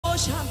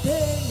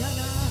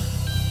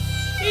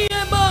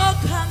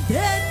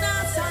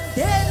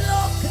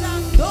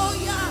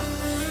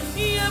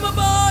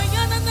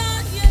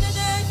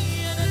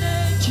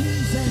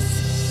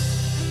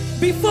Jesus.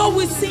 Before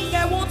we sing,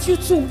 I want you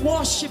to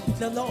worship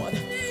the Lord.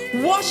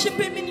 Worship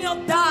Him in your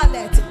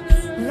dialect.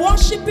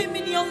 Worship Him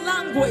in your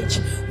language.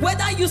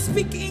 Whether you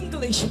speak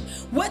English,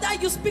 whether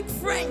you speak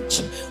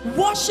French,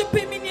 worship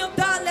Him in your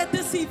dialect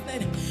this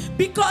evening,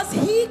 because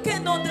He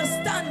can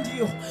understand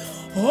you.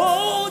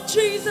 Oh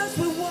Jesus,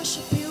 we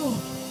worship you.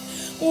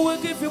 We'll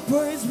give you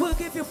praise. We'll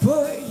give you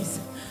praise.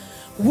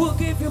 We'll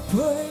give you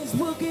praise.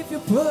 We'll give you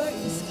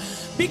praise,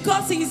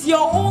 because He's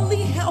your only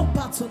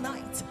helper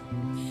tonight.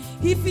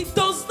 If He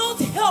does not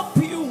help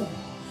you,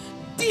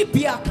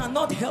 Dibia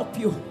cannot help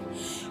you.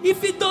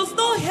 If He does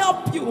not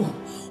help you,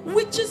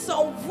 witches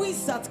or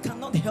wizards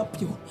cannot help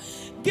you.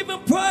 Give Him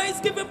praise,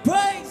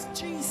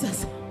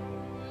 Jesus.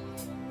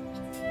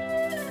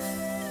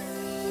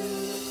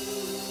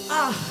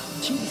 Ah,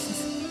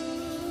 Jesus.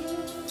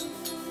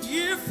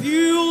 If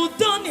you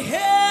don't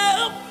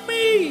help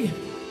me,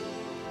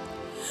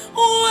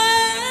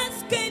 where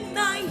can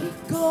I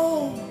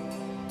go?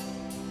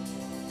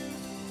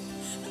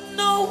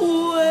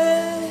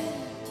 Nowhere.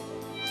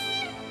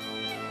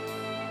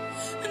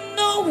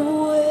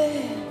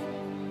 Nowhere.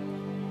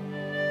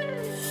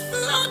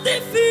 Lord,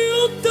 if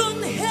you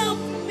don't help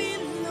me,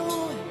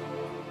 Lord,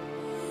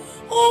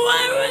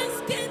 where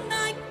else can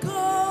I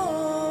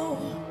go?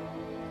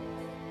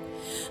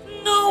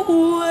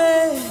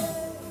 Nowhere.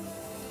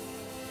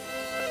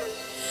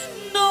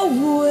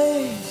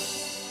 Nowhere.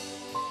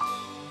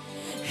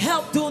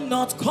 Help do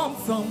not come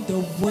from the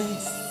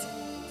west.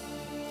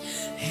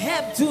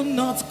 Help do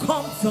not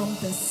come from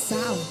the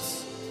south.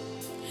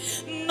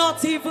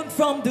 Not even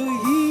from the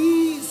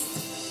east.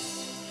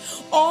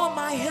 All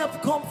my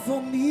help come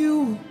from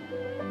you.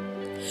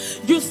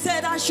 You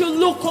said I should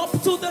look up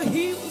to the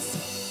hills.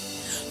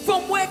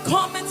 From where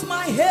cometh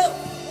my help?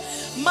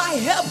 My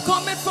help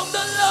cometh from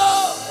the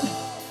Lord.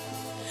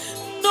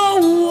 No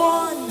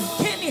one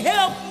can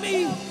help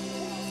me.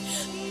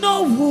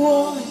 No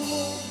one.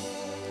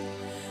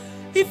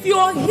 If you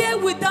are here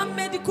with that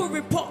medical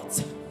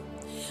report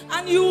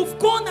and you've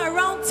gone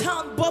around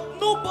town but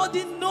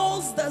nobody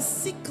knows the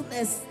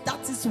sickness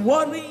that is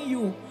worrying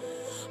you,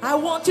 I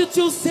want you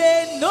to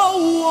say, no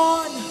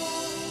one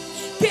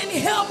can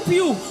help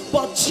you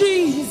but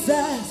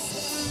Jesus.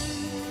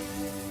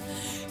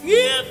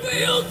 If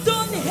you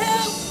don't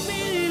help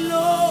me,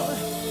 Lord,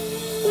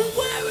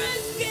 where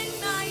else can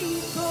I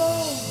go?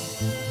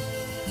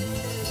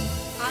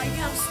 I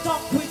am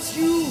stuck with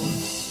you.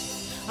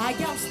 I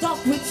am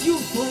stuck with you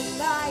for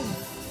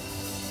life.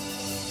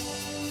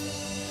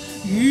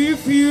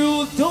 If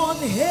you don't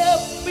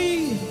help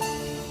me,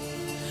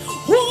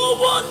 who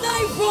would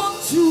I run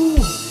to?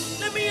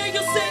 Let me hear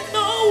you say,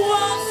 no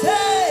one.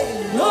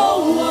 Say,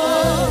 no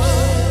one.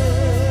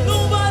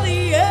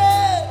 Nobody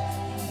else.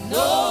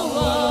 No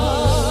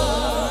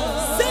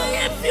one. Say,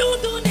 if you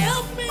don't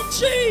help me,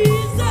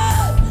 Jesus,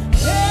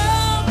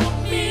 help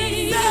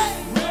me. Say,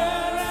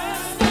 where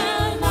else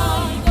can I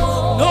go?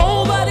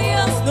 Nobody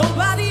else,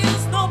 nobody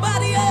else,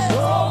 nobody else. No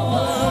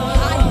one. I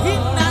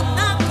hit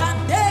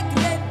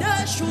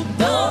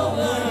no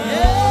one.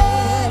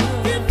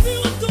 If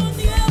you don't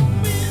help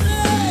me,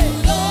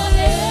 don't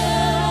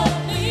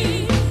help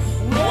me.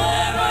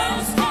 Where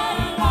else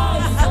can I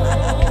go?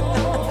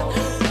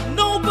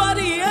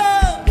 Nobody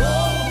else.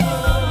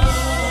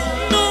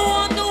 No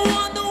one, no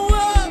one, no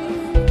one,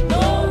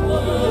 no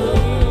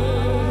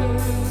one.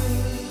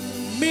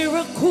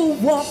 Miracle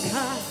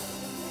worker,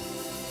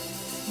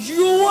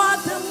 you are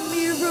the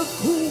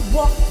miracle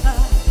worker.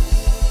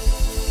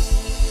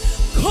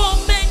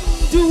 Come and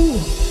do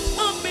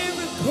a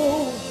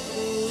miracle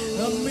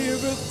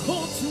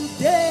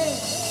today.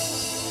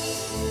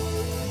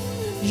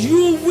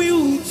 You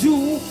will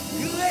do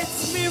great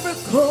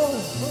miracle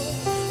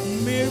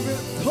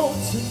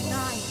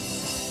tonight.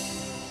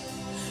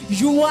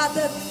 You are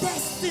the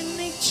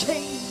destiny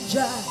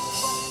changer.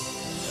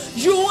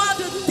 You are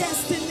the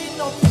destiny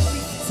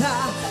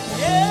uplifter.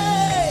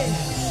 Hey,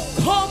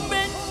 come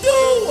and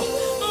do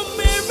a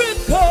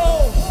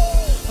miracle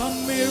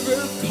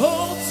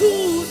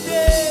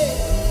today.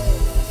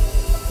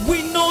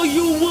 We know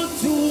you will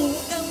do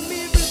a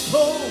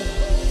miracle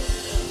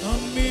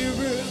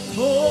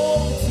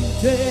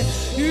today.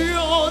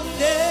 Your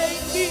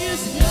name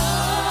is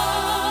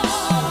Yahweh.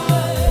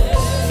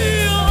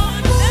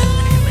 Your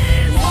name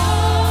is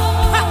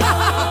Yahweh.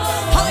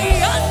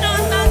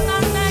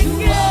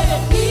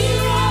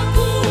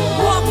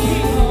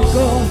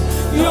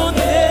 Your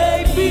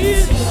name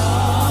is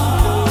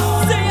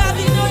Yahweh. Say, I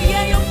did not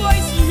hear your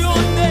voice. Your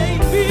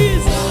name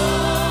is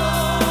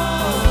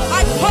Yahweh. I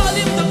call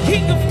Him the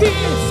King of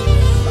Kings.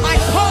 I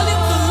call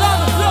Him the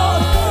Lord of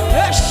Lords.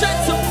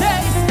 Ancient of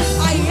days.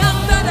 I am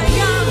that I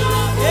am.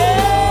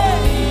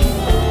 Hey.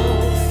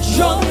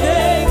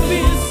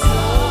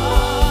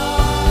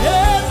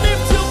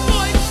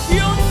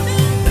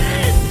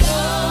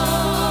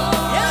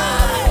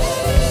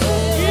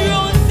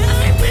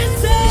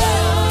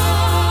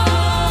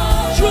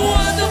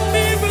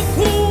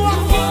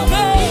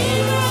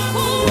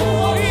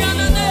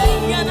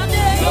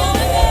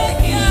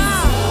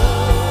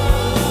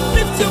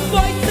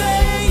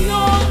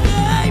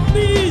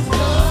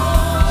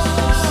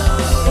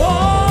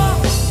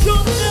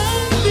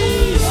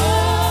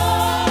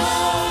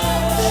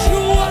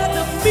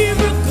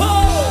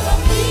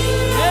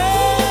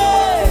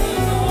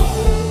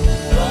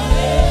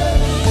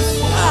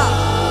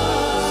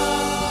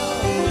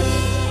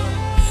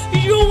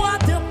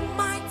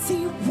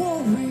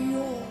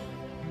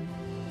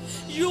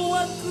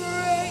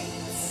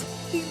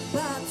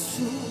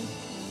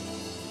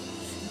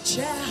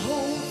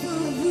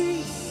 Jehovah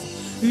is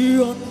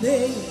your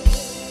name.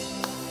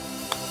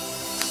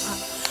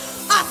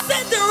 I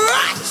said the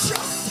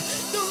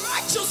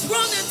righteous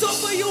run it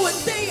over you and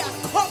they are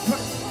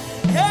covered.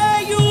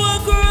 Hey, you are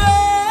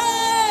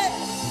great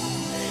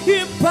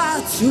in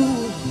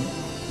battle.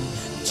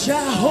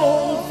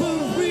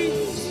 Jehovah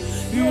is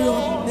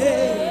your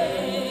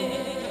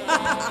name.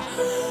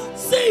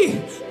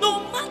 See, no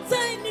matter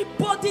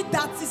anybody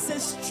that is a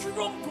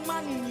strong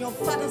man in your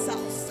father's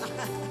house,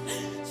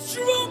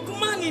 strong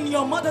man in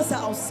your mother's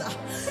house,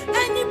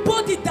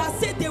 anybody that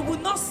said they will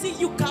not see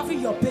you carry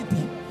your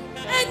baby,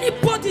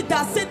 anybody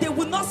that said they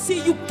will not see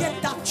you get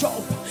that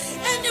job,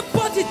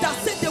 anybody that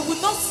said they will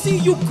not see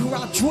you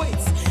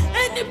graduate,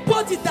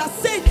 anybody that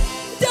said,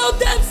 tell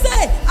them,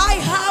 say, I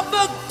have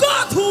a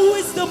God who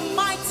is the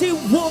mighty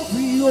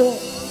warrior.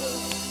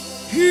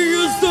 He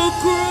is the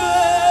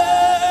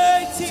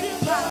great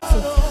in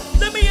battle.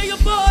 Let me hear your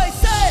voice,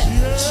 say,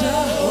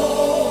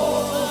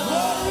 Jehovah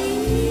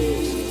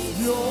is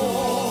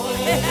your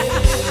name.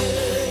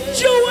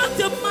 You are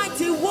the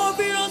mighty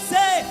warrior,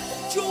 say,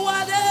 you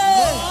are the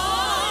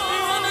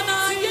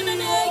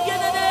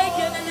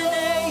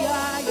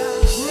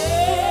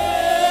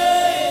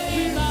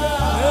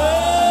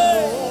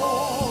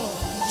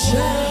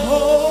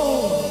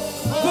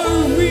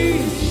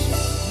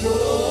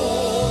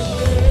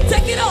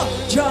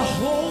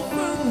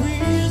Jehovah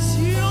is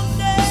your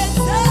name.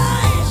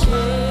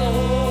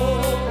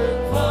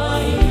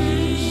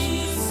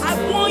 I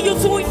want you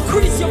to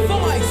increase your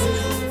voice.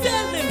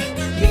 Tell him,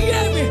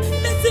 hear me.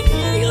 Let him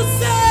hear you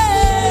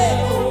say,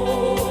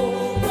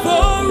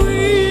 for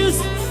is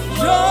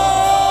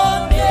your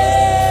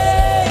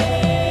name.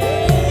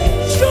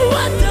 You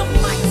are the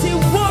mighty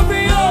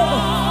warrior.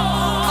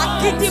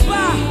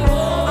 Akidiba,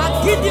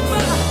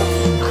 Akidiba,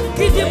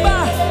 Akidiba,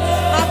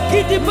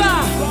 Akidiba.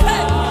 Hey.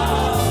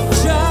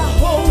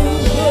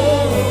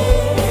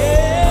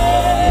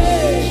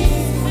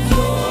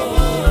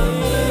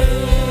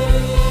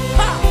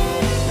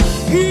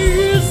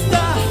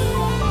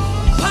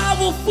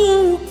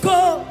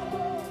 God,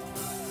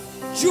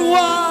 you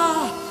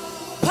are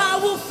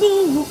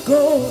powerful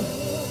God.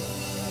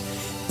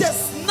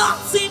 There's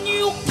nothing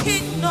you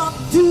cannot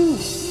do.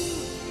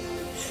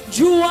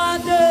 You are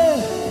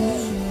the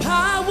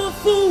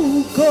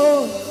powerful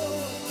God,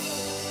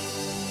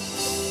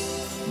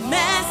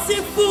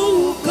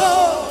 merciful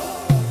God.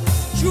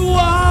 You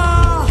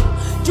are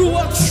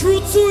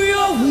true to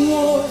your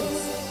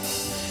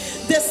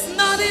words. There's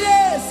nothing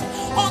else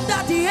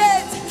under the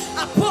earth,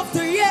 above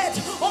the earth,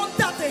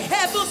 under the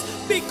heavens,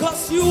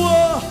 because you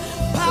are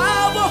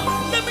power.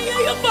 Let me hear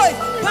your voice.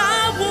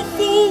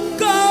 Powerful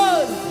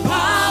God,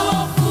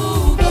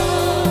 powerful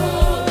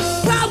God,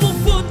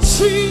 powerful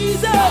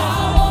Jesus,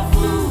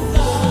 powerful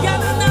God.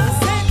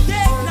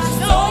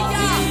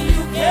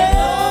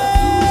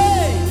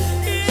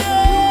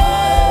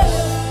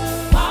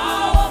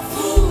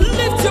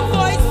 Lift your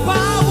voice,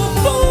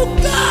 powerful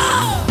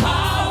God,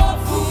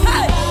 powerful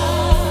God,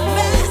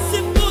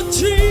 merciful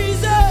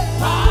Jesus.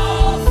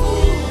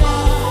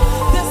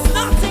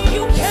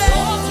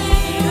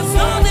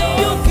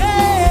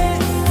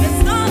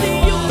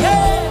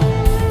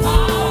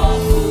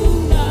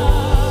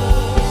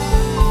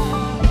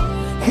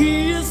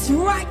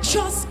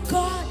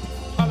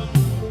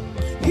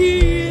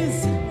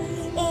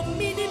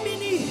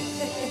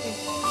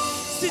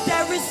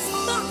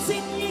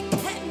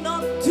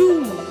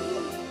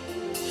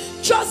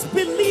 Just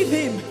believe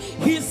him.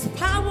 He's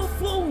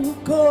powerful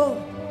God.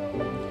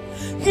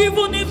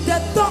 Even if the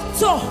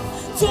doctor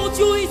told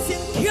you it's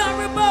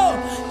incurable,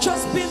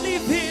 just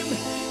believe him.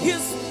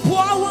 He's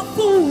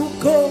powerful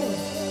God.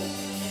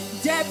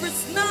 There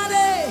is not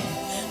a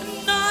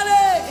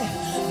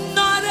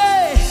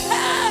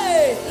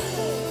hey,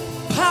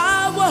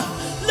 power.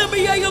 Let me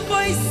hear your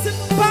voice.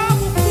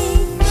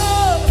 Powerful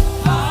God,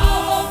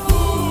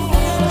 powerful,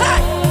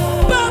 hey,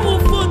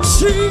 powerful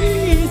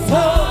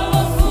Jesus.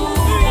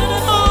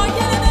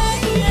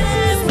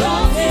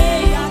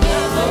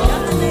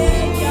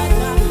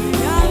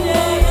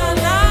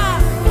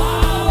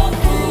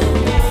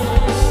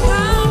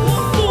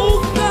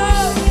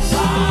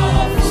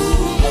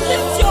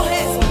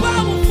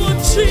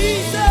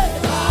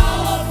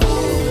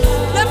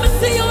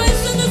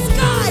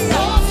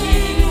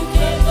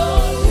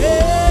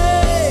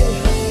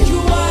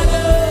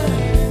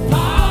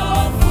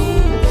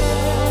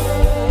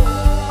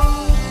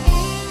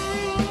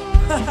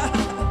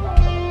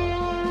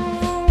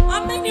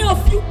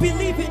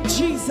 Believe in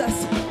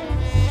Jesus?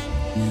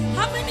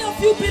 How many of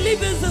you believe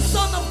he's the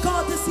Son of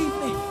God this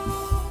evening?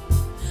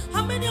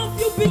 How many of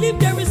you believe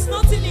there is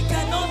nothing he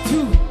cannot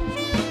do?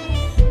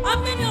 How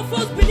many of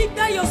us believe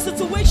that your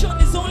situation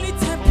is only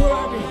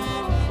temporary?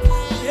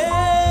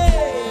 Hey,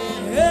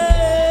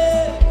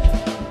 hey.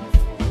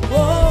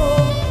 Oh,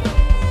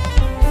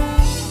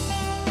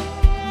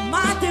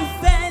 my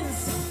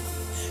defense,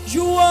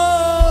 you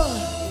are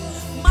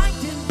my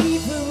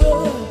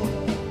deliverer.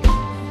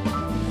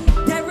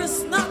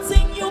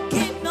 Nothing you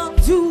cannot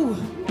do.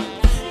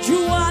 You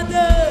are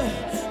the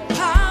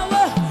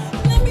power.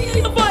 Let me hear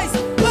your voice.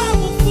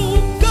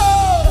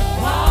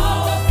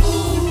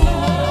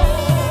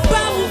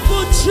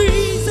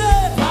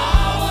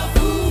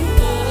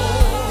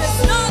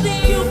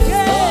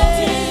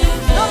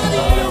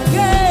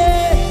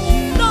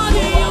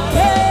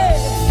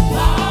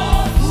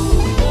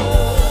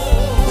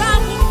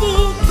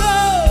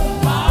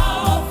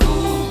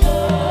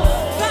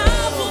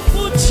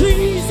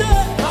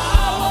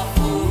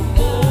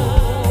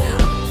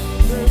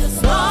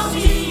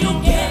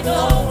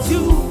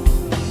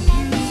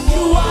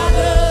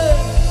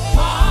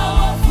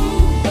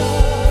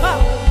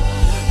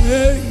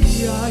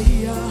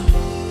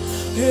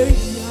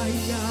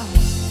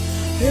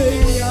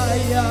 Hey, yeah,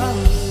 yeah.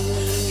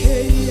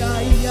 Hey,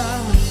 yeah, yeah.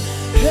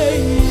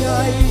 Hey,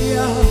 yeah,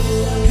 yeah.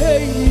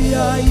 Hey,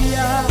 yeah,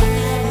 yeah.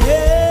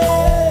 Hey.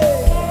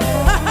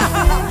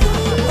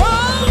 Oh,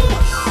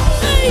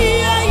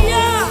 hey, yeah,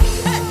 yeah.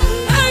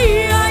 Hey,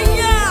 yeah,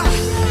 yeah.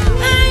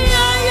 Hey,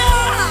 yeah,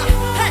 yeah.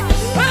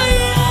 Hey,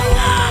 yeah,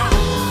 yeah.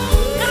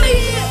 Hey,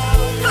 yeah.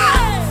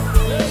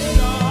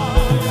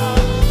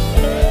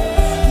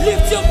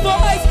 Lift your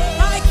voice.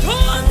 I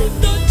call him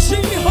the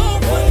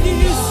Jehovah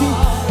Nissi,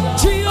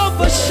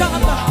 Jehovah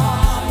Shammah,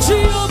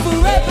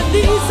 Jehovah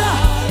Ebenezer,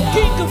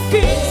 King of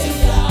Kings,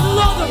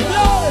 Lord of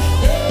Lords,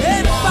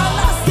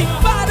 everlasting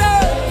Father.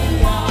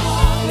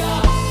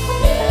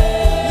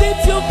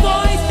 Lift your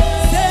voice,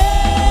 say,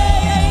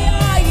 yeah,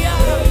 yeah, yeah,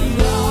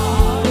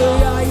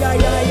 yeah, yeah,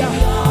 yeah,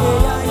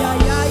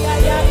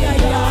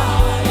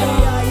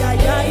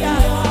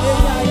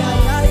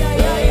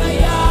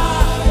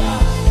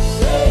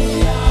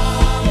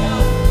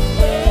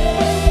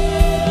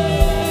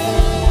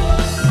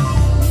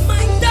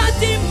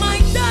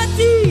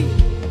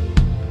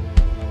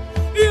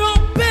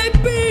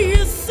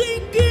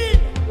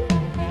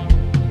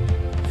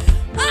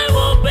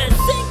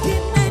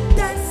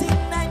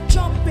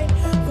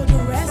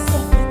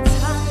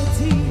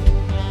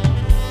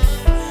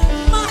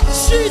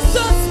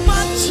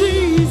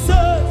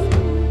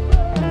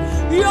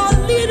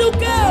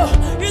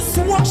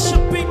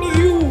 worshiping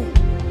you.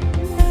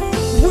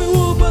 We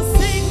will be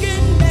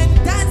singing and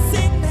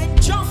dancing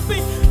and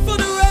jumping for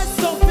the rest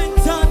of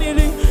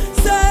eternity.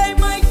 Say,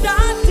 my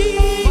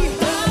daddy,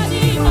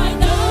 daddy, my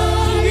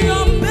daddy,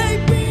 your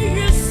baby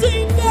is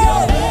singing,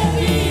 your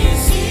baby is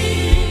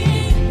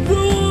singing. We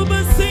will be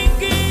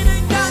singing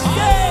and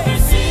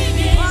dancing,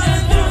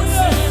 and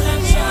dancing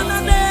and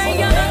jumping.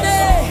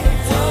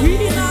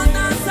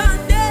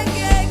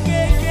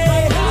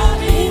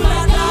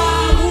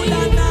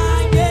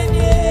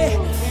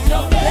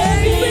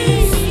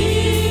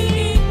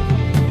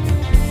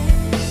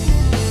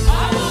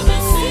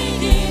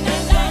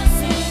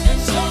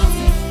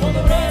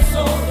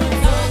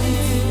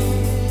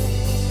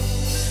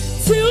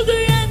 Till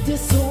the end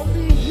it's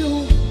only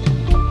you.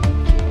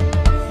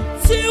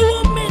 Till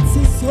we meet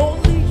it's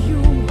only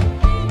you.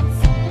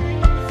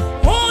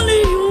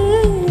 Only you.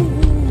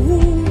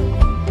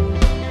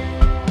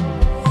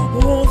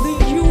 Only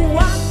you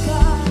are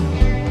God.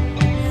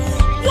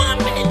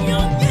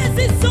 1,000,000 years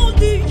it's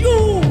only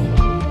you.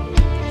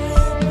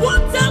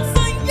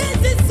 1,000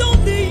 years it's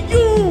only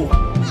you.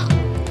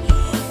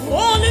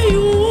 Only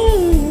you.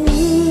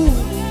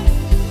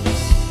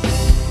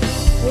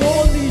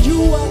 Only you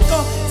are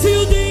God.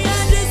 Till the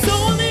end it's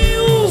only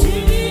you.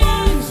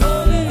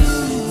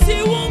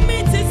 Till we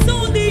meet it's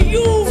only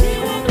you.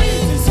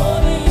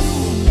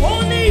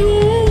 Only you.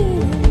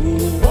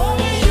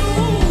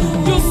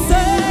 You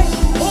say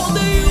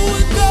only you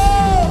are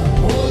God.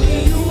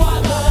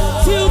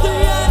 Till the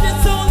end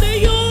it's only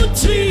you,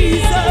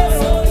 Jesus.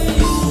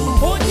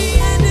 On the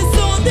end it's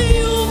only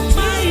you,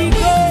 my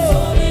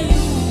God.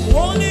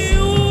 Only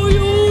you,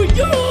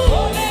 you.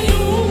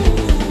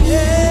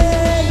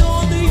 Yeah,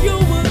 only you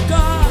are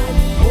God.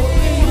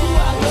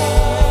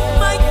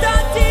 My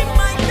daddy,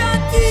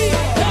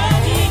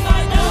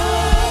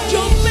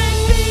 your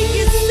baby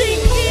is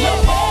singing.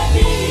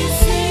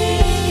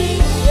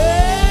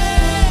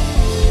 Yeah,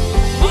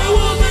 we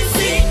will be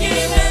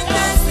singing and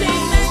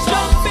dancing and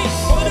jumping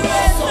for the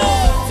rest of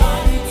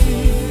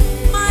eternity.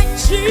 My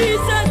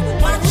Jesus,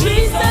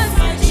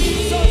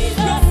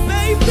 your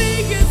baby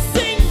is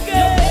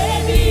singing.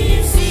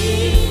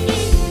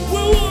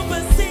 We will be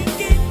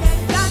singing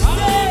and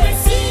dancing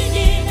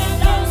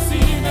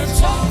and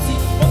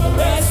shouting for the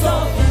rest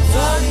of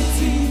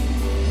eternity.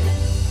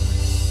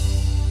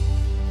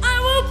 I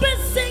will be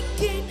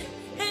singing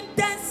and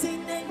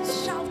dancing and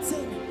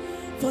shouting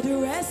for the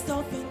rest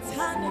of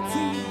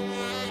eternity.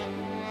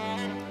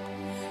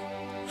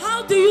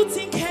 How do you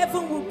think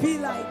heaven will be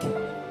like?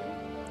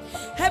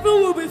 Heaven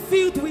will be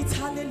filled with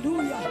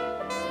hallelujah,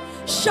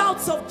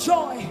 shouts of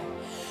joy,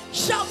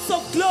 shouts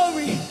of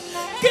glory.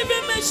 Give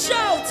him a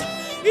shout.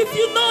 If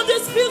you know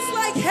this feels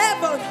like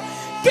heaven,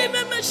 give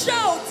him a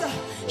shout.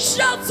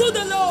 Shout to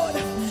the Lord.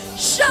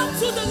 Shout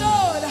to the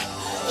Lord.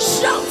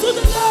 Shout to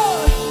the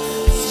Lord.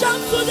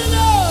 Shout to the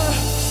Lord.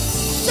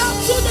 Shout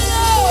to the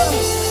Lord.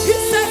 He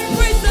said,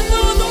 praise the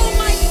Lord, oh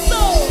my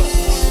soul,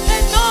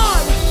 and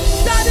all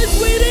that is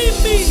within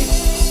me.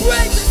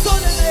 Praise his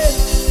holy name.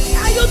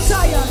 Are you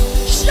tired?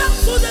 Shout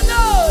to the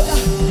Lord.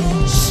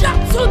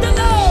 Shout to the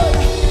Lord.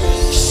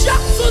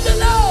 Shout to the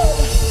Lord.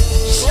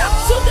 Shout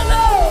to the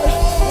Lord.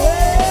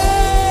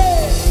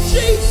 Hey,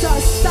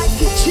 Jesus, thank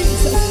you,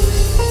 Jesus.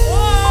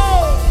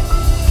 Oh,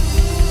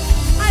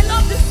 I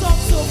love this song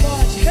so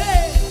much.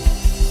 Hey,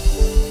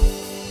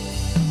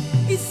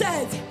 he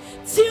said,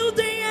 till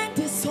the end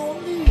it's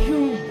only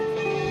you.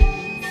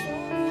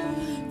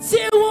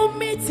 Till we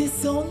meet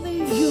it's only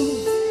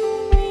you.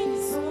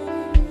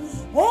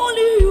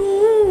 Only you.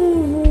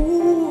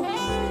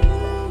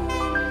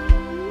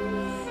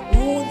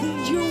 Only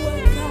you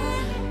are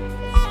God.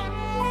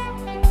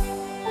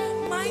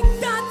 My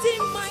daddy,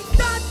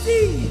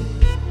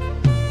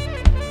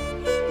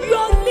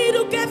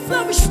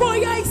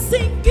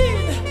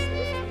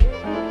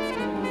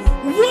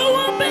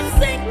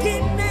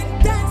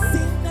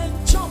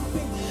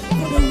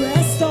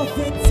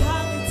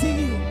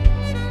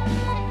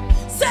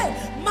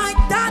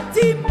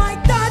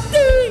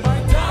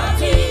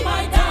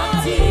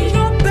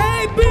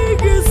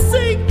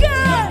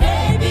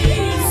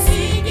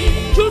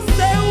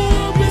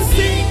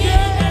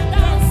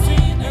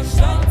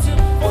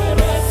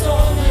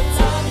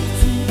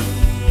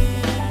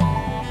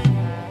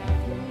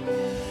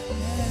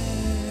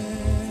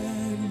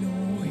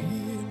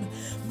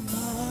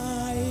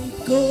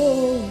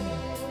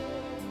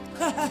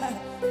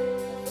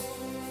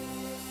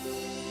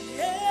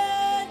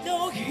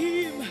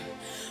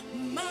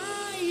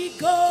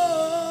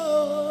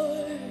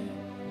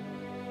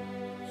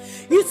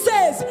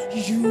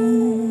 says, you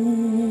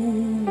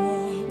are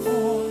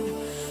all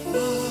I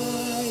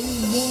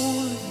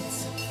want.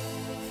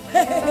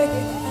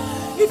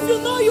 If you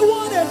know you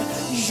want him,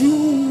 you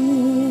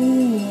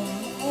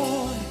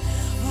are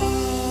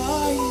all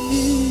I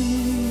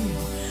need.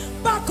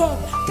 Back up.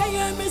 Can you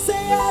hear me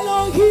say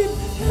Elohim?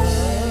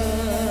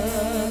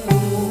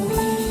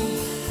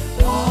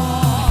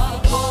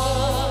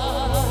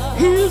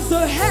 He's the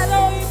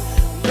Elohim,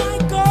 my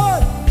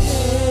God.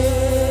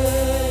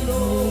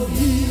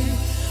 Elohim,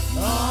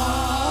 my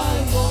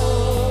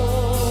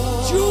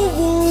God. You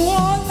are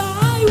all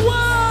I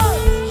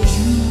want.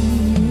 You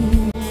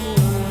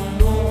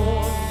are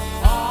all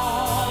I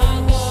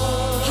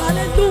want.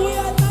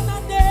 Hallelujah,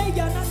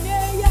 nananeya,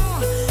 naneya.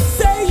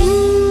 Say you.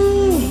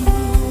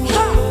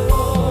 Ha.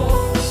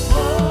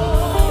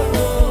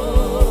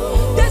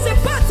 There's a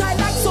part I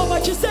like so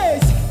much. It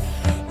says,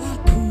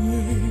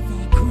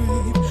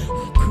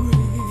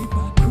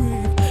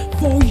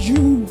 for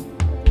you.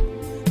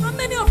 How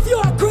many of you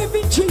are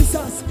craving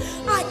Jesus?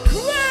 I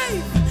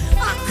crave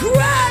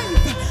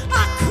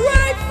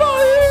for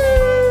you.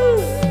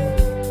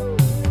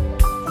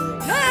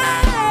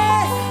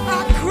 Hey, I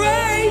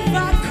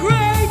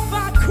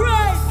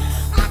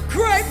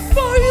crave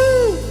for you.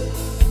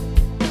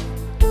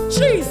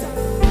 Jesus.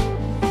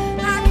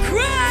 I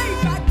crave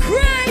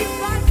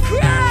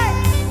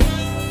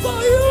for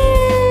you.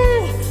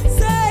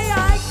 Say, I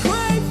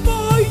crave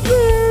for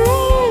you.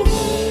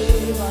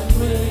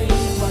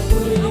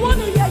 I want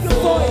to hear your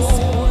voice.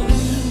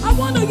 I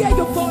want to hear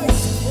your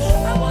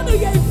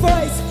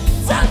voice.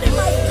 Tell him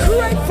I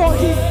crave for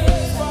him.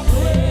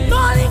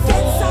 Nothing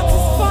can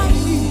satisfy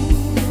me.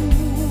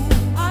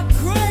 I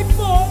crave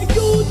for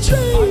you,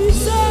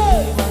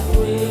 Jesus.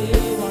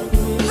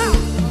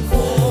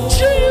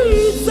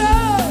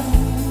 Jesus.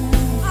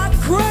 I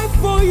crave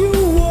for you,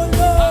 oh Lord.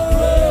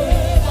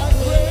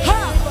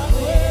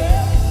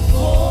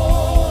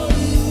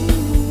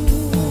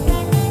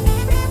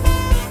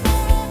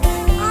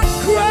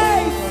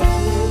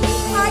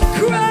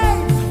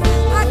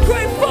 I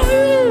crave for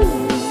you.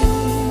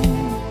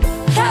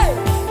 Hey,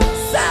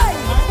 say.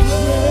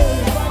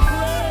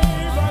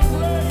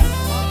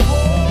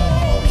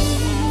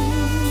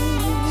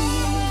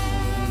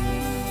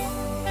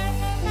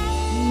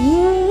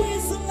 Who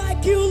is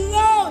like you,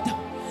 Lord,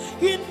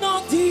 in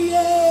all the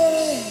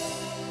air?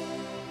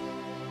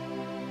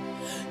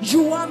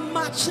 You are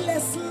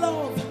matchless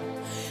love,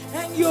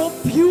 and your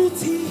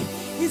beauty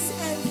is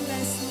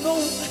endless. No,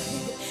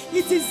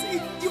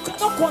 you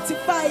cannot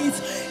quantify it.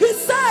 It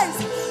says,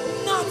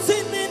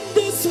 nothing in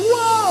this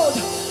world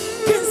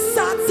can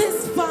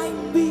satisfy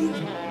me.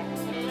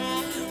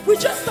 We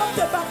just talked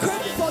about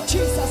craving for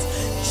Jesus.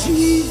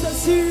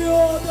 Jesus,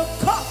 you're the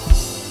cup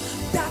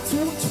that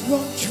won't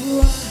run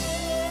dry.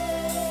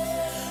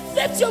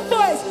 Lift your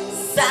voice,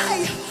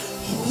 say,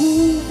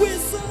 who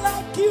is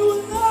like you,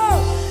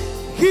 Lord,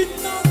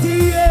 in all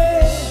the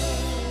air?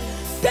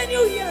 Can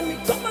you hear me?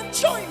 Come and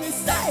join me,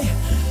 say,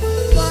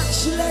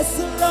 matchless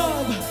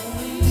love.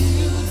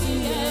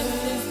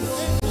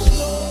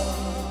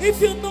 If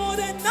you know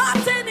that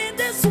nothing in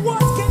this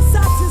world can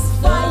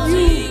satisfy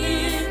you,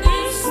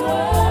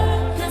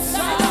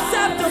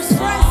 except the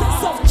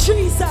presence of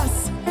Jesus.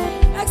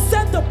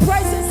 Accept the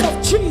presence of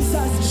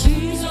Jesus.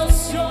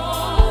 Jesus, I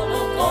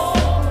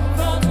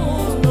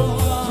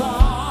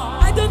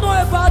don't know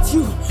about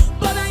you,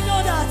 but I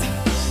know that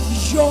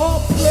your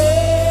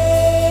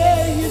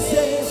praises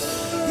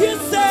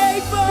is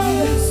able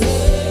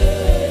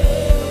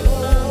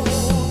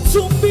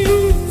to me.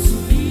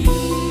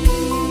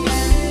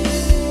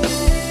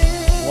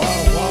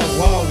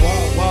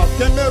 Wow.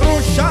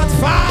 Cameroon, shot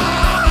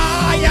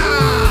fire!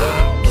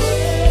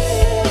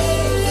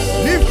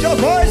 Lift your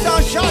voice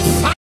and shout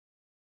fire!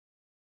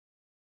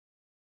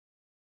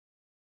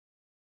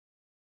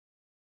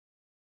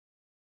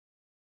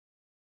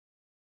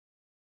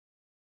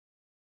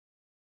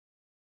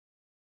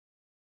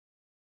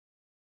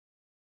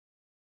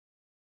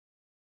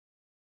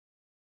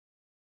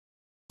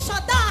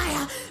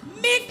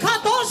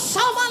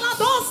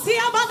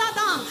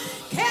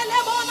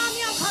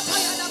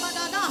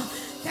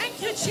 Thank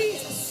you,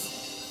 Jesus.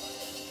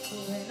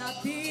 When I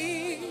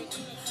think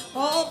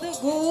of the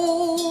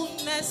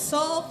goodness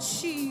of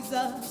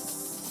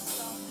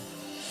Jesus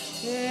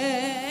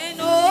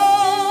and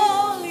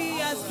all he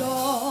has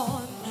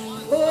done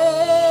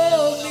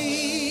for me,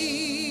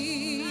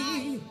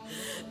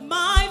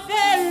 my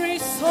very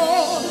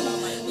soul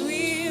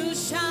will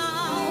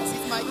shout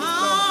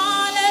hallelujah.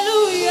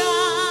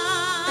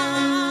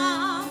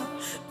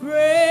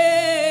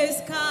 Praise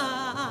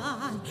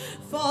God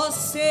for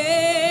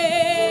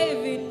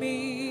saving me.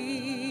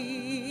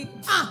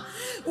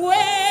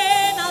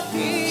 When I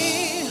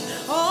think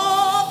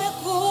of the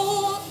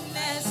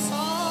goodness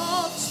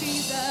of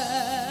Jesus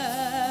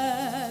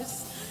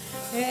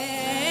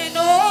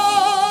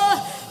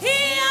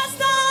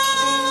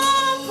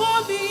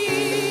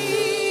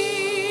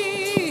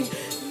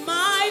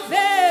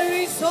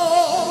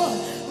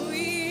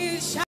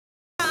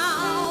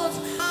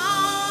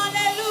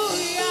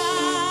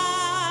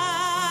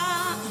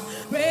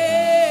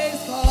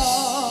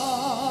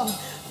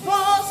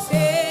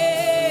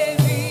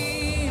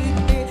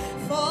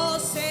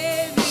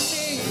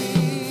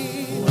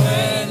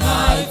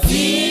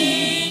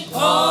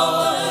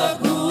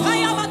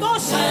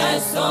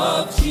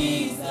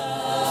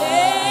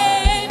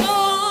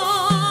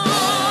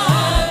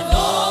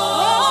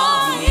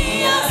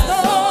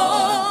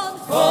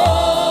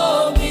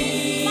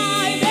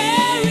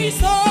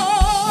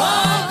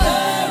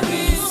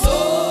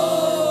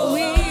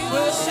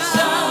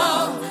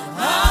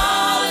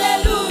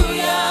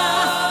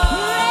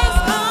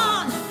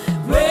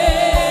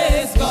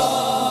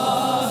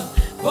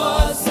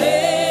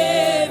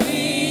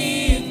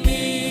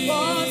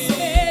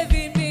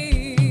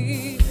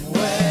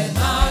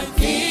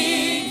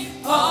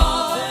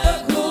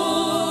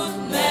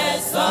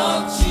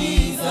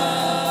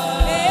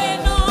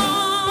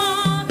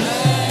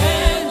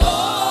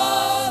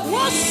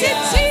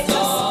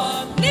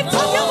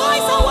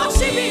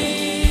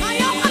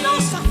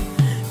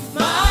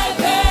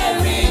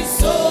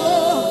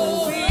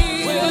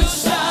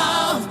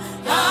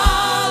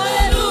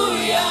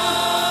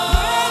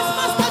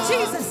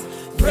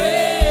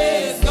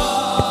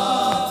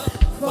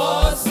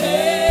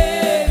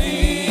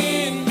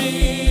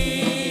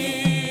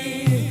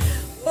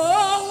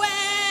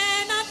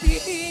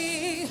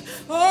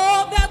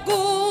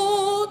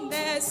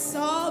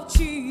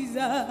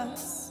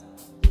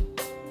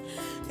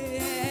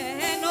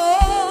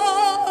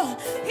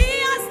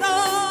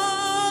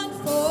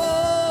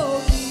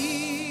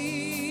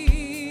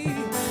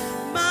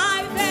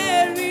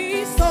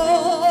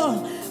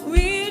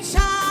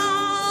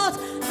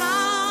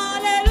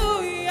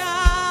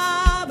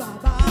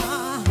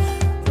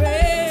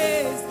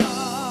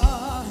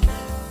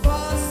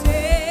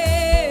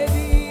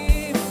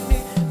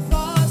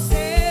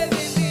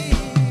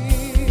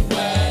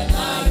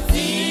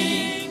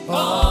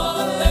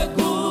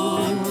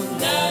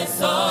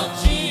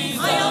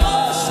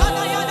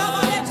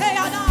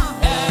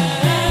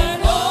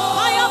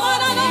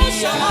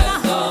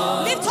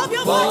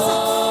voice.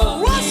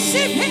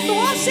 Worship him,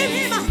 worship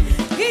him.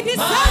 He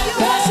deserves your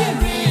worship.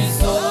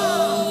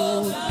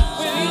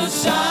 Will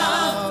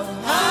shout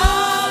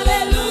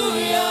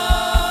hallelujah.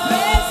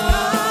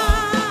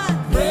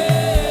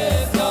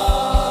 Praise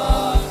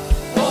God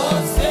for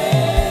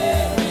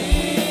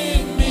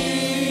saving me.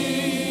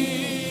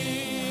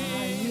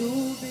 You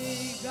be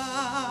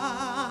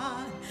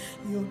God,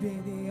 you be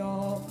the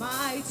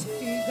Almighty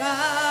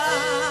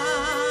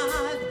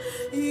God.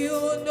 You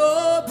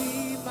know be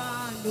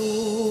man, oh.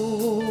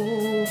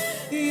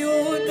 You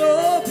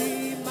know be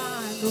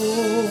man, oh.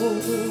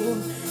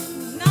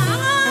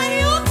 Now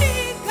you be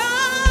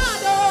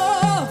God, oh.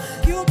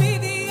 You be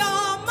the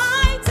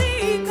Almighty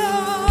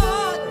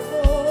God,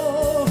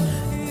 oh.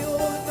 You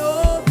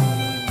know be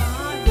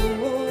man, oh.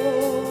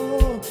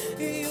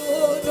 You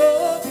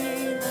know be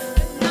man.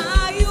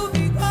 Now you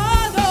be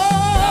God, oh.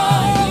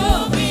 You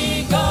be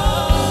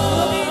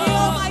God, You be the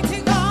Almighty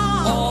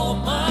God.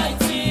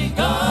 Almighty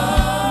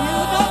God. You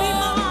know be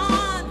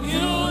man.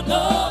 You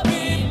know be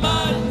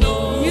man, no.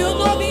 You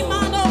know be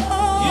man, oh.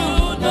 You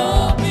know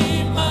be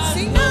man,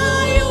 Sing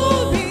now you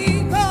be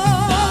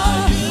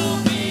God. you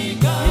be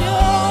The God,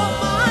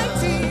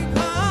 Almighty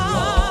God.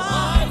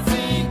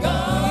 Almighty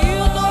God. You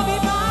know be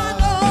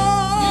man, oh.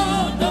 You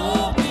know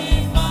be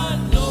man,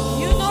 no.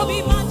 You know be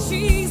man,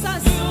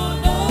 Jesus. You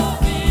know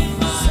be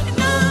man,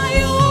 Now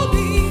you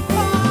be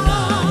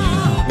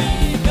God. be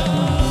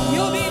God,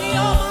 You be the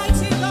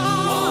Almighty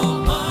God.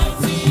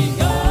 Almighty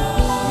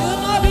God. You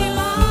know be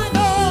man, oh.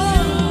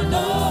 You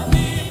know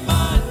be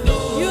man, no.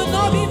 You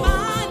know be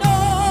man, oh.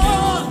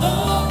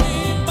 Know be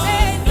man,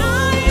 Say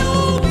now you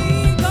be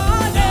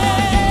God, eh.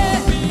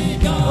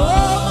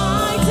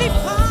 Almighty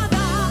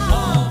Father.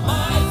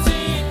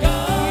 Almighty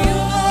God. You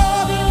know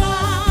be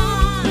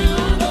man.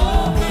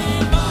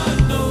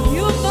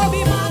 You know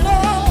be man, oh.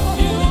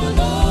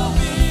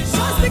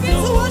 Just begin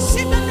to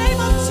worship the name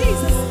of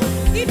Jesus.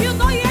 If you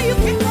know here you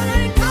can go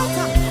and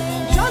encounter,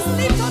 just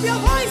lift up your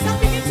voice and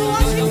begin to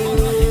worship him.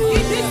 He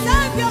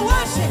deserves your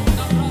worship.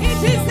 He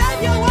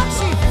deserves your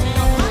worship.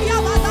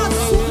 Ayabada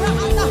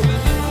subrahanda.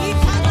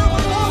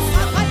 Ikanamano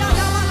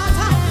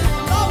sakayadabalata.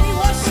 Lord, we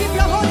worship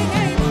your holy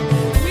name.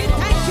 We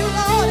thank you,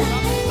 Lord.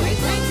 We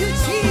thank you,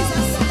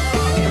 Jesus.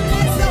 We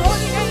bless your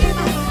holy name.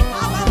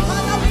 Our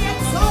Father, we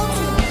exalt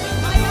you.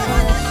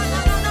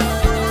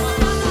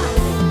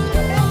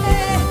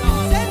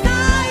 Say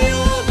now you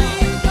be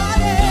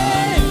God,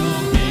 eh. You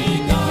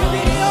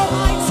be the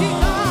Almighty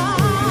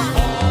God.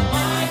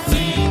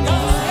 Say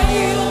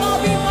you know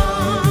be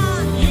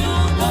man. You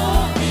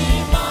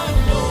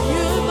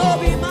know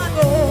be man, oh.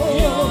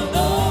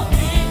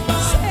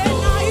 Say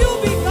now you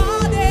be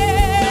God, eh.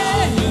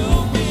 You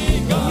be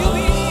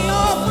the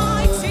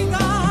Almighty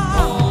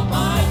God.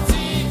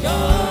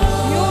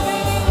 You be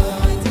the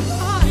Almighty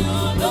God.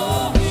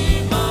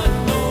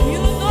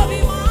 You know be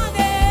man,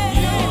 eh.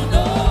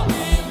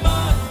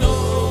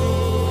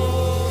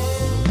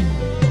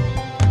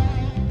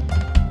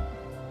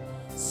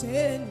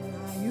 Say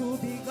now you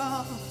be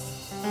God.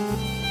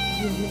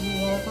 You be the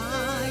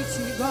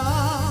Almighty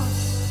God.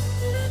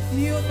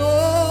 You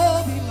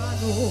know be man,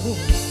 oh.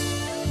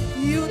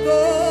 You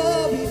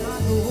know be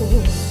man,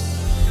 oh.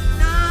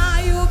 Now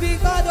you be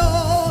God, oh.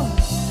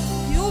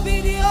 You be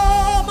the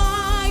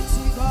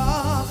Almighty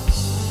God.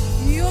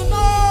 You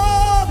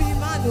know be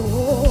man,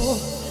 oh.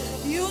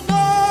 You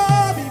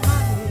know be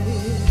man, eh.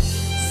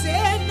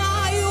 Say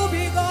now you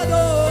be God, oh.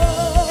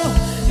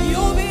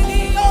 You be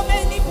the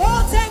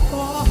omnipotent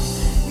God.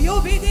 You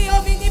be the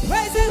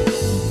omnipresent.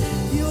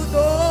 You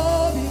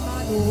know be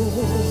man, oh.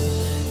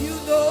 You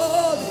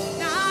know be.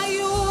 Now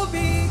you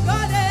be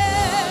God, eh.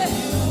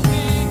 You be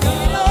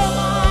God.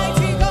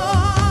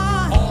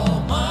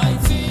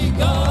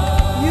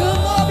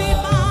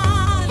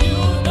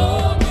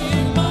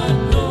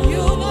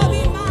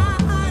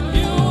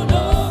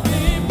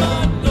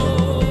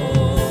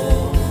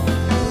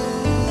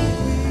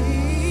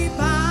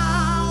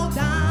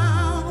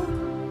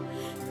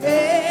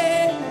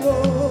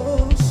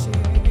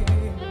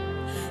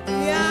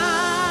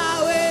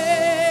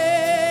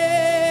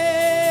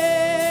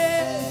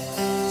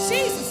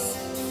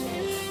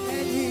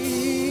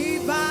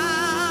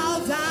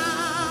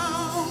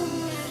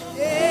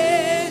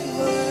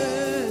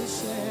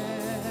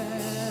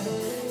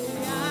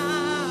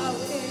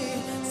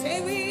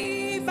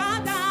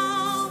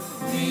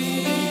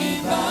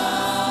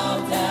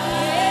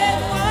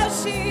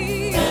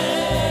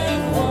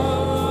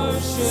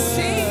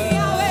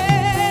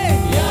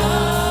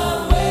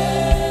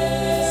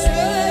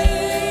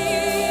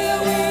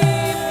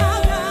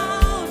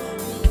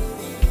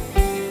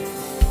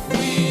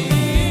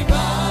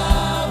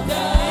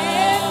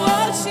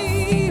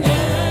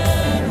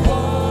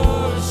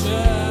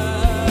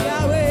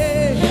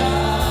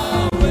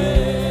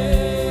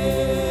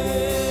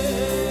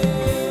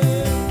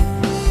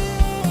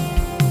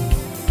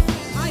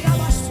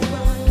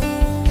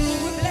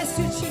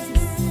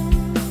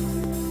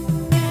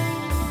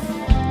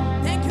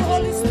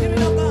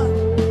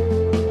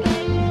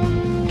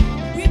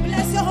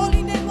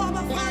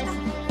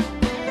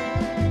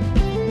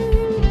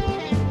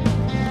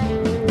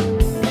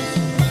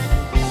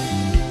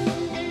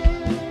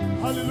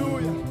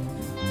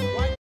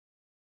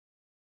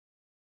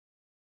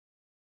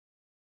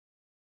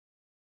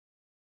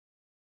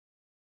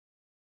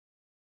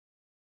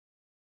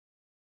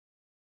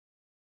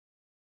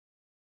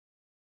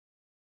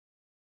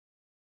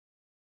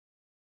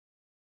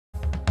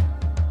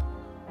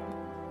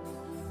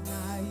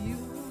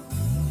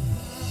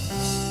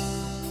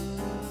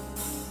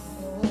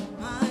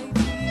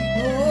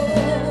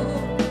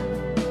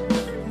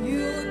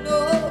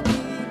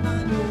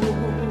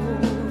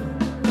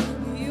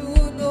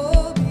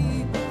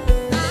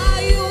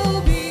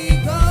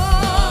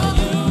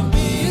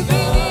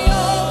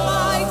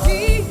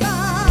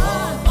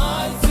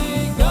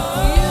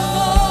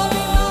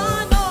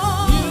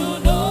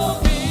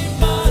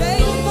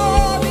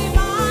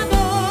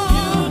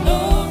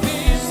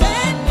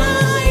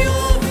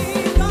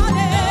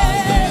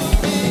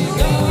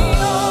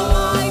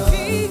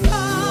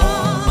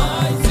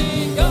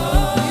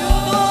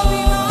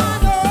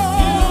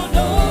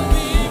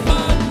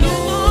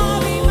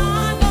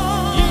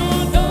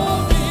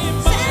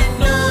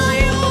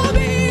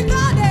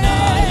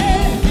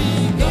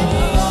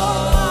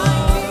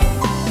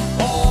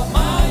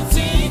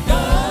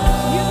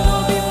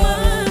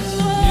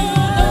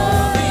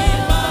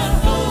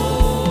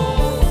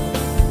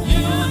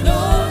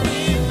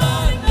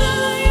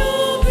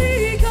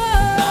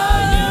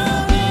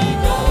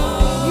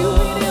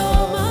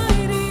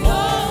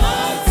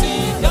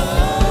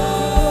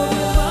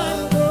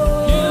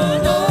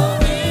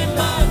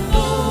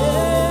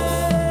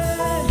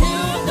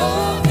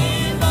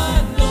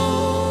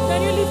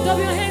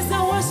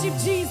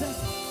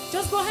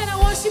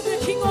 worship the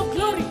King of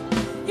Glory.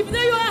 Even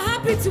though you are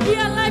happy to be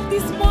alive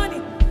this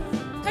morning,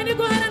 can you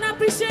go ahead and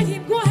appreciate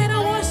Him? Go ahead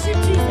and worship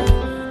Jesus.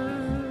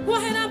 Go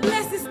ahead and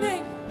bless His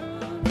name.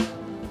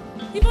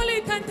 If only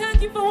you can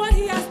thank Him for what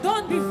He has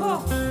done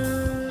before.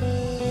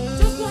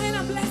 Just go ahead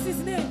and bless His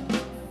name.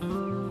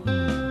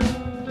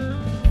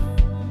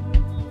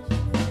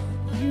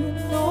 You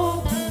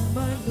know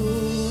my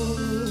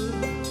Lord.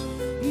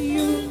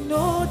 You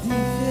know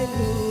the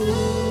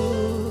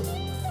Lord.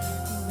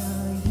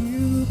 Now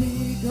you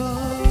be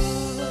God.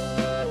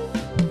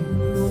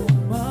 You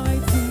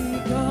mighty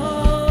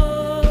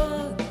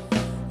God.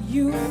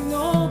 You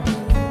know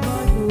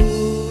my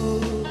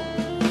Lord.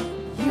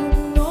 You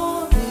know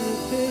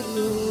the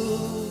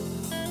Lord.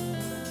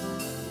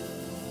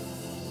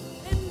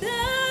 And I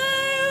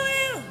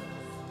will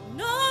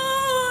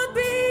not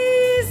be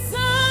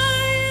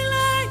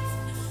silent.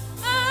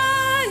 I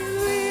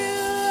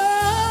will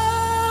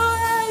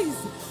always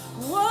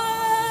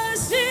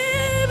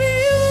worship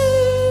you.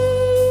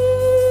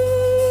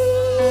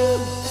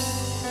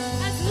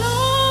 As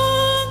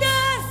long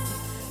as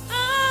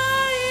I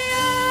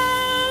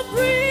am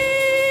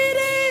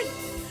breathing,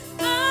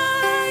 I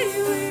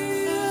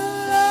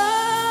will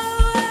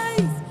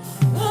always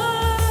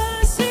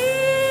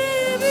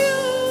worship you.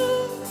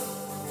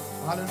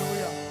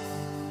 Hallelujah.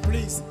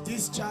 Please,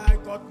 this child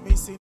got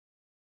missing.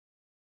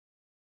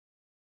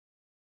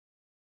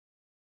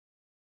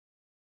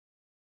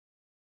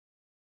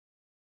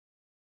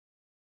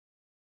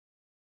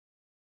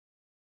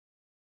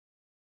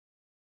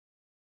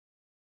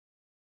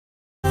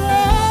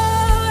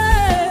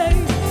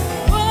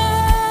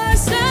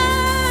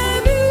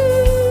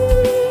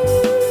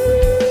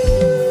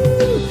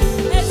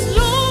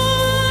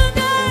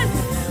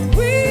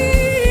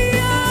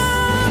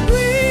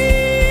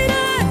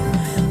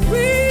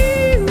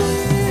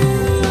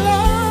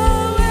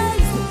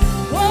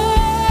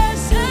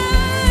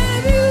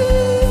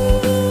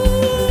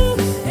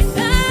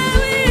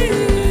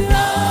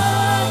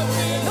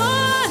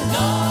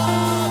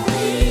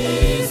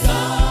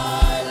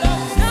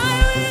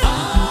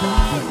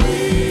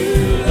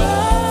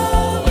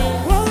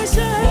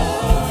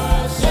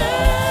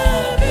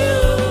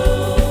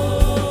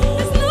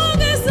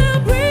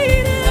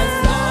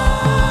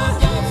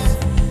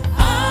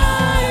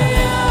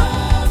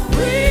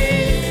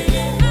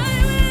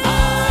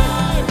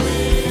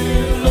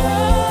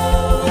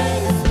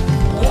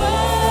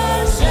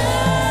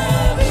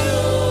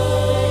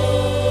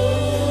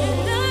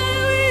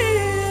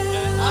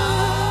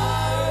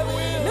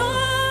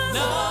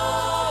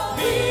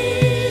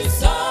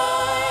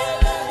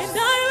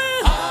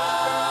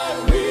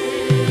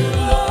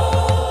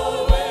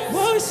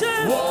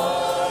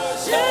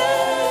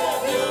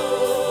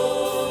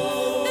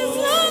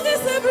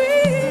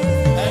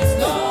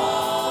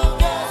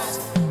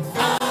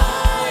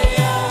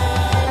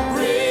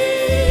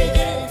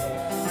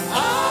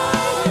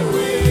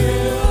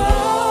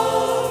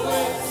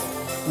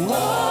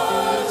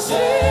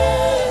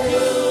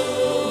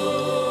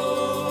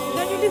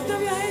 Then you lift up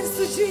your hands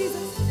to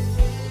Jesus.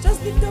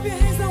 Just lift up your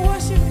hands and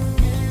worship Him.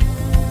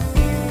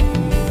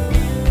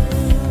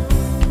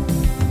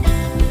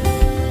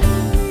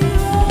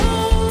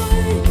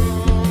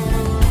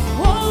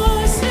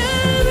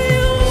 Worship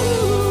you.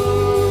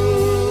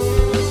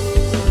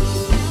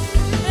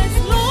 As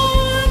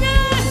long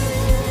as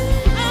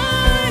I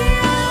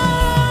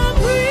am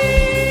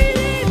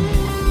breathing,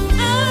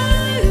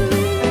 I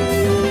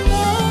will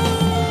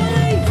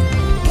always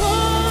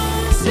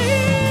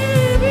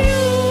worship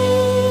you.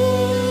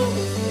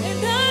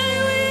 And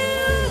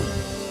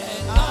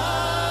I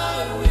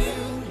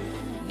will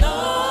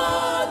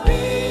not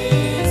be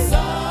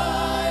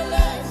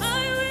silent. I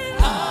will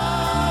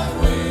I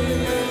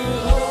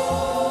will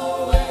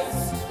always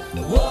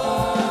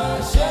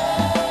worship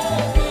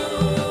you.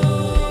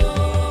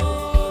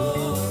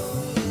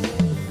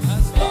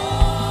 As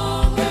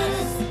long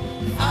as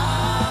I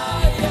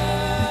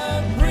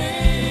am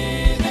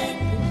breathing,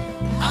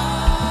 I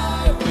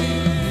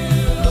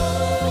will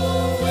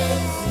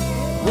always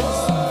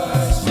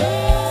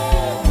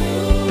worship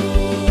you.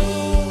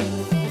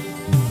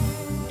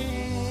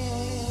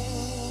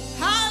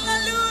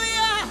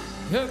 Hallelujah.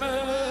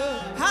 Amen.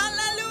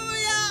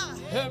 Hallelujah.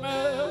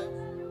 Amen.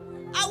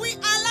 Are we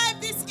alive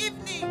this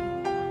evening?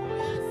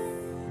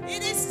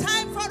 It is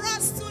time for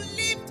us to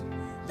lift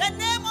the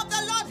name of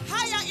the Lord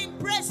higher in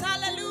praise.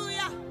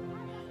 Hallelujah.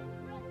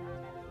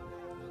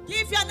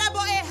 Give your neighbor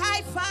a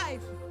high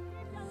five.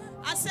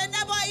 I say,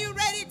 neighbor, are you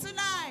ready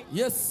tonight?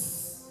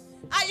 Yes.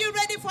 Are you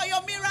ready for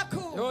your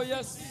miracle? Oh,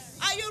 yes.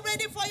 Are you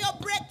ready for your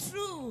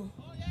breakthrough?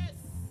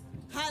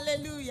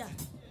 Hallelujah.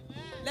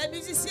 Les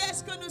musiciens,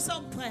 est-ce que nous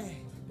sommes prêts?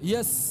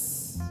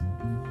 Yes.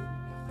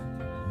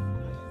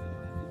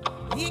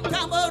 I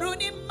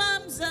CAMEROON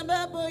imam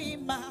zambabo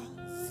ima.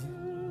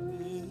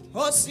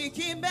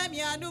 Osikimbe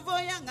mi anuvo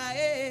yanga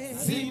e.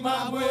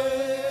 Zimbabwe.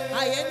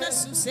 Ayena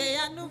suse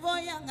anuvo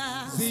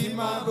yanga.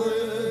 Zimbabwe.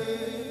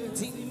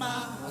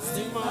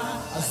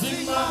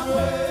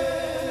 Zimbabwe.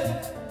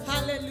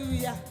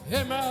 Hallelujah.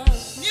 Amen.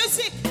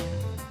 Music.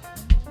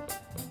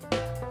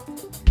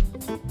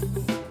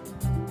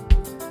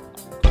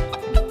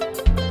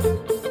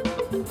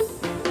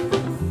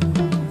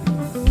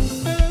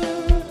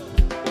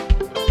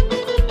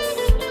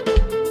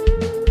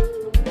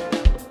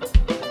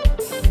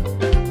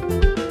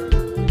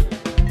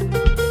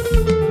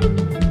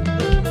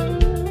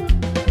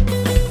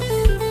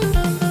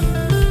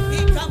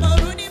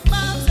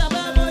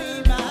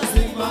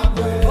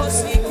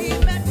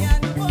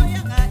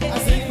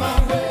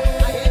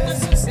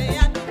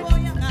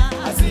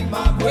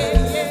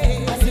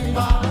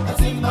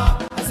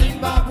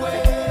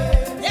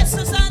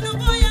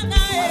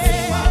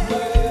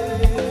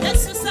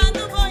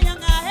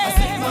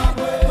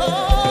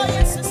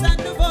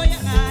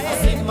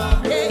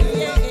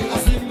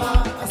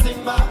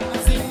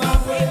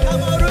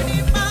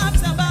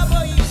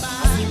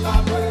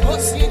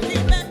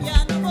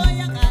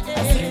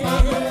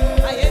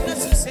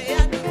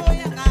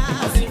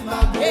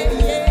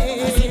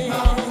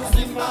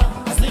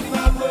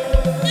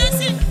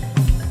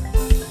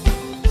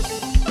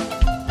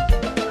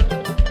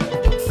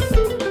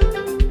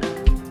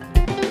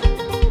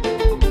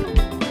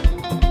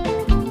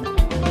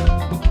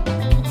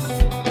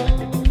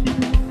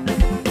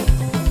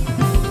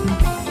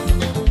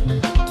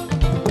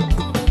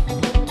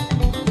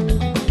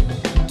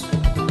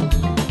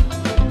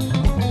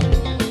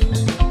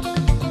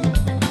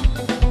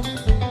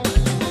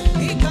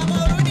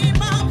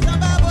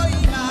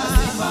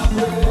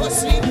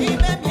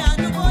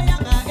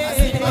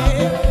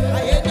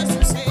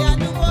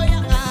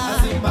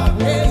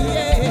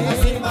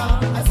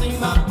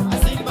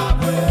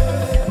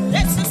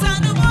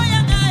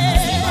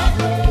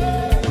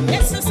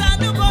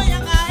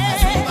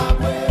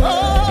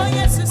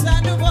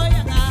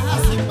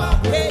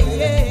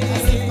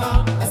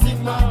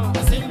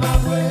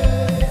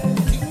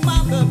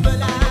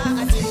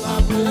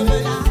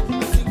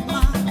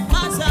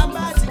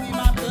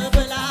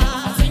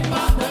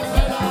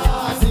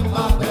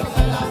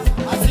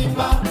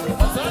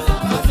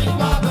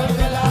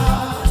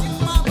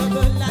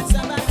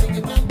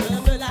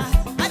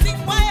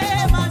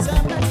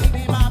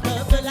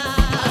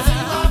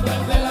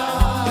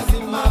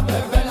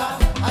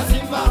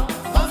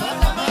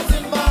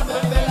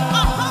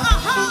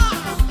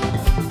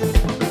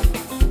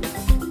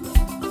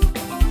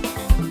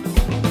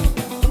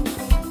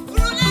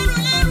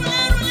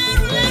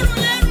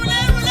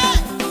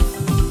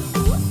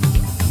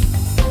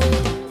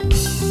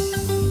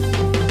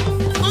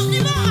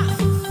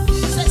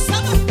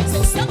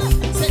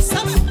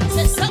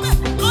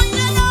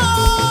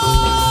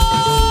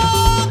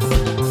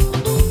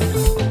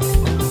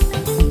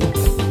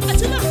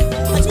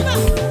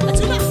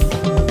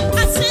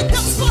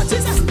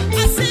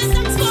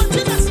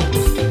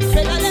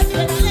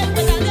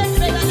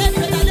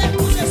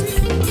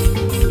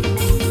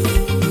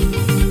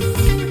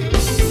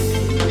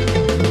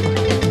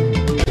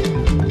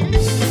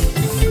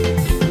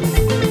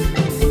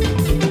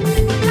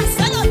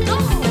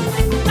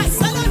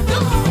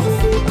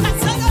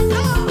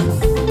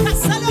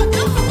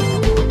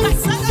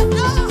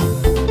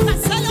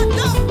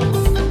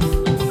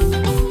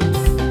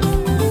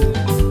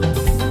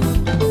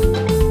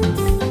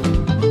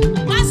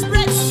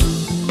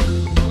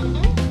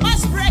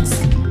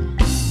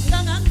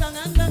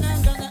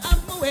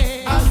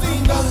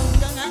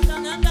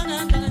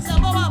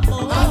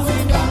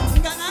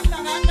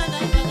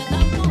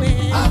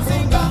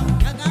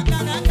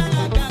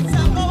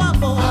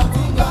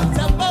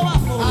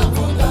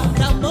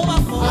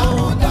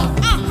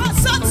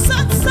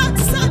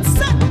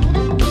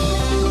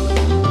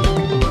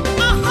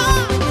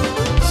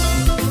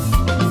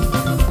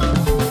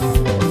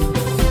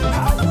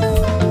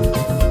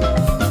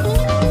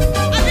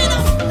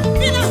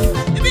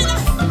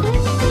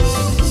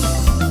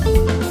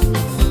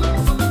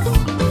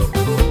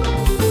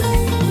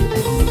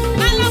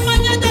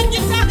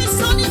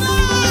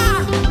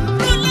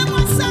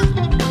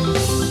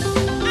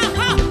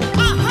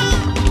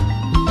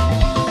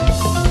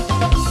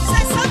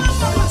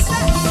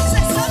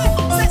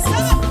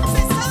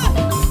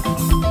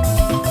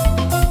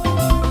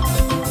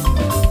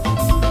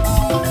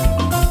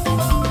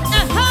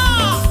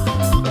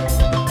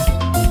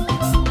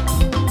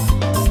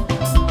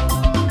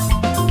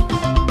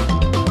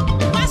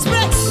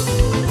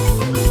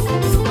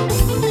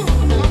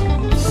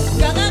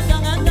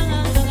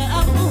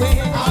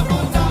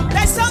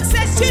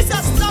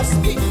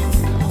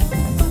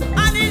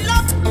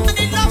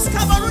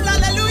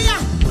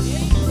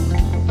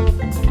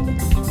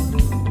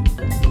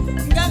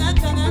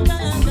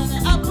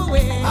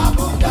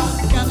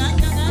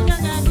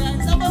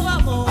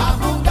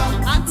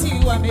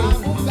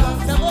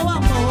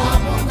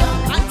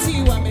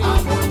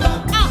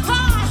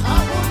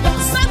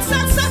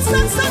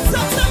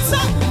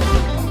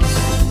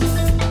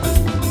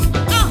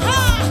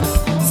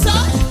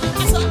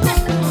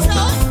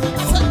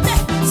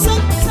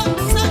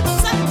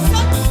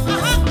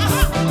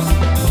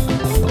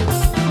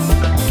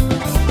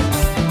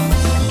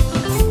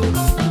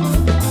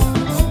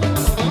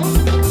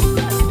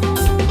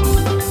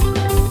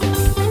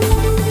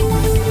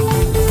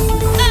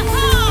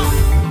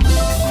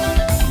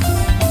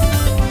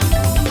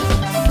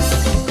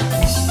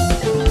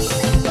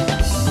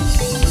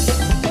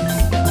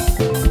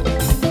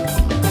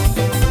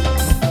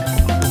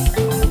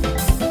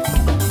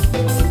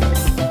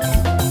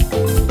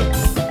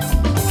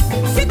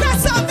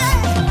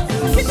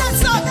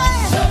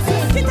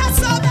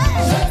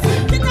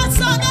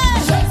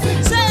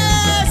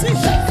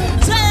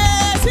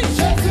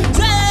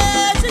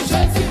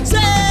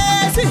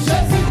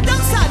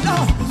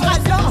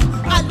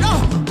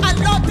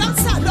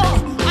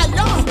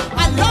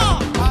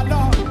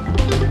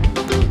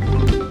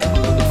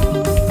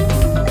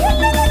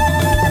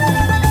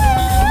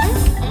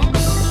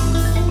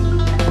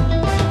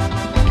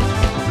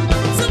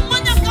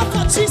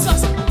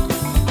 Jesus.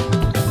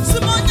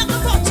 Sumonya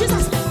for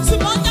Jesus.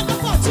 Sumonya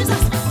for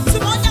Jesus.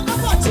 Sumonya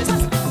for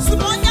Jesus.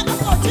 Sumonya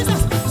for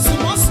Jesus.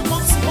 Sumo, sumo,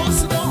 sumo,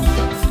 sumo.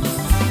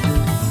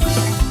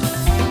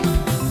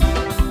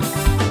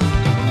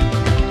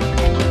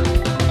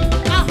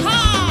 Aha!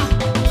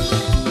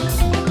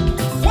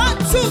 1,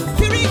 2,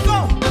 3, go.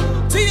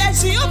 Tu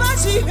es Jéhovah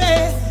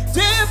Jireh,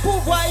 Dieu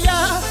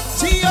pourvoyeur,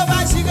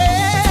 Jéhovah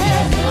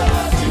Jireh.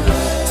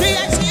 Tu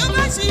es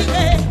Jéhovah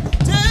Jireh,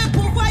 Dieu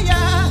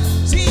pourvoyeur,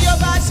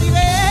 Jéhovah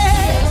Jireh.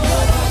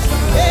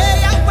 Hey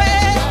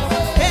Yahweh,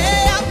 hey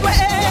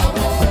Yahweh.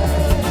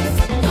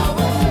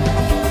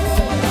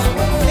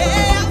 Hey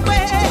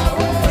Yahweh,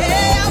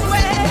 hey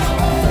Yahweh,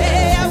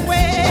 hey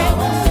Yahweh.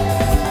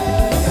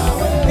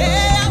 Hey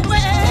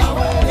Yahweh,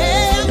 hey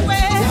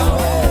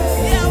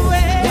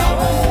Yahweh,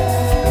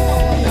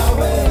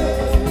 Yahweh.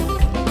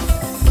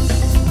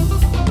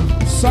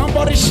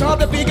 Somebody shout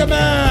the bigger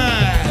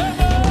man.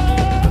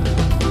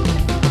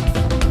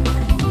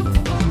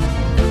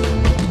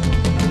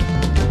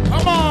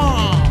 Come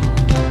on.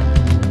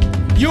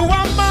 You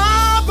are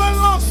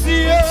marvelous,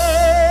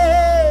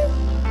 yeah.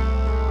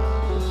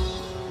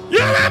 You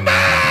are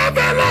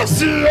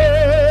marvelous, yeah.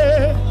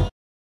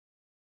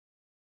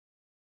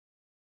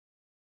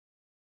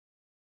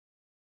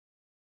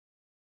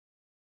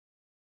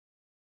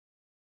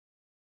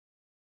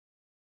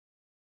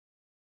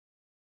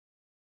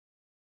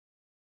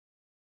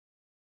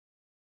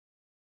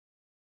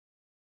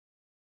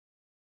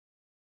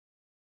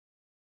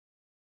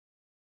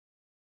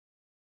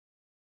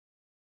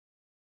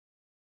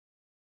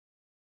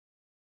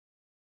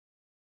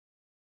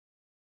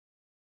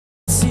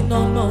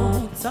 No,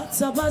 no,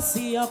 tata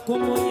basi ya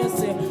como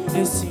yese,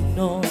 esi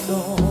no,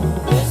 no,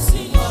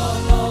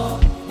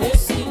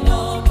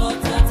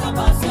 tata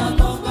basi ya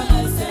como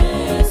yese,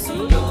 esi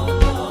no,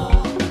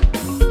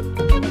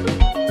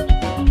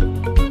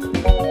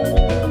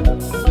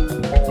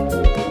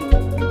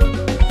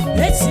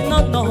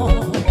 no.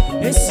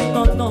 Esi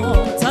no, no,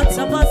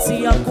 tata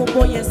basi ya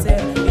como yese,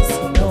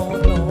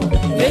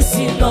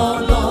 esi no,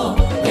 no,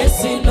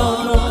 esi no,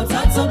 no,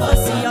 tata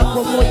basi ya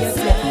como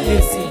yese,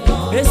 esi no.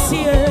 Esse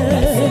é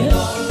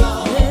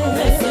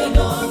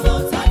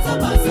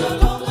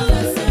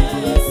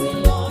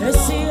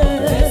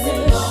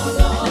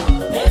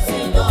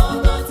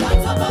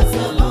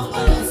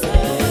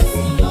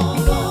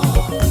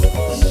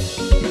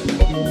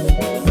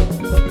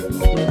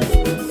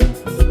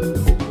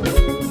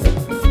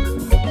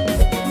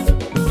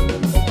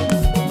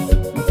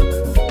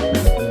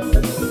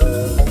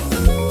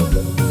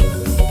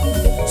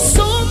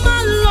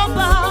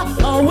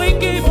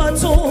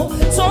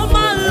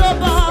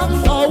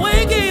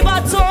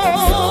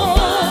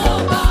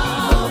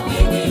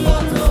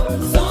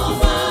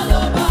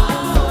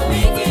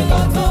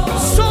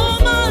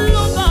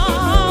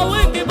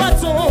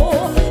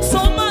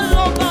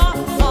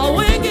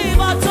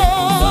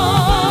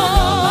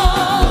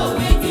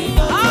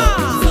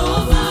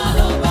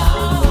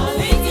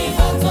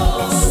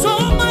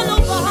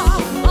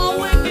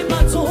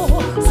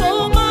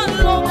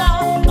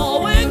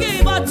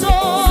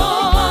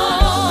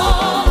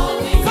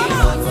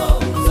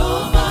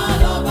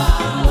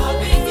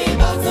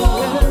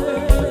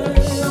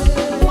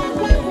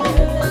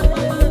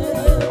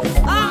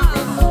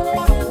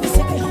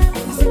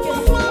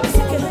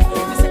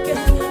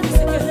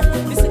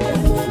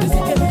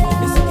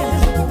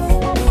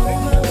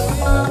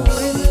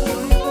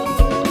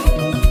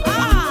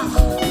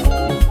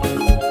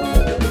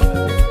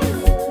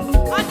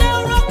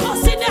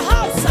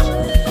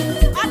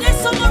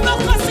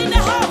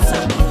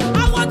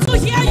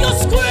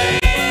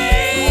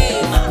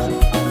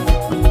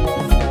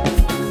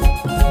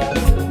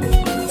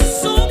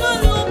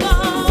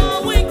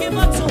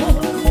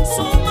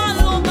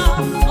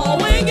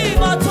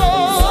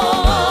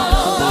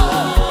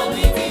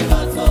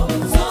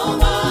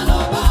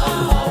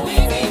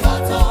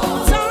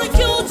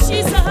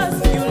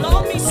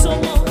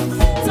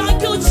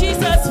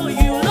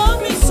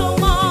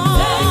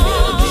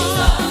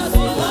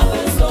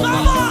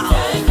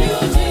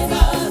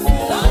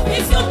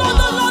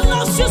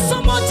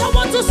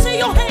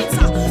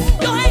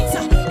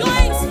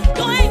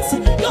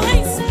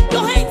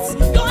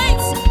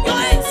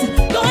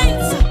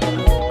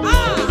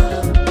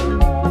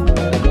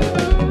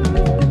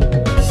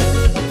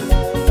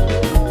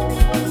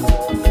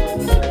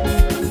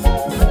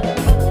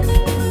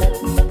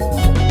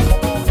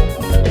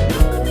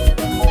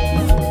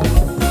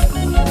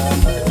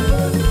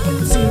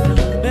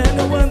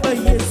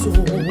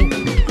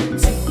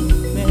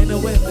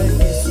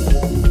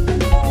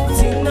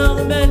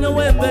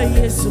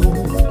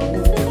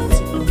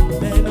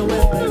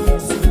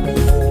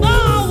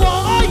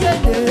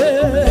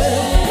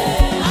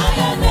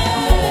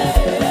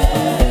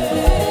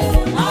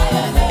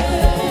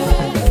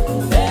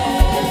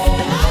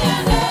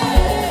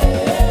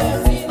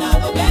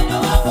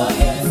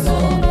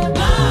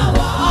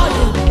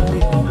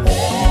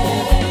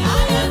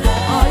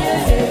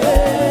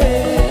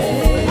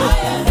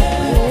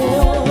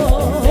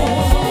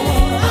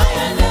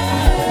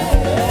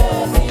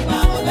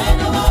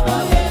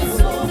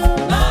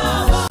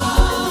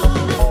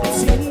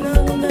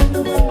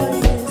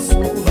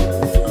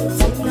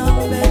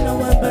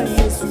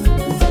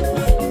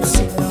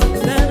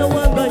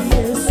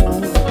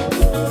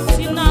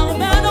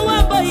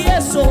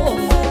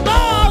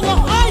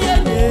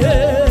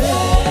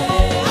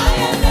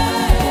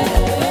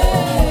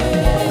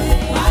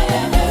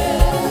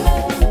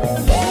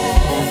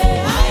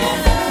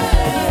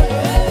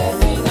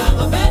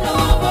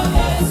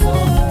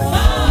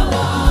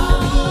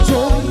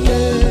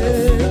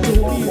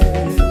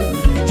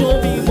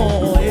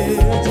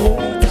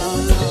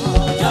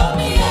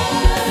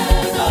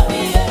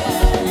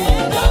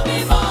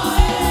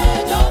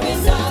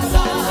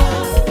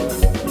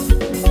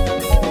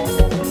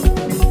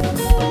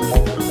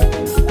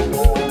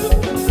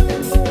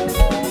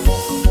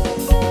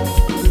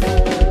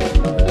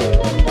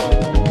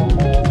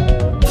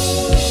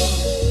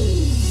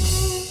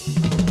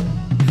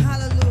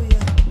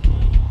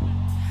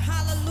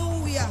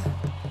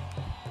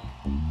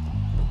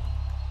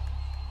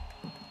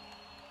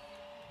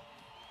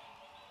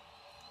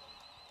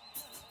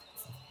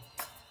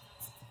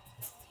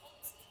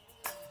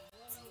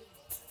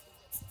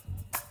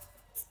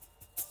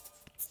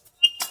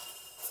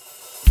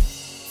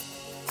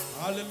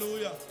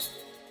Hallelujah.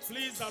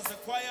 Please, as the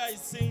choir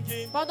is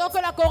singing, Pendant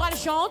que la chorale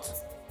chante,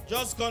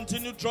 just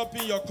continue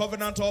dropping your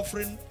covenant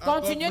offering.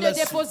 continuez de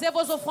déposer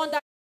vos offrandes.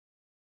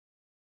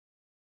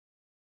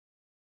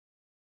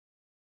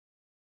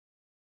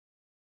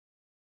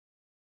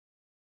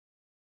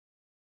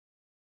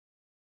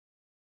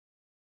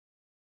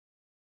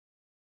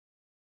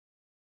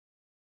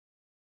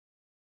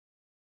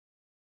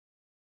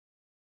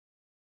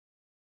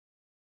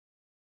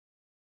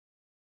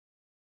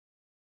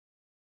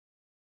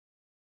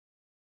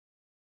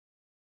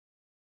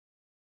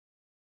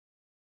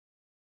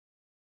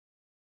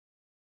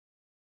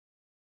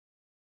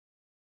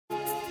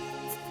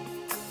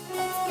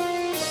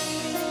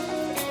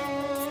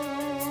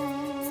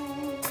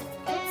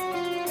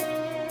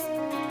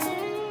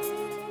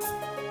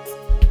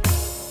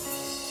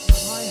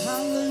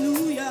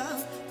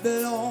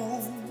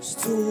 Belongs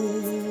to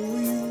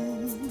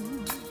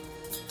you.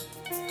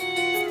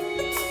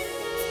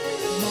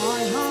 My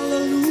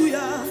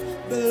hallelujah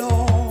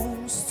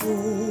belongs to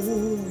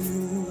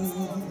you.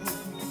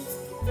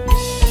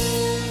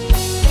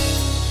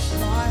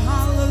 My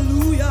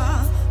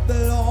hallelujah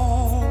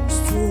belongs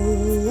to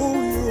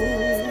you.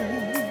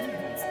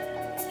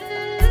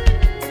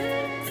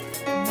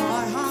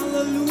 My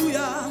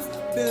hallelujah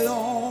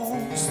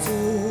belongs to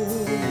you.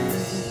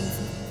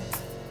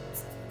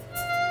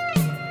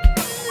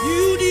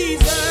 You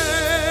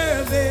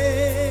deserve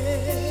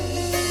it.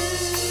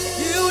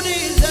 You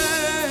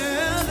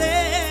deserve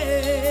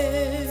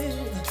it.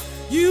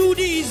 You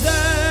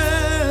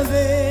deserve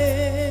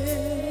it.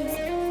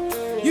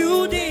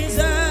 You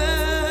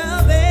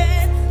deserve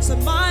it. So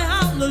my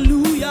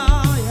hallelujah,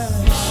 yeah.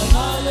 My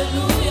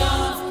hallelujah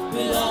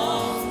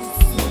belongs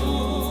to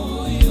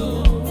you.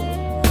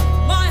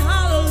 My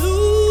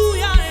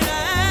hallelujah,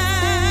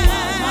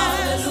 yeah. My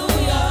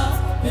hallelujah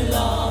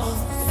belongs.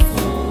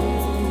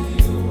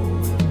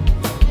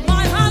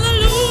 My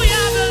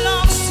hallelujah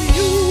belongs to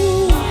you.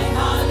 My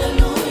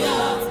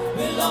hallelujah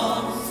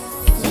belongs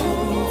to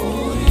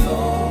you.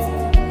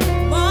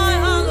 My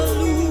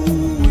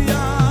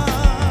hallelujah.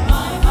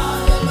 My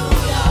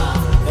hallelujah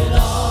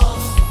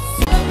belongs.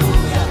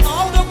 Hallelujah.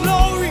 All the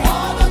glory,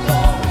 All the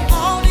glory,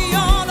 all the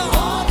honor,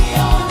 all the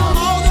honor,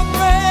 all the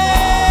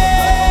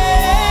praise.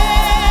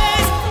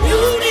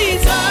 You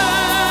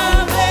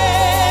deserve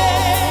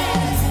it.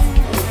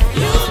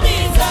 you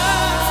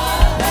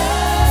deserve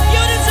it.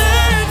 You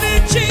deserve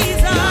it,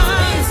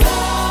 Jesus.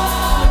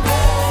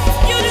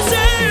 You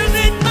deserve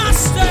it,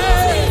 Master.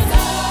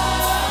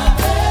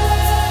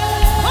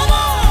 Come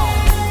on,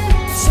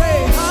 say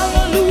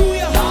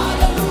hallelujah,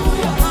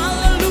 Hallelujah,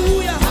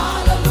 hallelujah,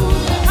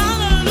 hallelujah,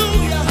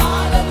 hallelujah,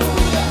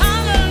 hallelujah,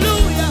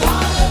 hallelujah.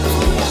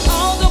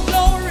 All the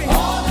glory,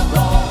 all the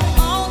glory,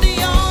 all the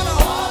honor,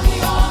 all the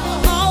honor,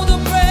 all the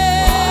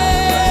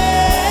praise.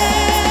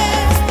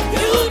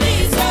 You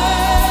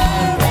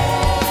deserve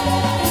it.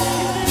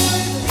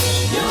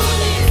 you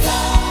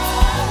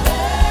deserve it.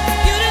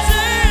 You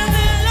deserve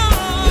it,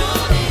 Lord. You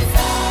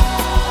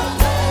deserve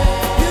it.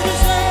 You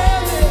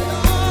deserve it,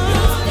 Lord.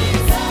 You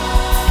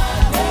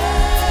deserve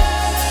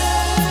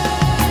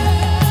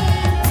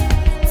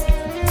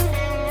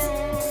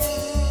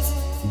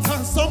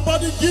Can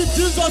somebody give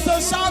Jesus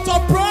a shout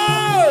of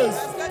praise?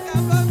 Est-ce que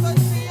quelqu'un peut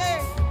crier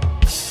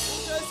pour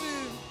Jésus?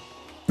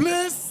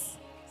 Please,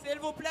 S'il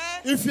vous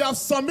plaît, if you have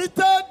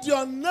submitted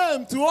your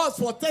name to us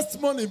for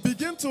testimony,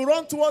 begin to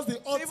run towards the si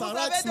altar vous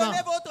right avez donné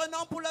now. votre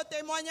nom pour le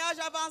témoignage,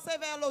 avancez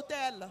vers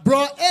l'autel.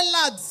 Bro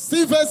Elad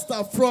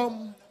Sylvester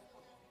from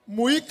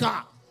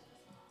Muika.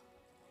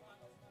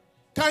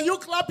 Can you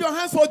clap your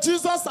hands for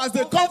Jesus as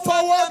they come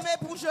forward? Acclamez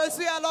pour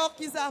Jésus alors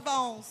qu'ils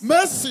avancent.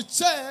 Mercy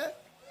Chair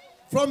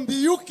from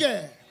the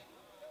UK.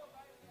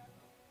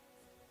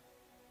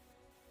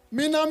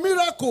 Mina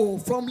Miracle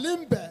from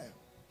Limbe.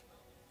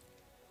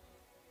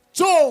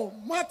 Joe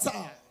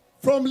Mata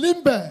from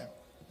Limbe.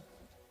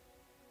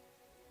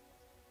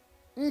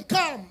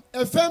 Nkam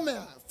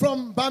Ephemia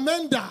from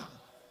Bamenda.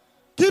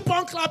 Keep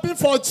on clapping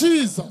for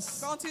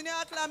Jesus. Continuez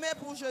à acclamer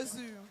pour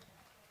Jésus.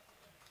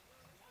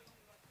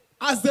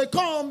 As they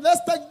come, let's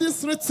take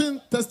this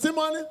written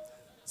testimony.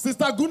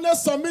 Sister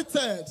Goodness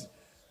submitted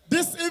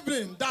this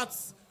evening that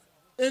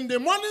in the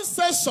morning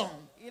session,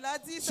 Il a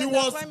dit she cet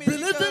was après-midi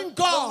believing que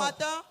God au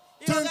matin,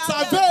 il to regardait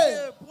intervene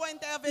Dieu pour in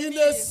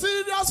intervenir a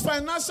serious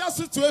financial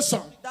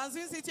situation. dans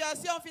une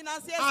situation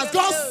financière As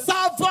God's sérieuse.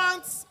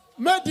 servants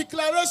made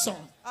declaration,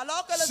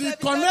 Alors que le she serviteur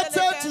connected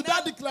de to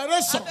that l'Éternel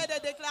declaration. a fait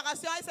des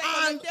déclarations et s'est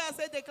And connecté à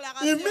ces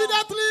déclarations.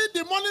 Immediately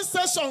the morning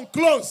session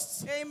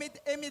closed. Et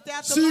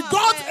immédiatement She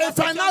got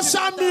après a la session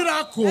du financial matin,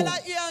 miracle elle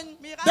a eu un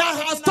miracle that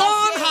has financier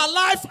turned her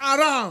life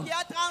around. qui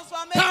a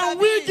transformé Can sa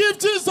we vie. give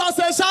Jesus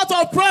a shout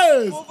of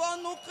praise?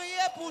 Pouvons-nous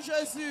crier pour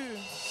Jésus?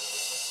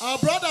 Our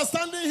brother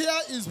standing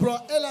here is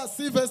Brother Ella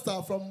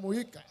Sylvester from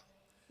Muika.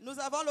 Nous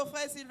avons le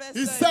frère Sylvestre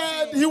He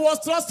said ici. he was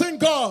trusting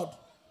God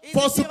Il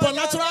for dit qu'il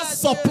supernatural regardait à Dieu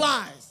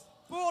supplies.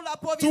 pour la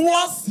towards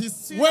providence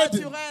his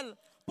wedding. surnaturelle,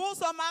 pour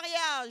son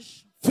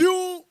mariage.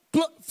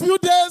 Few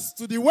days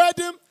to the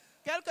wedding,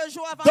 Quelques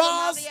jours avant le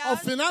doors of mariage,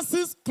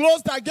 finances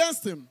closed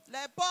against him.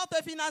 les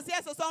portes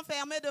financières se sont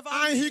fermées devant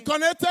And he lui.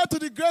 connected to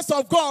the grace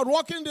of God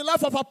working in the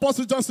life of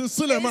Apostle Johnson Et il s'est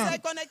Suleman.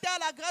 connecté à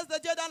la grâce de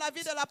Dieu dans la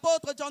vie de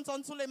l'apôtre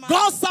Johnson Suleman.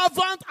 God's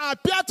servant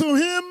appeared to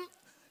him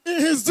in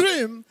his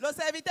dream. Le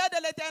serviteur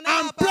de l'Éternel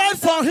And a prayed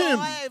for parlé him.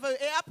 dans son rêve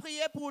et a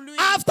prié pour lui.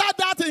 After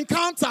that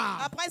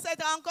encounter, Après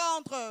cette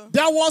rencontre,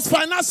 there was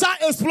financial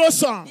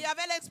explosion. il y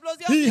avait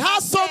l'explosion He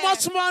had so financière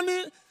much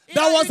money Il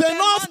that a was eu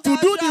tellement enough to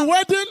do the d'argent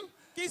wedding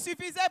qui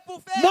suffisait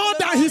pour faire more le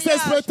than his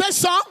mariage,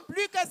 expectation,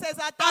 plus que ses and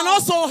attentes.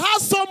 also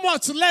had so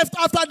much left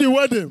after the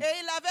wedding. Et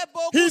il avait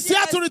beaucoup He's qui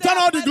here to restait return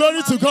all the après glory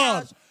le to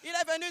mariage. God. Il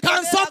est venu Can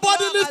donner la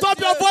somebody gloire lift à up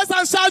your Dieu. voice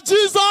and shout,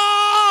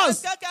 Jesus?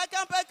 Est-ce que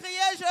quelqu'un peut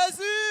crier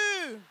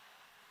Jésus?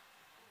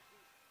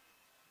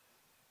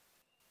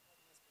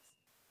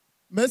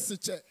 Mercy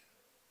check.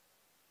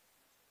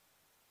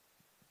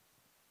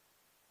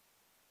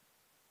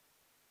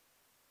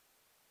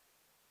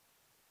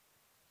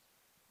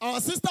 Our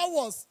sister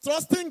was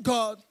trusting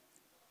God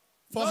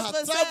for her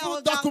Notre sœur travel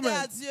regardait à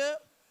documents, Dieu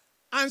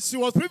and she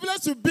was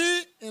privileged to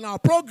be in our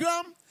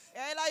program. et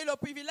elle a eu le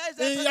privilège In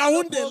d'être dans le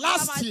Yaoundé programme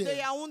last de year.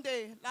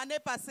 Yaoundé l'année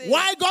passée.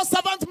 While God's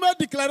servant made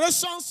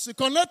declarations, she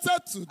connected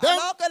to them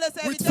Alors que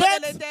le with serviteur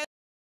de faith. l'Éternel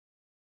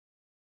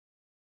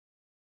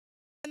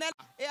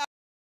et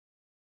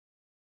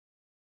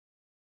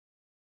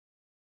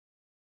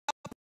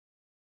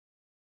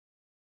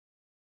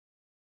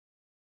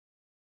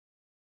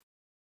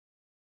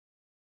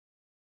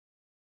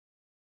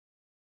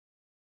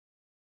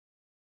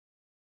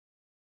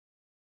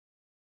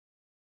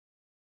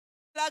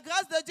la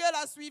grâce de Dieu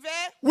la suivait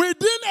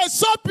Within a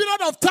short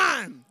period of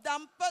time, dans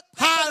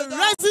her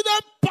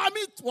resident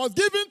permit was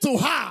given to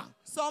her.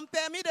 son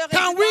permis de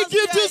Can we résidence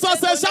give lui a Jesus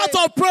été a donné.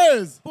 shout of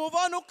praise?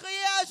 Pouvons-nous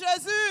crier à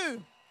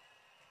Jésus?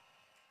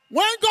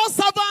 When God's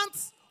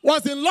servant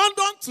was in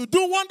London to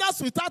do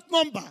wonders without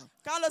number,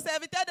 Quand le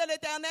serviteur de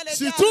l'Éternel était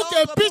she à took a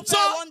Londres pour picture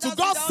faire wonders to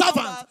God's without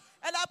servant. number,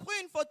 elle a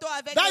pris une photo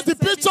avec that's le the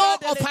picture serviteur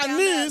de of her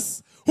l'Éternel.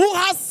 niece who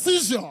has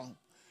seizure.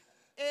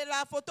 Et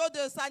la photo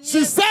de sa nièce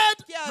She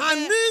said qui her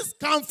avait, niece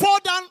can fall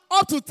down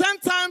up to 10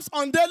 times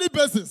on daily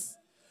basis.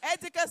 elle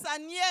dit que sa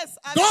nièce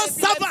avait God's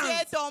l'épilepsie servant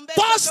et est tombée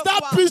touched chaque that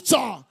fois.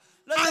 picture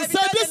Le and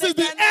serviteur said, de this is the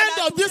l'Éternel end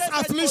a of this touché cette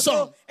affliction.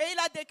 photo et il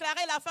a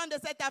déclaré la fin de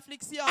cette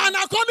affliction. And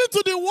according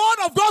to the word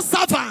of God's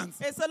servant,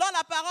 Et selon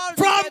la parole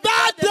From du serviteur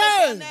that de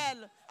day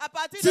l'Éternel, à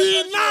partir de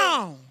till ce jour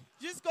now,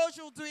 jusqu'à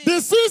aujourd'hui, the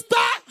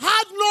sister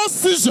had no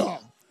seizure.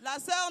 la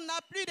sœur n'a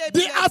plus The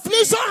d'épilepsie.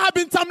 affliction had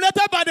been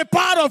terminated by the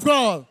power of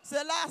God.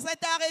 Cela s'est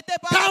arrêté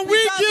par Can la we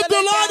puissance give de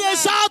the Lord a l'Éternel.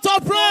 shout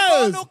of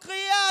praise? Pouvons-nous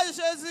crier à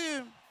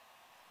Jésus?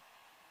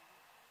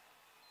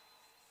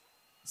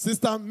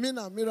 Sister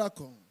Mina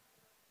Miracle.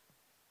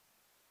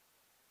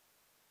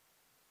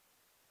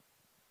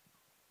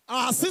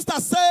 Our sister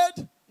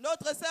said,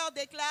 Notre sœur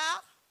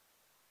déclare,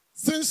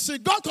 since she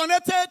got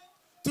connected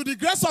to the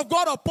grace of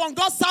God upon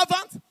God's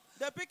servant,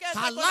 depuis qu'elle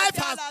Her s'est life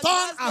connectée à has la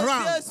turned grâce de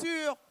around.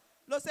 Dieu sur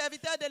le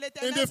serviteur de In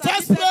l'Éternel, the sa vie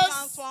first s'est place,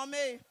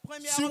 transformée.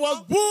 she was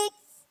Premièrement, booked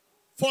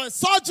for a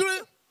surgery,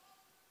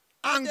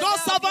 and elle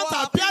God's devait servant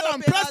avoir appeared une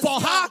and prayed for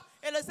her. opération.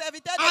 Et le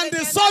serviteur de and the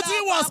l'Éternel surgery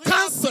a was apparu, a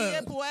cancelled.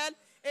 prié pour elle,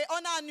 et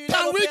on a annulé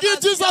Can we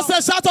give Jesus l'opération.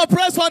 a shout of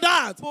praise for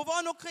that?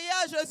 Pouvons-nous crier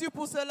à Jésus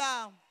pour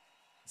cela?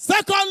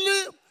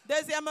 Secondly,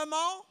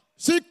 Deuxièmement,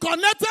 she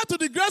connected to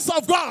the grace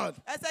of God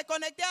elle s'est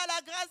connectée à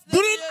la grâce de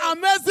during Dieu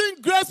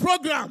Amazing Grace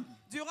program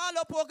durant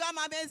le programme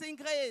Amazing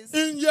Grace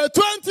in year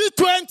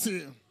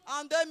 2020.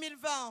 en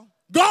 2020.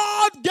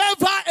 God gave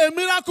her a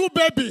miracle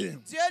baby.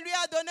 Dieu lui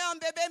a donné un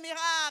bébé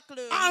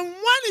miracle. And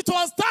when it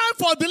was time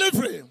for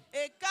delivery,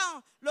 Et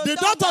quand le the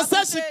temps doctor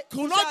said d'accoucher she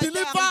could not a été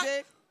deliver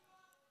arrivé,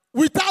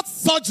 without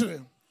surgery,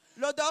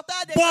 le docteur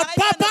a but déclaré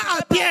qu'elle ne Papa pouvait pas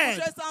appeared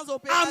accoucher sans and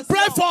opération.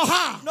 prayed for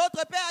her.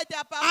 Notre père était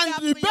apparu And à the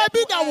prier baby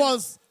pour that elle.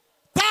 was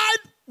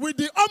tied with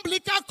the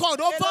umbilical cord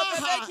Et over le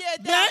bébé her qui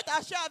était neck,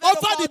 attaché avec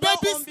over le the cordon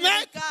baby's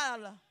neck,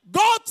 ombilical.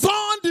 God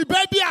turned the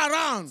baby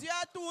around. Dieu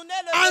a tourné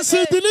le And she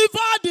bébé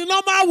delivered the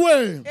normal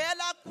way. et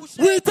elle a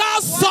couché Without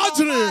par voie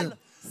surgery. normale,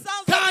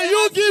 sans Can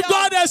you give opération.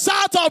 God a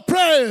shout of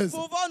praise?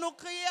 Pouvons-nous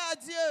crier à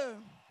Dieu?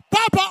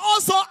 Papa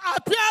also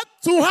appeared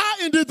to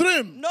her in the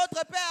dream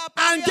Notre père a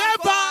parlé and gave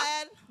encore à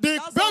her elle the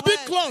dans son baby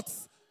rêve.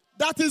 cloth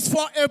that is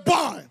for a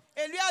boy.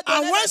 Et lui a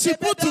And donné when le she bébé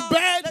put to dans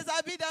bed, les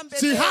habits d'un bébé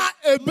she had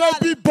a mâle.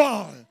 baby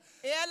boy.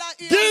 Et elle a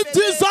eu un Give bébé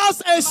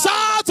Jesus a mâle.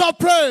 shout of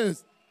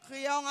praise.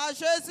 Crions à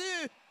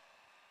Jésus.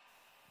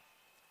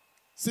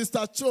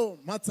 Sister Cho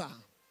Mata.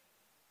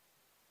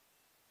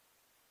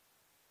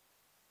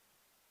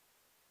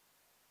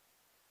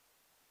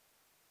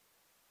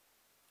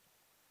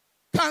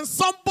 Can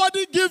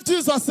somebody give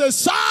Jesus a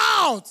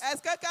shout?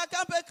 Est-ce que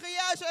quelqu'un peut crier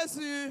à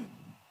Jésus?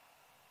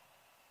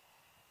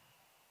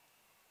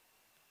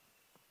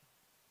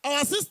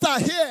 Our sister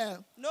here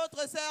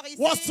Notre sœur ici,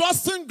 was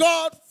trusting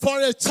God for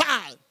a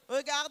child.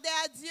 regardez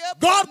à Dieu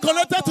pour God un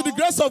connected to the enfant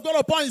grace of God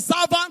upon his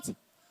servant,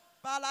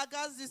 par la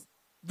grâce du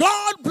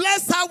God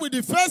blessed her with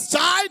the first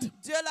child.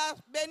 Dieu l'a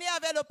béni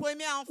avec le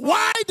premier enfant.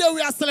 While they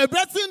were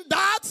celebrating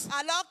that,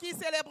 Alors qu'il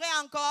célébrait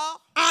encore,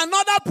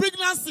 another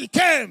pregnancy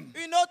came.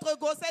 une autre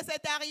grossesse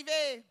est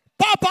arrivée.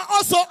 Papa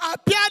also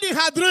appeared in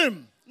her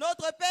dream,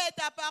 Notre père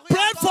est apparu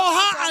prayed for encore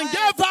her dans son and rêve,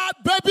 gave her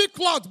baby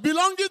cloth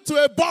belonging to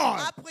a boy.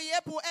 a prié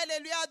pour elle et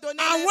lui a donné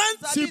And les when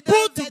she habits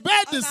put d'un to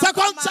bed the enfant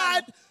second mâle.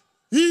 child,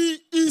 he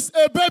is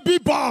a baby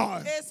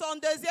boy. Et son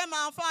deuxième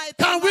enfant est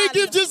Can we mâle.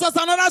 give Jesus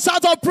another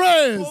shout of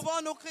praise?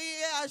 Pouvons-nous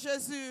crier à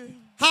Jésus?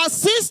 Her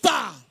sister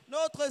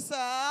Notre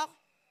sœur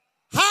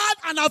had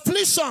an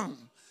affliction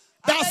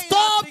that avait une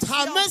stopped her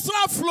affliction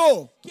menstrual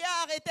flow qui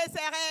a arrêté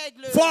ses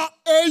règles for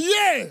a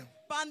year.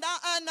 pendant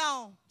 1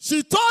 an.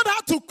 She told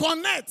her to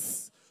connect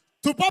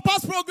to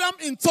Papa's program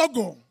in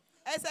Togo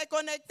Elle s'est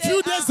connectée.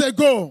 few days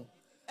ago.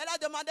 Elle a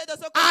demandé de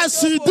se As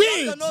connecter she au programme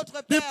did, de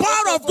notre the Père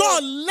power au of Togo.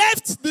 God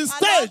left the Alors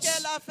stage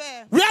qu'elle a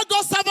fait, where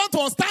God's servant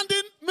was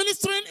standing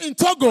ministering in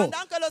Togo,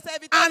 pendant que le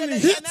serviteur de and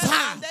hit l'Éternel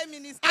her, rendait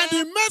ministère, and the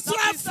la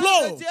menstrual puissance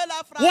flow de Dieu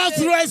l'a was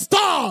frappée.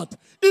 restored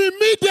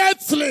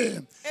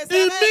immediately. Et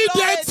ses règles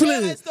ont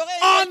été restaurées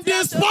On the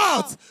immédiatement.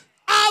 spot.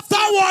 After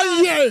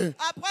 1 year,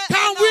 Après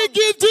can 1 we an,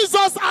 give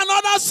Jesus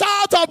another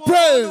shout of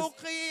pouvons-nous praise?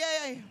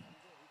 crier?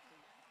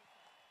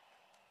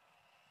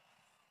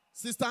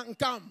 Sister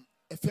Nkam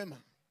Efema.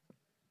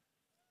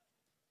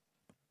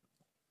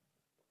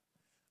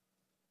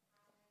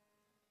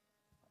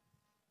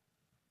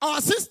 Our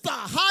sister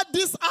had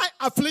this eye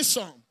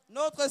affliction.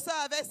 Notre sœur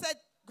avait cette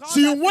grande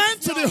She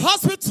went to affliction. the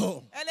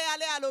hospital. Elle est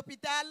allée à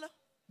l'hôpital.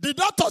 The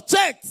doctor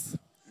checked.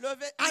 Le And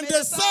they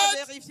médecin a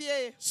said-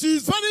 vérifié.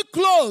 She's very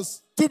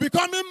close to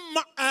becoming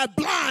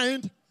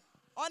blind.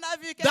 On a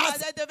vu qu'elle That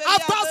allait devenir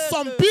after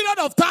some aveugle. period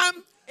of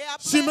time, Et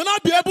après, she may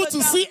not be able to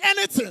quelque temps, see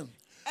anything.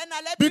 elle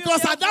n'allait plus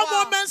Because rien at that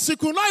voir. moment, she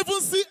could not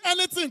even see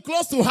anything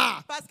close to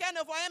her. Parce qu'elle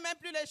ne voyait même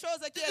plus les choses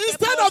qui étaient Instead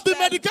proches of the d'elle.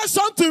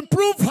 medication to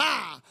improve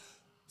her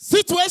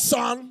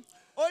situation,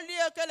 Au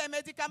lieu que les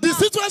médicaments the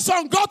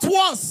situation got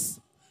worse.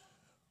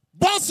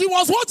 But she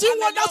was watching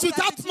améliorent wonders sa with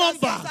that situation,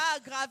 number. ça a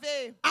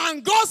aggravé.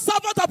 And God's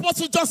servant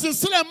Apostle Justin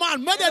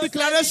Suleman made Et a le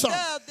declaration.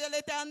 serviteur de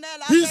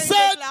l'Éternel a He fait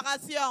said, une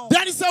déclaration.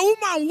 There is a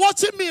woman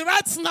watching me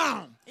right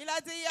now Il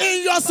a dit, il y a in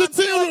une your femme qui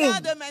sitting room.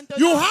 regarde maintenant.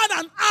 You had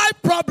an eye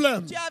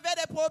problem. Tu avais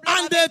des problèmes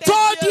And avec they tes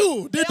told yeux.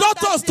 you, the Et on t'a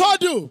doctors dit,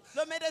 told you,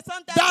 le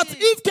médecin t'a that dit,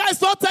 if care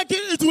is not taken,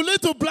 it will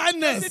lead to si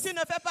blindness. tu ne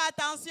fais pas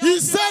attention, He tu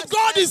said, vas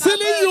God is être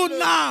healing you aveugle.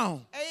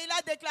 now. Et il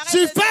a déclaré, She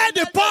l'Éternel felt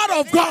the te power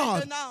of guérit God.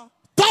 maintenant.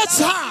 Touch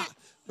Elle a her reçu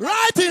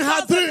right in her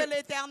la puissance de dream,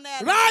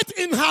 l'Éternel right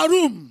in her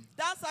room.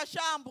 dans sa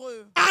chambre.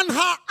 And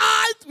her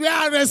eyes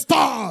were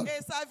restored.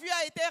 Et sa vue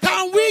a été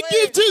Can we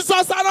give restaurée.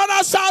 Jesus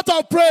another shout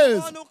of praise?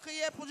 Pouvons-nous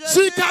crier pour Jésus?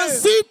 She can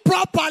see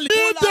properly.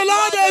 Give the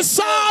Lord a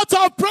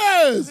shout of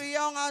praise.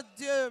 Prions à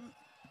Dieu.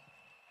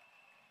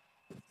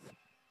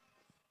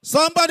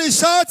 Somebody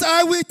shout,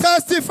 I will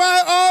testify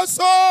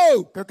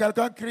also. Que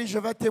quelqu'un crie, je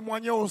vais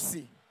témoigner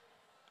aussi.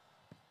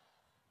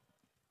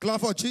 Clap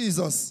for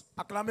Jesus.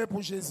 Acclamez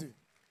pour Jésus.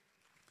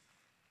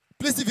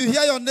 Please, if you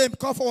hear your name,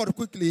 come forward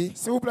quickly.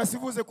 S'il vous plaît, si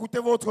vous écoutez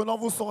votre nom,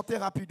 vous sortez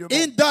rapidement.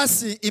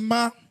 Indasi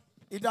Ima,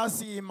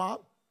 Idasi Ima,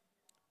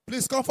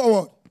 please come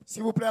forward.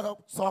 s'il vous plaît,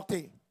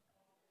 sortez.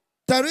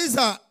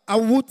 Teresa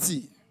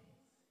Awuti.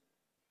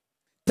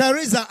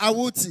 Teresa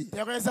Awuti,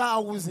 Teresa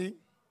Awuzi,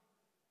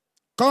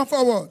 come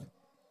forward.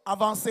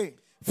 avancez.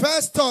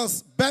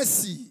 Festus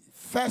Bessie.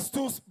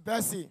 Festus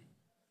Bessie,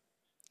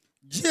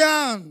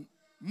 Gian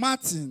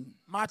Martin.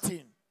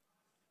 Martin.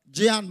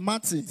 Gian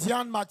Martin,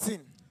 Diane Martin,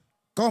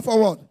 come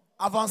forward.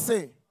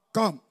 avancez.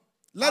 Come.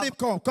 Let him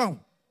come. Come.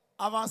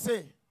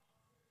 Avancez.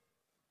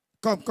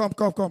 Come.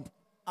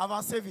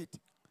 Avancez vite.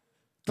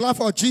 Clap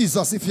for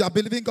Jesus if you are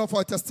believing God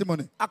for a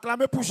testimony.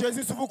 Acclamez pour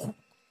Jésus si vous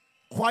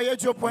croyez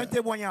Dieu pour un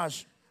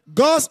témoignage.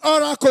 God's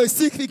oracle is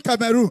sick in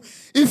Cameroon.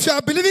 If you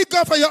are believing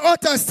God for your own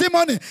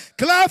testimony,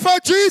 clap for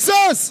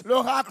Jesus.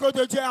 L'oracle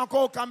de Dieu est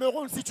encore au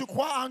Cameroun. Si tu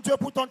crois en Dieu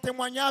pour ton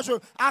témoignage,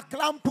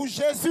 acclame pour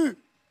Jésus.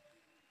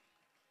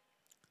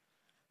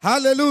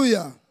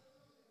 Hallelujah.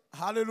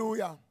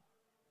 Alléluia.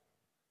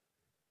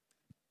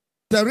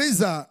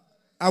 Teresa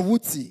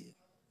Awuti.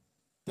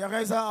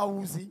 Teresa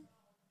Awuzi,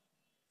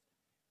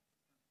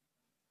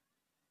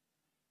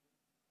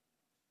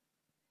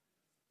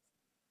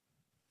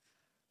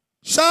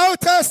 Shall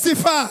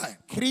testify.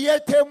 criez,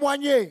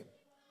 témoignez.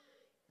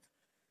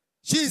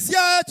 She's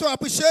here to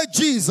appreciate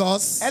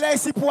Jesus Elle est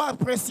ici pour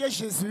apprécier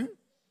Jésus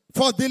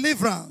for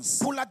deliverance.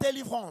 pour la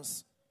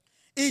délivrance.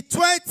 In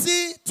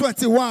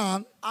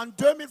 2021, En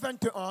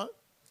 2021,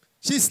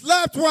 she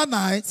slept one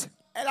night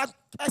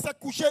elle s'est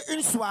couchée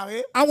une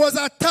soirée and was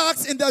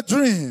attacked in the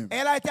dream. et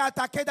elle a été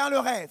attaquée dans le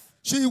rêve.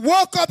 She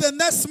woke up the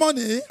next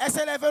morning, Elle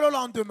s'est levée le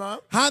lendemain.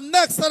 her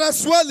neck started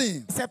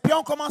swelling. Ses pieds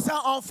ont commencé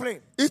à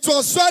enfler. It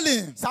was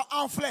swelling. Ça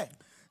enflait.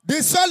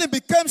 The swelling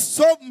became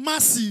so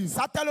massive.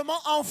 Ça a tellement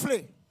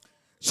enflé.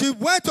 She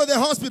went to the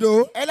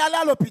hospital Elle est allée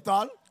à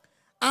l'hôpital.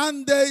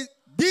 and they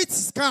did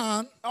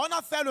scan. On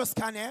a fait le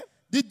scanner.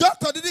 The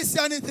doctor didn't see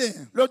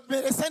anything, Le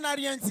médecin n'a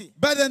rien dit.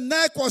 but the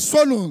neck was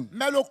swollen.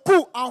 Mais le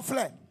cou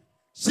enflait.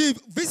 she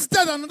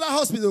visited another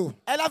hospital.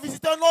 Elle a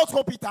visité un autre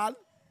hôpital.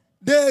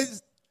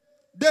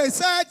 They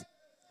said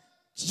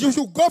you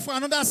should go for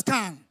another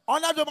scan. On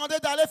a demandé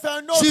d'aller faire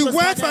un autre She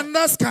went for scanner.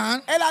 another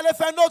scan. Elle allait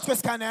faire un autre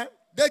scanner.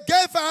 They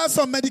gave her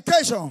some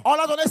medication. On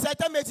lui a donné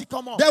certains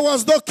médicaments There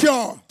was no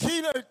cure.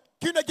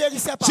 qui ne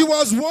guérissaient pas. She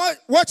was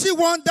watching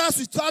wonders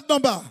with that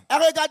number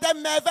Elle regardait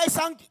merveilles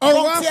sans on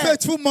one frontières.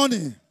 faithful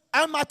morning.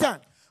 Un matin,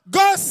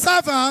 God's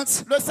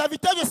servants, le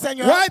serviteur du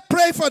Seigneur, while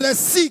praying for the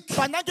sick,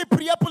 pendant qu'il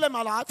priait pour les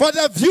malades, for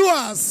the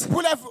viewers,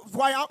 pour les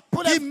voyants,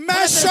 pour les he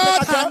mentioned her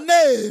téléspectateurs,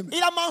 name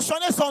il a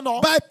mentionné son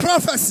nom by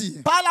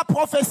prophecy par la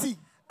prophétie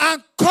and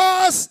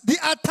caused the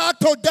attack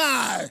to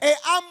die. et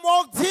a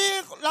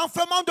mordir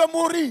l'enflement de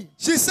mourir.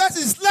 She says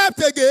he slept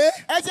again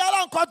Elle dit elle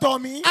a encore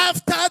dormi.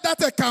 after that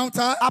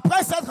encounter.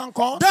 Après cette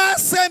rencontre, That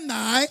same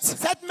night,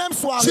 cette même she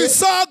soirée,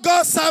 saw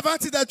God's servant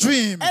in a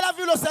dream. elle a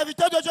vu le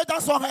serviteur de Dieu dans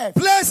son rêve.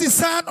 Place his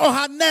hand on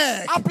her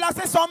neck. A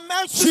placé son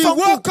main sur She son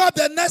cou. woke up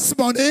the next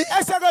morning.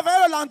 Elle s'est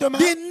réveillée le lendemain.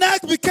 The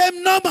neck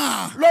became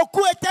normal. Le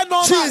cou était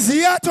normal. She is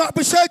here to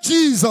appreciate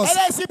Jesus. Elle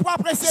est ici pour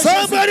apprécier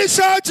Jésus. Somebody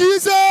shout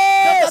Jesus.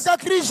 Quelqu'un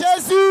crie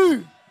Jésus.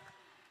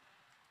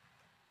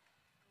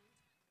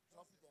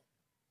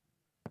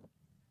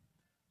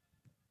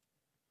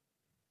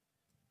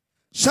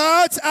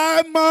 Shout,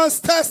 I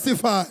must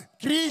testify.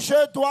 Crie,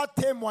 je dois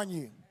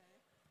témoigner.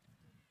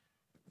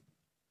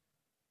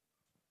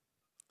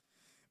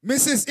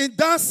 Mrs.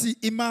 Indansi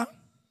Ima,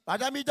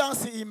 Madame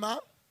Idansi Ima,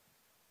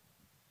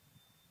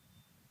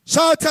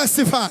 shall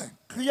testify.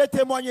 criez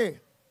témoigner.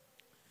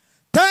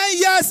 10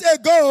 years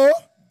ago,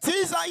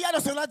 10 ans, il y a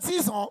de cela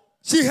 10 ans,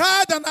 she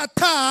had an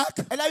attack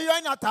elle a eu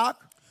une attaque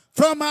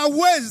from her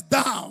waist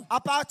down,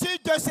 à partir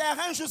de ses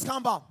reins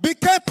jusqu'en bas.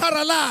 became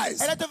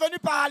paralyzed. Elle est devenue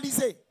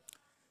paralysée.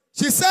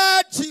 She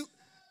said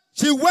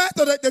she went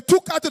to they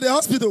took her to the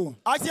hospital.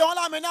 On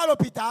l'a amenée à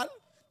l'hôpital.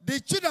 The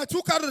children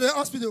took her to the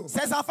hospital.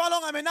 Ses enfants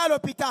l'ont amenée à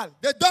l'hôpital.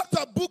 The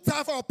doctor booked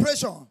her for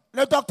operation.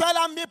 Le docteur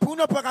l'a mis pour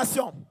une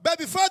opération. But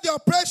before the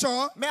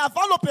operation, Mais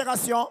avant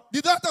l'opération,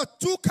 the doctor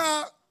took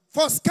her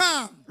for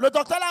scan. le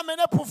docteur l'a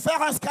amenée pour faire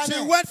un She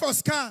scanner. went for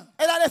scan.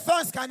 Elle allait faire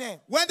un scanner.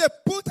 When they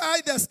put her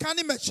in the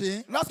scanning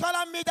machine, Lorsqu'on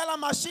l'a mis dans la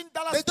machine,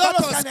 dans the le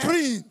doctor scanner,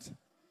 screamed.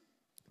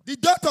 The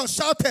doctor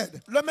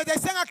shouted. le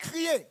médecin a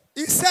crié.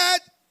 He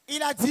said,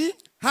 Il a dit,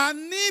 her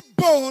knee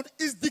bone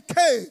is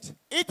decayed.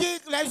 il dit,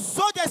 les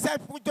os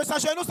de sa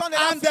genou sont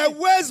déjà And the finis.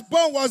 waist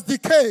bone was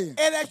decayed.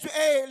 Et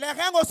les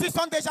reins aussi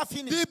sont déjà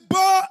finis. The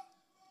bone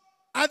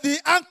at the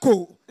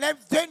ankle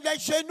Les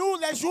genoux,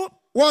 les joues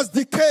was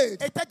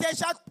decayed. étaient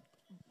déjà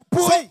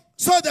pourris.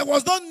 So there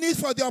was no need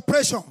for the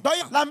operation. Donc,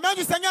 la main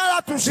du Seigneur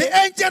l'a The touché.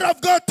 angel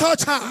of God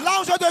touched her.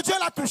 L'ange de Dieu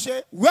l'a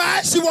touché.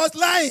 While she was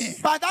lying,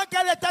 Pendant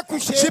qu'elle était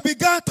couchée, she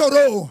began to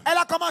roll. elle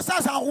a commencé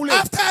à s'enrouler.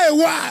 After a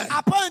while,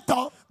 Après un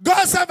temps,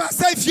 God said,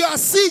 if you are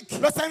sick,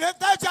 le Seigneur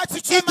dit,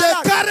 si tu es if they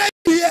malade, carry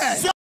you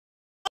here,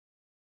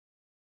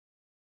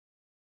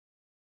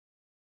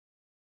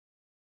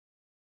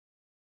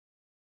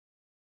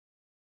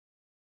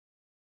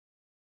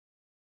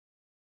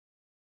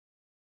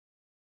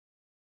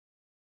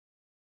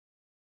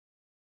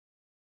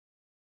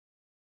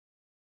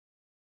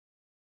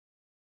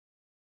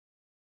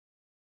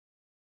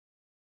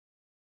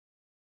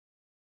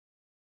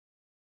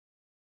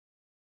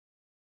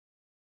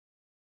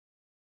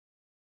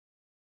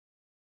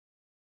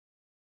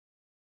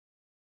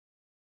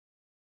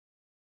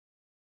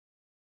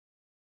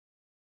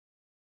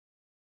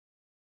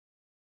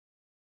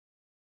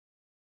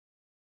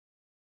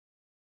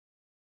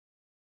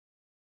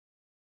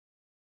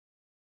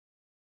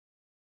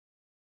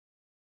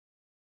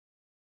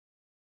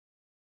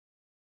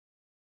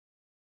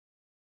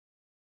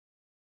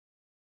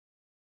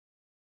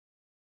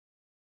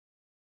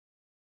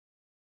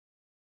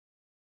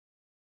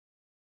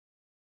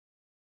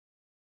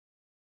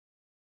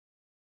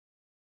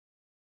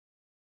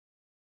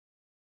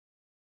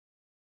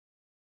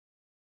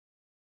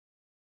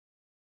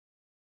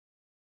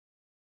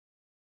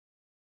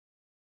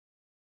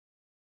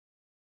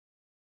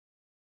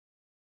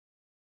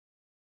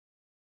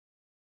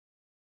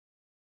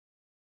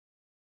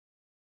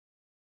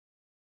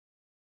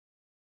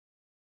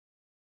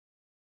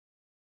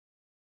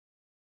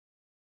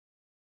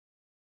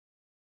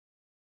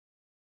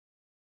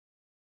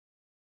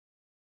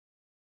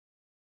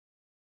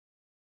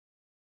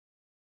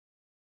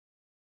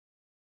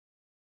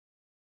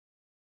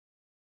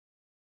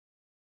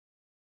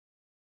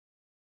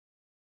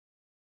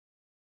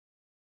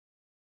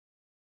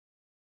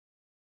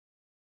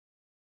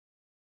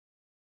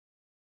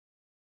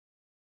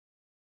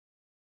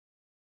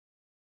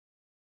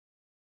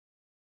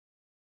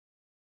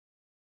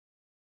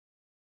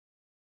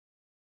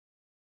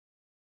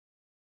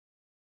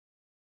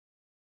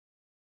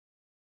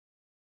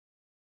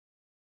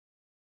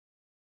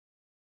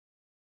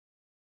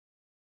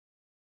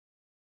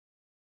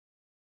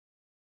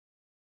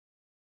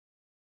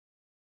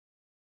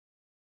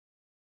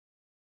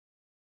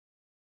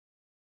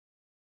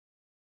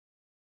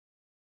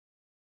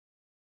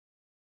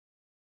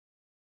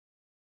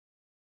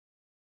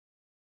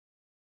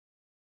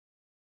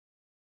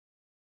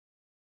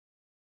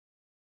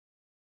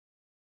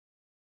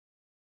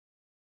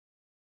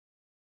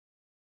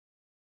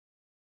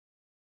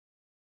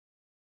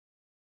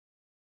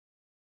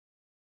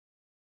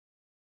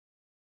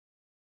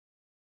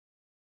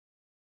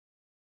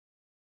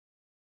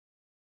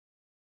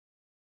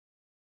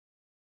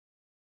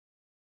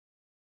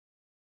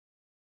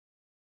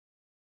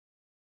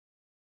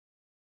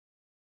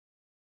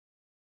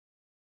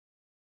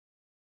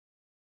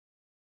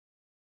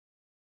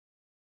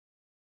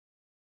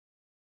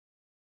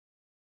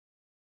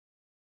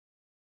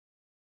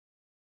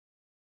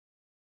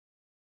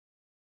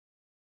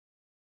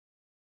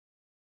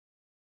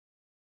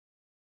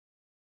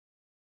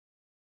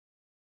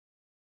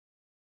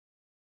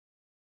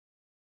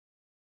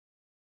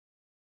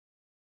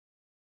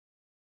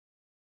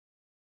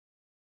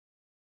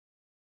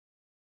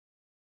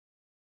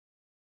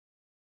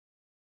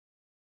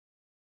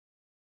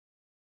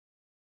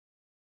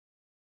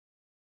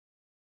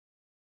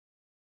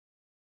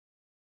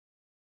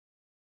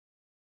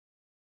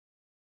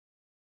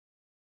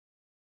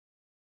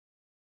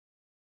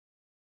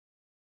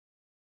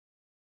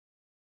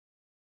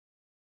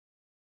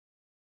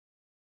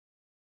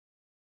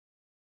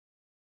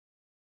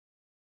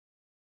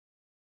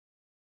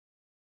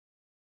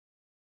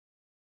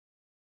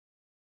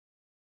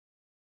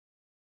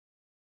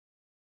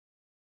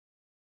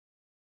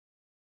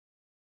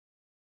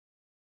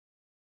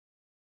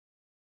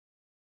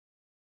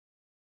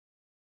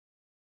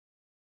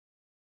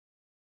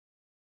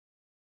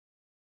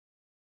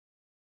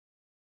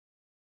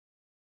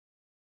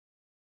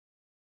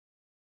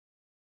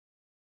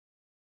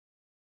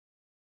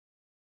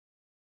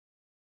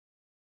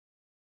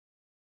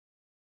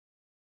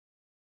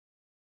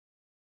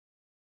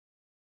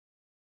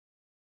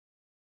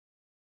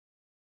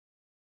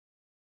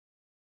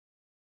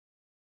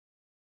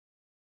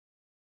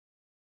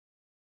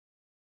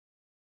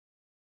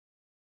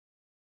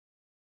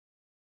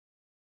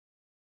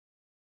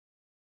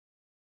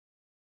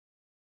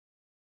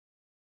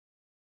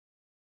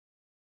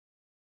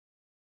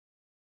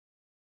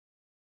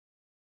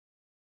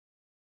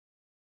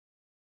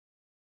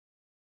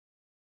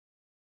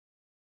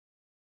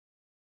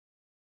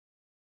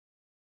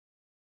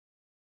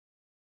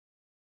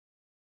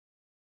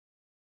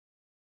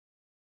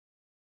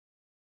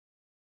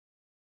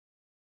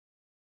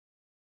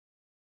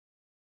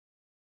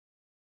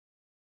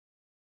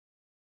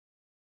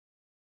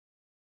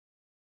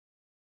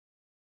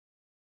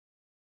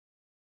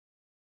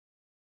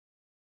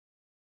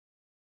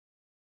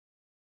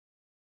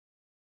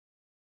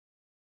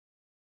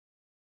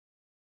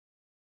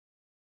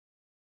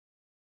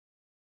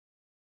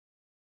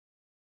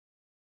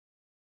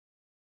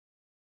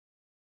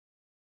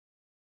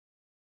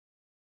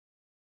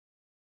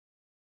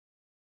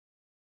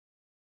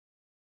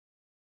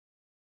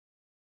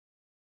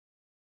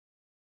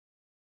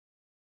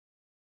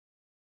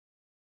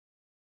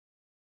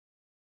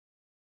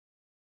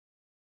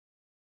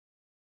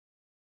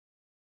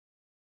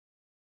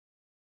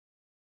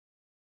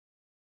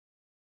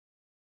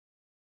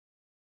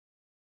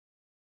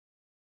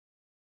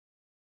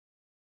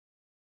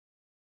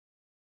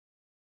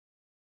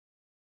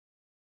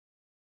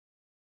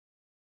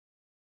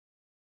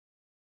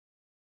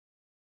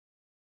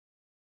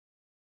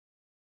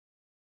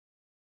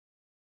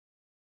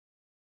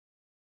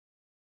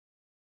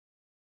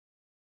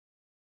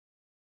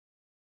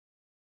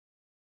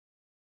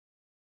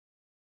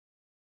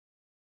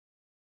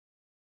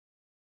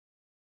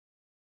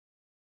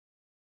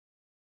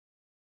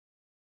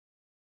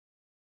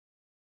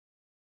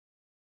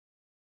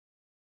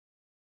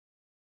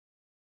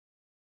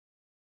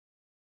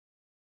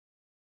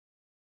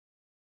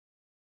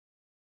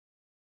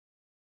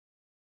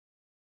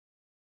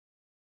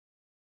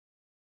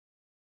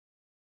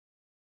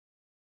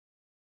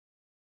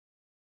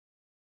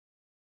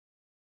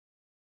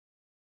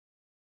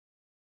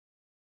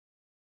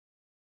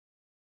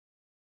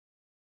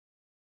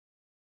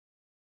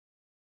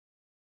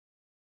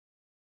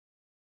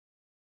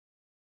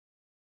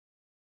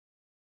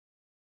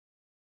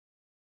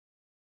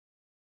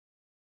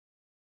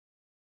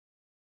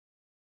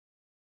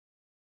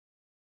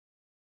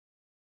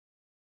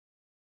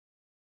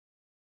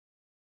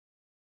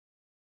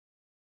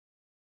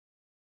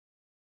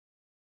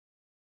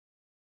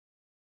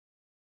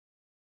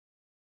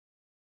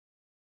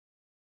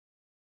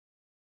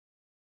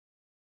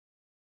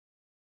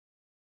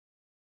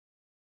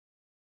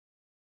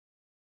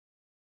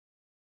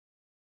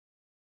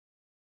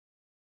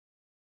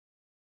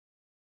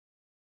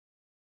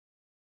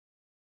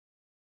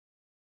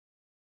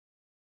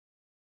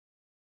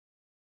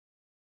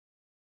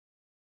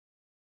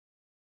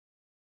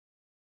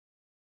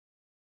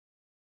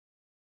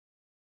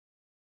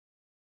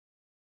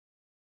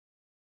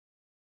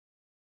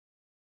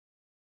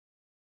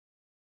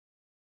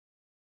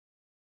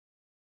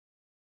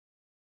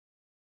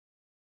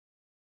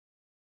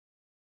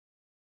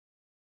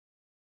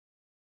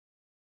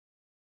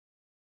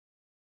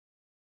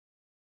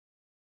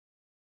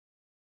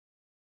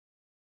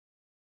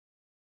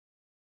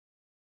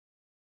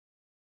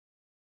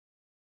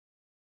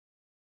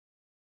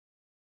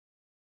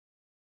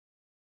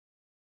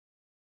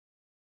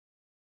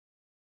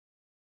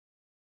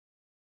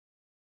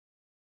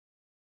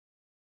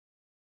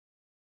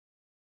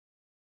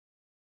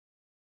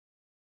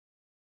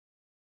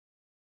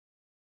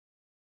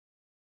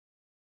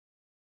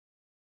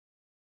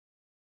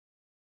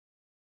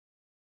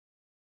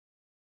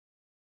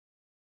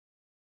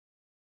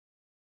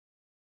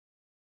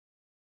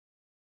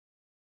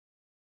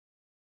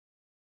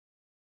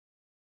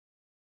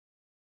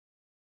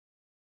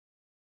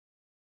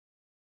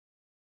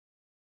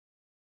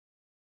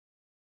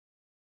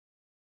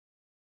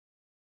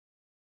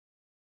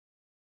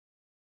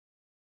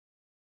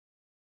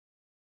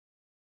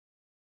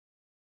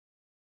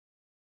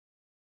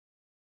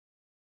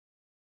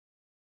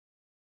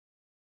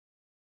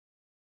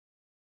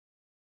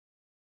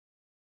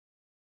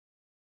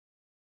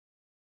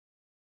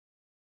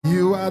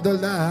 You are the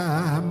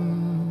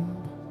Lamb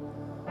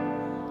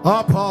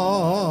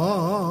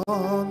upon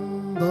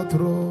the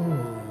throne.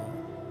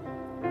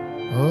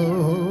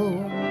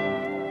 Oh,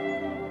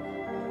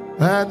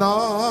 and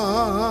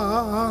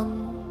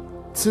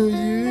unto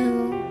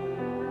you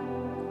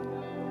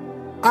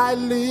I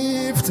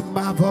lift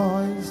my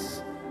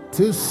voice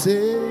to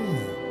say,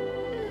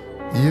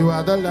 you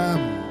are the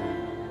Lamb,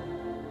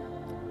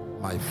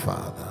 my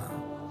Father,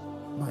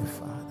 my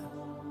Father.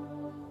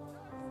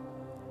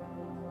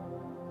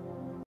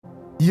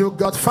 You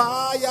got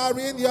fire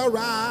in your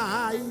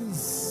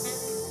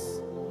eyes,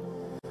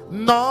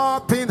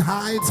 nothing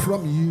hides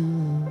from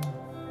you.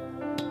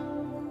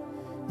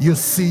 You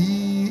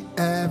see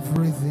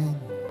everything,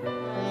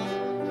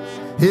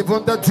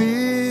 even the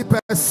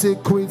deepest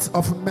secrets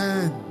of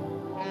man.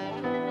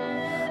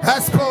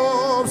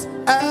 Expose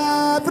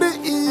every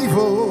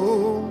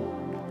evil,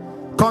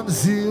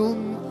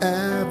 consume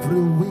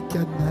every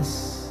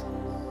wickedness.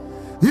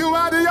 You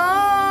are the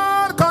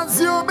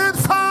all-consuming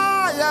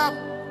fire.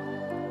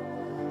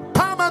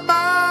 Come and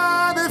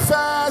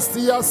manifest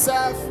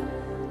yourself.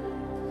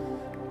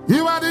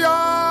 You are the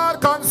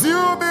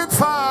all-consuming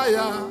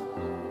fire.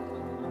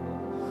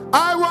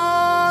 I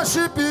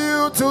worship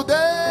you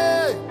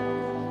today.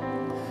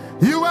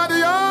 You are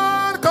the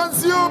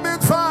all-consuming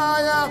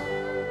fire.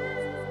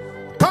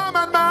 Come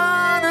and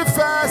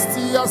manifest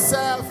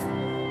yourself.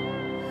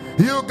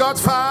 You got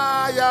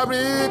fire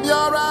in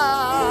your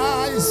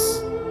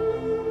eyes.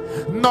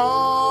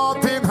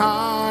 Nothing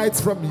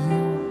hides from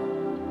you.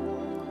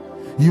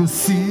 You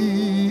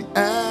see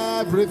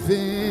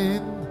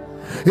everything,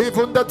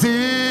 even the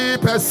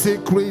deepest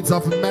secrets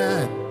of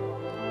man.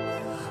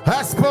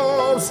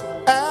 Expose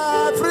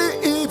every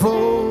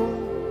evil,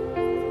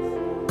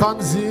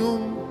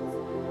 consume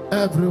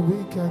every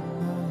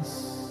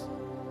wickedness.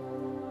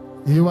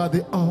 You are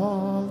the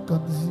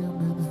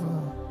all-consuming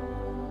fire.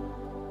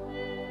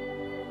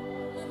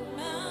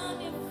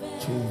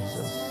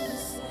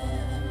 Jesus.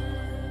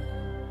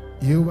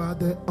 You are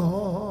the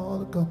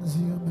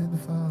all-consuming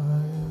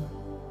fire.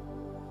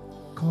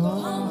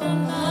 Come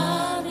and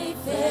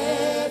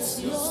manifest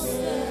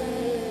yourself.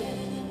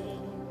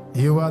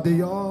 You are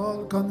the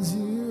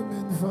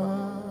all-consuming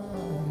fire.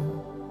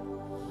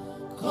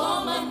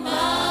 Come and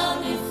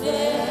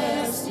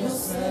manifest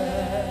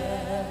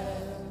yourself.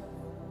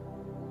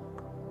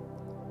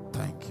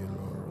 Thank you,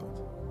 Lord.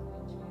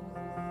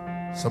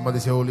 Somebody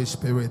say, Holy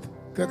Spirit.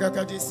 Que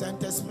quelqu'un dise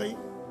Saint-Esprit.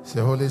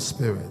 Say, Holy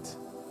Spirit.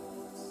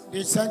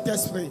 Dis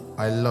Saint-Esprit.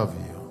 I love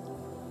you.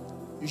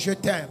 Je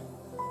t'aime.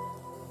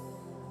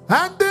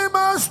 And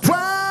demons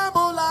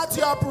tremble at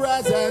your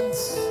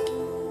presence.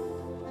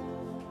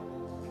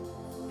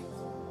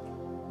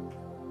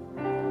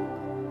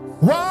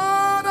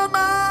 What a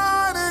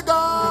mighty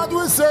God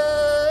we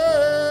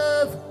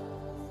serve.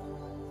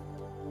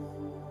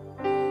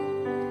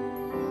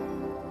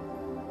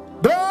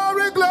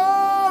 Glory,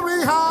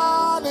 glory,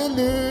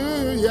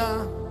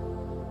 hallelujah.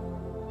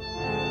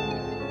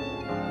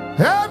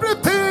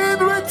 Everything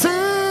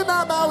written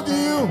about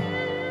you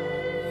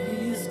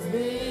is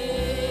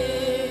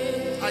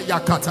great.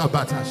 Ayakata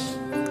batash.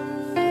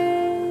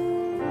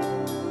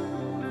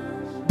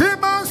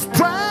 Demons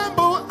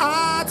tremble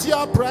at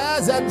your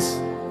presence.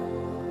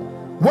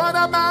 What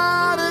a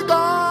mighty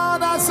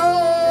God I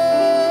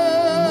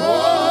serve.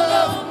 What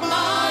a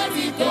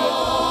mighty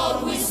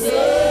God we serve.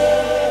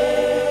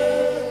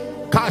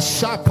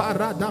 Kasha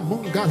parada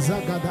munga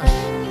zagadash.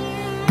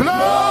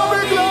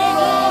 Glory,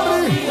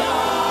 glory,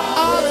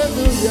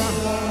 hallelujah.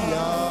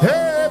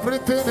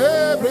 Everything,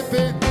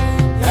 everything.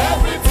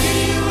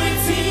 Everything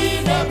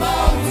written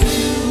about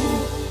you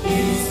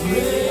is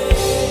great.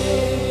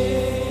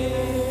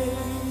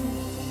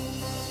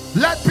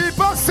 Let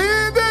people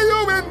see the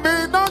you in me,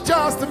 not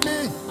just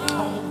me.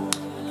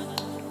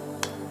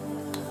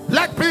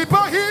 Let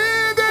people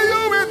hear the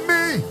you in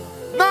me,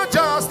 not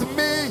just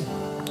me.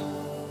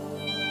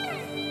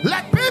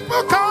 Let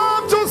people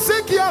come to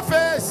seek your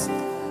face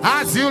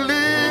as you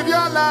live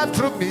your life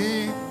through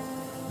me.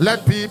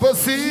 Let people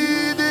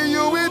see the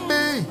you in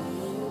me,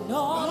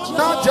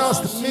 not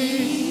just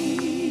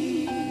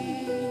me.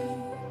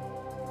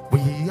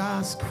 We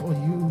ask for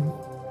you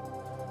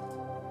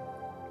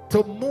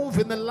to move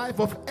in the life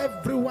of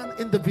everyone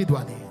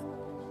individually.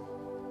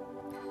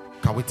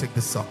 Can we take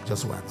this song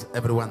just once?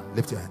 Everyone,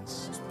 lift your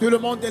hands. Tout le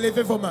monde,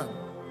 élevez vos mains.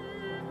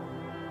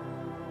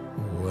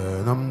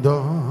 When I'm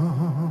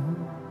done,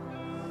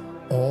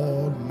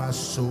 all my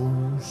soul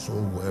so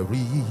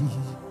weary.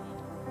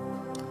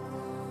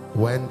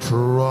 When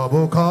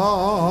trouble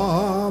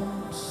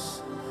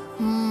comes,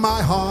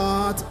 my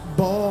heart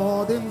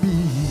burdened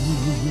be.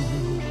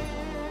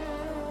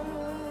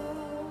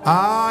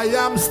 I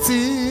am still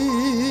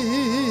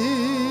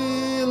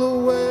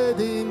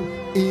waiting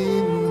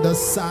in the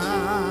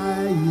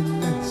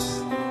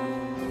silence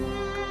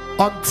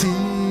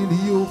until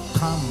you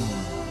come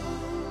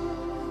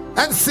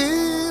and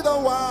see the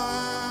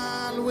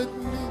one with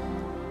me.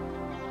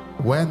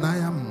 When I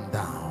am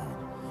down,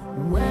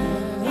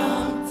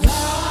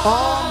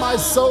 all my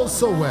soul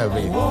so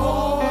weary.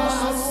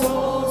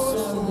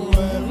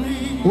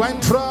 When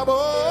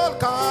trouble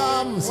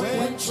comes,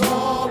 When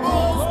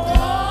trouble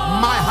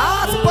comes, my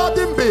heart's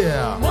burden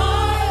bear. my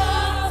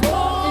heart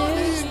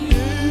burning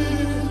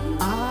near.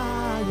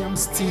 I am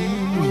still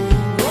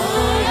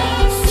I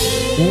am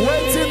still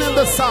waiting in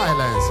the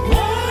silence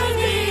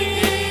waiting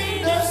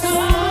in the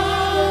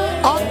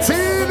silence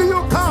until you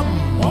come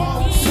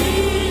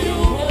until you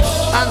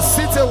and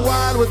sit a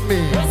while with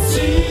me.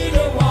 see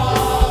the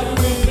water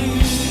with me.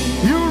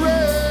 You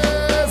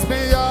raise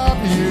me up,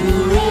 you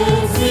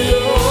raise me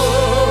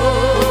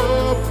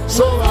up,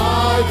 so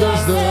I can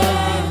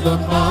stand the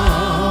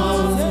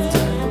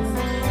mountain.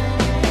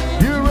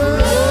 You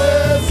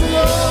raise me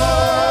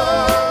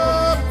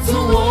up to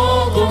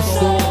walk on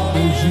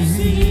stormy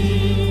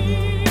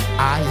seas.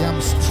 I am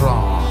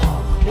strong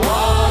I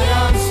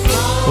am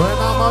strong when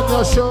I'm on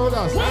your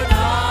shoulders. when I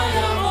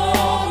am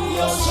on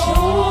your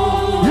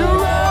shoulders. You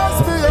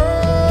raise me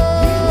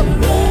up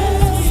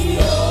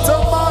to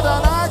more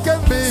than I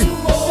can be.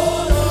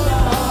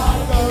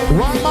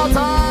 One more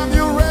time,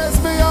 you raise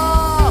me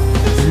up.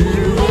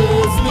 You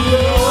raise me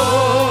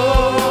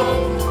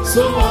up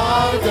so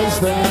I can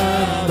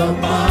stand the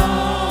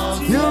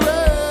mountain. You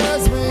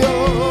raise me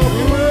up.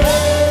 You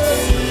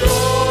raise me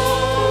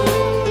up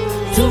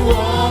to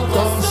walk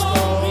on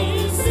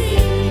stormy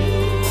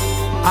seas.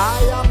 I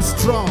am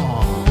strong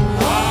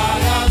I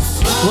am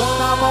strong when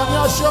I'm on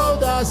your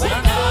shoulders. when I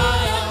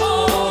am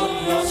on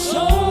your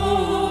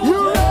shoulders. You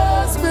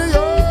raise me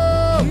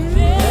up.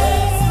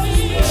 Raise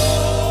me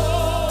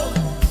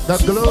up. The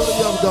glory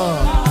of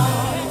God.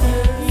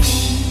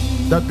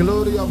 The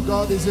glory of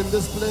God is in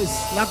this place.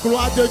 La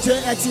gloire de Dieu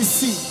est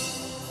ici.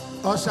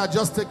 Usher,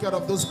 just take care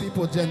of those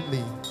people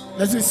gently.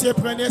 Les huissiers,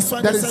 prenez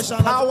soin There de ces is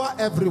gens-là. power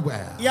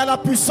everywhere. Il y a la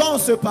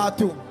puissance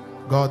partout.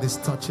 God is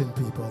touching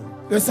people.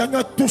 Le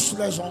Seigneur touche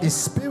les gens. His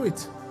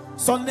spirit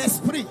Son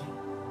esprit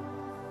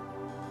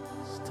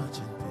is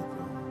touching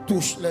people.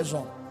 touche les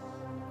gens.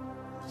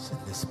 It's in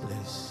this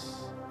place.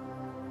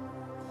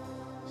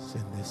 It's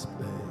in this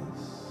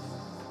place.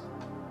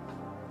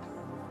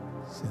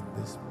 It's in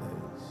this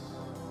place.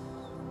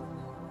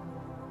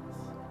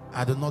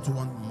 I do not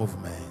want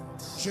movement.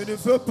 Je ne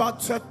veux pas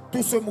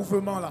tout ce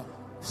mouvement-là.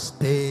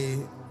 Stay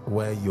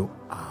where you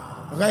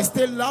are.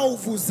 Restez là où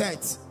vous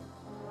êtes.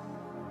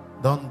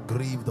 Don't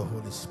grieve the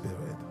Holy Spirit.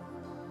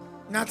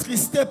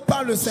 N'attristez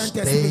pas le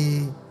Saint-Esprit.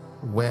 Stay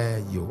where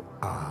you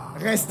are.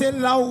 Restez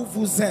là où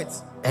vous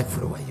êtes.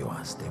 Everywhere you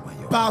are, stay where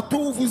you are. Partout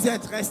où vous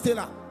êtes, restez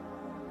là.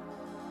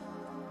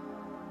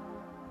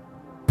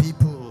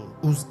 People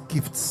whose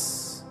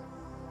gifts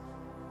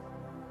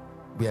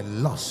were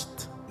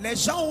lost, Les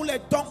gens où les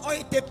dons ont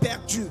été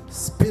perdus,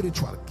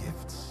 spiritual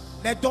gifts,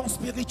 les dons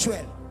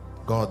spirituels,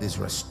 God is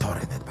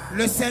restoring it back.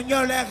 le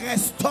Seigneur les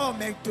restaure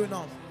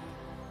maintenant.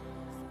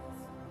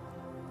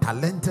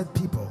 Talented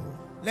people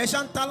Les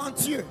gens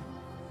talentueux,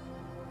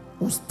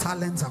 whose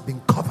talents have been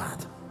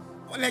covered,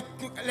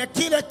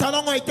 qui les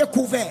talents ont été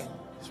couverts,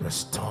 is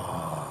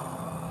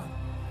restored.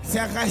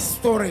 c'est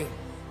restauré.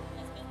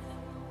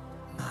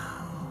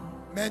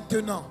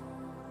 Maintenant,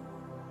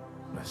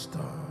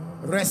 Restore.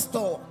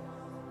 restaure,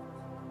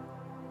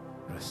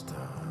 Restore.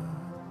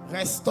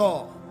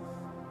 restaure.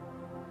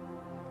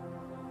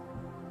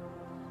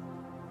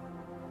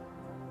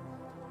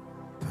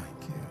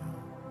 Thank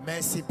you.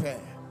 Merci Père.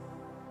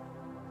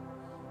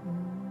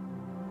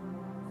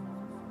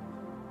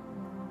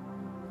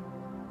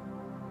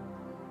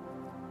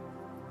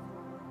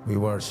 We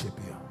worship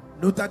you.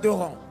 Nous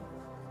t'adorons.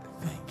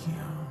 Thank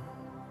you.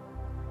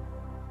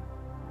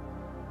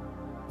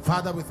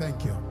 Father, we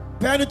thank you.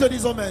 Père, nous te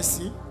disons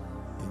merci.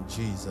 In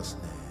Jesus'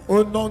 name.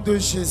 Au nom de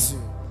Jésus.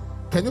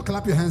 Can you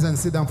clap your hands and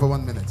sit down for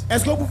 1 minute?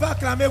 Est-ce que vous pouvez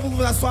acclamer, vous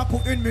vous asseoir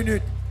pour 1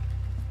 minute?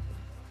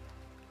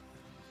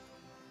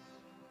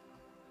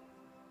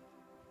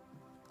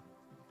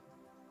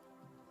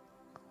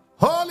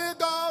 Holy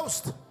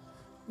Ghost,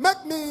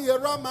 make me a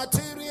raw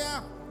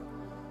material.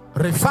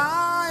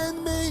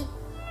 Refine me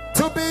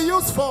to be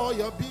used for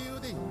your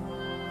beauty.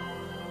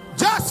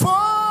 Just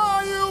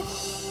for you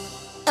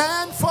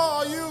and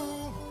for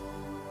you.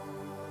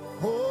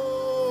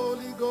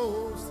 Holy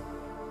Ghost.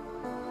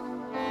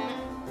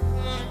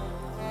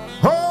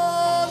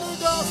 Holy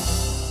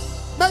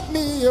Ghost, make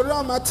me a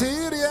raw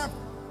material.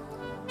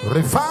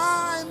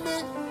 Refine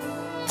me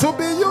to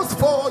be used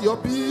for your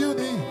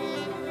beauty.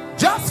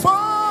 Just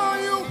for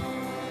you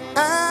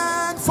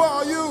and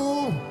for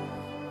you.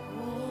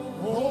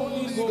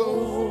 Holy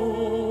Ghost.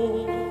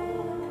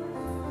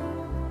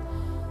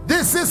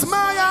 This is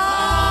my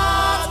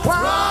heart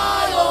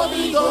cry,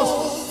 Holy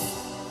Ghost.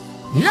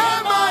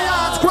 Yeah, my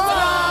heart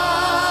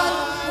cry,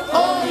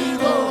 Holy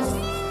Ghost.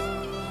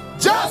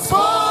 Just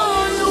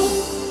for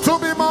you to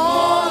be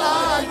more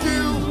like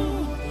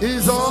you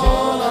is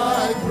all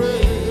I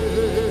pray.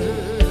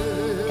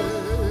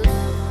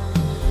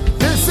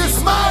 This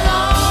is my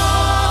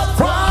heart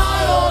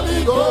cry,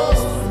 Holy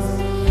Ghost.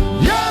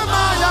 Yeah,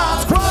 my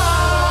heart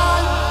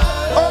cry,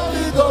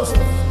 Holy Ghost.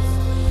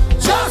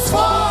 Just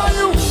for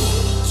you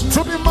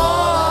to be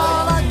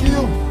more like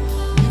you.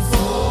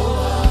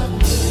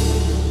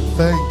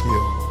 Thank you.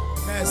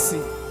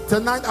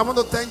 Tonight, I want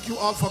to thank you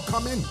all for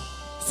coming.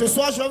 Ce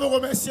soir, je veux vous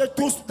remercier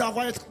tous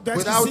d'être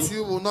Without ici.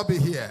 you, we will not be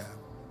here.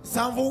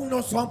 Sans vous, nous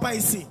ne serons pas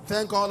ici.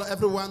 Thank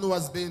everyone who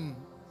has been,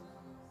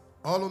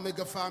 all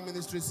Omega Farm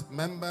Ministries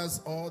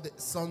members, all the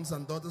sons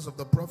and daughters of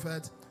the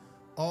prophet,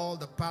 all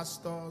the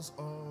pastors,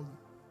 all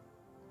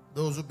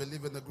those who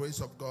believe in the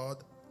grace of God.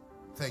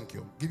 Thank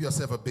you. Give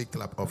yourself a big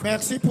clap of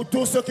Merci pour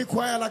tous ceux qui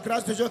croient à la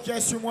grâce de Dieu qui est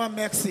sur moi.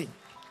 Merci.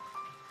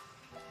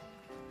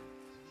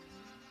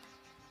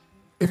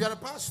 If you're a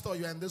pastor,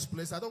 you're in this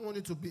place, I don't want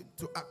you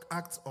to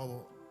act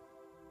or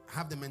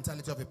have the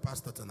mentality of a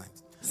pastor tonight.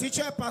 Si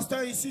tu es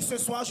pasteur ici ce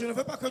soir, je ne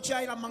veux pas que tu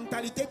aies la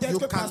mentalité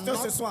d'être pasteur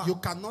ce soir. You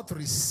cannot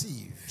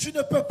receive. Tu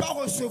ne peux pas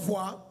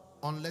recevoir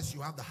Unless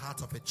you have the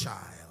heart of a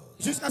child.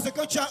 Jusqu'à ce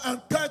que tu aies un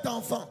cœur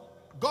d'enfant.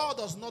 God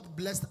does not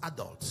bless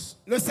adults.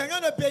 Le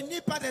Seigneur ne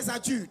bénit pas des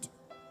adultes.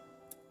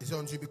 He said,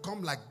 until you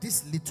become like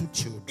these little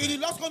children, Il dit,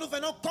 lorsque nous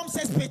venons comme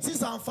ces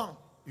petits enfants,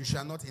 you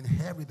shall not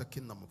inherit the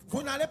kingdom of God.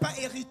 Vous n'allez pas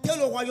hériter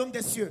le royaume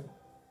des cieux.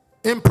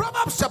 In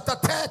Proverbs chapter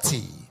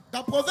 30,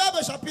 dans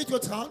Proverbes chapitre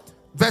 30,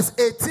 verse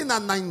 18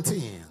 and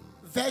 19,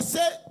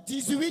 versets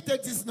 18 et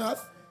 19,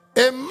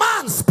 a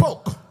man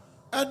spoke.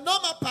 Un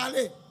homme a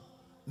parlé.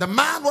 The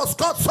man was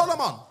called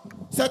Solomon.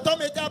 Cet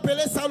homme était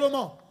appelé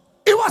Salomon.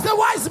 He was a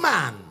wise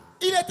man.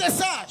 Il était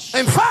sage.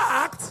 In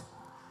fact,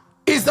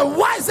 he's the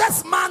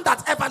wisest man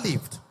that ever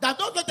lived. Dans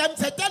d'autres termes,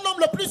 c'était l'homme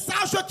le plus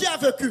sage qui a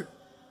vécu.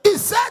 He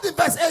said in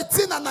verse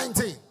 18 and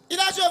 19, il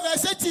a dit au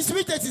verset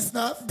 18 et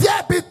 19,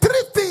 there be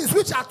three things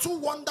which are too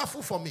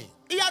wonderful for me.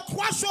 Il y a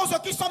trois choses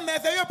qui sont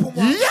merveilleuses pour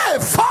moi. Yea,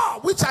 four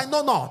which I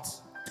know not.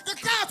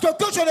 Quatre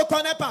que je ne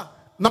connais pas.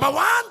 Number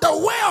one, the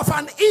way of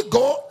an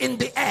eagle in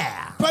the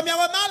air.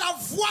 Premièrement, la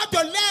voie de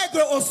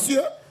l'aigle aux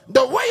cieux.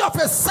 The way of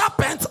a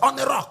serpent on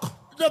a rock.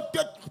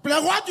 Le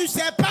roi du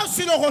serpent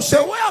sur le rocher.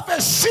 The way of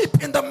a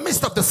sheep in the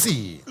midst of the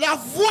sea. La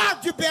voie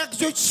du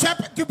berger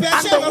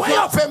and the way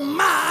of a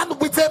man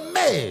with a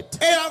maid.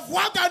 Et la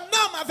voie d'un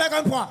homme avec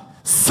un poids.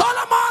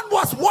 Solomon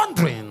was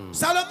wondering.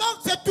 Salomon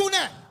se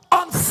tournait.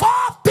 On four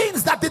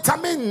things that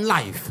determine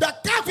life. De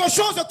quatre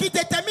choses qui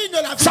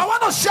déterminent la vie. So I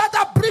want to share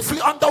that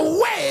briefly on the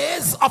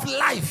ways of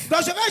life.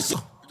 Donc je vais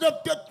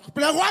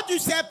le roi du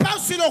serpent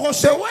sur le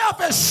rocher. The way of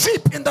a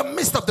sheep in the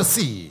midst of the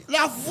sea.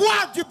 La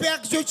voie du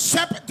berger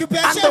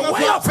and the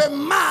way of a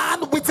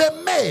man with a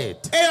maid.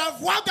 Et la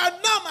voie d'un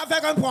homme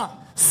avec un poids.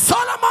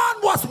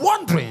 Solomon was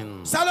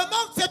wondering.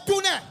 Salomon se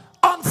tournait.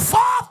 On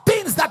four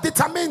things that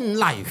determine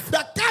life. De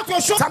quatre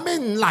choses.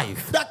 Determine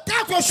life. De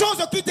quatre choses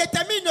qui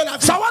déterminent la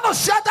vie. So I want to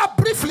share that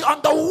briefly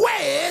on the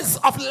ways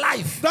of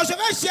life. Donc je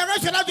vais gérer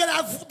cela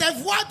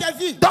des voies de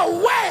vie. The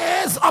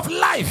ways of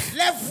life.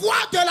 Les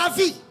voies de la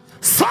vie.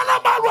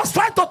 Solomon was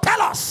trying to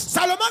tell us.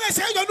 Salomon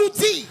essayait de nous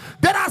dire.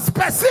 There are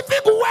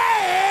specific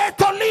ways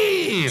to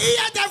live. Il y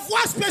a des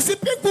voies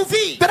spécifiques pour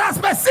vivre. There are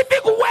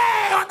specific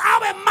ways on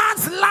how a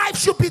man's life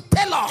should be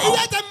tailored. Il y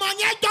a des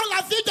manières dont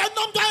la vie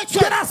d'un homme doit être.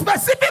 There are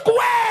specific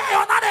ways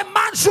on how a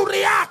man should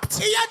react.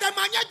 Il y a des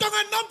manières dont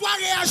un homme doit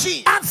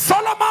réagir. And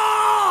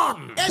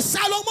Solomon. Et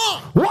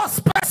Salomon was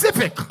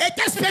specific.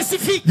 Était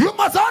spécifique. You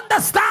must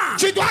understand.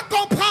 Tu dois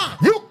comprendre.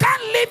 You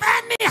can't live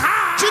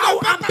anyhow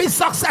and be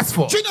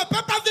successful. Tu ne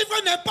peux pas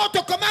vivre n'importe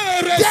comment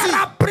et réussir. There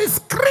are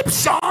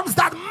prescriptions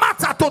that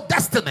matter to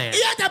destiny. Il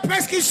y a des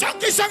prescriptions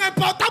qui sont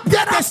importantes pour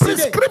There la are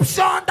destinée.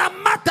 prescriptions that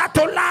matter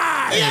to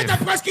life. Il y a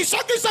des prescriptions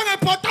qui sont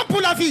importantes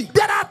pour la vie.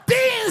 There are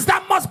things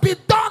that must be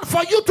done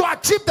for you to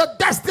achieve the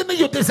destiny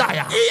you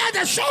desire. Il y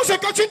a des choses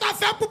que tu dois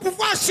faire pour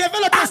pouvoir achever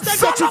le And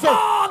destin que tu veux.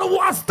 Solomon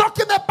was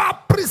talking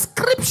about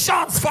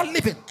prescriptions for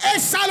living. Et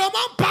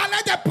Salomon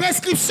parlait des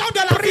prescriptions de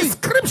la vie.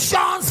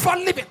 Prescriptions for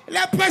living.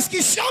 Les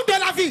prescriptions de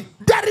la vie.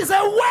 There is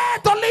a way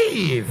to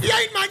live. Il y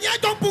a une manière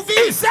dont pour He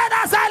vivre. said,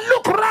 as I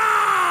look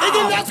Il dit,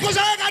 round, lorsque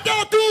j'ai regardé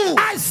autour,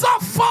 I saw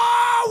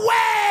four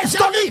ways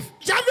to live.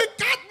 j'ai vu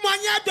quatre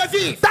manières de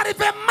vivre. That if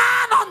a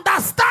man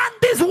understands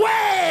these Que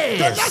ways,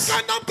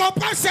 lorsqu'un homme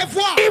comprend ses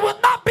voies, he will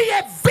not be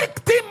a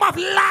victim of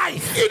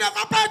life. il ne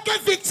va pas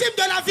être victime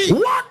de la vie.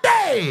 One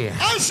day,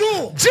 Un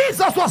jour,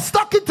 Jesus was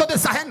talking to the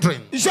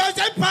Sanhedrin.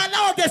 Joseph parlait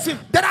aux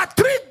disciples. There are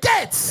three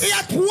gates. Il y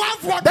a trois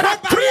voies, There trois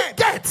are three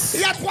barrières. gates.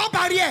 Il y a trois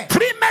barrières.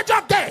 Three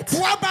major gates.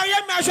 Trois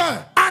barrières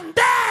majeures. And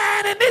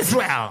then in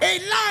Israel, Et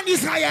là en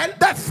Israël,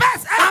 the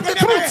first la and the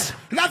première barrière, truth.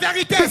 la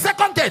vérité. The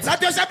second gate, La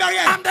deuxième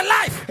barrière, and the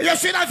life. je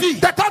suis la vie.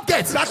 The third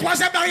gate, La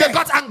troisième they barrière,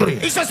 got angry.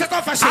 ils se sont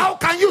fâchés. How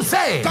can you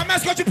say Comment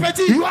est-ce que tu peux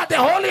dire you are the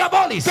holy of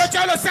holies? que tu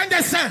es le saint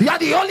des saints? You are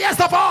the holiest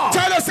of all. Tu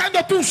es le saint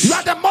de tous. You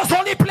are the most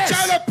holy Tu place.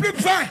 es le plus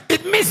vain.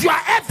 It means you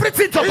are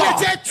everything to Il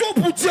God. était tout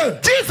pour Dieu.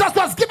 Jesus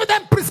was giving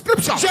them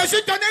prescriptions.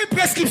 Jésus donnait une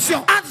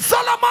prescription. And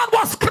Solomon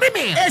was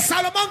screaming. Et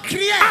Salomon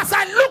criait. As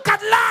I look at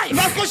life,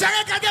 Lorsque j'ai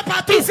regardé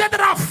partout, he said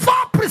there are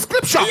four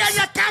prescriptions. il y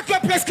a quatre And there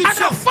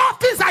prescriptions. are four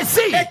things I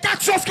see. Et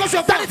quatre choses que je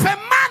That vois. if a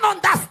man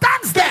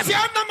understands them, Si un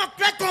homme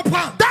fait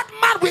comprendre, that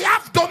man will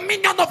have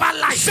dominion over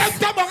life.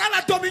 cet homme aura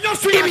la dominion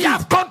sur He la will vie.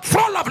 have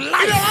control of Il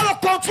life. aura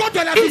le contrôle de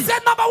la He vie.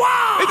 said number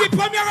Il one, dit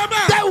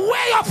premièrement, the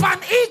way of an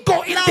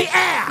eagle in the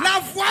air. la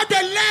voie de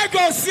l'aigle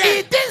au He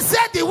ciel. didn't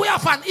say the way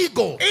of an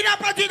eagle. Il n'a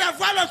pas dit la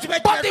voie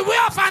But the way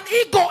of an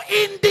eagle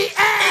in the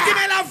air.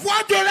 Mais la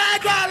voix de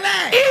l'aigle en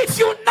l'air. If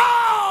you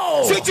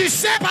know, Si tu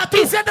sais partout,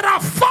 he said there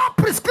are 4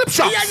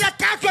 prescriptions. il y a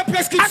 4 And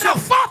prescriptions. the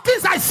 4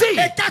 things I see.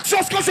 Et 4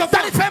 choses que je That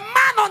vois. if a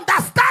man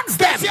understands Si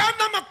them,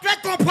 un homme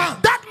peut comprendre,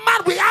 that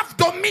man will have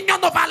dominion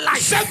over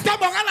life. cet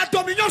homme aura la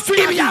dominion sur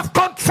He la will vie. have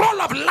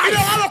control of Il life.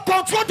 aura le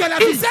contrôle de la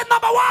He vie. said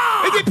number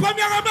Il 1, dit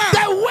premièrement,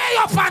 the way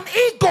of an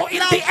eagle in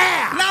the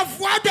air. la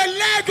voix de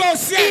l'aigle au He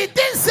ciel.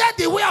 didn't say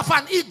the way of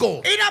an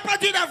eagle, Il n'a pas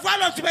dit la voix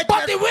de l'aigle.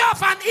 but the way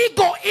of an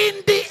eagle in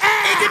the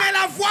Il dit mais air.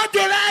 la voix de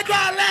l'aigle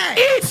en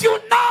l'air. If you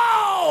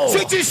know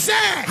Si tu sais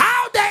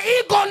how the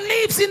eagle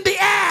lives in the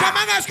air,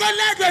 comment est-ce que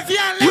l'aigle vit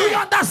en you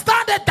l'air,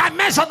 understand the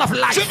dimension of tu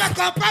life. vas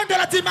comprendre de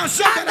la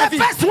dimension de la And vie.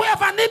 the first way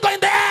of an eagle in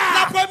the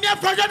La air première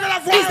projet de la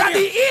voix is that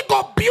the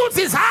eagle builds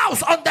his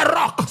house on the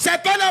rock.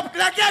 c'est que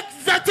l'aigle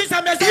bâtit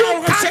sa maison You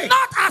au rocher.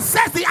 cannot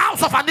access the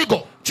house of an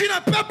eagle. Tu ne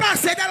peux pas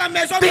accéder à la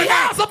maison de The l'aigle.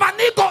 house of an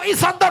eagle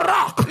is on the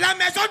rock. La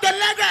maison de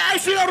l'aigle est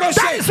sur le That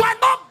rocher. is why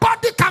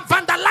nobody can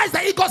vandalize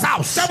the eagle's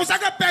house. C'est pour ça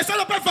que personne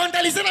ne peut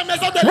vandaliser la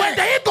maison de When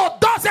the l'aigle. eagle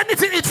does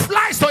anything, it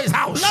flies to his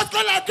house. Lorsque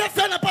l'aigle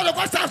fait n'importe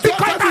quoi, ça Because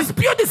sort it de has lui.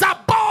 built his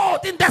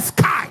abode in the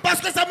sky.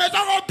 Parce que sa maison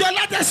est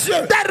au-delà des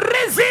cieux. The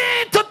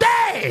reason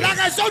today La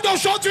raison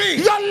d'aujourd'hui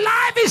your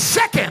life is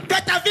shaken que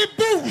ta vie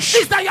bouge,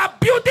 is that you are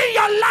building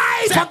your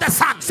life on the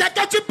sun. c'est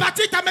que tu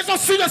bâtis ta maison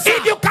sur le If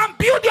sol. you can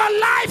build your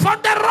life on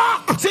the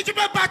rock, Si tu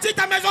peux bâtir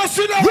ta maison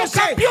sur le you can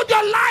rocher, build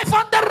your life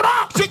on the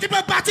rock. si tu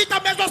peux bâtir ta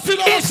maison sur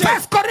le In rocher,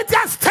 1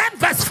 Corinthians 10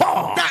 verse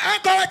 4, dans 1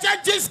 Corinthiens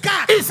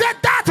 10:4, he said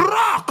that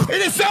rock,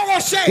 il est ce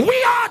rocher. we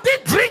all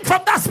did drink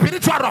from that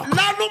spiritual rock.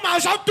 Là, nous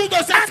mangeons tout de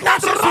cette And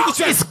that rock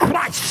rocher is spirituelle.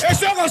 Christ. Et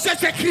ce rocher,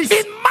 c'est Christ.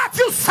 In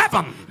Matthew 7,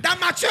 Dans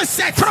Matthieu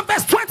 7, from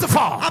verse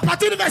 24, à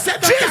partir du verset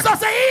Jesus 24,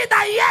 said, he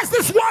that hears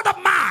this word of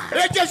mine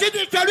et Jésus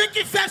dit, celui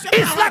qui fait ce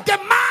is parole, like a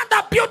man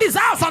that built his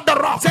house on the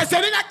rock. c'est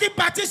celui-là qui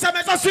bâtit sa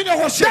maison sur le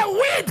rocher. The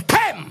wind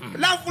came,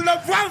 Le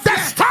vent the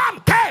vient, storm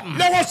came,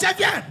 le rocher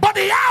vient, but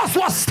the house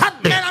was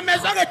standing mais la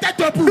maison était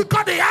debout.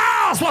 because the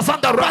house was on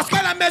the Parce rock.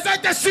 que la maison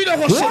était sur le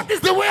rocher. What is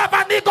the way of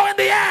an eagle in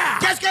the air?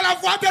 Qu'est-ce que la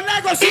voix de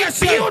l'aigle sur le It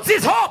ciel? builds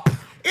his hope,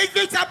 Il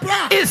vit sa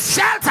proie, his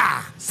shelter,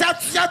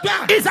 sa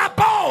doigt, his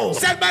abode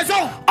cette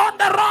maison on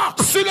the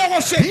rock. sur le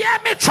rocher. Hear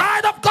me,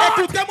 child of God,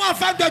 Écoutez-moi,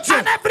 enfant de Dieu.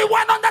 and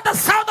everyone under the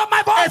sound of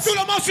my Et voice. tout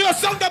le monde sur le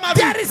son de ma vie.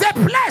 There is a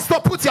place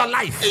to put your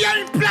life. Il y a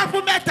une place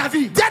pour mettre ta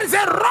vie. There is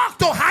a rock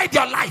to hide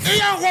your life. Il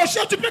y a un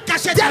rocher où tu peux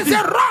cacher ta There is vie.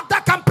 a rock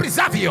that can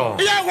preserve you.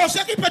 Il y a un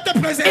rocher qui peut te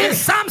In préserver.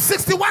 Psalm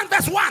 61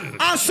 verse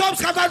 1 En Somme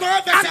 51,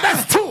 and verset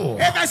verse 1 2,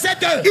 et verset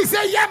 2. he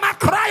said, hear my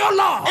cry, O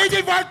Lord. Il dit,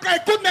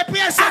 écoute mes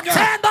prières, Seigneur.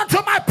 Attend unto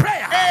my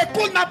prayer. Et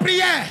écoute ma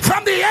prière.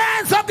 From the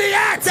ends of the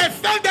earth Des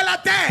fins de la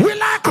terre. will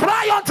I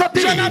cry unto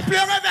Je thee.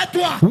 m'appellerai vers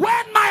toi.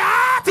 When my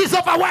heart is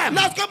overwhelmed,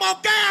 Lorsque mon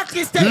cœur est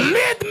attristé,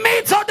 lead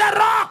me to the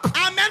rock.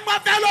 amène-moi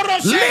vers le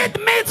rocher. Lead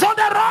me to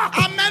the rock.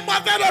 Amène-moi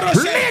vers le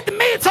rocher. Lead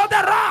me to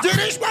the rock.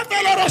 Dirige-moi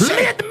vers le rocher.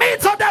 Lead me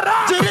to the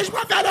rock.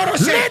 Dirige-moi vers le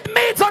rocher. Lead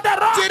me to the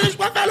rock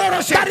Dirige-moi vers le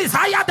rocher. that is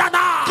higher than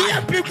Qui I.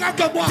 est plus grand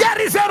que moi.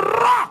 There is a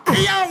rock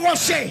Il y a un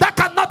rocher that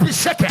cannot be qui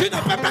shaken. ne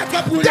peut pas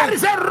être brûlé. There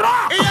is a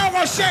rock Il y a un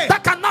rocher that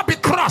cannot be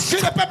qui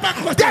crushed. ne peut pas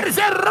croître. There is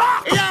a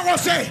rock Il y a un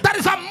rocher that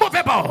is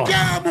unmovable. qui est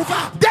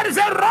immouvable. There is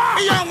a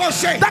Il y a rock un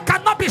rocher that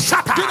cannot be qui ne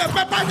shattered.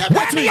 peut pas être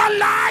When détruit. your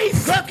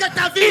life Lorsque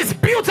ta vie is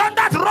built on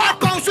that est rock,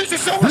 construite sur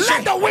ce rocher,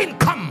 let the wind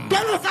come. que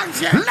le vent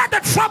vienne, Let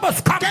the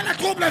troubles come. que le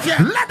trouble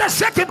vienne, Let the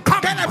shaking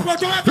come. que le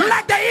problème vienne,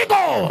 Like the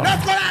eagle.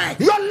 le colère,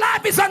 Your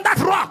life is on that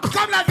rock.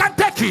 comme la Can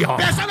take you.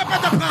 personne ne peut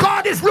te prendre.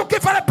 God is looking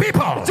for the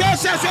people Dieu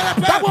cherche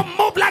le that peuple will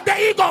move like the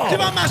qui eagle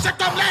va marcher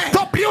comme l'air.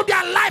 to build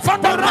their life on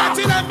the Pour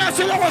bâtir rock. la main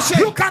sur le rocher.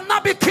 You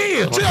cannot be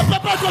killed. Tu ne peux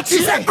pas te He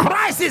tuer. said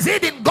Christ is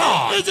hid in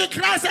God. Il dit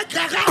grâce est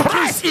cachée en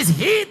Christ Christ. is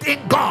hid in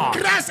God.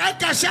 Grâce est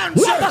cachée en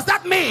Dieu. What does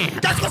that mean?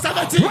 Qu'est-ce que ça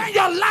veut dire? When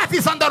your life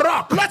is on the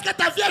rock, Lorsque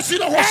ta vie est sur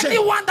le rocher,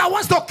 anyone that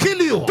wants to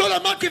kill you tout le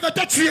monde qui veut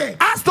te tuer,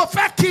 has to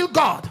first kill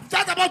God.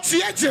 va d'abord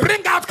tuer Dieu.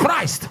 Bring out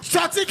Christ.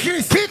 Sortir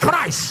Christ. Kill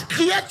Christ.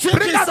 Crier tuer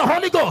Bring out Christ. the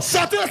Holy Ghost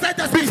Sortir le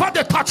Saint-Esprit before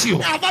they touch you.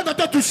 avant de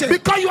te toucher.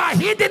 Because you are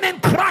hidden in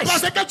Parce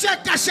Christ. que tu es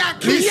caché en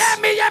Christ.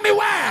 Hear me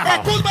well.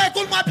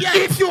 Écoute-moi bien.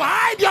 If you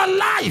hide your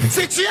life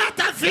Si tu as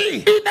ta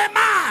vie, in a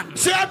man,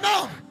 c'est un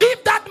homme.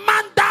 if that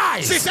man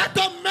Si dies, cet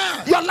homme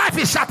meurt, your life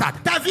is shattered.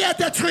 ta vie est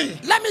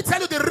détruite. Let me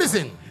tell you the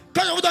reason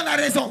Quand je vous donne la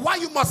raison, why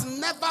you must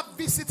never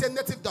visit a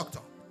native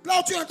doctor. là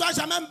où tu ne dois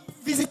jamais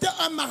visiter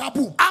un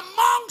marabout.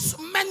 Amongst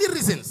many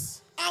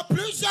reasons. En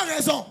plusieurs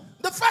raisons.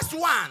 The first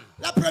one,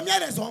 La première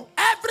raison,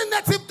 every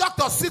native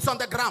doctor sits on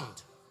the ground.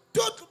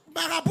 tout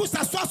marabout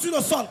s'assoit sur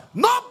le sol.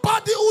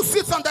 Nobody who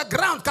sits on the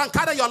ground can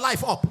carry your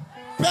life up.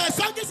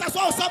 Personne qui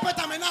s'assoit au sol peut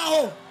t'amener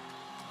en haut.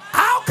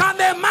 How can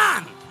a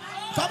man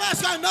Comment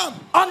est-ce qu'un homme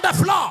on the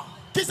floor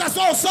qui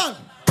s'assoit au sol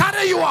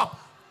carry you up?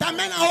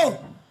 t'amène en haut?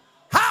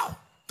 How?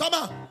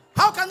 Comment?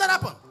 How can that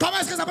happen? Comment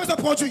est-ce que ça peut se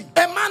produire?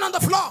 A man on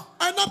the floor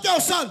Un homme qui est au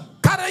sol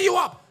carry you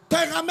up. te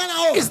ramène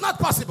en haut. It's not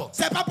possible.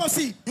 C'est pas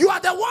possible. You are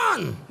the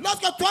one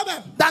Lorsque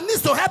toi-même, that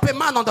needs to help a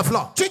man on the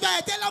floor. tu dois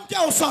aider l'homme qui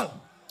est au sol.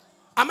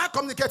 Am I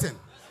communicating?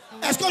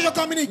 Est-ce que je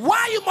communique?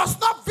 Why you must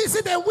not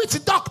visit a witch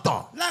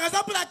doctor La raison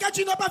pour laquelle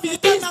tu n'as pas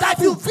visité is un that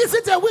you marabout,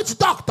 visit a witch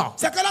doctor.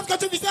 c'est que lorsque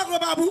tu visites un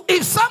marabout,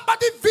 If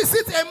somebody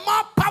visits a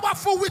more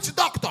powerful witch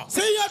doctor, si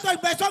une autre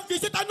personne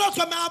visite un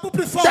autre marabout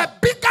plus fort, the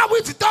bigger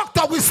witch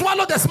doctor will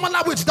swallow the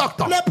smaller witch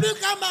doctor. le plus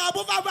grand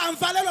marabout va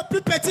avaler le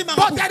plus petit But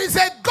marabout. there is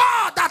a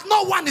God that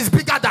no one is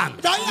bigger than.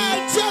 Donc il y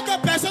a un Dieu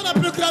que personne n'est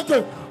plus grand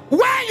que.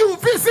 When you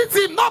visit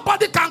him,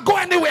 nobody can go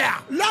anywhere.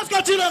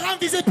 Lorsque tu le rends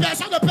visite,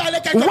 personne ne peut aller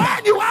quelque part.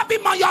 When you have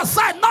him on your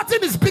side,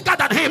 nothing is bigger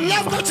than him.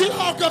 Lorsque tu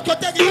l'as de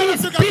côté, He il est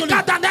is plus grand que bigger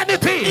lui. than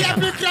anything. Il est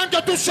plus grand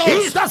que toute He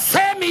chose. is the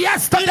same Il est le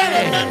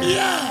yesterday. même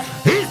hier.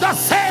 He's the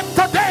same Il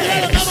est le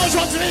today. même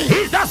aujourd'hui.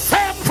 He's the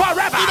same Il est le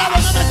forever.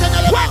 même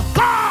éternellement. When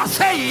God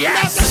say Il a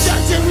yes,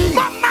 dit oui.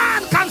 no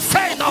man can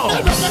say no. Il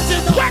ne peut pas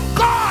dire non. When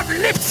God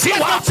lifts you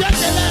Parce up, que Dieu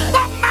t'élève.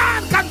 no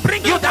man can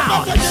bring you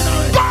down.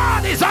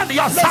 God is on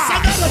your Le Seigneur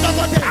side. de ton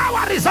côté.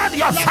 Power is on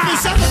your La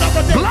puissance side. de ton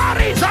côté.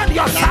 Glory is on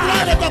your La gloire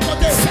de side. ton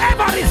côté.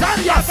 Favor is on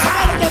your La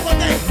parole de side. ton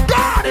côté.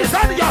 God is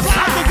on your Gloire de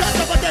side. Dieu de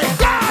ton côté.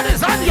 God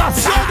is on your Dieu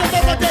de side.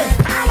 ton côté.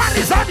 Power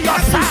is on your La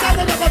puissance side.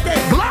 de ton côté.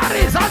 Glory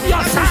is on your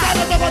La puissance side.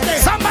 de ton côté.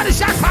 Somebody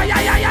shout fire.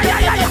 Yeah, yeah, yeah,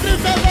 yeah,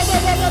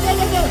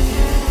 yeah.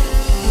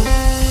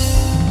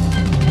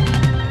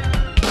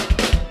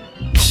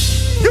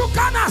 You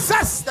can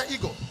assess the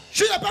ego.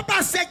 Je ne peux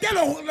pas céder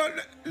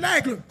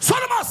l'aigle.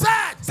 Solomon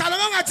said,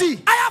 Salomon a dit,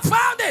 I have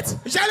found it.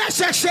 je l'ai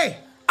cherché.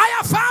 I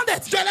have found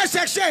it. Je l'ai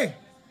cherché.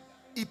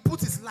 He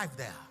put his life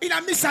there. Il a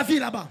mis sa vie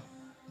là-bas.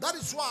 That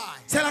is why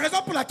C'est la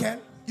raison pour laquelle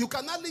you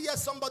can only hear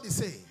somebody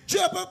say, tu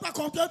ne peux pas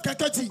comprendre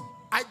quelqu'un dit,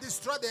 I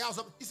destroyed the house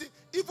of. You see,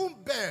 even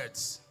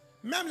birds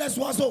même les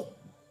oiseaux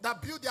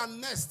that build their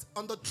nest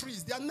on the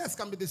trees, their nest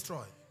can be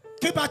destroyed.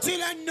 qui bâtissent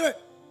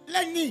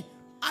les nids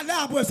à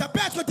l'arbre, ça peut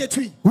être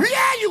détruit. Where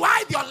you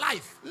hide your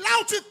life, Là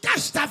où tu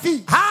caches ta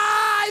vie,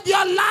 hide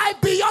your life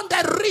beyond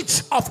the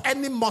reach of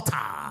any mortal.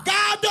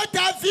 garde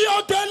ta vie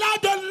au-delà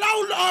de là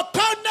où on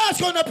connaît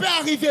ce qu'on ne peut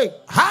arriver.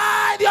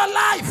 Hide your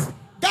life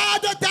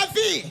Garde ta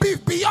vie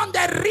beyond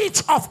the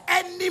reach of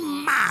any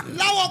man.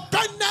 là où on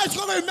connaît ce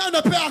qu'un humain ne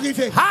peut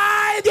arriver.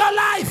 Hide your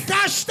life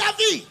Cache ta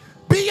vie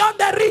beyond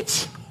the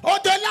reach.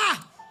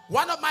 au-delà.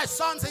 One of my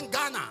sons in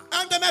Ghana,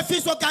 Un de mes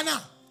fils au Ghana,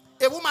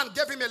 a woman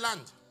gave him a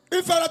land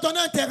il fallait donner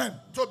un terrain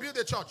to build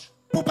a church.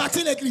 pour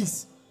bâtir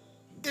l'église.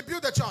 He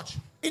built a church.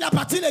 Il a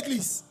bâti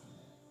l'église.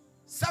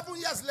 7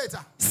 years later,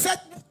 7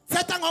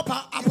 ans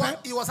après,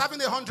 he was having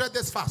a 100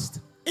 days fast.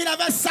 il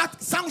avait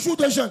 100 jours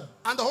de jeûne.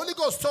 And the Holy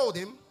Ghost told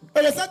him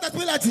Et le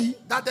Saint-Esprit a dit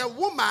that the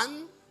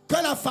woman que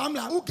la femme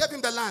là, who gave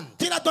him the land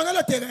qui a donné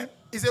le terrain,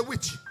 is a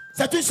witch.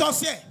 c'est une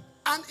sorcière.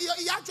 And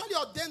he actually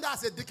ordained her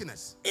as a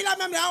deaconess. Il a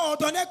même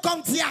ordonné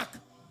comme diacre.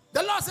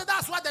 The Lord said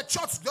that's why the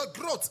church, the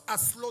growth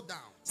has slowed down.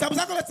 C'est pour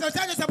ça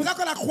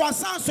que la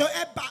croissance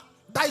est bas.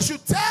 That you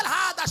should tell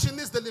her that she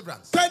needs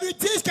deliverance. Que lui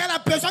dise qu'elle a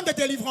besoin de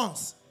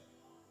délivrance.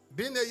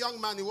 Being a young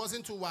man, he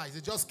wasn't too wise.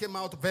 He just came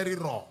out very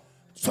raw.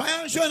 Soyez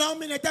un jeune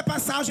homme, il n'était pas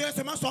sage, il est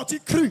seulement sorti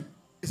cru.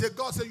 He said,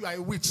 God said you are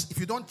a witch. If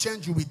you don't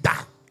change, you will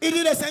die. Il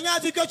dit, le Seigneur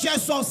dit que tu es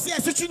sorcier.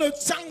 Si tu ne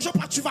changes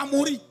pas, tu vas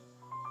mourir.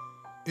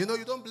 You know,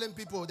 you don't blame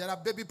people. There are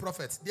baby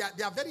prophets. They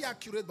are very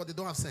accurate, but they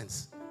don't have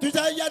sense. Tu sais,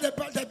 il y a des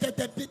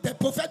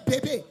prophètes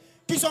bébés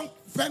qui sont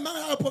vraiment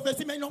dans la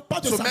prophétie, mais ils n'ont pas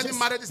de So sagesse. many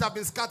marriages have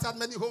been scattered,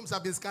 many homes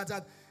have been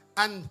scattered,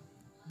 and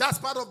that's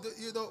part of the,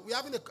 you know, we're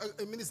having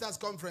a ministers'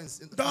 conference.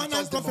 Dans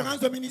une conférence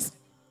de ministres,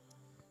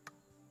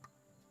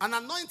 An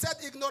anointed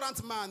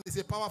ignorant man is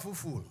a powerful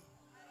fool.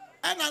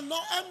 un homme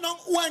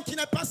ou un qui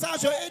n'est pas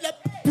sage, il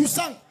est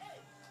puissant.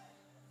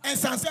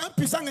 Insensé, un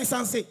puissant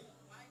insensé.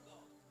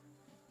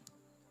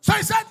 So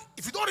he said,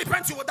 if you don't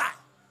repent, you will die.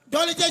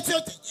 Donc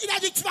il a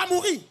dit, tu vas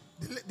mourir.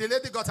 The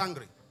lady got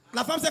angry,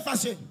 La femme s'est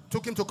fâchée.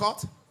 took him to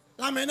court,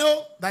 L'a mené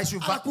that he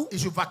à la cour.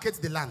 should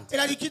vacate the land. Il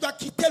a dit qu'il doit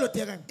quitter le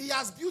terrain. He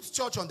has built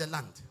church on the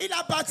land. Il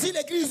a bâti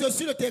l'église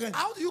sur le terrain.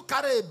 How do you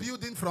carry a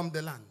building from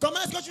the land? Comment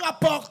est-ce que tu vas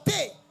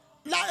porter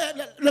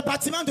le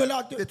bâtiment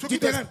They took du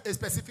it to terrain? a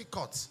specific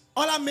court.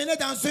 On l'a mené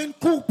dans une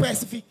cour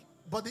spécifique.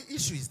 But the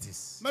issue is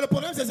this. Mais le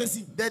problème c'est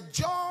ceci. The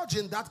judge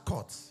in that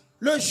court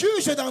Le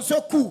juge dans ce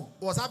cour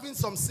was having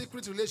some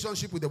secret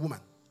relationship with the woman.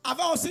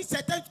 avait aussi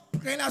certaines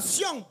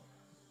relations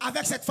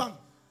avec cette femme.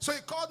 So he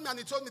called me and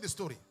he told me the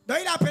story. Donc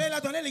il a appelé, il a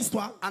donné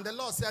l'histoire. And the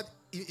Lord said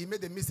he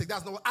made a mistake.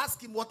 That's not.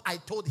 Ask him what I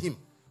told him.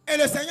 Et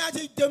le Seigneur a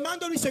dit,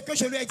 demande-lui ce que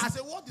je lui ai dit. I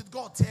said, what did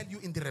God tell you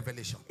in the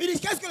revelation? Il dit,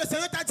 qu'est-ce que le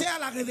Seigneur t'a dit à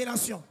la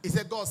révélation? He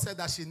said, God said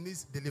that she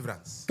needs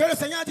deliverance. Que le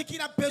Seigneur a dit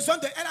qu'elle a besoin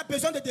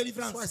de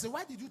délivrance. So I said,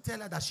 why did you tell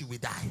her that she will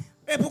die?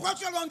 Et pourquoi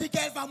tu lui as dit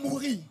qu'elle va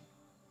mourir?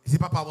 He said,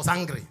 Papa, I was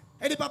angry.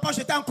 Elle dit, papa,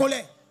 j'étais en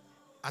colère.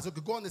 I said,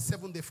 okay, go on a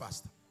 7-day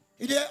fast.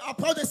 Il dit,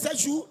 après de 7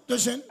 jours de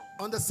jeûne,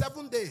 On the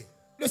 7th day,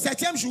 le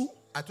 7e jour,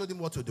 I told him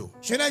what to do.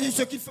 je lui ai dit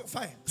ce qu'il faut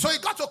faire. So he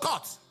got to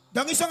court.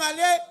 Donc ils sont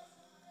allés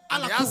à And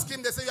la they cour. asked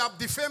him, they said, you have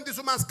defamed this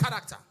woman's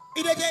character.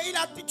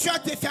 Tu as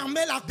défermé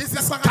This le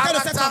is caractère de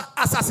cette femme. character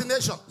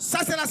assassination. Ça,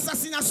 c'est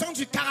l'assassination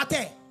du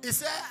caractère. He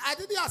said, I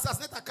didn't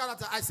assassinate her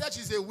character. I said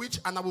she's a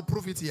witch and I will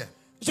prove it here.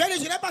 Je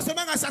n'ai pas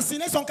seulement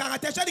assassiné son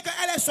caractère. Je dis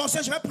qu'elle est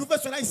sorcière. Je vais prouver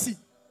cela ici.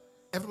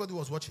 Everybody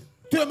was watching.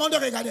 Tout le monde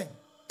regardait.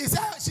 He said,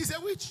 she's a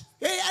witch.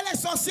 Et elle est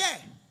sorcière.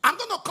 I'm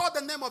going to call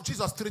the name of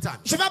Jesus 3 times.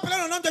 Je vais appeler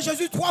le nom de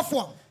Jésus 3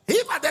 fois.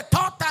 If at the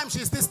 3rd time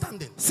she's still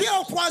standing, Si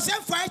au 3e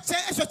fois,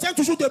 elle se tient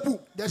toujours debout.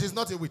 then she's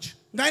not a witch.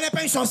 Non, elle n'est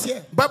pas une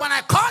sorcière. But when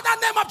I call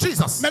the name of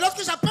Jesus, Mais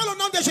lorsque j'appelle le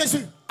nom de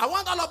Jésus, I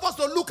want all of us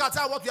to look at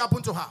her, what will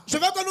happen to her. je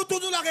veux que nous tous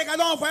nous la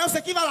regardons en voyant ce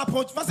qui va se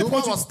The woman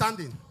was produire.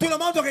 standing. Tout le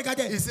monde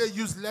regardait. He said,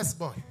 useless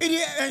boy. Il dit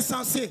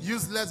insensé.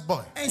 Useless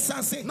boy.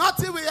 Insensé.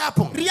 Nothing will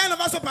happen. Rien ne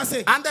va se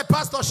passer. And the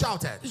pastor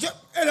shouted.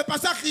 Et le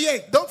pasteur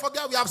criait. Don't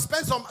forget, we have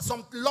spent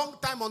some long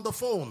time on the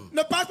phone.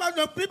 Ne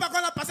plus par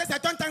contre, on a passé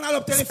certain temps dans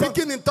le téléphone.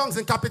 Speaking in tongues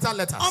in capital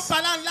letters. En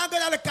parlant langue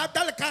dans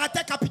le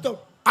caractère capitaux.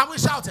 And we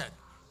shouted.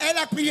 Elle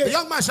a The crié.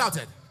 young man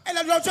shouted. Elle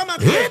a l'autre a In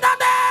crié. the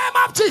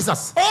name of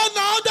Jesus. Au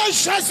nom de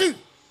Jésus.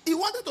 He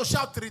wanted to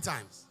shout 3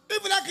 times. Il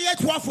voulait crier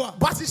 3 fois.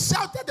 But he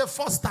shouted the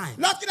first time.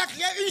 Lorsqu'il a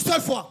crié une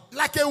seule fois.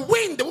 Like a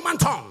wind, the woman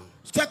turned.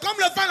 C'est comme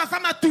le vent, la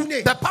femme a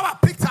tourné. The power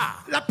picked her.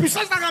 La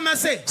puissance l'a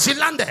ramassée. She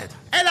landed.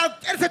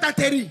 Elle s'est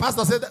atterrie.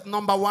 Pastor said,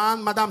 number 1,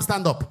 madam,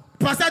 stand up.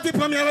 Pasteur dit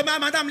premièrement,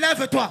 madame,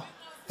 lève-toi.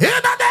 In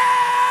the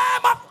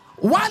name of...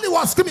 While he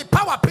was screaming,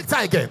 power picked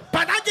her again.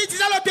 Pendant qu'il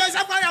disait le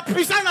 2e fois, la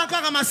puissance l'a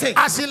encore ramassée.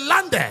 As she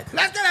landed,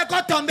 Lorsqu'elle est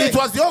encore tombée, it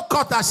was the old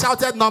court that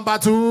shouted number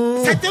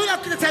 2. c'est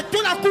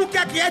toute la cour qui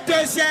a crié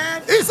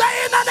 2e. He said,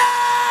 in the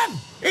name.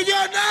 Il dit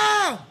oh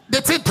non.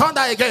 The thing turned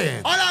her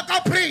again. On l'a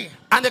encore pris.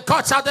 And the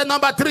court shouted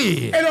number 3.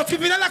 Et le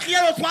tribunal a crié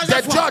le 3e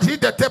The fois. judge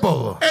hit the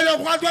table. Et le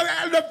roi,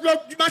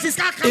 le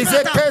magistrat a He crié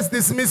said, la table. case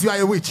dismissed, you are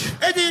a witch.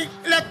 Il dit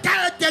le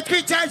cas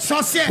détruit, tu es une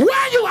sorcière. When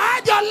you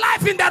hide your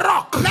life in the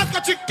rock,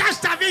 Lorsque tu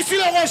caches ta vie sur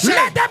le rocher,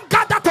 let them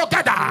gather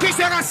together. qui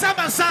se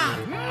rassemblent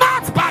ensemble,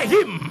 Not by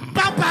him,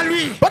 pas par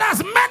lui. but as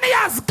many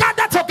as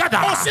gather together,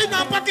 Aussi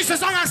n'importe qui se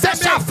sont they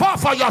shall rassemblés, fall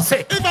for your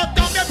sake. ils vont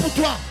tomber pour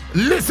toi.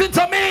 Listen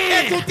to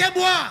me.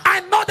 Écoutez-moi. I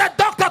know the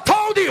doctor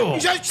told you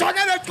Je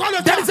connais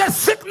le there is temps. a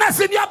sickness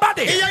in your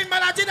body. Il y a une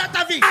maladie dans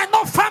ta vie. I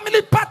know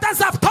family patterns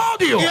have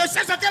told you Et je sais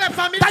ce que les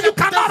familles that you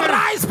cannot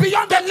rise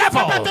beyond the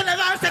level.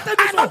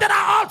 I know there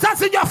are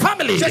altars in your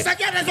family Je sais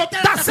qu'il y a des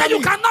hôtels dans that ta say you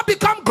famille. cannot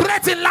become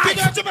great in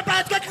life. Tu peux pas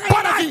être créé But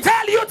dans la I vie.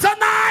 tell you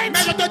tonight,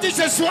 Mais je te dis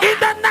ce soir, in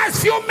the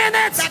next few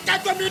minutes, dans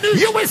quelques minutes,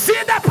 you will see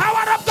the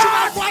power of tu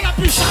vas God. voir la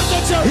puissance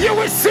de Dieu. You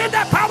will see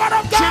the power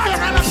of Tu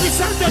verras God. la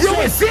puissance de You Dieu.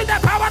 will see the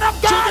power of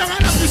Tu God. verras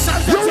la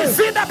puissance de You will Dieu.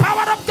 see the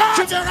power of Tu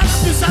God. verras la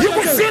puissance You de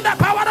will Dieu. see the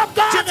power of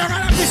Tu God. verras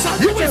la puissance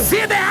de You will Dieu.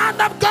 see the hand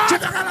of Tu God.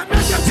 verras la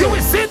main de You Dieu.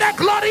 will see the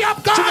glory of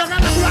Tu God. verras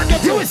la gloire de You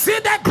Dieu. will see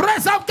the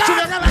grace of Tu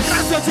verras God. la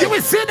grâce de Dieu. You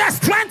will see the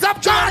strength of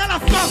Tu verras God. la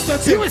force de You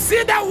Dieu. will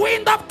see the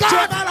wind of Tu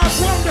God. verras la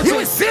force de You Dieu.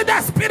 will see the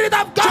spirit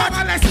of Tu God.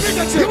 verras l'esprit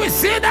de You Dieu. will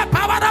see the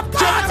power of Tu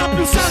verras la God.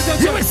 puissance de You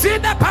Dieu. will see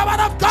the power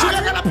of Tu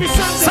verras God. la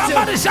puissance de Dieu.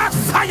 Somebody shout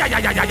fire. Yeah, yeah,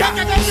 yeah, Quand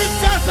yeah. quelqu'un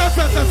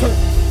dit feu.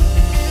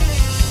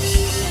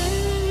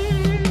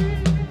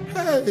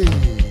 Hey.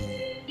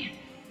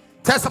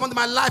 Tell somebody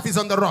my life is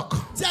on the rock.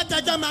 Dis à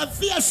quelqu'un, ma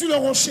vie est sur le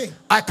rocher.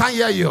 I can't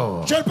hear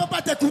you. Je ne peux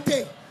pas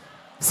t'écouter.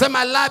 Say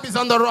my life is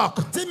on the rock.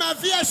 Dis ma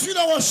vie est sur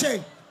le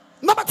rocher.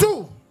 Number 2.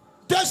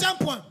 Deuxième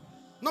point.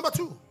 Number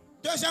 2.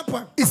 Deuxième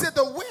point. He said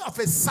the way of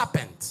a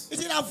serpent Il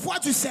dit la voix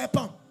du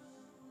serpent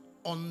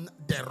on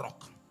the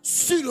rock.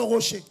 sur le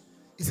rocher.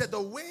 He said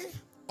the way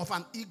of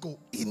an eagle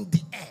in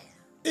the air.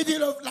 Il dit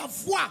la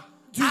voix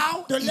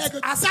How de it l'aigle.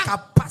 has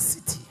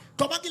capacity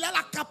Comment il a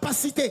la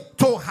capacité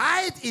to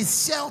hide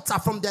his shelter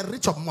from the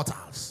reach of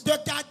mortals. de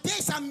garder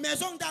sa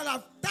maison dans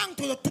la tente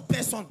de toute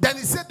personne. Then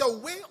he said the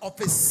way of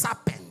a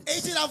serpent Et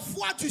il dit la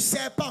voix du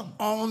serpent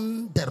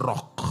on the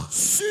rock.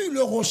 sur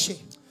le rocher.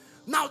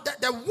 Now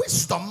the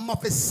wisdom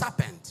of a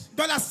serpent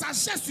Dans la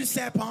sagesse du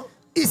serpent,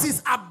 is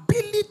his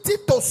ability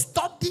to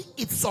study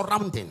its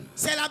surrounding.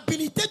 c'est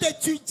l'habilité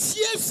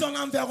d'étudier son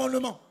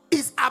environnement.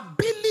 His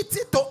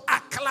ability to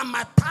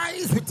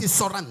acclimatize with his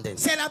surroundings.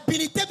 C'est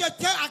l'habilité d'être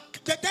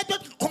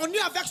connu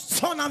avec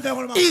son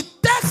environnement. It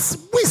takes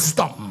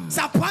wisdom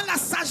Ça prend la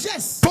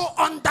sagesse to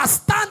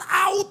understand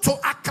how to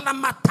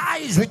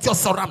acclimatize with your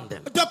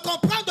surroundings. de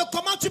comprendre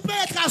comment tu peux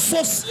être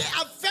associé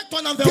avec ton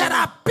There environnement.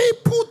 are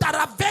people that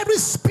are very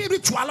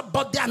spiritual,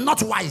 but they are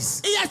not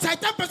wise. Il y a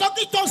certaines personnes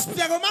qui sont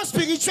vraiment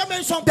spirituelles, mais ils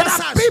ne sont There pas are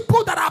sages.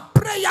 people that are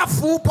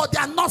prayerful, but they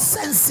are not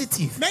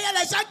sensitive. Mais il y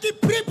a les gens qui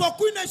prient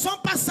beaucoup, ils ne sont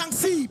pas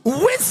sensibles.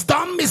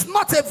 Wisdom is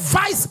not a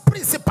vice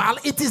principal,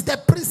 it is the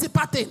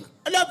principal thing.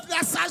 La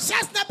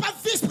sagesse n'est pas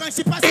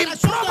vice-principale, c'est In la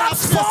chose de la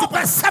Proverbs 4 principale.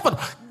 verse 7,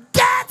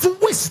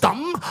 get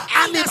wisdom,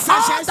 and in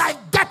all thy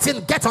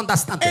getting, get Et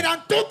understanding. dans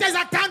toutes tes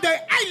attentes,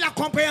 aille la The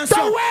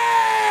compréhension.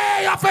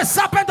 way of a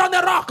serpent on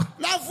the rock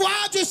La voix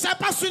du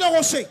serpent sur le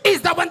rocher.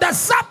 is that when the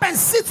serpent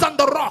sits on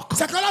the rock,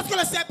 C'est que lorsque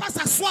le serpent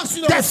s'assoit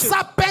sur le the rocher,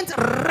 serpent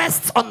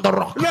rests on the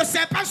rock. le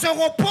serpent se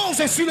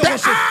repose sur le The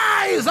rocher.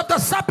 eyes of the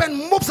serpent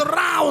moves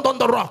around on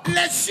the rock.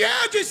 Les yeux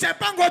du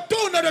serpent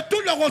retournent de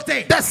tout le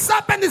côté. The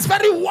serpent is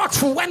very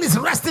watchful when it's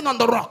resting on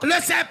the rock. Le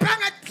serpent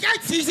est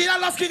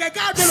regrette lorsqu'il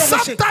regarde le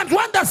rocher. Sometimes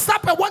when the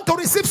serpent wants to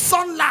receive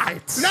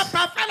sunlight,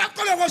 Parfois,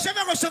 quand le rocher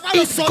va recevoir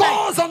le it soleil,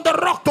 goes on the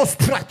rock to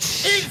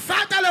stretch. il va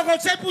dans le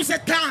rocher pour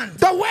s'étendre.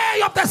 The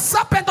way of the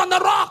serpent on the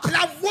rock,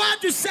 La voie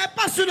du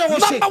serpent sur le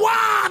rocher. number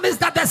one is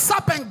that the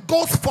serpent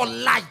goes for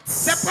light.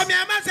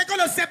 Premièrement, c'est que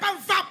le serpent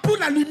va pour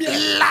la lumière.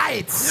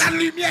 Light. La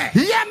lumière.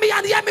 Hear me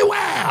and hear me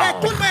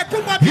well.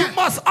 Écoute-moi You bien.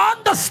 must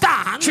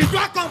understand, Tu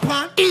dois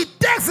comprendre. it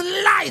takes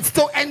light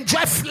to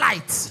enjoy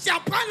flight. Tu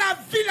apprends la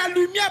vie, la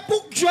lumière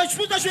pour jouer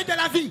de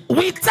la vie.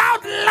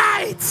 Without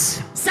light,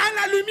 Sans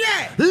la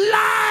lumière,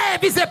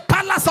 life is a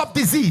palace of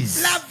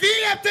disease. la vie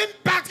est une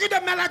patrie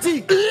de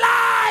maladie.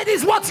 Light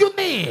is what you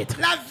need.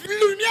 La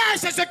lumière,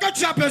 c'est ce que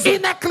tu as besoin.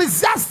 In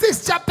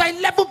Ecclesiastes chapter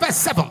 11 verse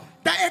 7,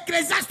 Dans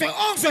Ecclésiaste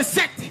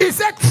 11:7, he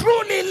said,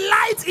 truly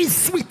light is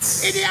sweet.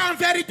 il dit en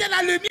vérité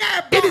la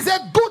lumière est It bonne. is a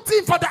good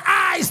thing for the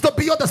eyes to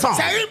behold the sun.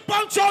 C'est une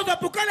bonne chose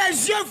pour que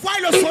les yeux voient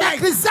le In soleil.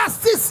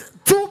 Ecclesiastes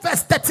 2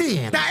 verse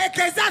 13, Dans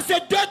Ecclésiaste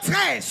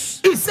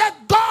 2:13, he said,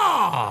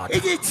 God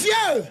il dit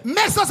Dieu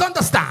makes us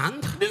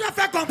understand nous a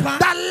fait comprendre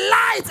that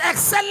light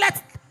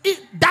excelleth in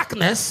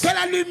darkness, que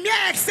la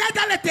lumière excelle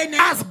dans les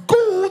ténèbres, as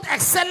good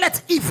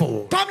excelleth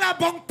evil. comme la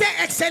bonté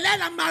excellait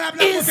la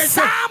In mauvaise.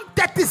 Psalm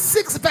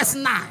 36 verse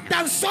 9,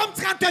 Dans Somme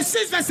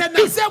 36, verset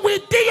he 9, said,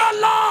 with thee, O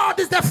Lord,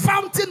 is the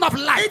fountain of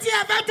il light. dit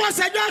avec toi,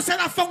 Seigneur, c'est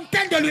la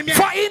fontaine de lumière.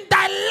 For in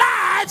thy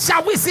light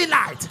shall we see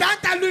light. Dans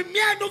ta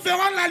lumière, nous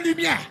verrons la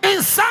lumière. In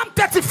Psalm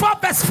 34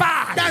 verse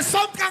 5, Dans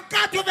Somme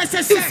 34, verset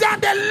he 5,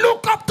 said, they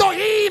look up to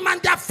him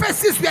and their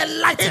faces were il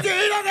dit, lightened,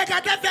 ils ont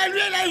regardé vers lui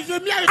et les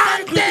lumières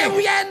and étaient they inclinées.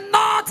 were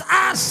not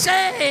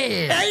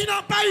ashamed. Et ils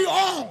n'ont pas eu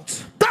honte.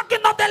 Talking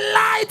of the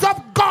light of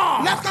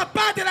God. Notre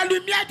part de la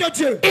lumière de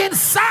Dieu. In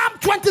Psalm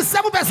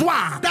 27 verse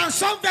 1, Dans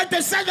Somme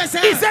 27, verset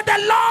he 1, said, the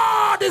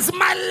Lord is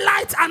my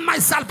light and my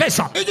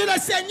salvation. il dit, le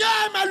Seigneur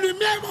est ma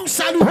lumière, mon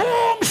salut.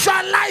 Whom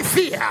shall I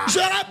fear?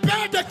 J'aurai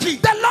peur de qui?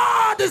 The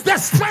Lord is the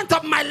strength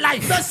of my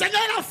life. Le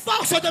Seigneur est la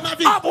force de ma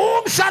vie. Of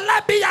whom shall I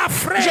be J'aurai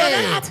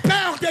afraid?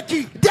 peur de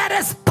qui? There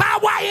is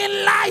power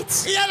in light.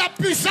 Il y a la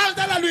puissance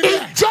dans la In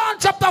lumière. John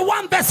chapter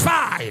 1 verse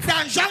 5,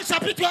 Dans Jean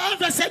chapitre 1,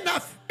 verset 9,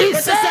 it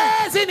verset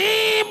 5, says, in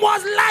him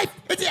was life,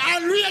 il dit, en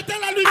lui était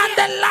la and lumière.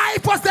 the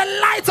life was the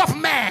light of Et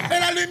man.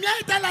 la lumière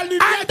était la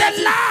lumière And de the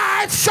Dieu.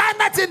 light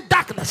shineth in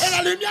darkness, Et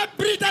la lumière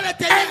brille dans les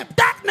ténèbres. and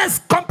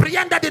darkness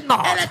comprehended it Et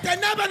not. les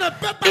ténèbres ne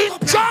peuvent pas In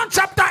comprendre. John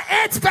chapter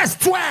 8 verse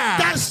 12,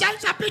 Dans Jean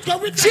chapitre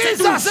 8, verset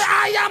Jesus 12, said,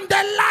 I am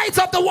the light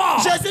of the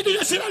world. Jésus dit,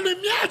 je suis la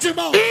lumière du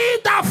monde. He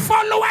that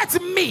followeth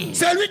me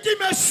Celui qui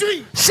me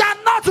suit shall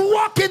not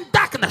walk in ne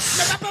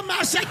darkness, va pas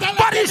marcher dans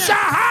la but he shall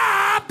ténèbre,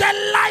 have the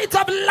light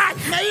of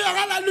life. mais il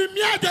aura la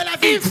lumière de la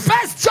vie. In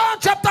 1 John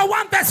chapter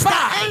 1 verse 5,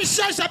 1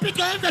 Jean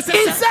chapitre 1, verset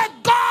he 5, said,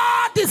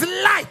 God is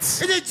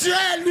light, il dit, Dieu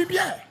est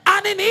lumière.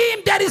 and in him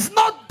there is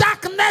no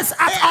darkness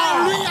Et at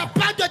en lui, il n'y all. a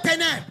pas de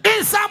ténèbres.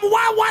 In Psalm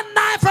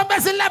 119 from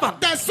verse 11,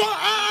 Dans Somme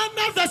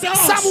 1, 9, verset 11.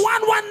 Psalm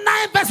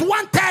 119 verse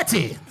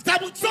 130,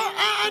 Somme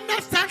 1,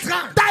 9,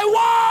 130. thy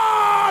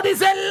word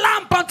is a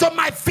lamp unto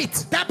my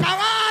feet, Ta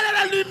parole est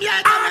la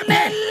lumière dans and ma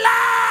a vie.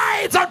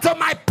 light unto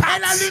my Et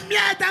la path.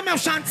 lumière dans mon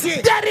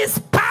chantier. There is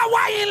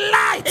power in Et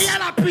il y light. a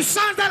la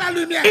puissance dans la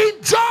lumière.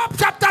 In Job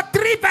chapter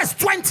 3 verse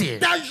 20,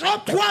 Dans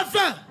Job 3,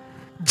 20.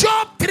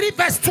 Job 3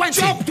 verse 20,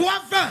 Job 3,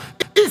 20.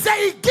 he said,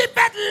 he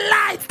giveth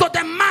light to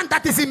the man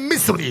that is in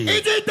misery.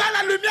 Il dit dans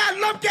la lumière à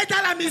l'homme qui est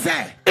dans la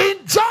misère. In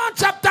John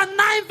chapter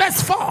 9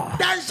 verse 4,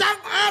 Dans Jean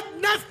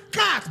 1, 9,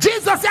 4.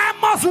 Jesus said, I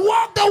must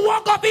walk the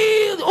walk of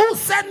him who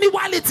sent me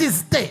while it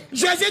is day.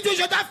 Jésus dit,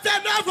 je dois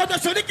faire l'œuvre de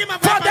celui qui m'a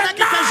fait For pendant the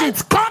qu'il fait jour.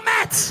 night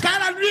cometh Car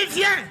la nuit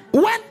vient,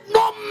 when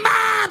no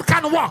man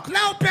can walk. là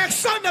où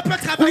personne ne peut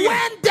travailler.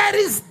 When there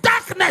is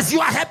darkness,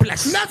 you are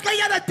helpless. Lorsqu'il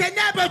y a des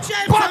ténèbres, tu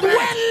es But enfermé.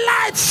 when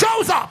light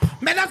shows up,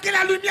 Mais lorsque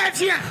la lumière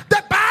vient,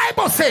 the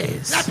Bible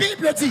says, la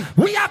Bible dit,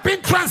 we have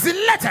been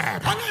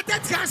translated on a été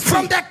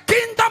from transmis the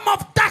kingdom of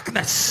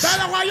darkness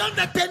dans le royaume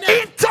des ténèbres,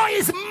 into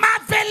his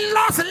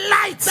marvelous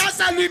light, dans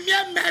sa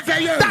lumière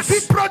merveilleuse. that he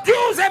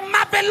produce a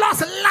marvelous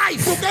Pour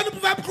life. que nous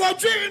pouvons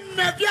produire une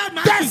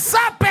merveilleuse The magie.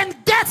 serpent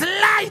gets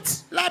light.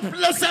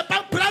 Le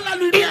serpent prend la In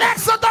lumière.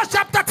 Exodus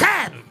chapter 10,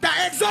 Dans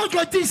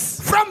Exode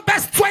 10, from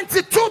verse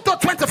 22 to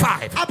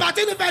 25, à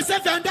partir du verset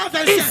 22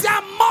 à he 25,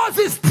 said,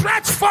 Moses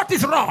stretched forth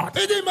his rod,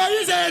 il dit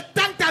Moïse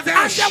étend ta and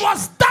verge. there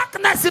was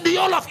darkness in the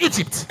whole of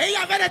Egypt. Et il y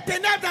avait des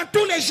ténèbres dans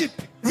tout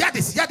l'Égypte. Hear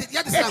this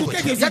language.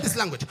 Écoutez, Hear this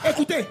language.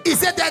 Écoutez, He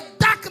said, the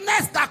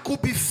darkness that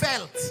could be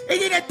felt. il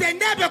dit les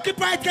ténèbres qui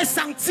peuvent être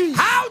senties.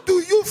 How do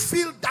you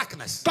feel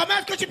darkness? Comment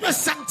est-ce que tu peux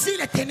sentir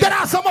les There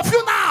ténèbres? are some of you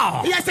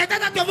now. Il y a certains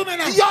d'entre vous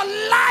maintenant. Your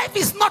life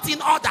is not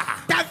in order.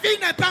 Ta vie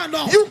n'est pas en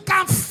ordre. You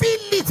can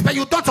feel it, but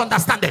you don't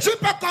understand it. Tu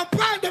peux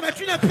comprendre, mais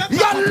tu ne peux pas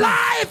Your comprendre.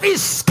 life is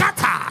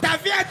scattered. Ta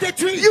vie est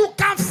détruite. You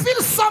can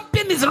feel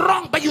something is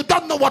wrong, but you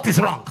don't know what is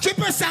wrong. Tu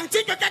peux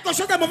sentir que quelque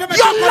chose est mauvais, mais tu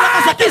Your ne connais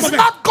pas ce life qui est is mauvais.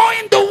 not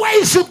going the way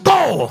it should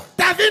go.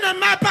 Ta vie ne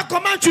marche pas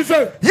comment tu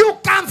veux. You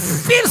can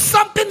feel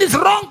something is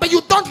wrong, but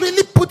you don't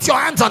really put your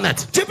hands on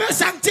it. Tu peux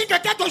sentir que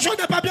quelque chose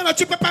n'est pas bien, mais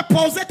tu ne peux pas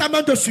poser ta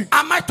main dessus.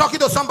 Am I talking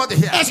to somebody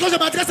here? Est-ce que je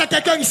m'adresse à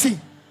quelqu'un ici?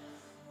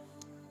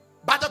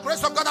 By the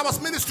grace of God, I was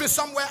ministering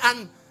somewhere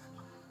and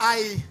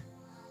I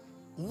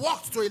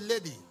walked to a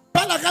lady.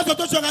 Par la grâce de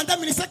Dieu, je rendais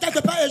ministère quelque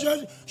part et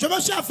je me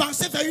suis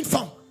avancé vers une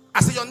femme.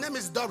 I said, your name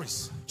is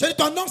Doris. Je dis,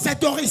 ton nom c'est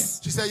Doris.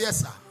 She said, yes,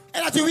 sir.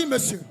 Elle a dit, oui,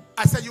 monsieur.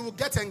 I said, you will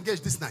get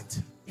engaged this night.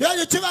 Je lui ai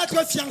dit, tu vas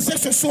être fiancé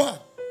ce soir.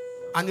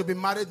 And you'll be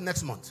married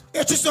next month.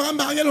 Et tu seras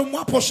marié le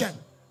mois prochain.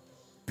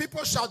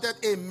 People shouted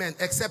amen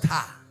except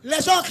her.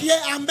 Les gens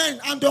criaient amen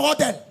en dehors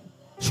d'elle.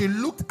 She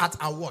looked at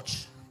her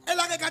watch. Elle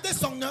a regardé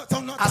son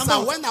As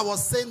I, when I was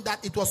saying that,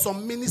 it was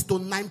some minutes to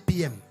 9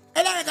 p.m.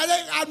 Elle a regardé,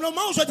 à le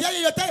moment où je disais,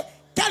 il était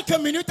quelques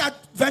minutes à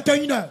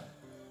 21h.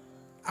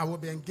 I will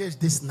be engaged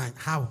this night.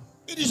 How?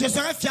 Il dit, je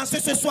serai fiancé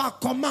ce soir.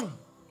 Comment?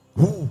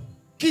 Who?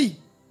 Qui?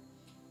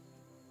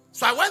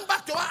 So I went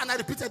back to her and I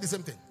repeated the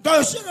same thing. Donc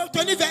je suis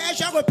retourné vers elle,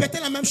 j'ai répété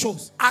la même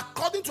chose.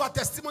 According to her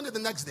testimony the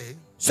next day,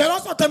 Selon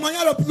son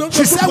témoignage, le she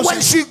jour said when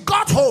prochain, she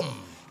got home,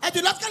 elle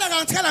dit, lorsqu'elle est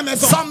rentrée à la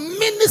maison, some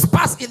minutes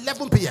past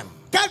 11 p.m.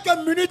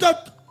 quelques minutes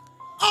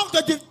hors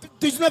de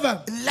 19h,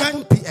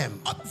 11 p.m.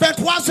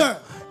 23h,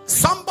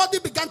 Somebody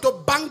began to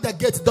bang the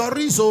gate.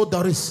 Doris, oh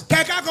Doris.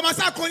 quelqu'un a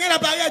commencé à cogner la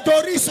barrière.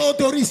 Doris, oh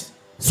Doris.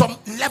 Some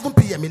 11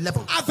 p.m. 11.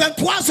 À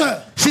 23h,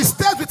 She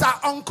stayed with her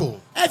uncle.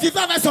 elle vivait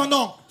avec son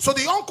oncle. So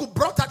the uncle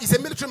brought out, he's a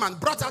military man,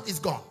 brought out his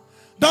gun.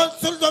 Donc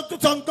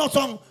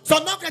son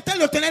oncle était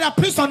le tenait, il a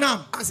pris son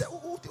âme. And said,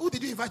 who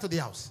did you invite to the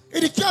house?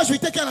 Il dit, qui a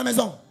ajouté qui à la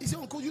maison? He said,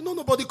 uncle, you know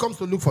nobody comes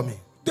to look for me.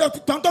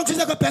 Tonton, tu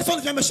sais que personne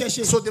ne vient me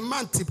chercher. So the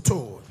man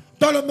tiptoed.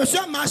 Donc le monsieur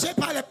marchait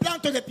par les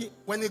plantes des pieds.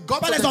 When he got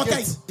Par to les the orteils.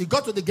 gate, he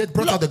got to the gate,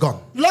 brought out the gun.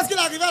 Lorsqu'il est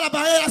arrivé à la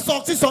barrière, il a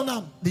sorti son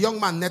âme. The young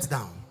man knelt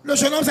down. Le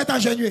jeune homme s'est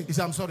agenouillé. He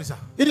said, I'm sorry, sir.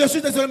 Il dit, je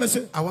suis désolé,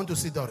 monsieur. I want to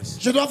see Doris.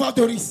 Je dois voir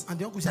Doris. And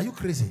the uncle said, are you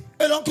crazy?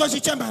 Et l'oncle dit,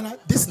 tu es malade.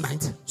 This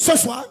night? Ce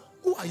soir,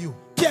 Who are you?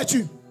 qui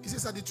es-tu? He said,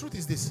 sir, the truth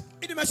is this.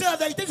 Il dit, monsieur, la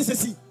vérité, c'est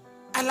ceci.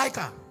 I like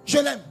her. Je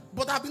l'aime.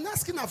 But I've been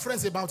asking her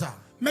friends about her.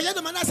 Mais j'ai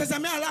demandé à ses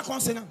amis à la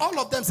concernant. All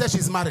of them say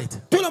she's married.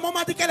 Tout le monde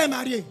m'a dit qu'elle est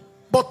mariée.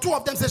 But two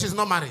of them say she's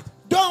not married.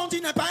 Donc on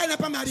dit elle n'est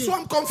pas mariée. So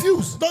I'm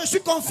confused. Donc je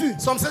suis confus.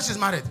 Some say she's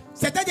married.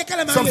 C'est-à-dire qu'elle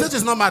est Some mariée. say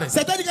she's not married.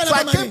 C'est-à-dire qu'elle So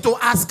est I pas came mariée. to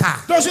ask her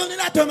Donc je lui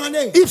ai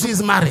demandé if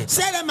she's married.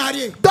 si elle est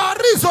mariée.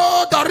 Doris,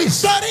 oh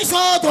Doris. Doris,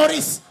 oh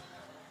Doris.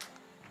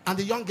 And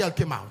the young girl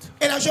came out.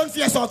 Et la jeune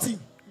fille est sortie.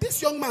 This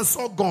young man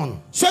saw gun.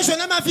 Ce jeune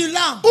homme a vu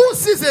l'âme. Who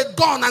sees a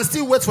gun and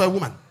still waits for a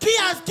woman?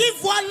 Qui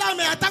voit l'âme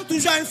et attend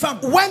toujours une femme.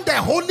 When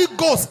the Holy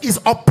Ghost is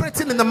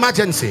operating in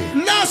emergency,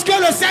 Lorsque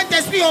le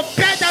Saint-Esprit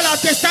opère dans la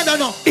destin d'un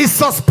homme, it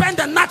suspends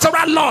the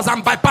natural laws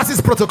and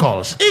bypasses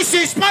protocols. il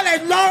suspend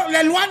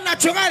les lois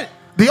naturelles.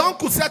 The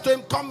uncle said to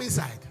him, come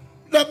inside.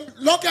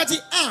 L'oncle a dit,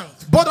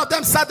 entre. Both of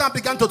them sat down and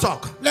began to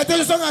talk. Les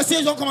deux sont assis,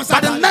 ils ont commencé à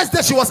But the parler. next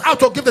day she was out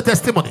to give the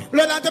testimony. Le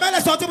lendemain, elle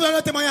est sortie pour donner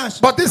le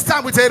témoignage. But this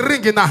time with a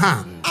ring in her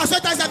hand. À ce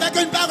temps, avec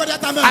une bague dans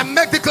ta main. I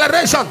make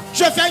declaration.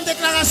 Je fais une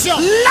déclaration.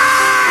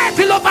 Light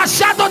will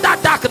overshadow that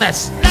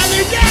darkness. La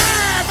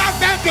lumière va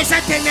faire que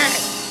cette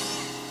ténèbre.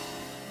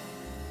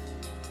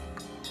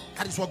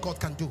 That is what God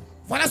can do.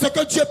 Voilà ce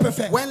que Dieu peut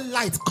faire. When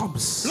light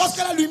comes, Lorsque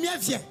la lumière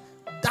vient,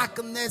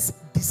 darkness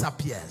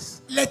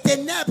disappears. les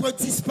ténèbres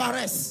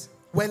disparaissent.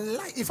 When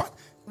light, in fact,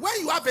 when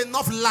you have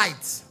enough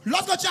light,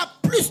 Lorsque tu as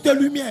plus de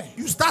lumière,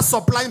 you start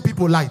supplying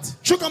people light.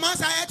 tu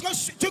commences à être,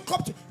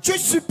 tu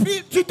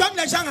supplies, tu donnes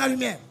les gens la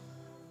lumière.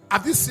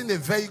 Have you seen a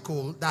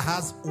vehicle that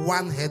has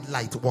one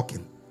headlight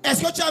working?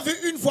 Est-ce que tu as vu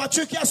une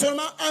voiture qui a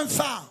seulement un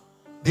phare?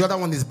 The other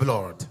one is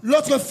blurred.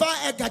 L'autre phare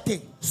est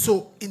gâté.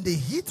 So in the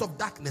heat of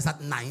darkness at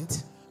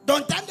night,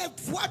 Donc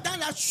dans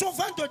la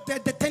chauveur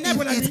de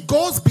ténèbres la nuit, it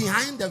goes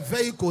behind the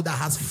vehicle that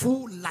has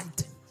full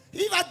lighting.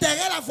 il va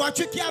derrière la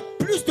voiture qui a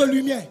plus de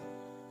lumière.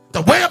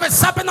 The way of a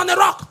serpent on a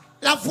rock.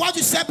 La voix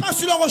du serpent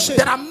sur le rocher.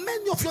 There are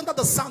many of you under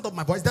the sound of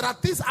my voice. There are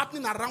things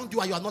happening around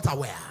you and you are not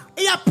aware.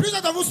 Il y a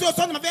plusieurs de vous sur le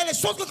son de ma vie. Les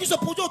choses qui se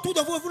produisent autour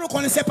de vous et vous ne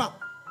connaissez pas.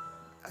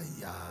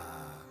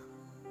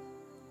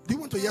 Do you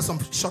want to hear some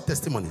short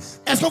testimonies?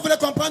 Est-ce que vous voulez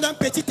comprendre un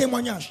petit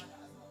témoignage?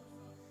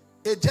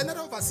 A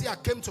general overseer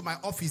came to my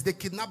office. They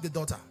kidnapped the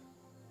daughter.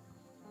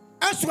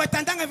 Un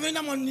sous-intendant est venu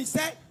dans mon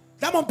ministère.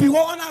 Dans mon bureau,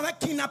 on avait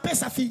kidnappé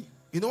sa fille.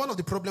 You know, one of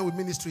the problems with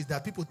ministry is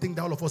that people think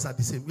that all of us are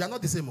the same. We are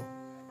not the same.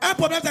 Un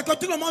problème, c'est que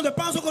tout le monde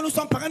pense que nous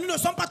sommes pareils. Nous ne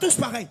sommes pas tous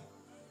pareils.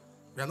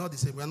 We are not the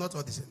same. We are not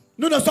all the same.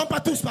 Nous ne sommes pas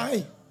tous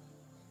pareils.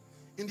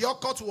 In the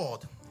occult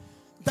world,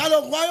 Dans le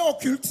royaume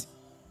occulte,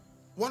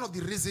 one of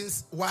the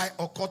reasons why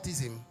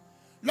occultism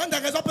l'une des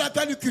raisons pour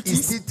laquelle is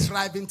l'occultisme still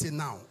thriving till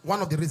now,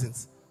 one of the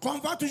reasons qu'on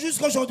voit toujours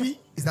jusqu'à aujourd'hui,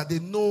 is that they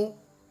know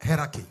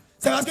hierarchy.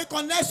 c'est parce qu'ils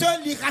connaissent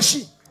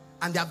l'hiérarchie.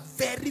 And they are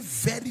very,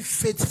 very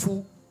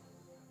faithful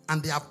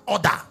and they have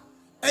order.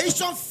 Et ils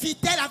sont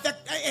fidèles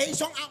et ils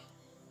sont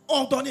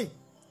ordonnés.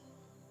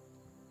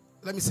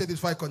 Let me say this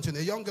before I continue.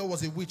 A young girl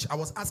was a witch. I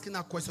was asking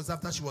her questions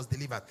after she was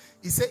delivered.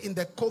 He said in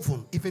the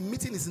coven, if a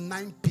meeting is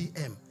 9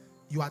 p.m.,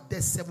 you are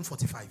there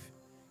 7:45.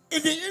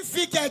 Il dit une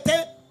fille qui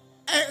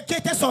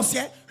était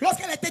sorcière,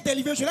 lorsqu'elle était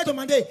délivrée, je l'ai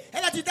demandé,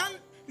 elle a dit dans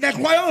les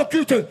royaumes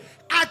occultes,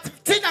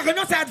 si la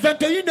réunion c'est à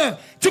 21h,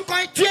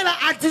 tu es là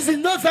à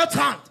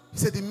 19h30. He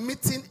said the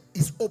meeting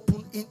is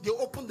open. They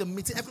open the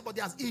meeting.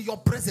 Everybody has in your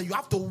presence. You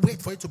have to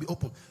wait for it to be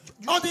open.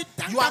 You are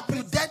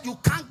dead.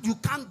 You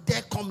can't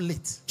dare come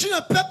late. Tu ne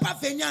peux pas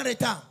venir en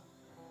retard.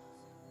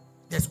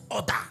 There's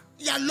order.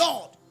 Il y a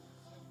l'ordre.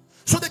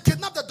 So they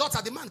kidnapped the daughter.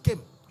 The man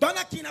came. Donc on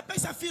a kidnappé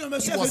sa fille. Le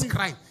monsieur He was est venu.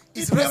 crying.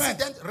 Il He's pleurait.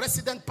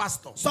 resident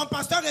pastor. Son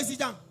pasteur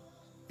résident.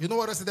 You know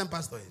what resident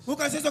pastor is? Vous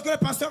connaissez ce que le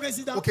pasteur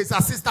résident? Okay, it's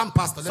assistant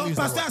pastor. Let me Son use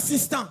that pasteur word.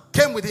 assistant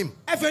Came with him.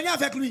 est venu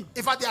avec lui.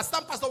 In fact, the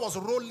assistant pastor was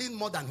rolling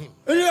more than him.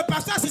 Et le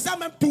pasteur assistant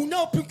même tournait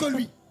au plus que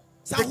lui.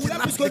 Ça They roulait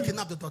plus que lui.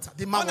 kidnapped the daughter.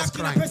 The On man a was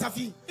kidnappé crying. sa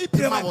fille. Il The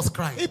pleurait. man was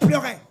crying. Il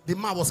pleurait. The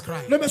man was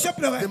crying. Le monsieur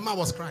pleurait. The man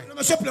was crying. Le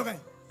monsieur pleurait.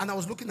 And I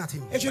was looking at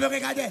him. Et je le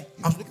regardais.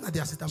 I was looking at the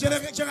assistant Je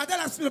pastor.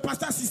 regardais le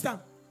pasteur assistant.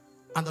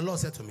 And the Lord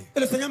said to me, Et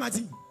le Seigneur m'a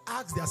dit,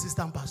 ask the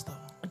assistant pastor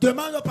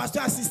demande au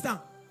pasteur assistant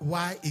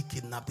why he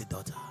kidnapped the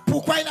daughter.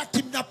 pourquoi il a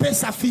kidnappé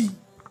sa fille.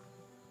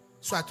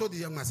 So I told the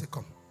young man, I said,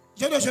 come.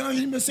 Je dis au jeune homme, il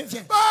dit, monsieur,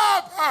 viens.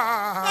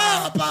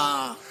 Papa!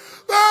 Papa!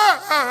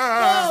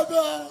 Papa!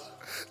 Papa!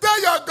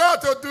 Tell your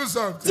God to do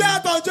something. Dis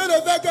à ton Dieu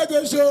de faire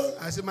quelque chose.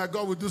 I said, my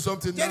God will do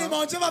something Dieu dit, now.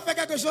 mon Dieu va faire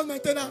quelque chose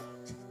maintenant.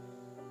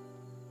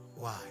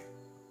 Why?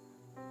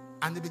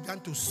 And he began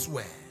to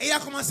swear. Et il a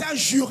commencé à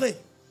jurer.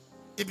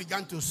 He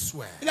began to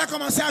swear. Il a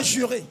commencé à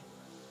jurer.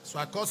 So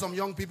I called some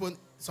young people,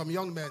 some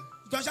young men.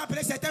 Donc j'ai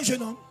appelé certains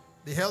jeunes hommes.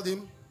 They held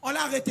him. On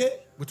l'a arrêté.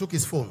 We took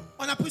his phone.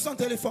 On a pris son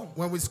téléphone.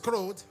 When we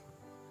scrolled,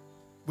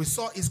 we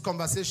saw his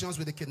conversations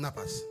with the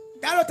kidnappers,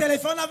 Dans le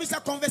téléphone, on a vu sa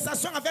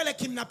conversation avec les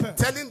kidnappeurs.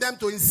 telling them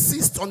to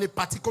insist on a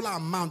particular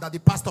amount that the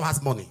pastor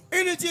has money.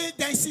 Il lui dit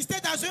d'insister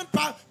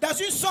dans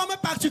une somme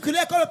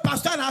particulière que le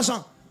pasteur a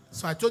l'argent.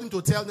 So I told him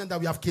to tell them that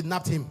we have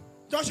kidnapped him.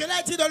 Donc je lui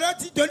ai dit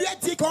de lui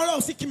dire qu'on l'a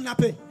aussi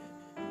kidnappé.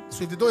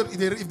 So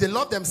if they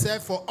love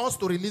themselves, for us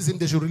to release him,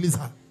 they should release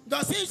her.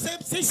 Donc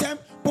si c'est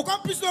pour qu'on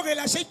puisse le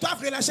relâcher, ils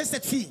doivent relâcher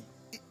cette fille.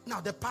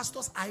 Now the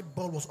pastor's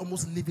eyeball was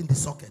almost leaving the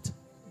socket.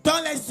 Dans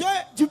les yeux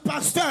du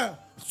pasteur,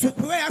 je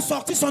pourrais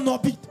sortir son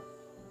orbite.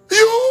 You?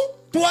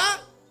 Toi,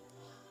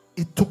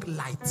 It took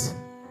light.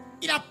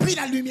 il a pris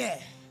la lumière.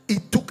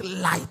 It took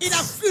light. Il a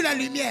fui la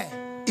lumière.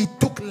 It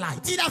took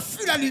light. Il a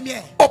fui la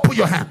lumière. Open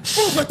your hands.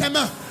 Ouvre tes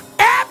mains.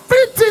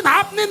 Everything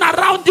happening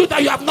around you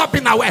that you have not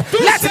been aware,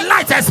 let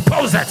light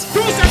expose it. Tout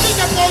ce qui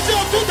se produit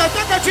autour de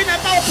toi que tu n'es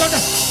pas au courant,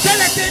 que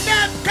les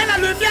ténèbres, que la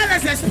lumière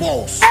les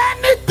expose.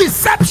 Any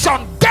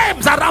deception,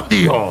 games around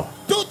you,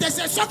 Toutes les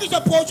déceptions qui se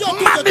produisent autour de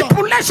toi,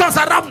 manipulations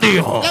around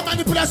you, les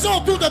manipulations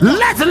autour de toi,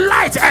 let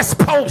light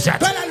expose it.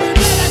 que la lumière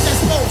les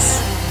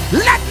expose.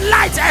 Let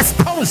light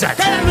expose it.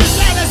 Que la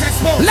lumière les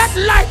expose. Let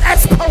light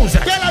expose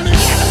it. Que la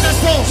lumière les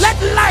expose.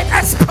 Let light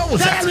expose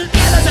Que la it.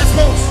 lumière les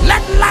expose.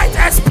 Let light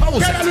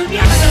expose Que la it.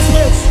 lumière les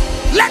expose.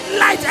 Let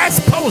light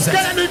expose Que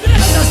it. la lumière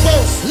les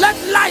expose. Let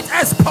light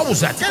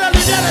expose it. Que la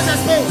lumière les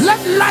expose. Let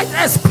light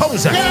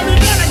expose Que it. la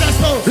lumière les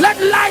expose. Let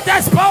light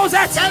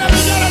expose it. Que la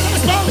lumière les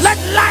expose. Let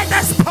light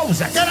expose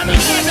Que it. la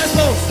lumière les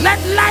expose. Let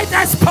light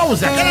expose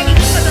Que la it.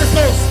 lumière les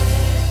expose.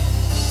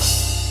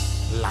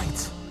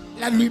 Light.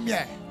 La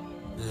lumière.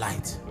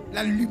 Light.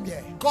 La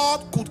lumière.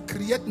 God could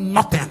create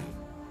nothing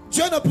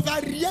Dieu ne pouvait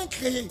rien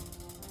créer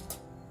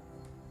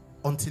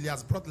until he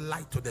has brought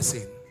light to the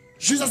scene.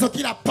 jusqu'à ce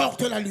qu'il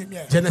apporte la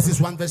lumière. Genesis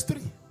 1 verse 3.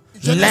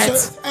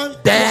 Genesis Let 1,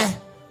 there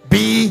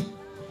be.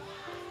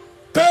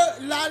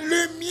 Que la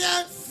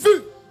lumière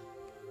fut.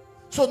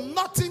 So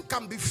nothing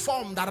can be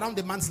formed around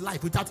a man's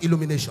life without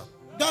illumination.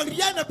 Donc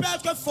rien ne peut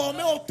être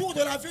formé autour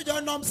de la vie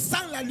d'un homme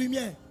sans la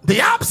lumière. The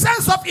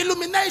absence of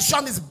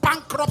illumination is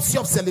bankruptcy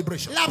of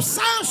celebration.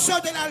 L'absence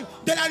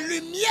de la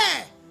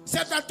lumière,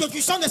 c'est la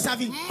destruction de sa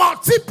vie.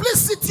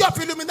 Multiplicity of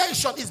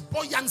illumination is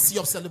buoyancy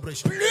of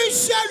celebration.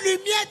 Plusieurs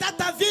lumières dans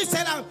ta vie,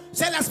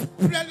 c'est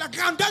la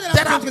grandeur de la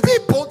There are vie.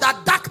 people that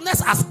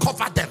darkness has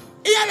covered them.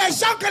 Il y a les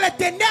gens que les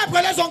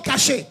ténèbres les ont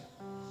cachés.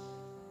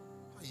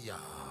 Aya.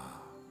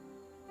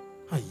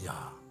 Aya.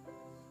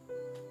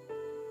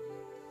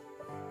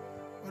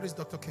 Where is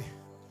Dr. K?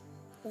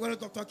 Où est le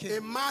docteur qui est?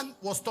 A man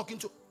was talking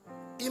to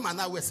him and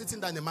I were sitting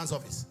down in a man's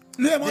office.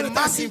 Lui et moi, The on était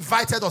man assis.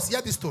 invited us.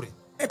 Hear this story.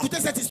 Écoutez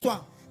cette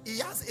histoire. He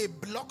has a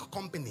block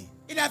company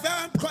Il avait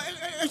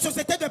une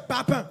société de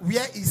papins.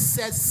 where he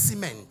sells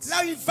cement. Là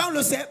où il vend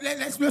le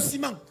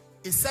ciment.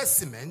 He sells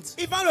cement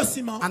Il vend le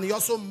ciment and he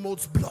also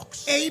molds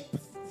blocks. et il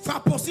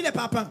fait aussi les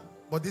papins.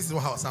 But this is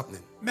what was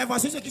happening. Mais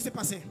voici ce qui s'est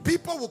passé.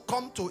 People will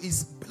come to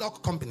his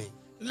block company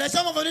Les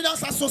gens vont venir dans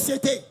sa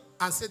société.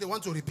 and say they want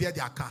to repair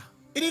their car.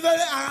 Ils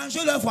veulent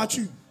arranger leur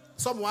voiture.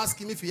 Some will ask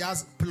him if he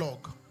has plug,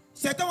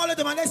 Certains vont lui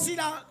demander s'il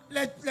a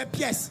les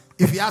pièces.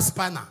 if he has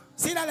spanner.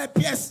 S'il a les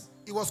pièces.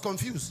 He was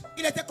confused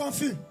Il était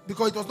confus.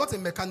 because it was not a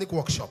mechanic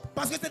workshop.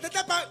 Parce que ce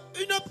n'était pas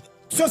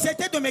une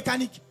société de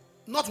mécanique.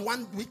 Not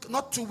 1 week,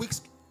 not 2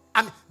 weeks.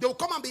 And they will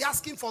come and be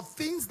asking for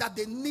things that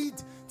they need.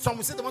 Some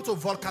will say they want to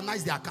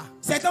vulcanize their car.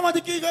 Certains vont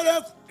dire qu'ils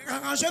veulent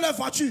arranger leur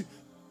voiture.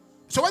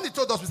 So when he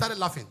told us, we started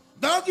laughing.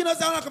 Donc ils nous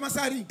ont commencé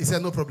à rire. He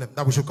said, no problem,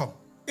 that we should come.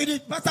 Il dit,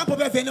 pas sans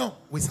problème, venons.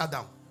 We sat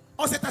down.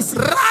 On s'est assis.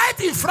 Right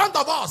in front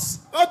of us,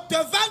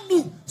 Devant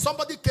nous,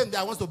 somebody came there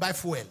and wants to buy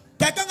fuel.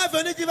 quelqu'un est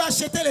venu qui va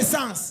acheter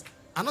l'essence.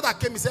 Another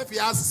came, he said, if he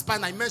has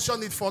spine, I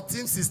mentioned it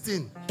 14,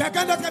 16.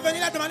 Quelqu'un d'autre est venu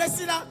là demander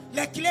si là,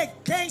 les clés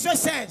 15 ou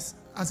 16.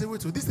 I said, wait,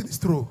 this thing is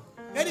true.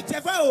 Il dit, c'est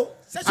vrai, oh.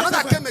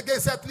 Another came again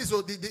and said, please,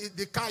 oh,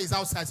 the car is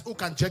outside. Who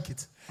can check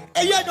it?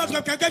 Et il y a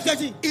d'autres, quelqu'un qui a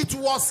dit, It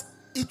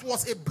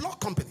was a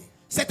block company.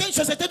 c'était une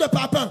société de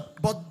parpaings.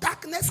 But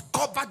darkness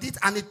covered it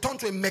and it turned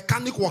to a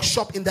mechanic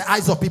workshop in the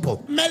eyes of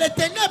people. Mais les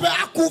ténèbres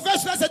a couvert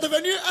cela, c'est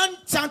devenu un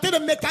chantier de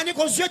mécanique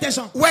aux yeux des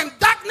gens. When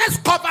darkness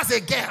covers a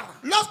girl,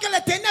 Lorsque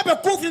les ténèbres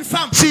couvrent une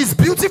femme, she is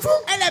beautiful,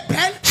 elle est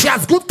belle, she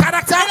has good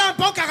character, elle a un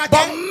bon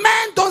caractère. but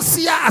men don't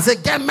see her as a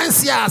girl, men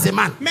see her as a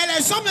man. Mais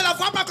les hommes ne la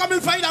voient pas comme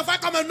une femme, ils la voient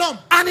comme un homme.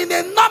 And in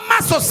a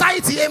normal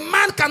society, a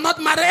man cannot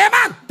marry a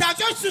man. Dans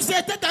une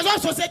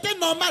société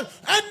normale,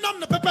 un homme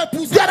ne peut pas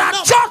épouser There un are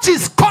homme.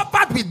 churches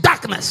covered with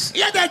darkness. Il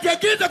y a des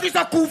églises qui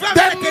sont couvertes The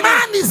avec les ténèbres.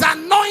 man is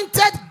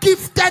anointed,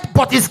 gifted,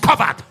 but is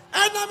covered.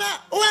 Un homme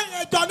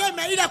est donné,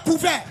 mais il est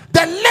couvert.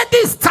 The lady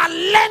is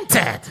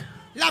talented,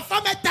 La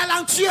femme est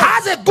talentueuse.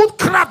 has a good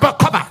craft, but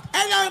covered.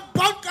 Elle a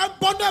un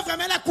bon œuvre,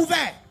 mais elle est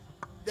couverte.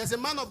 There's a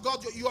man of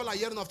God you all are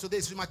hearing of today.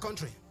 It's in my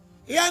country.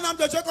 Il y a un homme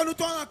de Dieu que nous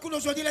tournons en cours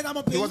aujourd'hui, il est dans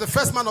mon He pays. was the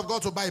first man of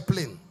God to buy a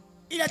plane.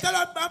 Il était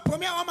le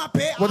premier homme à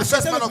payer. He was the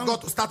first man of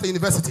God to start a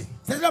university.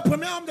 C'était le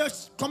premier homme de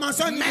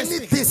commencer une Many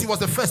université. things he was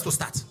the first to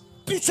start.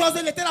 Toute chose,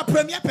 il était la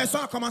première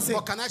personne à commencer.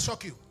 But can I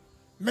shock you?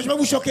 Mais je vais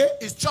vous choquer.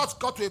 His church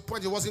got to a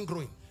point it wasn't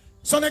growing.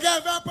 Son église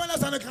avait un point là,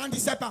 ça ne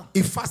grandissait pas.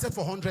 He fasted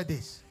for 100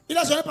 days. Il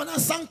a jeûné pendant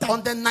 100 ans. On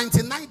the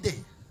 99th day,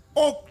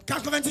 Au he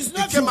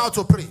 99 came jours, out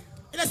to pray.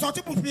 il est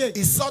sorti pour prier.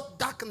 He saw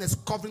darkness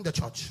covering the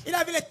church. Il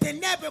a vu les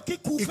ténèbres qui He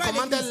couvraient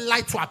commanded l'église.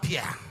 light to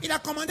appear. Il a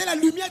commandé la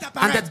lumière And the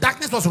d'apparaître.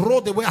 darkness was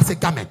rolled away as a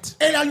garment.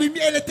 Et la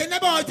lumière et les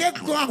ténèbres ont été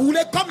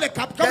enroulées comme les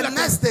capes. Comme The la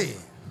next day,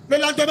 Le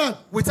lendemain,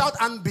 without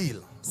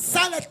handbill,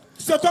 sans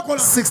les autocollants,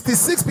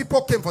 66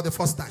 people came for the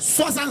first time.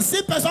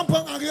 66 personnes pour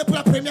arriver pour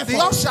la première The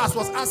fois. ushers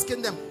was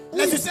asking them,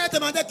 Les huissiers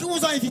demandaient qui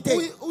vous a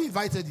invité. who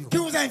invited you? Qui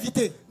vous a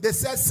invité? They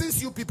said, since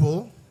you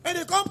people Et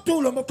de comme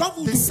tout le monde, comme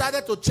vous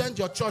decided to change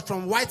your church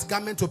from white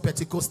garment to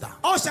Pentecostal,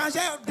 on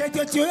changeait de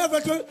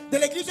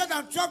l'église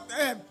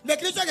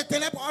l'église des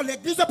ténèbres à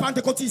l'église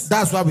pentecôtiste.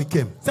 that's why we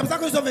came. C'est pour ça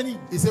que nous sommes venus.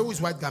 He said, who is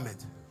white garment?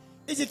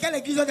 Il dit quelle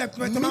église des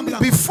vêtements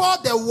blancs? Before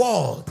the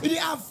world, Il dit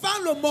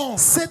avant le monde,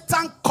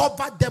 Satan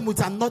covered them with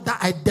another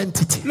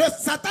identity. le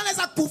Satan les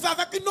a couverts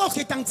avec une autre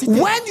identité.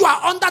 When you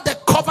are under the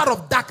cover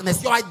of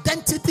darkness, your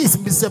identity is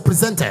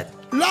misrepresented.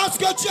 Lorsque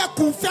tu es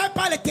couvert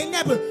par les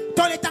ténèbres,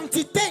 ton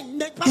identité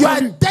n'est pas Your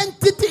connue.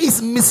 identity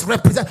is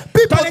misrepresented.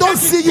 People Ton don't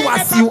see identité you n'est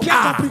as pas you bien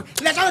are. compris.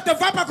 Les gens ne te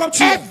voient pas comme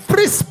tu es.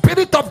 Every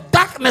spirit of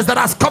darkness that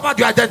has covered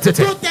your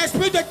identity, Tout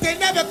esprit de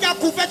ténèbres qui a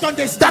couvert ton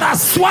destin, that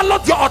has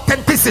swallowed your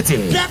authenticity,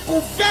 qui a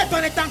couvert ton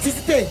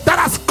identité, that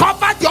has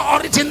covered your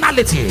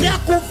originality, qui a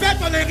couvert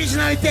ton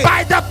originalité,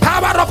 by the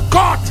power of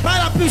God, par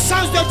la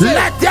puissance de Dieu,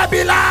 let there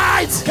be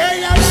light.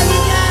 qu'il y a la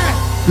lumière,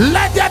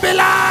 Let there be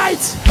light.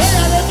 que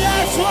la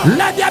lumière soit,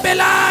 Let there be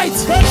light.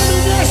 que la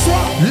lumière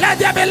soit, Let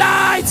there be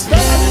light. que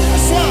la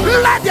lumière soit,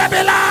 Let there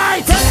be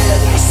light. que la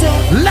lumière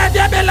soit, Let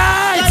there be que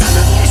light. la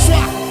lumière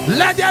soit,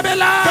 Let there be que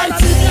la light.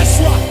 lumière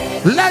soit,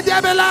 Let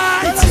there be que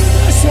light. la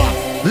lumière soit,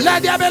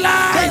 Let there be que la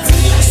light.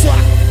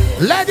 lumière soit,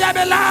 Let there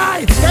be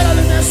light. que la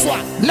lumière soit,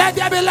 Let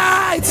there be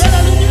light. que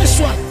la lumière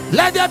soit,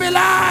 Let there be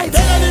light.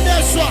 que la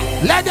lumière soit,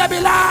 Let there be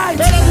light. que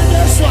la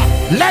lumière soit,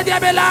 Let there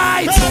be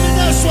light. que la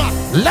lumière soit,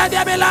 Let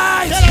there be que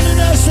light. la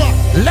lumière soit,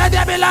 Let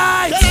there be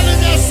light. que la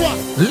lumière soit,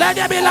 Let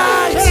there be que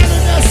light. la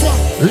lumière soit,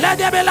 Let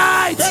there be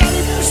light. que la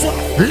lumière soit,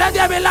 Let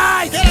there be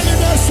light. que la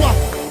lumière soit.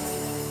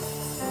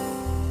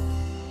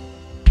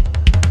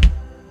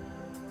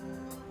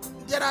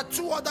 There are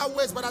two other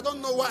ways, but I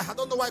don't know why. I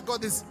don't know why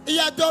God is Il y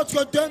a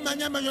d'autres deux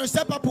manières, mais je ne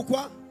sais pas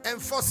pourquoi.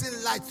 enforcing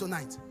light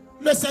tonight.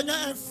 Le Seigneur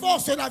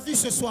enforce la vie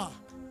ce soir.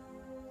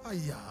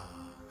 Yeah.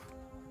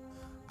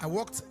 I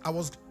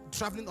was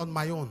traveling on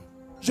my own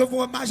Je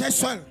vous marchais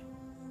seul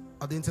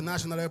at the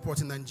international airport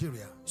in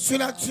Nigeria, sur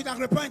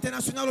l'aéroport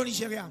international au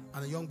Nigeria.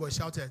 and a young boy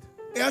shouted,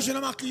 Et un jeune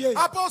homme a crié,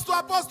 Apostle,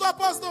 Apostle,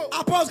 Apostle!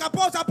 apôtre,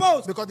 apôtre,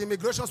 apôtre. Because the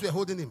immigrations were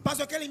holding him. Parce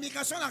que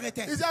l'immigration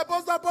l'arrêtait. He said,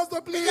 Apostle, Apostle,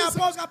 Il please. dit,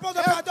 apôtre, apôtre,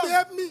 Help pardon. me,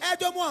 help me.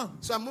 Aide-moi.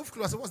 So I moved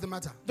close. I said, what's the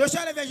matter? De chez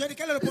les je dis,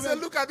 quel est le He said,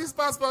 problème? look at this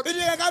passport. Il dit,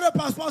 regarde le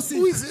passeport-ci.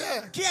 Who is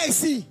here? Qui est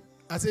ici?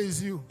 I said,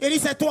 it's you. Il dit,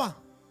 c'est toi.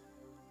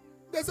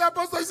 They said,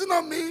 Apostle, is it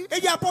not me? Il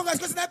dit, apôtre,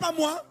 est-ce que ce n'est pas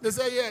moi? They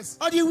said, yes.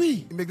 On dit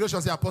oui.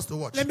 Immigration said, Apostle,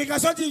 watch.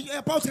 L'immigration dit,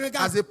 apôtre, As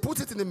regarde. they put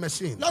it in the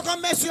machine,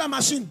 Lorsqu'on met sur la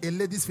machine, a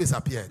lady's face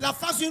appeared. la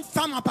face d'une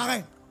femme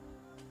apparaît.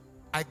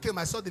 I came,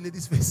 I saw the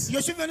lady's face. Je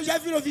suis venu, j'ai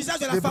vu le visage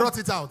de la They femme. brought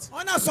it out.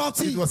 On a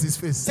sorti. It was his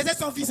face. C'était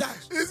son visage.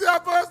 He said,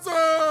 Apostle,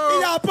 Il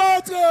dit,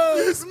 apôtre,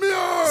 it's me.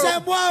 Oh.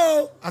 c'est moi.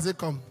 Oh. I said,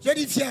 come. Je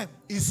dis, viens.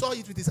 He saw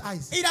it with his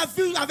eyes. Il a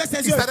vu avec ses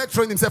He yeux. started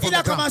throwing himself on Il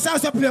a the ground. commencé à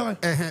se pleurer.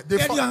 They,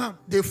 Il dit,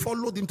 they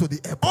followed him to the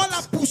on airport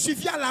l'a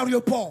poursuivi à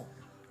l'aéroport.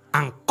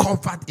 and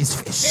covered his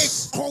Et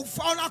face. on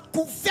a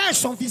couvert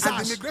son And the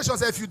visage. immigration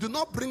said, if you do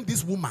not bring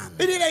this woman,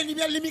 Il dit,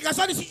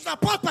 l'immigration dit, si tu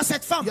n'apportes pas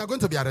cette femme, you are going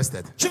to be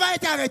arrested. tu vas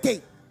être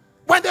arrêté.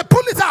 When they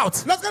pull it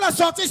out, Lorsqu'on a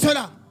sorti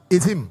cela,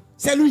 it's him.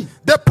 c'est lui.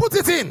 They put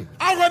it in,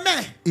 On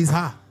remet. it's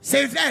her.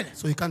 C'est elle.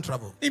 So you can't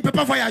travel. Il ne peut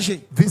pas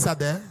voyager. Visa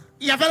there.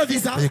 Il y avait le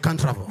visa. But you can't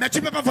travel. Mais tu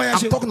ne peux pas I'm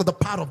voyager. talking of the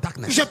power of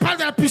darkness. Je parle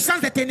de la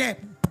puissance des ténèbres.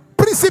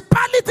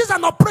 Principalities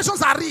and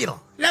operations are real.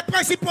 Les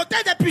principautés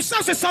des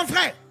puissances sont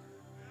vraies.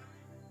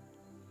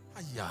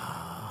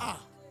 Ah.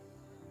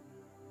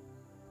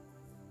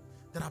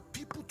 There are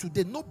people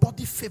today,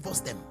 nobody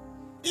favors them.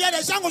 Il y a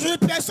des gens aujourd'hui,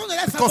 personne ne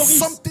les Because favorise.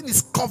 something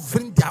is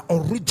covering their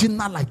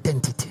original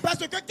identity. Parce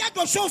que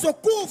quelque chose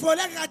couvre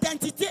leur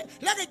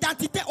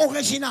identité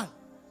originale.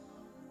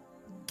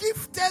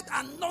 Gifted,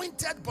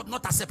 anointed, but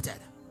not accepted.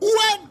 Ou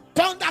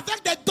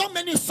avec des dons,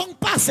 mais ne sont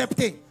pas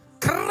acceptés.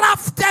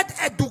 Crafted,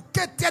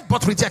 educated,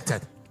 but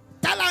rejected.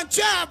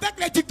 Talentueux avec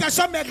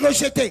l'éducation, mais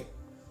rejetés.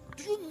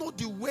 Do you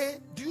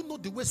know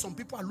the way some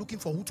people are looking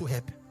for who to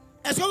help?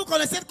 Est-ce que vous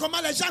connaissez comment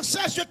les gens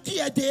cherchent qui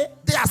aider?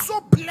 They are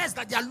so blessed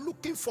that they are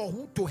looking for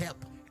who to help.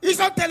 Ils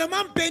sont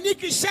tellement bénis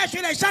qu'ils cherchent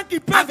les gens qui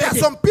And peuvent there are aider.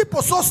 some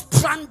people so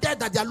stranded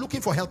that they are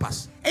looking for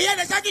helpers. Et il y a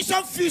des gens qui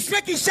sont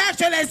frustrés, qui cherchent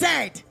les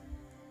aides.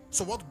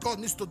 So what God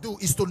needs to do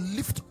is to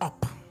lift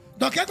up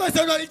Donc, quelque chose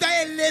il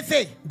doit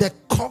élever the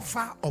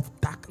cover of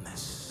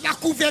darkness. la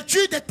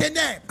couverture des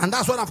ténèbres. And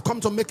that's what I've come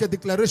to make a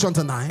declaration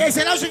tonight. Et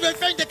c'est là que je vais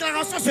faire une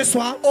déclaration ce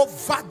soir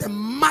Over the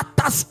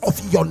matters of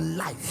your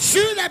life.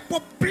 sur les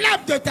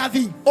problèmes de ta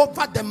vie,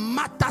 Over the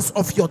matters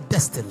of your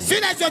destiny. sur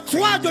les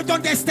étoiles de ton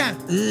destin.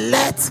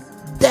 Let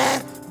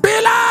there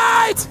be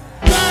light.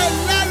 Que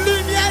la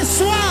lumière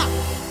soit.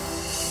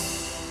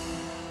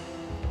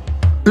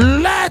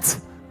 Let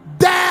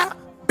there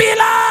be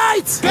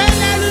light. Que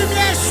la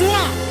lumière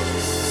soit.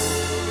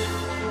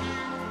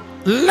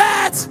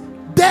 Let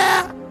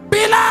there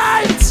be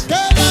light. Que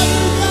la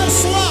lumière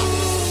soit.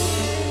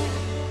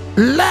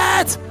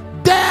 Let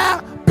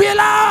there be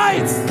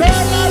light. Que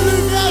la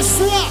lumière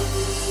soit.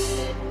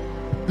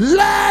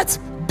 Let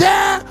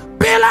there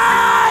be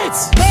light.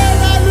 Que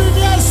la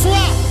lumière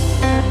soit.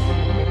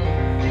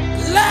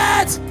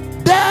 Let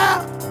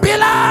there be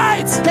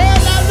light. Que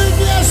la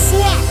lumière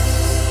soit.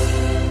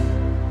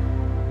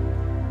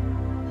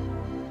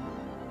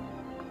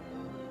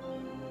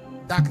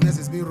 Darkness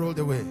is being rolled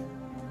away.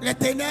 Les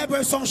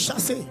ténèbres sont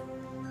chassées.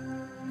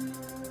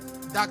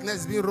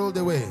 Darkness is being rolled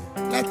away.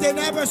 Les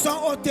ténèbres sont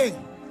ôtées.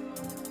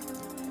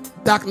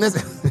 Darkness,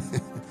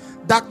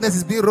 darkness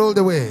is being rolled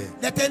away.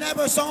 Les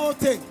ténèbres sont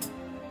ôtées.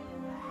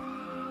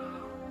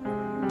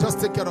 Just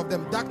take care of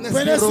them. Darkness is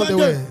Prenez being rolled soin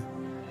away. d'eux.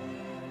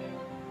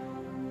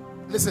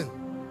 Listen,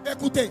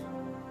 Écoutez,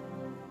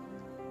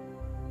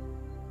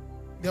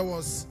 there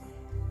was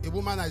a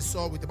woman I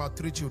saw with about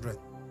 3 children.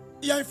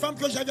 il y a une femme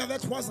que j'ai vue avec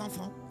 3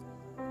 enfants.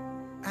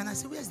 And I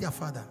said, where's their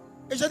father?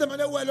 Et j'ai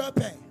demandé où est leur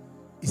père.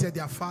 He said,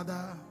 their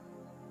father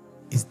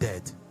is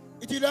dead.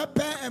 Il dit leur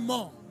père est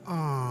mort. Oh.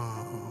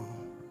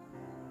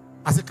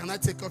 I said, can I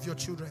take care of your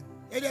children?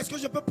 Il dit est-ce que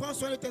je peux prendre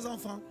soin de tes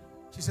enfants?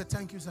 She said,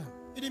 thank you, sir.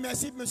 Il dit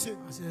merci monsieur.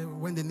 I said,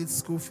 when they need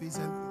school fees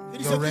and Il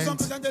dit your ceux qui ont rent,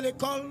 besoin de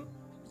l'école,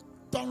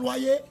 ton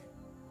loyer.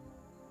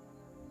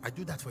 I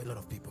do that for a lot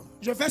of people.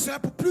 Je fais cela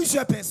pour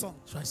plusieurs personnes.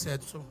 So I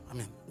said,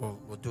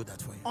 we'll do that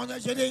for you.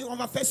 Je dis on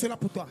va faire cela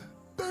pour toi.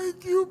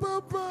 Thank you,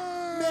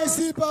 Papa.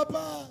 Merci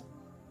papa.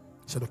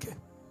 I said, okay.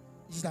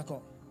 Je dis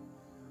d'accord.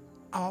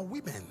 Our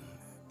women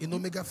in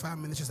Omega Fire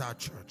Ministries, our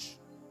church,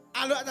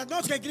 Alors dans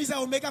notre église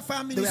à Omega Fire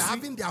they were Ministry,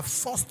 having their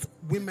first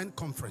women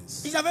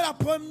conference. ils avaient la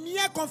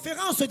première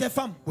conférence des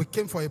femmes. We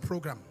came for a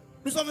program.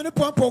 Nous sommes venus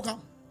pour un programme.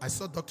 I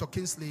saw Dr.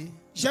 Kingsley.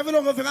 J'ai vu le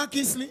révérend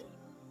Kingsley.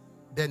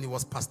 Then it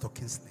was Pastor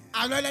Kingsley.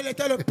 Alors il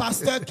était le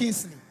pasteur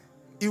Kingsley.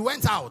 He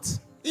went out.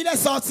 Il est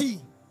sorti.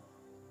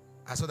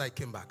 I saw that he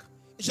came back.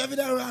 J'ai vu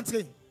le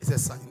rentrer. He said,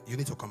 son, you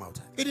need to come out.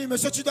 Il dit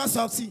monsieur tu dois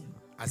sortir.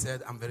 I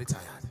said, I'm very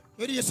tired.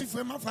 Il dit je suis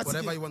vraiment Whatever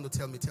fatigué. you want to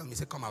tell me, tell me. He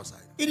said, come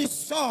outside. Il dit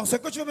sors. Ce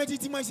que tu veux me dire,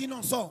 dis-moi ici.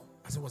 Non, sors.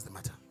 I said, what's the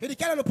matter? Il dit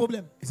quel est le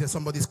problème? He said,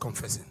 somebody's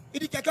confessing. Il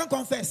dit quelqu'un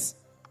confesse.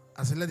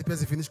 I said, let the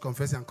person finish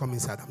confessing and come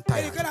inside. I'm Il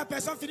dit tired. que la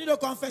personne finit de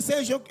confesser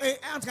et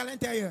entre à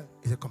l'intérieur.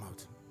 He said, come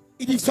out.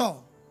 Il dit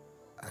sors.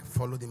 I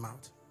followed him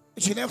out.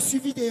 Je l'ai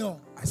suivi dehors.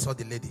 I saw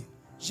the lady,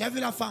 J'ai vu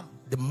la femme.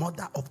 the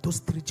mother of those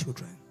 3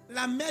 children.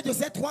 La mère de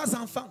ces 3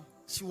 enfants.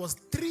 She was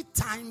 3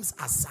 times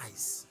her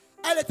size.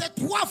 Elle était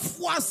 3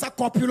 fois sa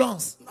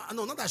corpulence.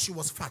 No, not that she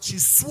was fat. She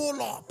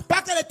swole up.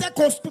 Pas qu'elle était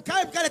costaud,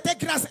 qu'elle était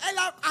grasse. Elle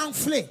a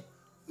enflé.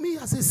 Me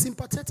as a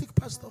sympathetic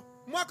pastor.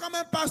 Moi, comme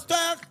un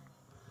pasteur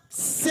I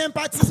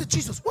sympathique. said,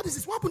 Jesus, what is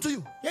this? What happened to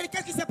you? J'ai dit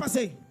qu'est-ce qui s'est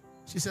passé?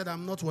 She said,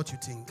 I'm not what you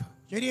think.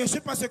 J'ai dit je ne suis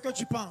pas ce que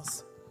tu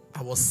penses.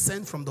 I was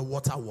sent from the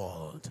water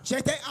world. J'ai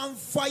été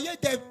envoyé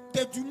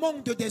du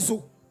monde des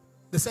eaux.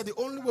 They said the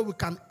only way we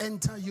can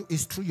enter you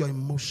is through your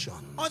emotion.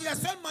 On dit la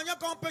seule manière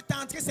qu'on peut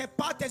t'entrer, c'est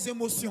par tes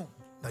émotions.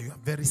 That you are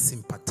very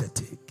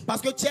sympathetic. Parce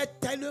que tu es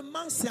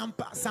tellement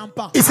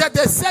sympa. He said,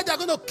 they said they're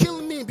going to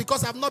kill me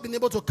because I've not been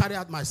able to carry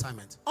out my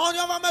assignment. On dit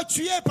on va me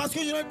tuer parce que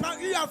je n'ai pas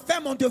eu à faire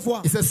mon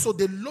devoir. He said, so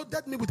they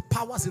loaded me with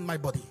powers in my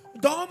body.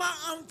 Donc on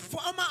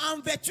m'a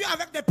envêtu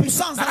avec des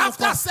puissances. That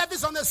after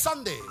service on a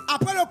Sunday,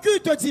 Après le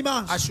culte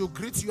dimanche, I should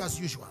greet you as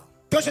usual.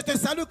 Que je te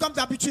salue comme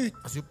d'habitude.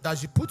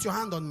 As you put your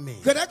hand on me,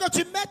 Que dès que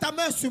tu mets ta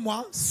main sur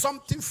moi,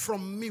 something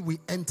from me will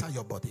enter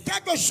your body.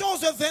 quelque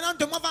chose venant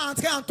de moi va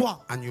entrer en toi.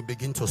 And you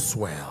begin to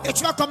swell. Et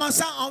tu vas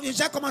commencer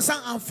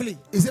à enfler.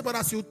 He said, but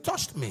as you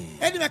touched me,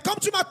 Et dit, mais comme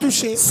tu m'as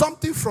touché,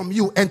 something from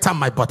you entered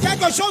my body.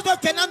 quelque chose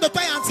venant de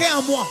toi est entré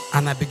en moi.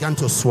 And I began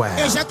to swell.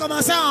 Et j'ai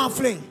commencé à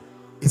enfler.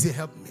 He said,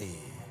 help me.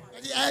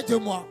 Il dit,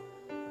 aide-moi.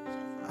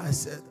 I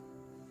said,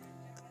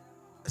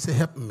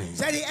 help me.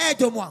 J'ai dit,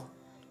 aide-moi.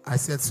 I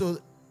said, so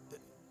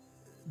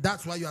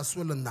that's why you are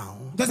swollen now.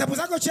 Donc c'est pour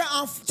ça que tu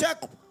es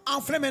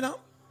enflé maintenant.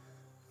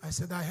 I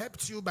said, I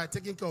helped you by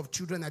taking care of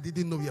children I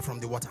didn't know were from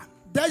the water.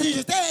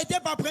 Je t'ai aidé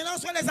par prenant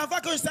soin des enfants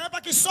que je ne savais pas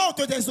qu'ils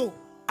sortent des eaux.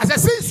 I said,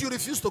 since you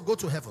refuse to go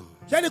to heaven,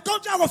 J'ai dit, comme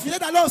tu as refusé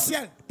d'aller au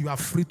ciel, you are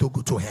free to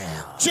go to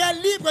hell. tu es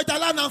libre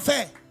d'aller en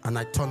enfer. And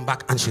I turned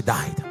back and she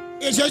died.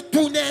 Et j'ai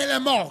tourné, elle est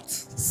morte.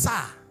 Sir,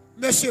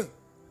 Monsieur,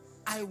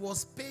 I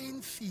was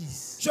paying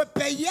fees je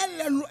payais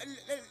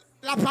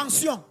la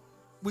pension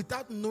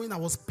without knowing I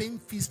was paying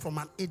fees from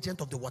an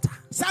agent of the water.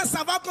 sans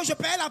savoir que je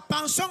payais la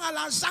pension à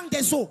l'agent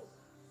des eaux.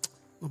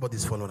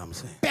 Nobody's following what I'm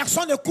saying.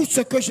 Personne n'écoute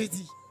ce que je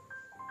dis.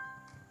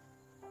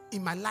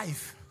 In my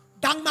life,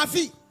 Dans ma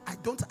vie, I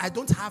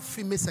don't have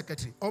female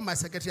secretary. All my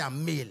secretaries are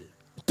male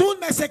tous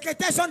mes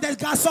secrétaires sont des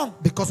garçons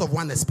because of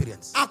one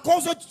experience. à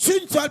cause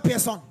d'une seule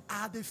personne.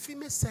 Are the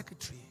female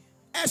secretary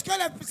Est-ce que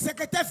les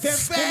secrétaires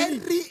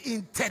féminines? very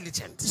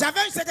intelligent,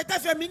 J'avais une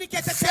secrétaire féminine qui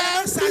était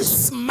tellement very sage,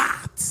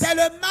 smart,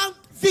 tellement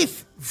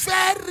vif,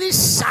 very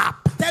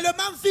sharp?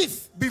 tellement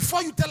vif.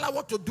 Before you tell her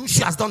what to do,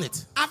 she has done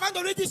it. Avant de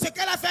lui dire ce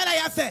qu'elle a fait,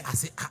 elle a fait. I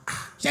say,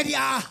 J'ai dit,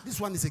 ah, this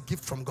one is a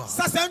gift from God.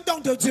 ça c'est un don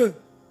de Dieu.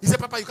 He said,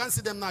 Papa, you can't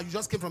see them now. You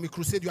just came from a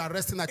crusade. You are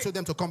resting. I told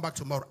them to come back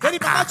tomorrow. J'ai dit,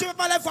 papa, tu ne veux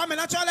pas les voir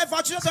maintenant, tu vas les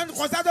voir, tu es dans une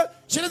croisade.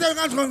 Je les ai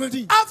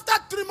vendredi. After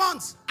 3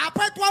 months,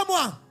 Après 3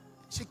 mois,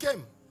 she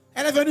came.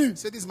 elle est venue.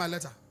 Said, this is my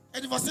letter.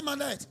 Elle dit, voici ma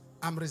lettre.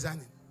 I'm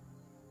resigning.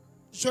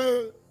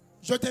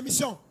 Je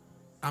démissionne.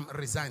 I'm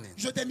resigning.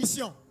 Je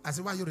démissionne. I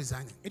said, why are you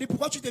resigning? Il dit,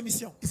 pourquoi tu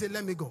démissionnes? He said,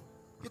 let me go.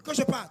 Et que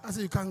je parte. I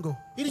said, you can't go.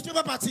 Il dit, tu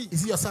vas partir.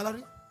 Is it your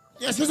salary?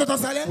 Est-ce que c'est ton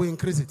salaire? We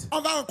increase it.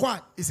 On va en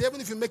croire. He said,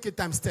 even if you make it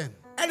times 10,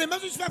 Elle dit, même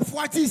si tu fais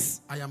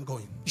x10, I am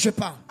going. je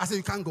pars. I said,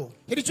 you can't go.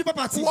 Il dit, tu peux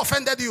partir. Who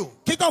offended you?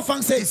 Qui t'a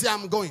offensé? He said,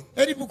 I'm going.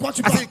 Elle dit, pourquoi tu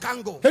I pars? said, you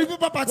can't go. Elle dit,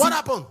 pourquoi partir? What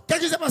happened? Qu'est-ce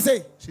qui s'est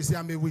passé? She said,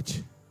 I'm a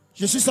witch.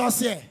 Je suis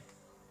sorcière.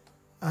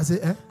 I said,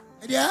 eh?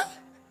 Elle dit, hein?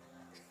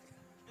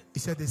 He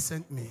said, they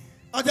sent me.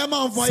 On m'a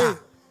envoyé. Sir,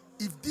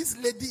 if this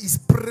lady is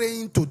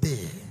praying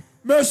today,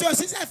 Monsieur,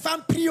 si cette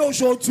femme prie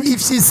aujourd'hui,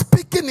 if she's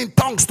speaking in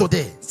tongues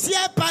today, si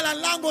elle parle la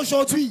langue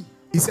aujourd'hui,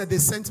 he said, they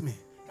sent me.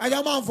 elle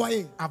m'a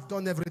envoyé. I've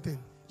done everything.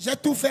 J'ai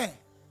tout fait.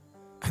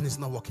 And it's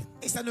not working.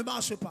 Et ça ne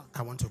marche pas.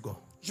 I want to go.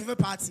 Je veux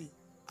partir.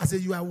 I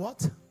said, you are what?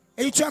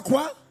 Et tu as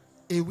quoi?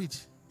 A witch.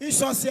 Une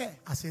sorcière.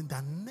 I said, in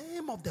the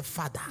name of the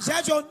Father,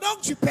 J'ai dit au nom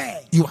du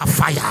Père. you are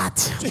fired.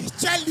 Tu es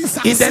In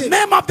licencié. the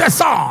name of the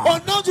Son, Au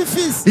nom du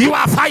Fils. you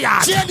are Tu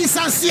fired. es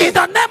licencié. In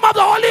the name of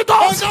the Holy Au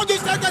Ghost, nom du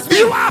Saint-Esprit.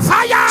 you are Tu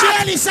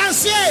fired. es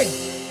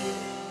licencié.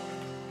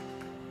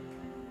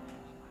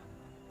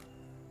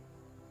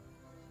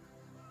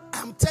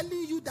 I'm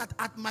telling you that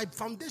at my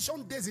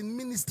foundation days in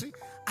ministry,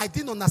 I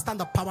didn't understand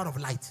the power of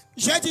light.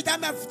 J'ai dit dans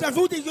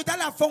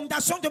la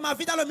fondation de ma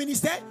vie dans le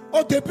ministère,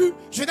 au début,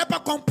 je n'ai pas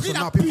compris So la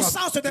now people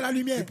puissance de la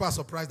lumière. People are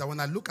surprised that when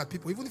I look at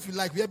people, even if you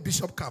like wear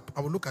bishop cap,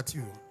 I will look at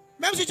you.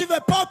 Même si tu veux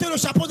porter le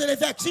chapeau de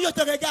l'évêque, si je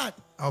te regarde,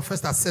 I'll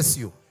first assess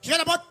you. je vais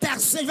d'abord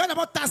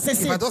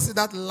t'assesser. If I don't see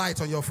that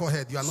light on your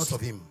forehead, you are not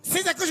of him. Si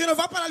c'est que je ne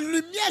vois pas la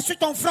lumière sur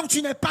ton front,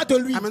 tu n'es pas de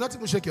lui. I may not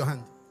even shake your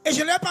hand. Et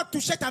je ne vais pas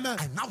toucher ta main.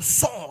 I now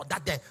saw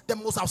that the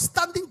most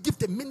outstanding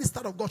gift a minister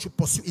of God should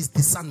pursue is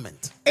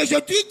discernment. Et je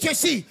dis que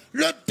si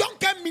le don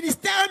qu'un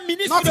ministre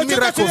Not de Dieu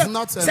miracles, doit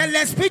not, c'est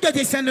l'esprit de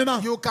discernement.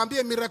 You can be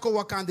a miracle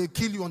worker and they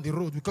kill you on the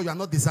road because you are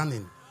not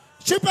discerning.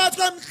 Tu peux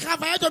être un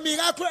travailleur de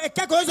miracle et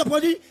quelque chose se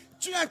produit,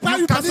 tu n'as pas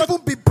You eu can personne.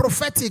 even be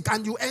prophetic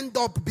and you end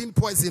up being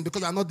poisoned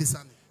because you are not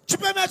discerning. Tu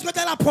peux mettre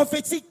dans la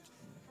prophétique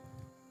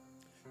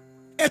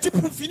et tu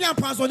peux finir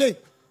empoisonné.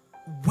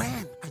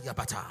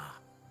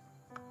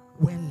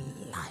 When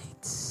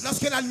light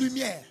Lorsque la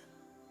lumière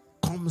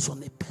comes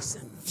on a person,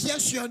 vient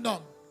sur un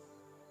homme,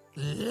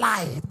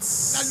 light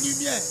la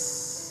lumière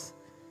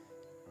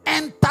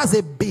enters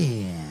a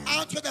being.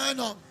 entre dans un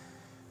homme.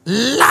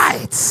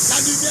 Light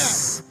La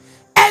lumière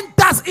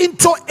enters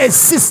into a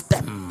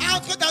system.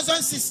 entre dans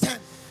un système.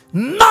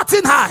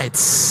 Nothing hides.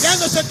 Rien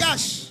ne se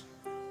cache.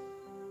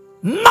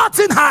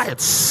 Nothing hides.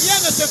 Rien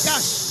ne se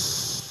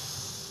cache.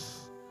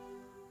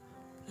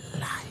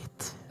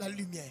 Light. La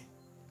lumière.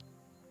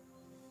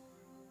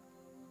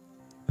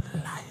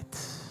 Light.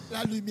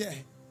 La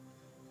lumière.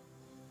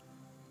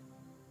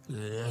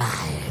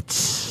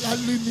 Light. La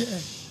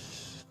lumière.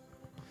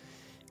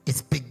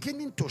 It's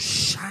beginning to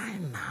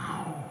shine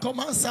now.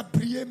 Commence à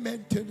briller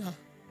maintenant.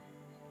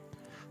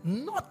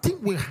 Nothing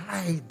will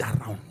hide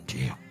around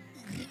you.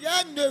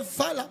 Rien ne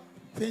va la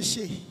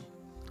pécher.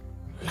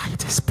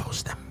 Light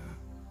expose them.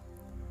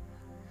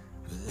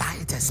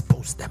 Light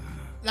expose them.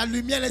 La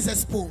lumière les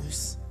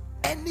expose.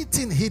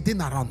 Anything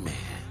hidden around me,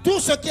 tout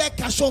ce qui est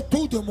caché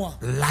autour de moi,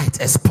 light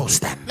expose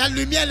them. la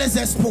lumière les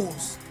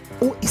expose.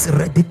 Who is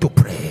ready to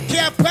pray? Qui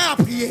est prêt à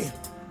prier?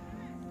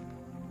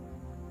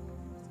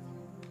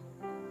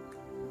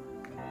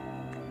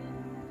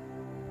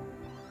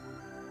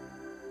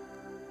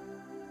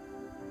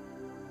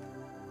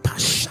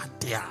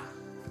 Tashadia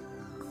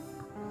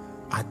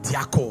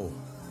Adiako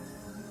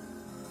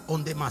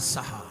Onde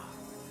Masaha.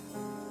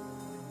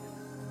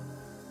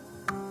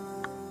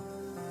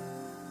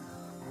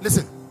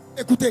 Listen,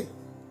 Écoutez,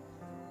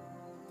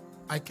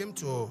 I came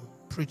to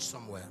preach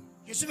somewhere.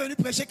 je suis venu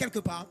prêcher quelque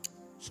part.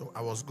 So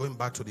I was going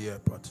back to the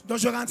airport. Donc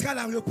je rentrais à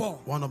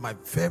l'aéroport. One of my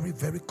very,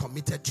 very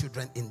committed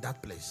children in that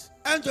place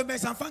Un de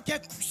mes enfants qui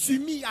est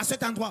soumis à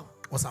cet endroit.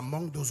 was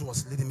among those who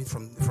was leading me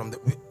from the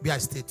where I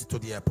stayed to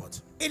the airport.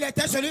 Il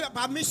était celui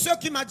parmi ceux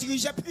qui m'a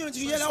dirigé, puis me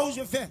dirigé là où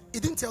je fais. He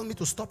didn't tell me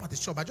to stop at the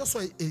shop. I just saw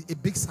a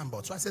big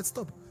signboard. So I said,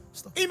 stop.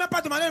 Il m'a pas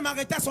demandé de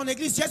m'arrêter à son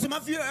église. J'ai seulement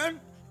vu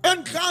un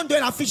grand de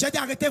l'affiche. J'ai dit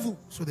arrêtez-vous.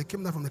 So they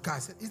came down from the car.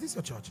 I said, is this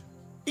your church?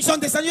 Ils sont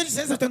descendus, ils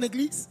disaient c'est ton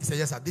église. He said,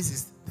 yes, sir. This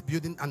is the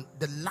building and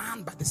the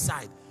land by the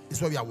side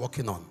is where we are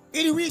working on.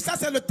 Il dit oui, ça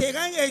c'est le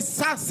terrain et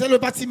ça c'est le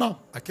bâtiment.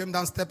 I came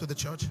down, stepped to the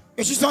church.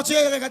 Et je suis sorti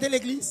et regardé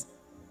l'église.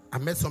 I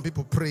met some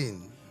people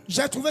praying.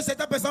 J'ai trouvé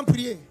certaines personnes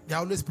prier. They're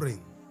always praying.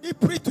 Ils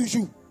prient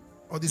toujours.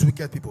 All these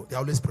wicked people, they're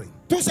always praying.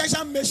 Tous ces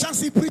gens méchants,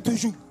 ils prient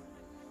toujours.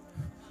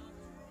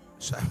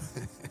 So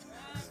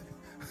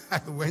I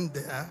went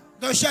there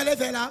Donc je suis allé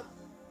vers là.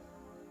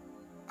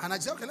 and I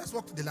said, okay, let's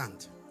walk to the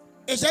land.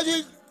 Et j'ai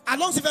dit,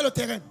 allons-y vers le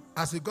terrain.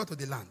 As we got to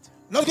the land,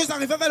 Lorsque nous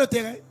arrivons vers le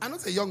terrain, I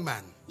noticed a young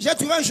man j'ai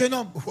trouvé un jeune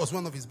homme. who was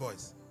one of his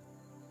boys.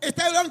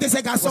 C'était l'un de ses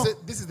I garçons. said,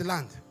 this is the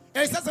land.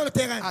 Et ça c'est le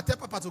terrain. I tell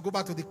Papa to go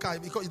back to the car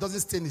because he doesn't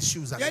stain his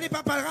shoes. Il a dit,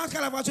 papa, rentre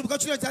à la voiture. Pourquoi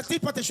tu ne dis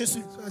pas tes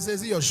chaussures? So I said,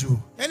 is it your shoe?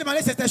 Il a demandé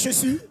c'est tes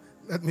chaussures.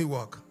 Let me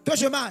walk. Toi,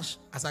 je marche.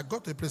 As I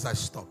got to a place, I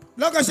stopped.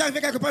 Lorsque je suis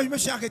arrivé quelque part, je me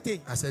suis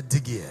arrêté. I said,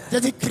 dig here.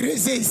 J'ai dit,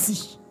 creusez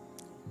ici.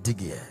 Dig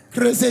here.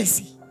 Creusez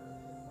ici.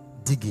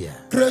 Dig here.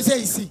 Creusez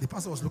ici. The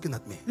pastor was looking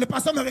at me Le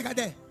pasteur me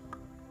regardait.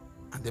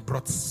 and they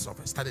brought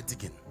something, started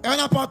digging. Et on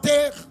a porté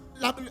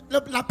la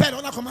pelle.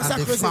 On a commencé And à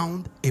they creuser.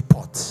 found a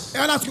pot Et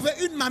on a trouvé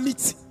une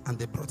mamite. and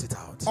they brought it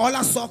out. On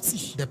l'a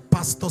sortie. The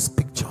pastor's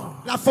picture,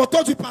 La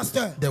photo du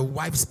pasteur. the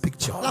wife's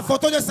picture, La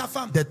photo de sa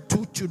femme. the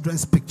two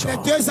children's picture, Les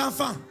deux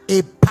enfants.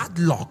 a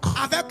padlock,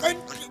 Avec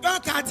un a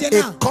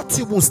cadenas.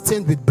 cotton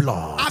stained with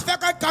blood,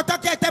 Avec un carton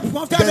qui était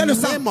pointé avec the le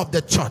sang. name of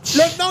the church,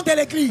 Le nom de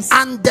l'église.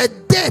 and the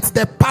date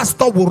the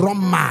pastor will run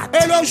mad.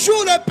 Et le jour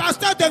où le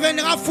pasteur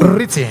deviendra fou.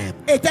 Written.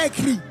 Était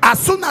écrit. As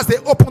soon as they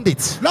opened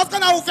it, Lorsqu'on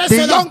a ouvert the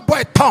cela, young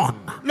boy turned.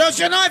 le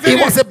jeune homme est He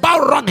venu. was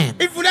about running.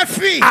 Il voulait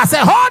fuir. I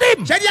said, hold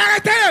him. J'ai dit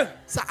arrêtez-le.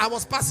 So I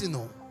was passing.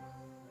 No,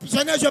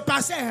 Je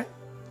passais. Hein.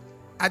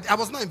 I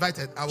was not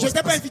invited. I Je was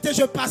n'étais pas passing. invité,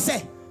 je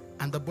passais.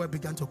 And the boy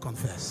began to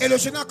confess. Et le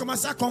jeune homme a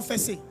commencé à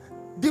confesser.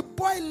 The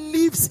boy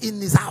lives in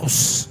his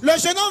house. Le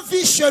jeune homme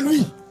vit chez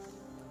lui.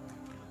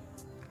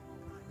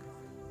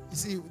 You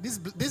see,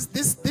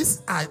 this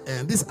eye.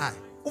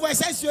 Vous voyez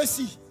ça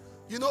ici.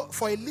 You know,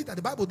 for a leader,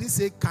 the Bible didn't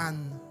say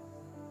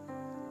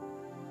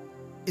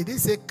it didn't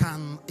say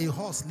can a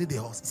horse lead a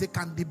horse. It said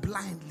can the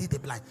blind lead a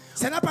blind.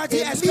 Ça n'a pas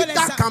dit A est-ce que leader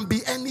les can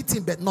be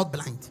anything but not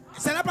blind.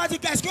 ça n'a pas dit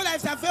est-ce que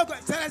les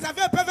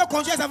aveugles peuvent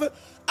conduire les aveugles.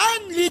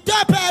 Un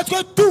leader peut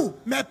être tout,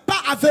 mais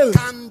pas aveugle.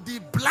 Can the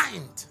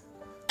blind.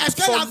 Est-ce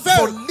que For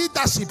l'aveugle,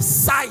 leadership,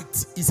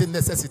 sight is a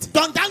necessity.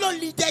 donc dans le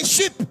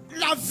leadership,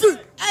 la vue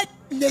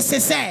est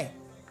nécessaire.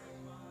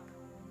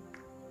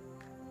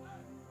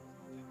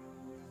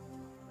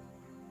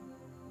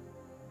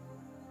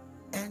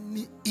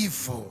 Any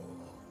evil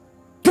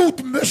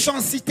Toute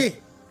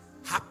méchanceté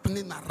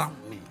happening around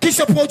me, qui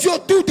se produit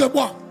autour de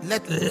moi,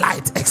 let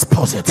light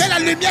expose it. que la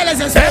lumière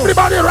les expose.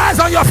 Everybody rise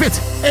on your feet.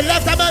 Et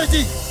lève ta main et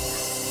dis,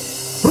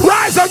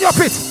 Rise on your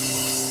feet.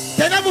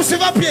 tenez-vous sur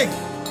vos pieds.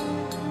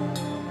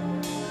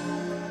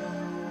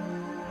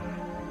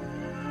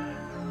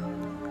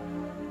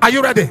 Are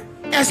you ready?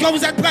 Est-ce que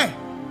vous êtes prêts?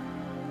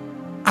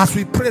 As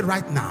we pray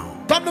right now,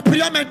 Comme nous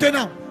prions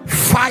maintenant,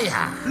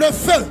 fire, le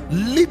feu,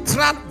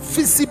 literal,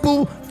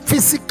 visible,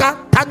 physical,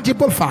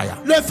 tangible fire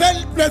le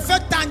feu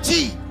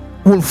tangible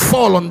will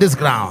fall on this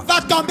ground.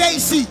 va tomber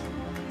ici.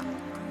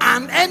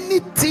 And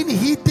anything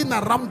hidden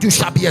around you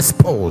shall be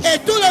exposed. Et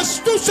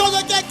toute chose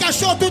qui est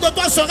cachée autour de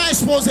toi sera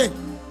exposée.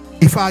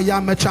 If I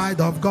am a child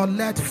of God,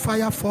 let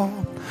fire fall.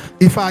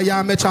 If I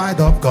am a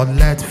child of God,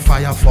 let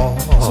fire fall.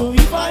 So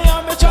if I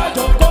am a child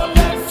of God,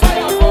 let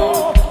fire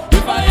fall.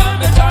 If I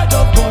am a child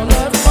of God,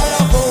 let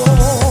fire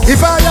fall.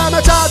 If I am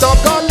a child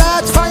of God,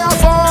 let fire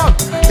fall.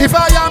 If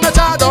I am a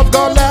child of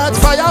God, let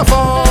fire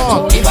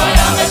fall. If I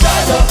am a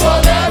child of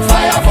God, let fire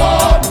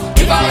fall. If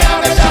I am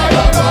a child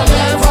of God,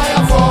 let fire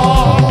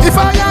fall. If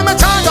I am a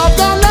child of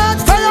God, let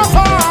fire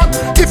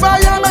fall. If I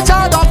am a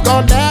child of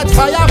God, let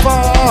fire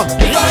fall.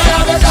 If I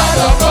am a child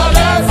of God,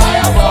 let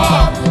fire fall.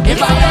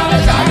 If I am a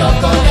child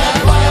of God,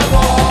 let fire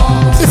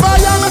fall. If I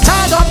am a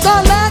child of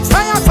God, let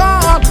fire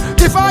fall.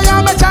 If I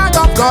am a child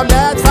of God,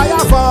 let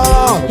fire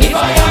fall. If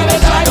I am a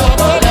child of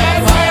God, let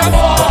fire fall.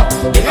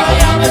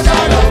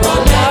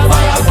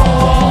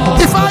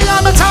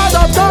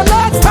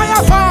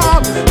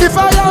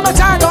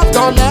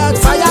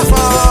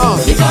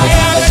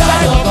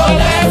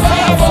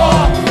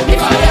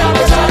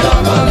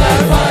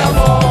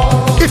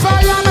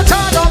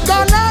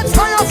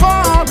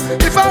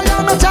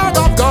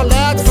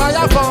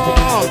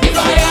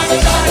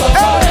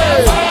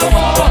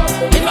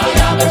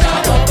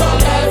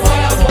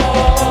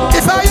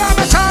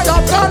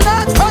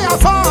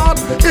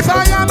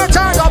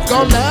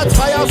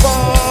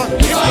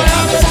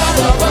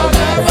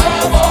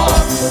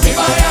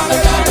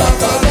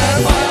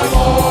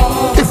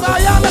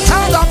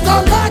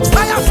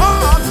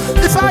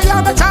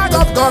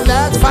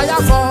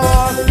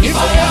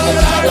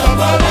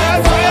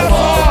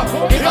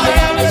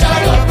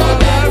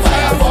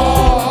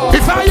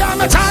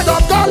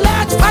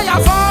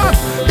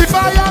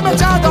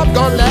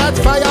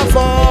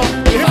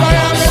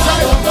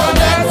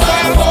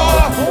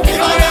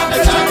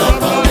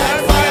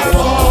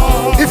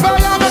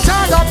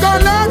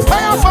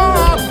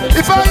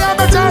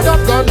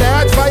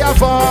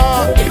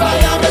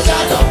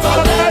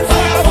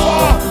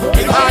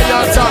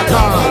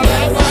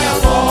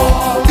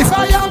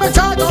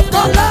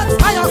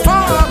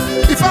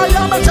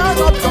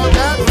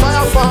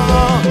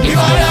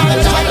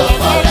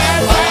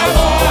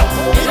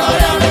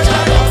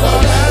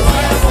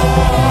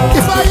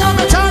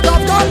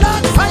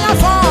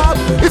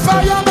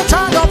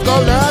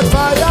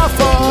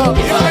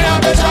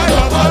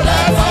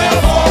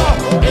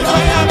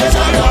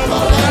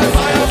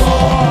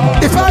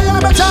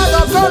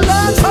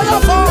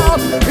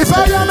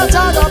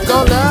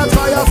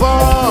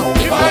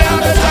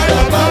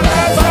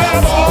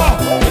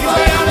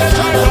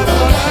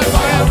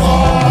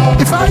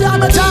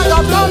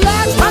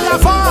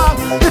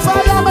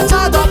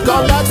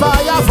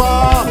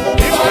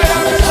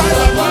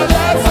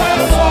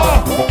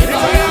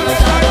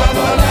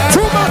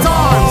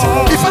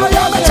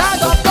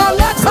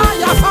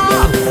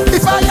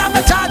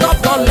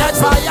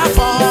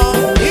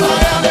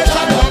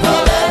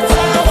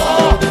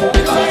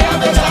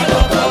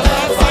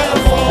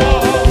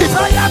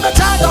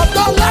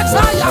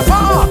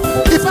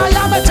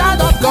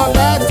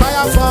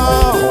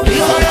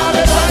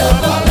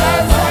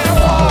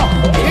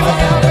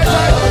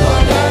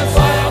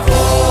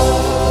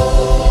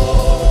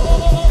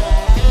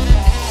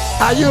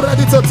 Are you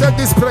ready to take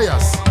these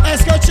prayers?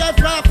 Est-ce que tu es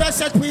prêt à faire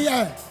cette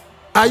prière?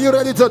 Are you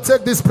ready to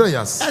take these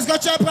prayers? Est-ce que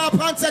tu es prêt à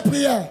prendre cette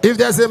prière? If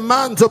there's a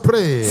man to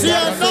pray, Si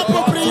un homme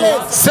pour prier,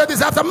 say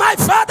this after my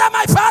father,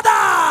 my father.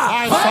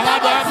 My Father,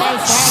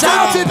 my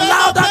Shout it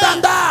louder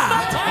than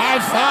that. My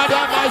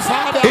Father, my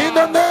Father. In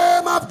the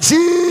name of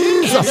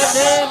Jesus. In the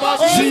name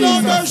of au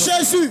nom de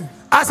Jesus. Jésus,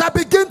 As I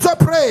begin to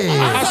pray,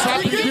 As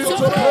I begin to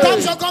comme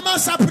pray, je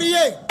commence à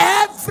prier,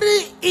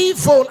 every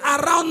evil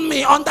around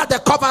me under the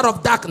cover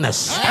of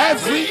darkness,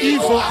 every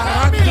evil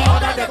around me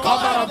under the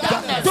cover of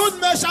darkness, toute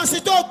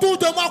méchanceté autour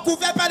de moi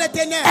couverte par les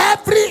ténèbres,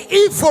 every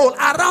evil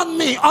around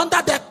me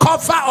under the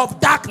cover of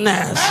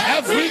darkness,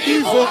 every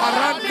evil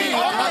around me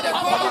under the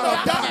cover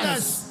of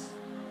darkness,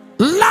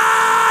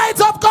 light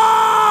of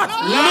God,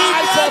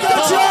 light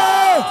of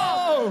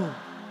God,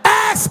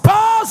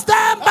 expose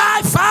them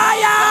by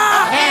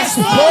fire,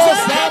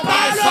 expose them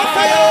by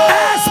fire,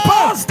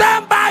 expose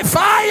them by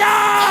fire,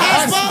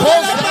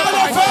 expose them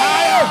by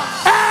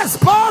fire,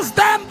 expose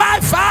them by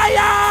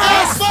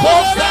fire.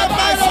 expose them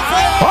by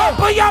fire.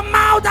 Open your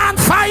mouth and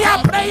fire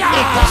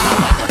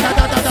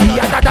prayer.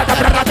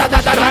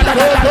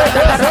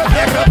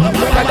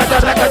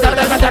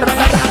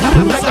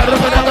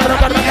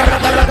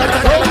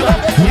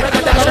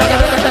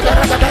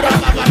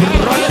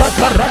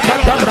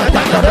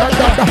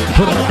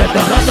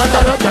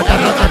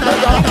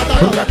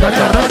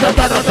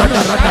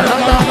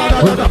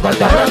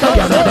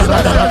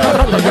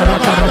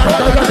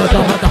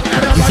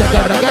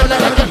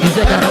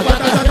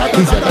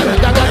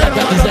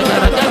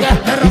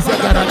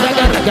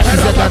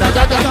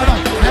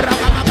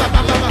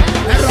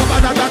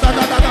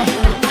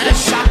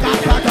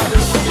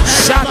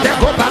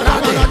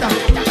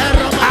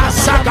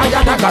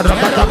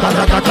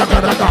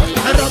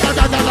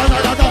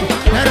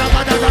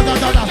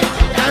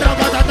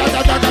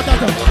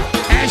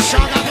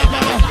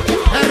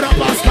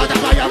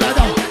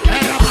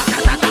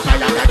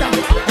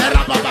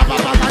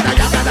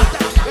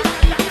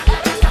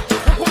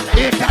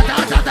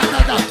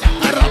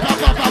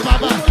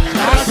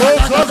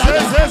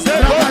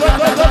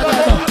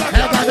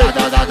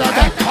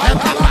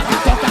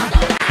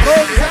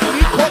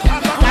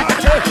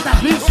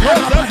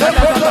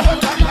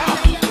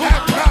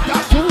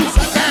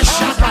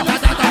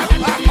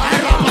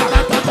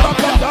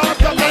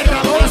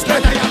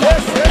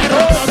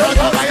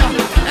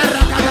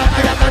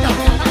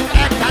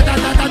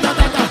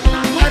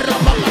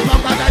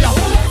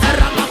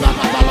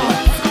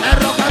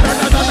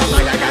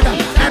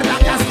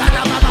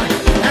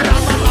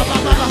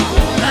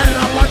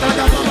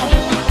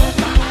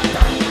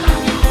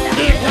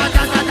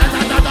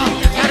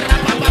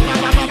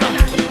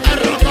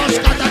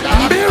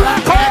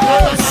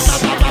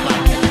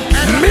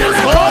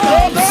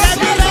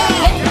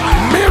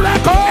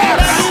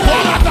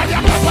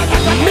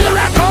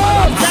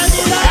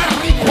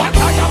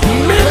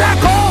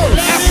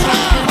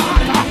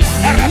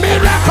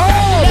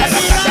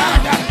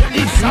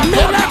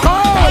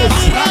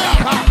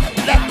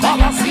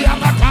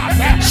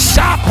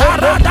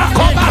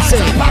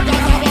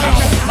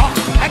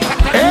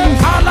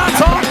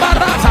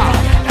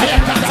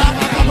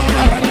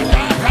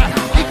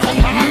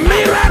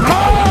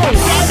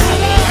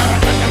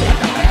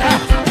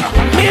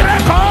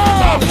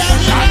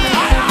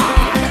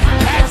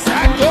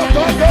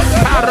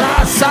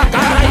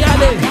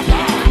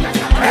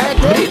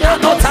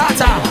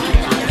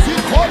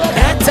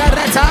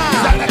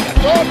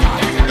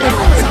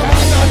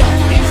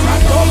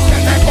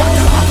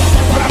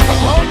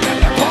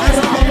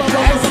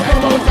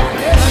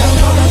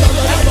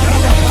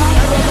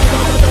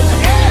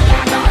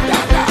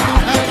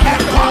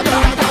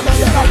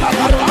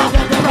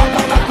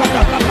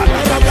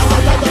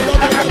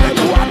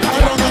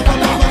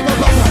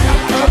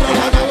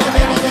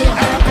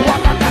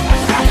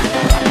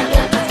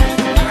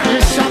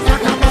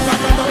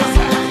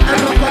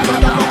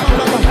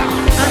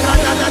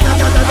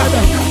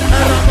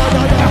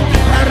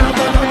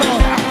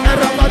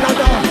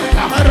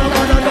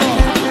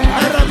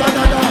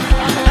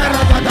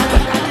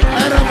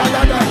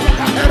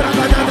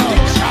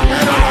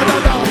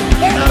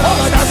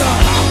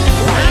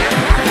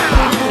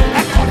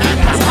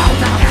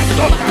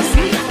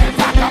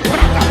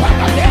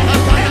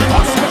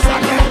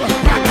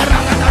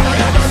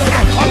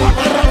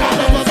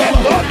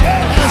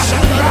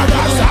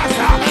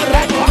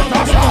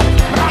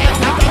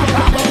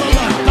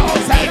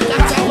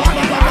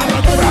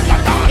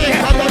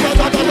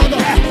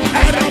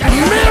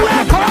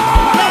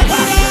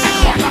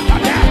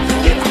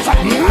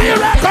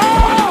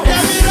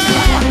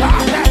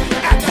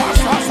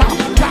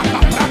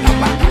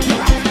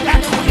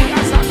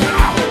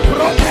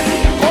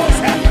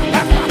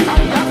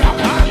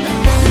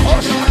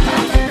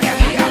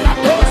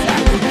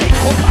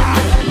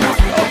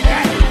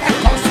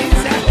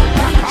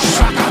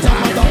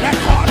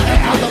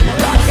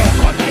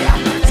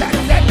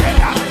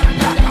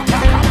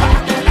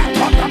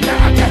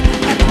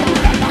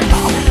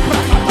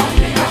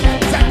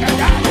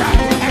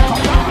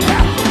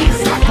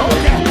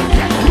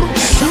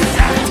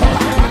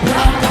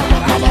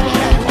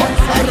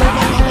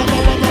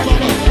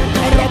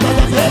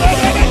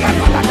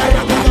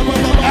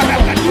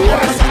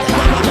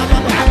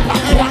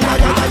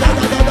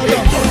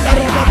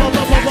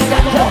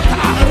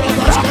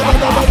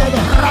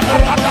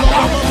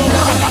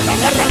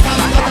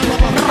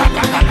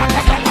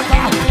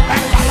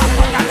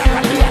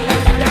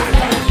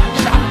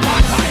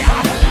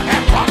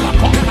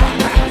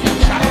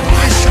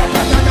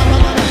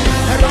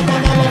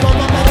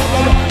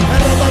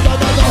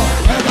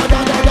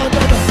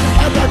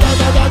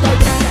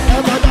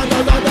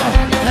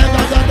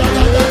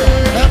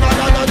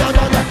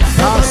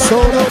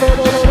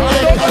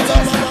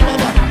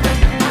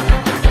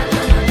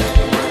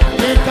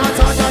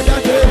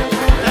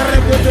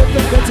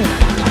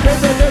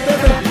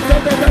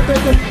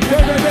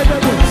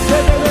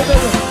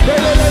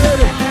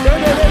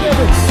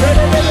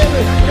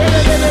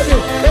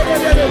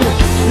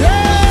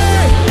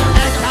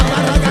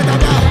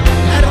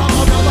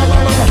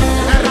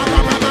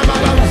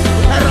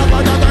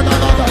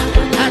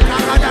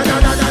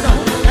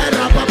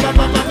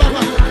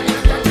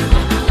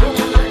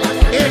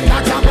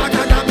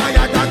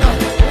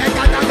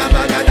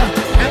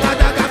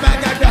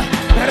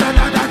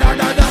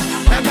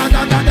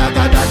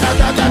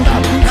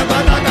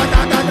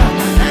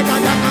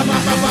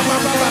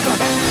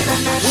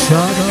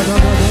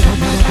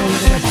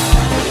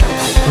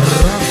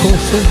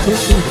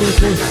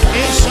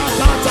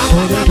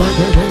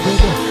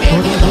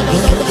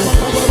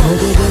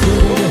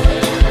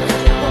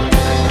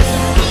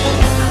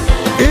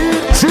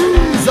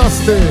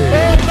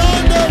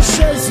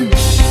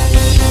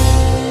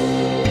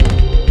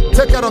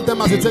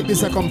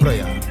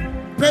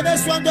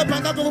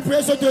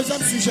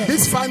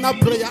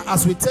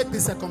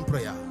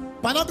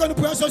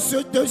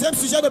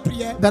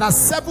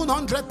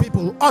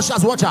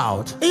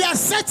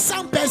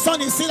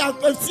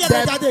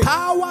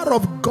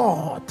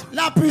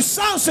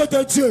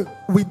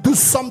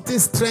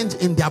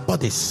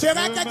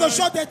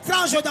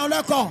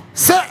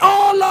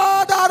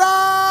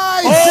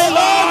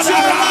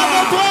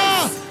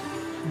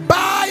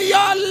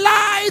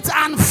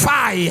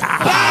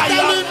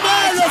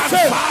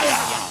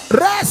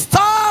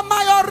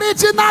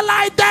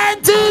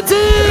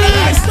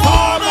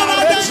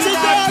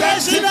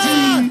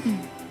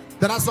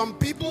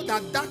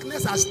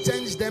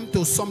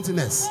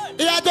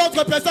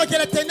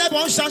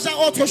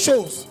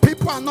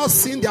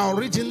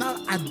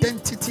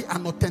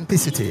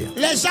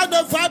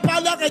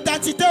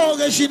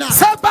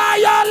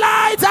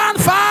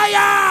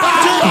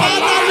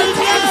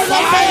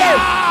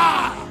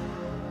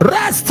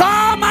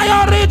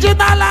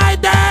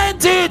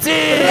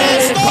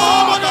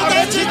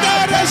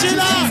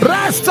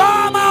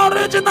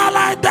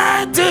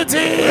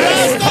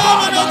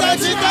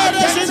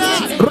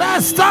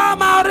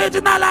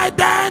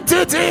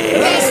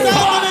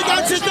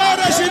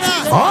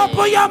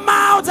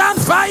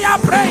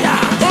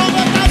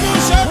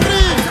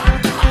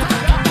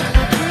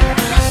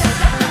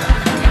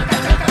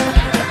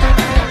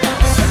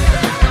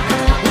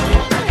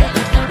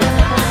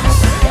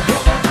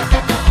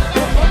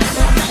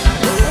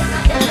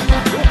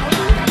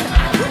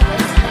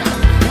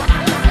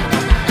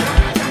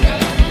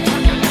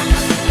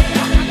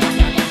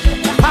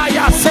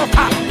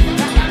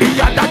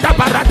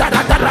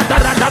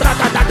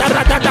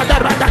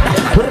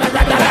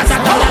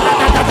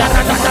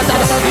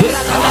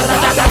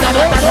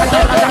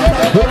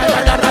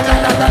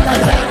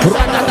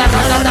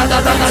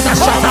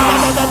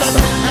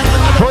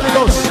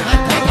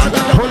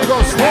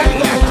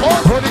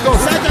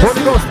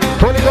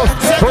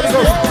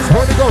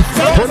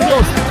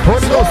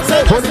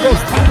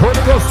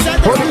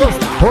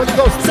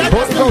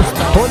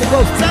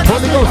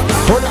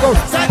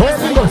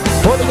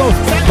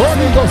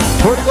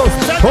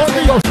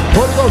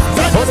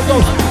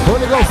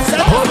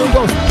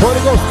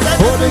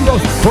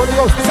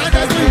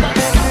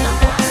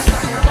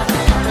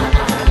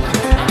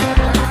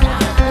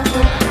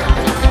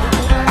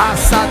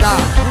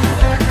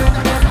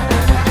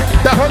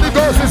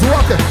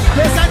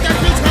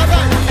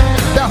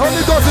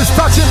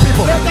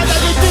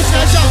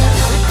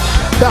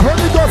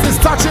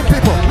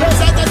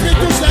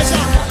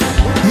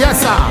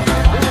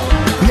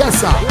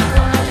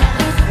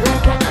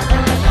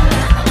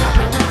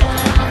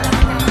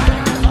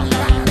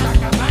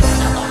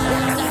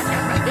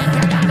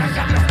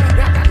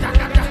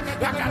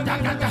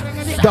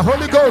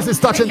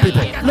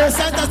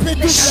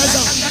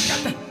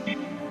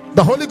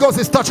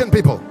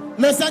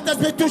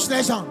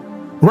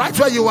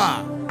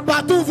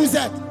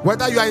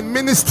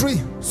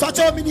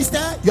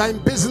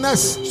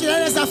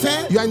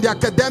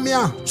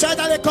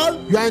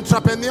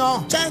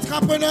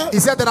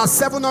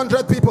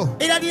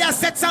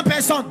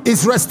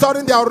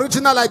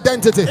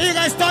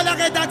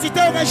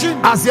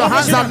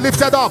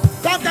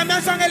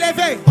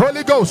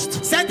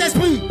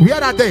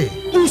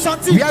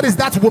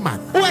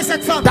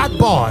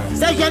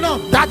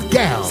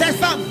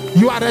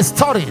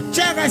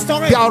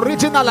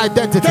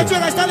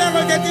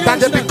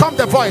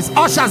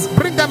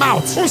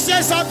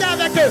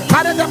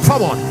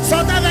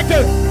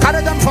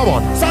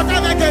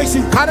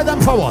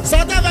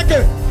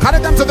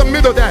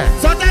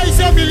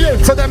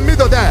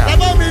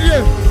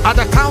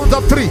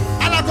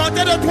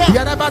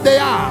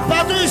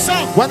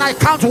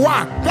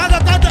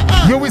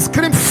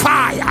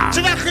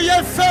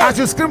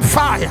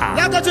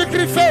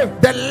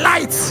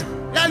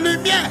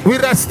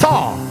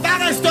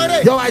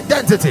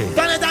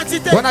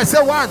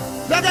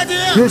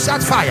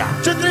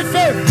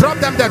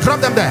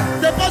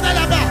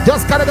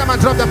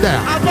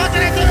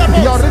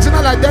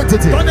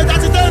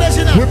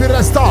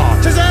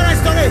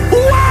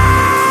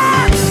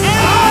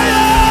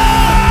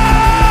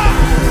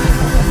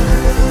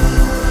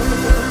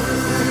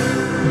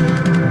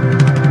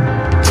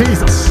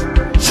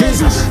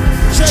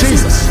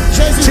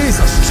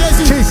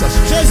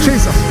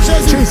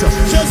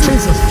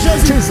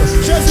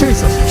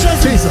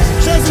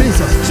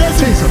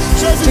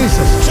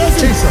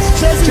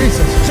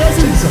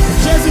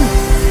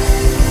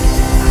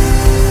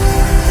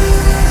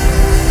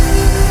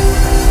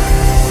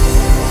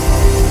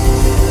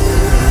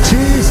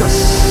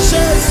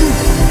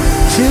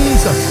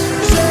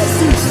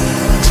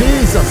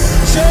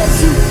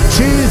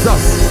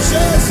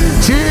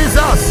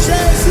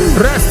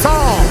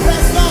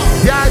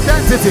 Their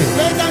identity.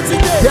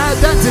 l'identité, Their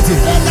identity.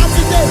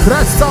 l'identité.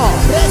 Restore.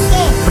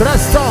 Restore,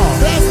 Restore.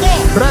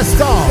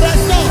 restore,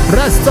 Restore.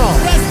 restore,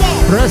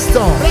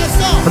 Restore.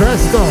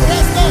 restore, Restore.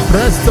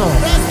 restore,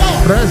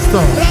 Restore.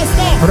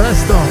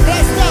 restore, Restore. restore,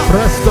 Restore.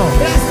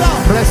 restore,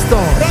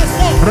 Restore.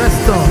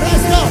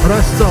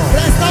 restore,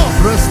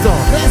 Restore.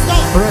 restore,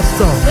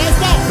 Restore. restore,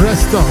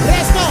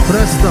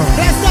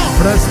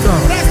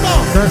 Restore. restore,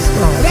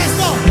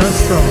 Restore.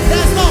 restore,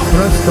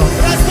 Restore. restore,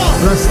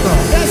 Restore.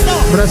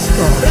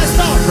 restore,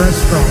 Restore.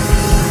 Restore.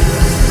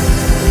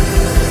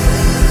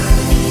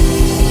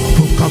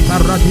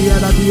 Pukaparadia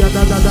da dia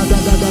da da da da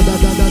da da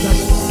da da da.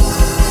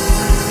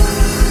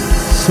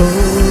 So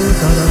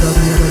da da da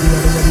dia da dia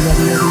da dia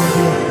dia dia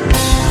dia.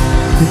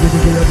 Dia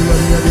dia dia dia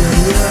dia dia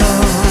dia.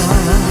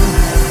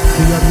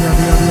 Dia dia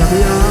dia dia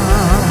dia.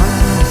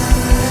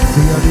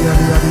 Dia dia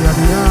dia dia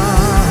dia.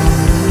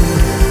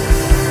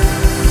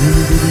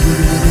 Dia dia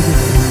dia dia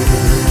dia.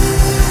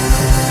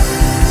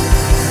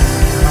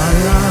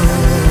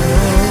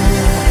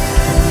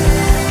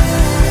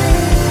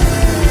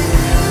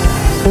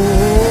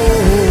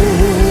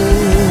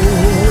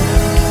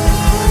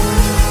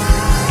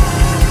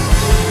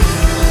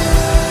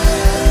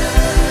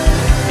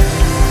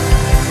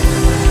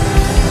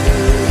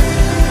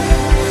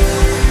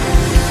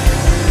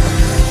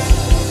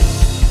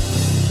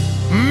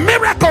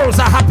 Miracles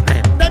are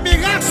happening. Des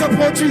miracles se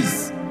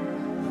produisent.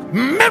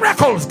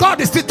 Miracles.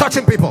 God is still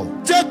touching people.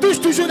 Dieu touche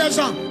toujours les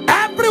gens.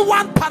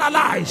 Everyone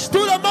paralyzed.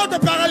 Tout le monde est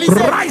paralysé.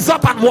 Rise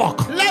up and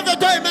walk.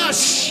 Lève-toi et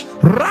marche.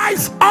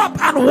 Rise up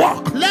and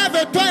walk.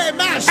 Lève-toi et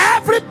marche.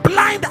 Every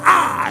blind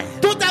eye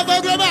Tout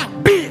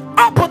aveuglement be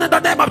open in the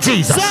name of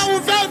Jesus. soit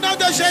ouvert au nom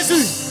de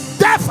Jésus.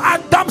 Deaf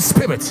and dumb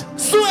spirit.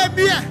 Sourd et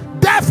muet.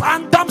 Deaf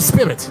and dumb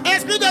spirit.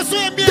 Esprit de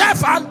sourd et muet.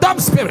 Deaf and dumb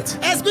spirit.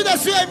 Esprit de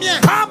sourd et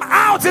muet. Come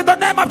out in the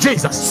name of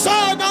Jesus.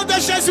 Sors au nom de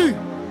Jésus.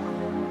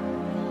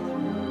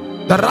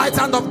 The right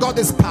hand of God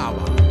is power.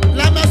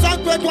 La maison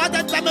doit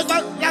être la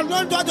maison. La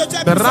main droite de Dieu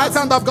est The right puissante.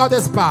 hand of God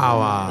is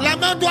power. La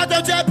main droite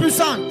de Dieu est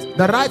puissante.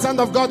 The right hand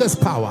of God is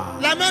power.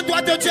 La main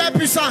droite de Dieu est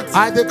puissante.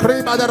 I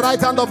decree by the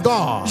right hand of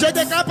God. Je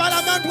déclare par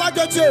la main droite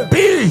de Dieu.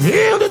 Be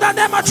healed in the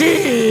name of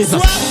Jesus.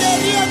 Sois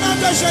guéri au nom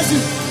de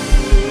Jésus.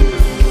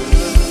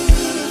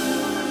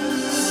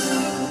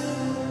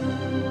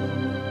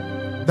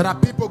 There are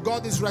people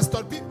God is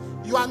restored.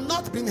 You are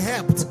not being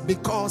helped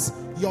because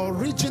your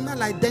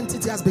original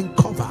identity has been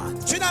covered.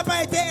 Tu n'as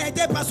pas été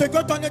aidé parce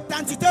que ton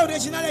identité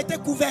originale a été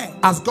couverte.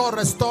 As God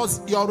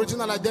restores your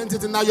original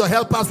identity, now your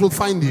helpers will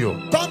find you.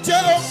 Quand Dieu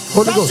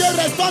Holy Ghost.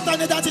 restaure ton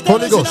identité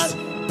Holy originale, Ghost.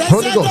 tes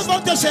Holy aides Ghost. vont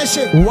te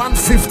chercher.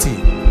 150,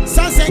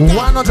 150,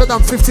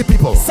 150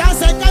 people.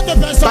 150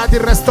 By personnes. the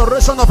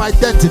restoration of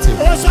identity,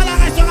 Reçois la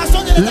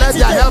restauration de let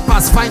their l'identité.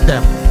 helpers find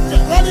them.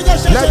 Holy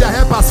Ghost, Let their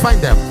helpers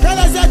find them. que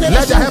les aides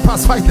Let their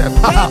helpers find them.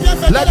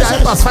 Let their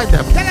helpers find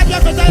them.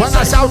 When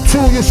I shout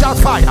two, you shout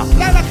fire.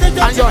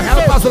 And your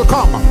helpers will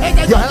come.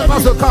 Your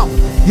helpers will come.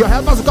 Your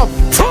helpers will come.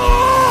 Two!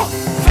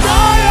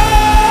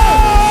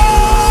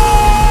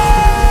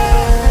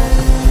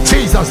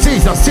 Jesus,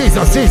 Jesus,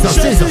 Jesus, Jesus,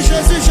 Jésus, Jesus.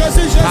 Jésus,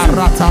 Jésus, Jésus.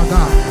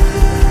 Parataga.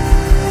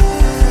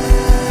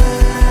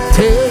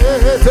 Te.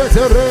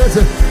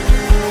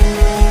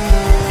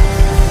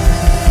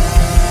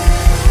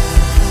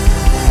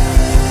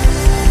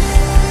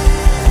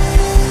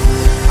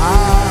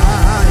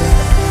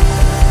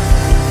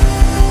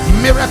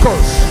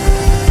 Miracles.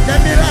 Des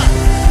miracles.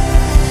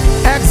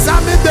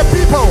 Examine the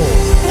people.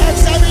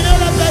 Examinez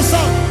les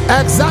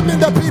personnes. Examine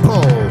the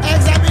people.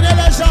 Examinez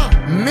les gens.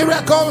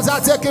 Miracles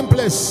are taking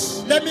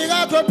place. Les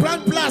miracles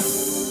prennent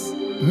place.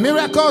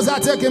 Miracles are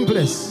taking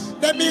place.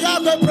 Les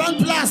miracles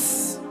prennent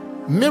place.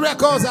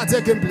 Miracles are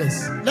taking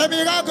place. Les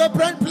miracles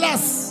prennent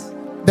place.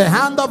 The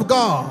hand of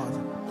God.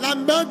 La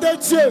main de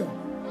Dieu.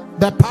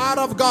 The power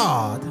of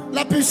God.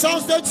 La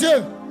puissance de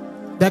Dieu.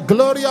 The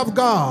glory of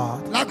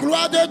God. La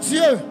gloire de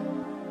Dieu.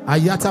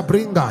 Ayata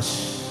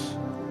bringash.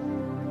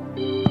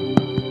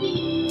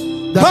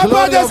 The Papa,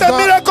 glory of there's a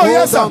miracle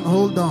here, sir.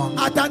 Hold on.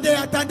 Attendez,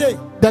 attendez.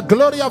 The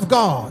glory of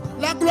God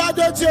La gloire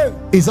de Dieu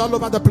is all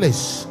over the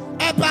place.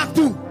 est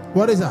partout.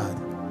 What is that?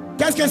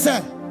 Qu'est-ce que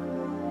c'est?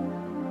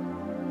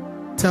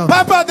 Tell me.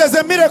 Papa, there's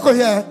a miracle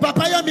here.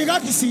 Papa, il y a un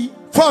miracle ici.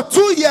 For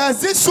 2 years,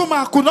 this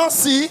woman could not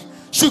see,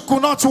 she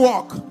could not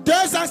walk. 2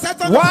 ans, cette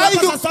femme Why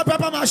ne you- peut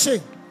pas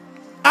marcher.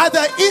 At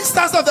the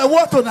instance of the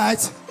word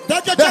tonight,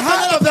 Dès que the Dieu hand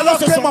connaît of the la Lord parole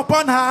ce came soir,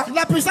 upon her.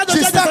 la puissance de She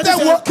Dieu est descendue started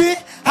sur elle. walking.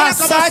 Elle a Her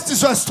sight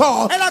is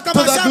restored Elle a to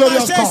commencé the à glory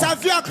of marcher, sa God.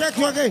 vue a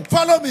éclairé.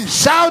 Follow me.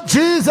 Shout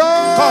Jesus.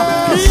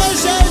 Criez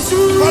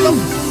Jésus. Follow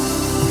me.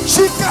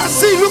 She can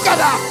see. Look at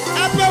her.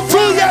 Elle peut 2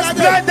 voir, years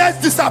regardez. blindness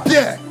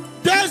disappear.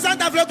 2 ans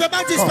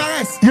d'aveuglement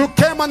disparaissent. You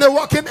came on a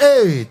walking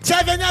aid. Tu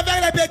es venu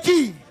avec les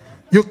béquilles.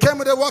 You came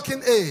with a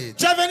walking aid.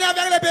 Tu es venu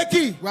avec les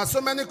béquilles. We have so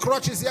many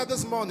crutches here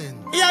this morning.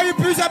 Il y a eu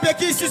plusieurs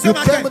béquilles ici ce You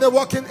matin. came with a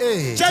walking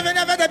aid. Tu es venu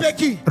avec des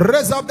béquilles.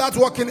 Raise up that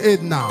walking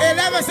aid now.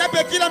 Élève ces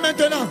béquilles-là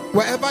maintenant.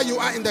 Wherever you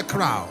are in the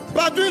crowd,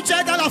 Partout où tu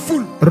es dans la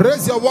foule.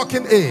 raise your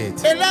walking aid.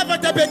 Élève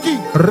tes béquilles.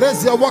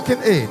 Raise your walking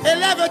aid.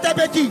 Élève tes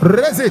béquilles.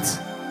 Raise it.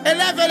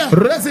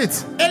 Raise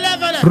it.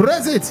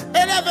 Raise it.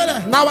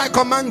 Now I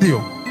command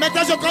you.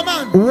 Maintenant je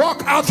commande.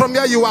 Walk out from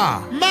where you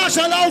are. Marche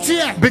là où tu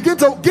es. Begin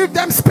to give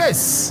them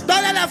space.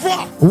 Donnez la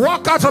voix.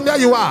 Walk out from where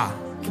you are.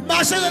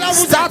 Marchez de là où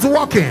vous êtes. Start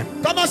walking.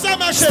 Commencez à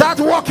marcher. Start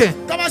walking.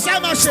 Commencez à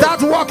marcher.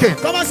 Start walking.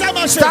 Commencez à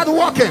marcher. Start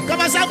walking.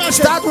 Commencez à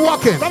marcher. Start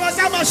walking.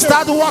 Commencez à marcher.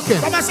 Start walking.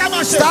 Commencez à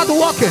marcher. Start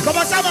walking.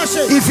 Commencez à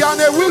marcher. If you're in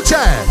a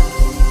wheelchair,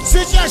 Si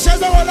tu es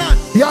chaise roulante,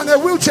 you're in a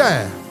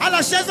wheelchair, à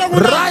la chaise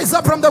roulante, rise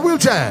up from the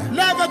wheelchair.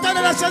 lève-toi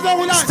de la chaise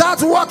roulante.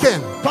 Start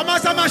walking.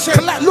 Commence à marcher.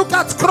 Look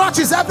at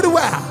crutches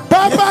everywhere.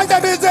 Papa,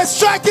 there is a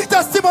striking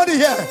testimony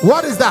here.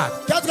 What is that?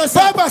 Qu'est-ce que c'est?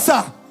 Papa,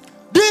 sir,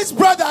 this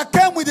brother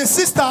came with a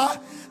sister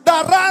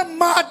that ran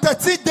mad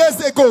 30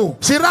 days ago.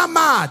 She ran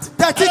mad.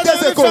 30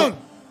 days ago.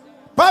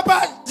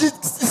 Papa, the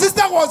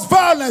sister was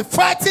violent,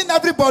 fighting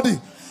everybody.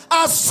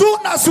 As soon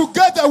as you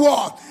get the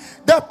word,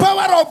 the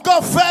power of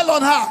God fell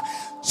on her.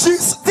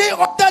 She's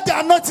still under the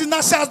anointing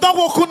now. She has not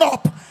woken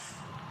up.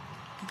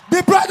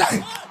 The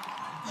brother.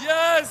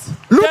 Yes.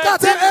 Look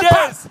at him.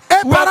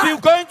 We have been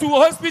going to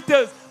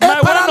hospitals. My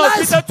one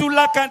hospital to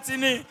La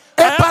Cantine.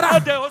 I have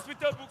not the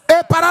hospital book.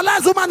 A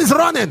paralyzed woman is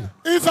running.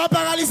 Il va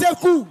paralyser le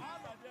cou.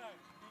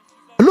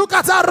 Look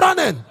at her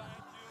running.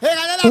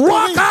 Regardez la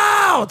Walk courir.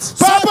 out.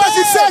 Papa,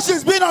 she says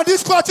she's been on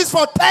these crutches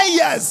for 10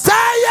 years. 10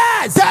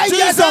 years. 10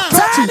 years of 10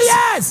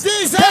 crutches.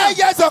 years. 10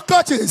 years of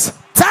crutches.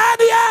 10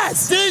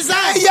 years.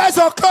 10 years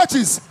of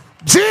crutches.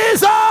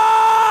 Jesus.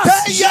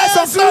 10 years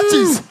of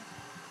crutches.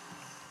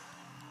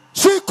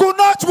 She could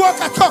not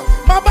walk at all.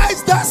 Mama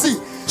is dancing.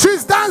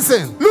 She's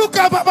dancing. Look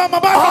at Mama.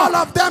 All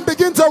of them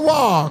begin to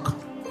walk.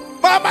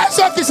 Mama is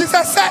walking. She's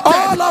excited.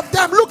 All of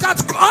them. Look at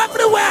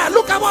everywhere.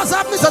 Look at what's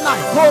happening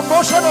tonight.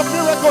 Promotion of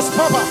miracles,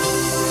 Papa.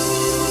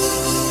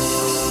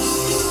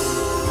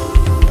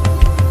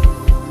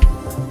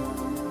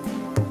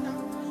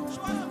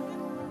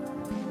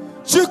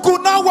 She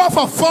could not walk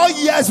for 4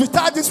 years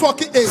without this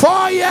walking aid.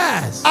 4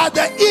 years. At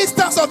the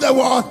instance of the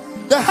word,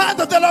 the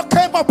hand of the Lord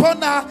came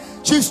upon her.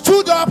 She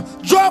stood up,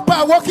 dropped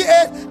her walking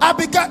aid, and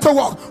began to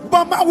walk.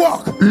 Mama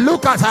walk.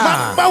 Look at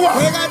her. Mama walk.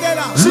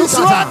 She's Look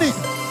at running.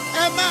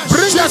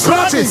 Bring the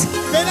crutches.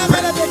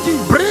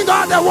 Bring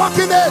all the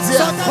walking aids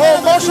here.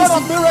 Promotion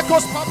of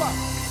miracles, Papa.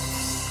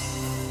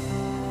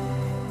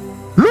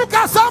 Look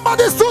at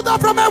somebody stood up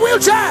from a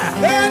wheelchair.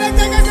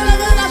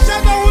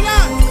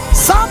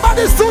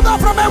 Somebody stood up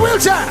from a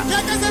wheelchair.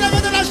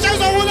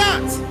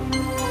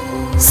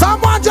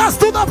 Someone just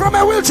stood up from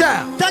a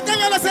wheelchair.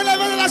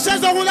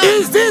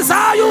 Is this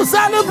how you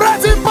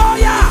celebrate in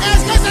BUEA?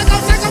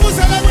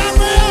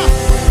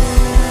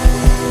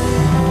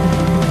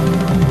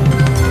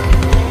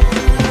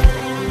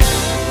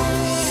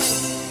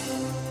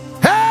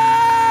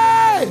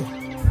 Hey!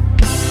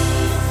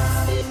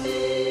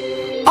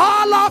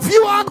 All of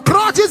you on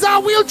crutches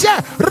and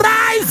wheelchair,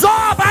 rise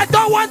up. I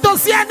don't want to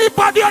see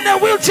anybody on a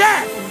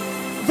wheelchair.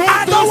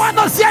 I don't want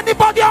to see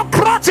anybody on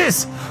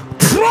crutches.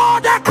 Throw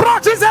the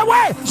crutches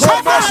away.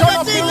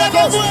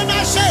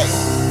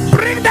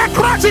 Bring the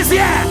crutches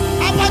here.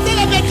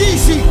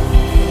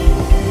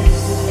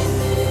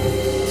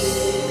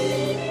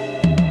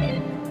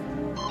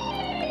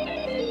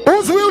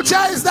 Whose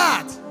wheelchair is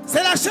that?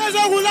 C'est la chaise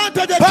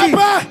roulante de qui?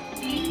 Papa,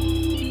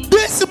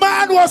 this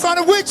man was on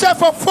a wheelchair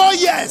for 4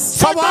 years.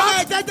 For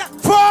what?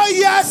 4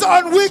 years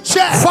on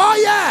wheelchair. 4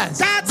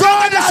 years.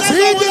 God has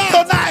healed him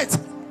tonight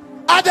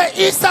at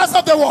the instance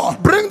of the war.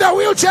 Bring the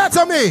wheelchair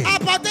to me.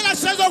 Apportez la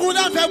chaise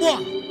roulante vers moi.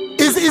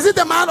 Is it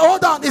the man?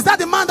 Hold on. Is that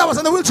the man that was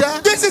in the wheelchair?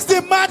 This is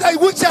the man that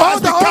wheelchair has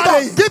Hold been on, hold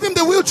carrying. on. Give him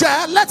the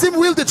wheelchair. Let him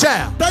wheel the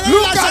chair.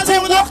 Look at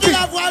him walking.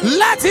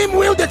 Let him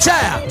wheel the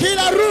chair. Qui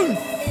la roule?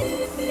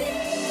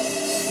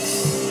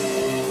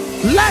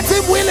 Let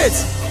him wheel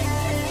it.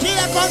 Qui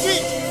la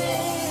conduit?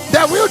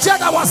 The wheelchair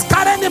that was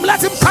carrying him,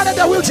 let him carry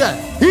the wheelchair.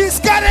 He's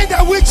carrying the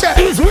wheelchair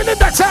He's wheeling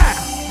the chair.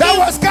 that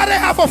was carrying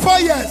her for 4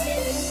 years.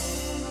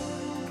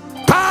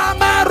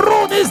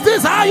 Cameroon, is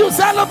this how you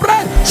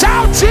celebrate?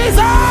 Shout Jesus!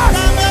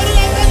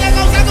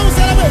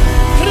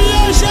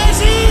 Criez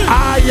Jésus!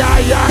 Ay,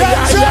 ay, ay, The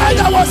ay, chair ay.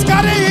 that was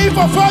carrying him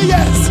for 4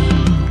 years.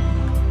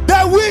 The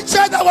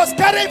wheelchair that was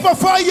carrying for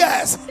 4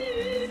 years.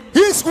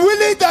 He's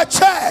wheeling the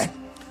chair.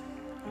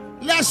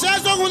 La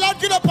chaise roulante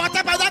qui le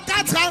portait pendant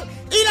 4 ans,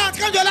 il est en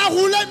train de la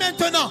rouler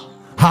maintenant.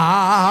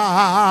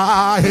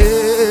 Ah,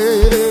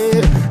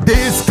 hey,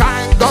 this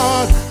kind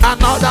God,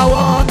 another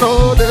one,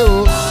 oh,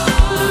 the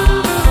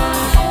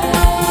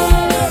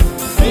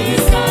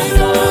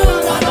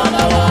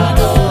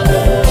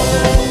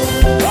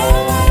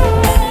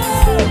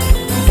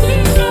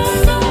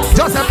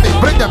just help me,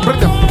 bring them.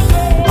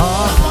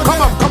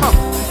 Come on,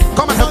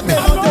 come and help me.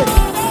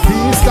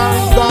 This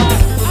kind God.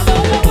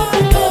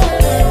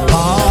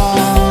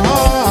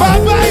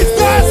 Papa is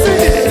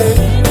dancing.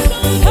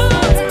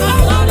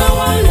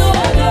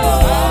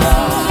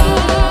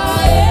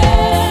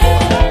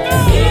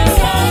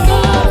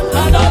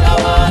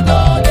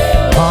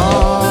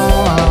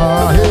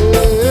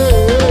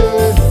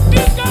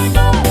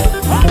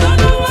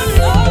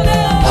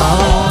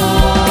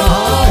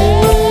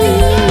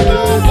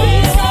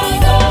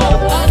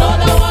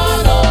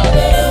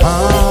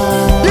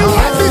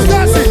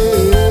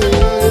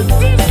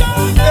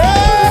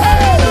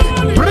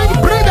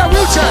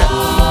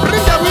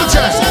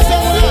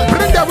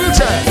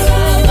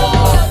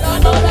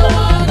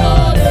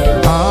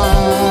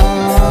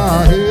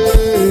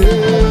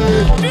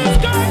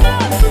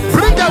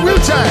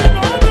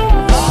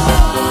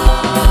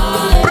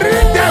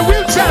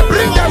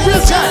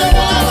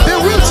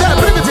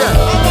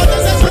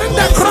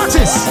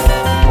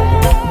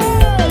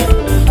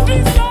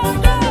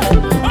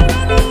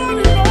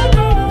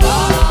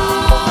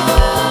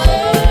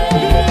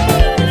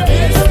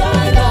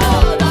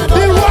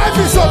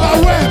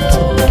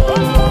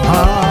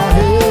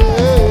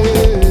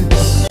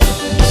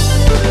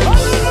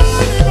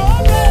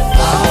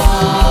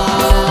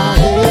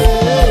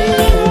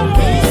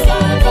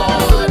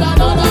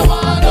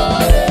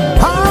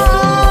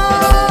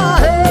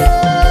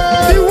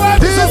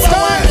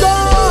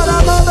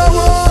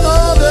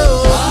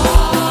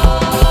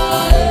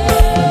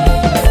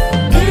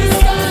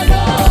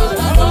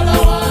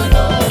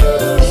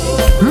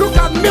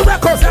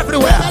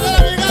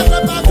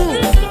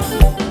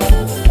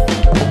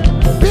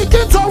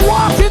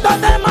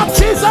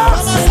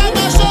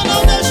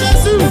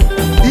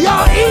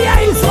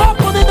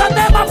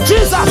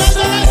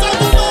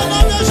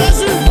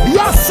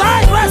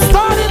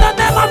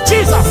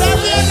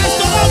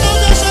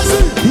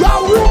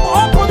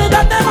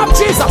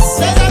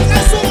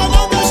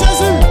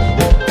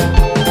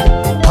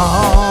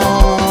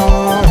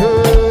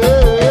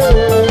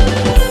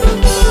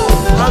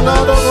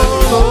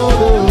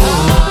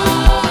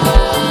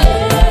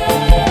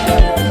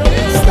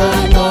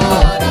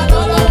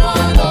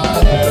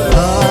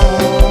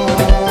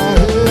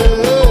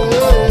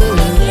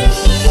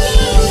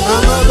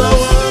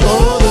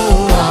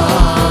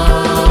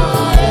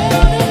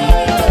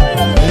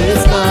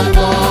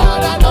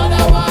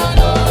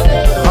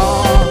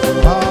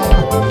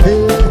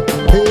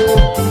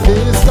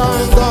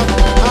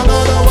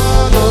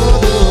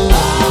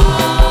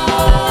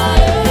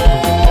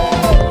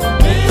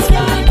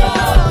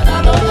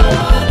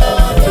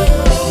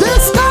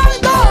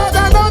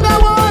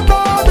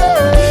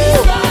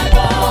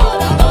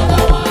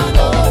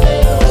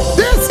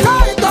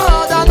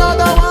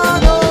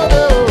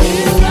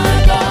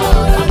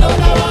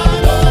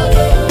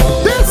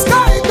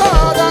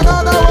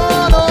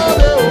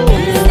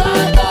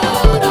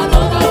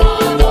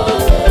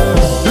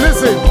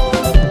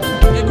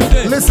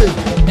 Listen.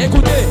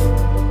 Écoutez.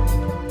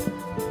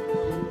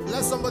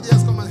 Let somebody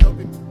else come and help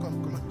him.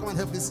 Come and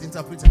help this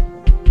interpreter.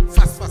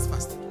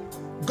 Fast.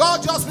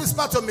 God just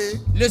whispered to me.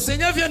 Le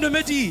Seigneur vient de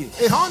me dire.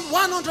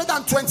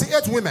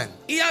 128 women.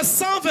 Il y a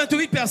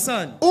 128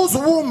 personnes. Whose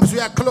wombs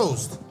were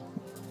closed.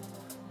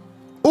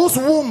 Whose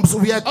wombs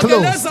were Okay,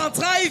 closed. leurs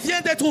entrailles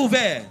viennent d'être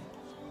ouvertes.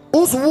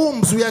 Whose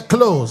wombs were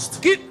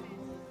closed. Qui...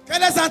 Que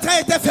les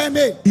entrailles étaient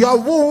fermées. Your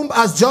womb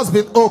has just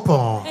been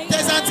opened.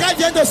 Tes entrailles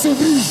viennent de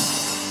s'ouvrir.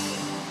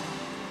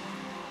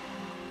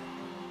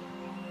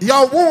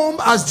 Your womb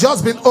has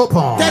just been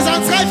opened. Tes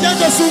entrailles viennent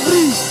de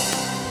s'ouvrir.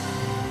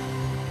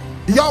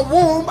 Your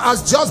womb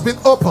has just been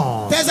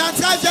opened. Tes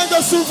entrailles viennent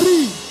de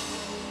s'ouvrir.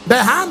 The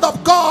hand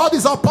of God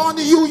is upon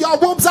you. Your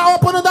wombs are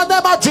open in the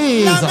name of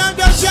Jesus. La main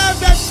de Dieu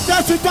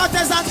est sur toi.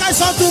 Tes entrailles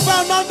sont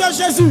ouvertes au nom de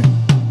Jésus.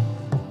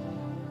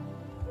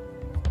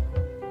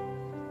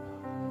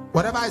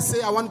 Whatever I say,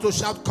 I want to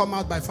shout, come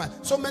out by fire.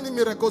 So many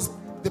miracles,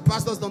 the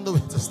pastors don't know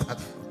where to start.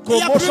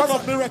 Commotion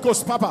of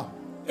miracles, Papa.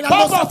 Il a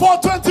Papa,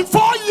 for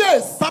 24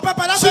 years, Papa,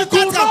 pendant she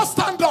could 24 not ans,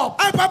 stand up.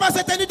 un papa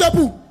s'est tenu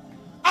debout.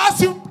 As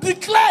you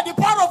declare the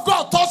power of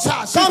God touch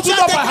her, she Quand tu stood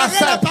as up by déclaré la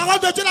herself. parole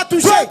de Dieu l'a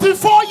touché.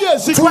 24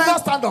 years, she could not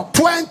stand up.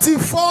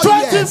 24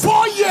 years.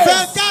 24 years.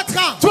 24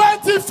 ans.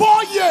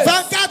 24 years.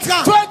 24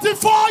 ans.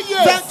 24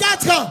 years.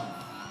 24 ans.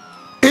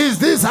 Is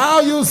this how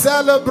you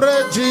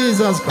celebrate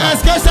Jesus Christ?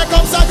 Est-ce que c'est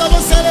comme ça que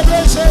vous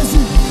célébrez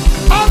Jésus?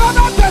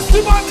 Another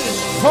testimony.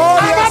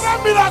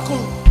 Another miracle.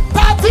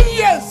 13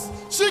 years.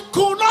 She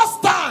could not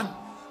stand.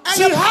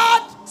 She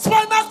had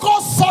spinal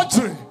cord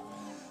surgery.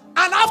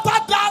 And after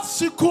that,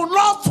 she could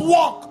not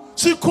walk.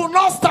 She could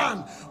not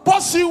stand. But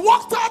she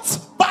walked out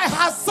by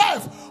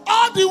herself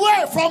all the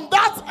way from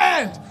that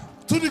end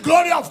to the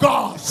glory of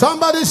God.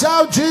 Somebody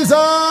shout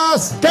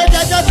Jesus.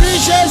 Quelqu'un crie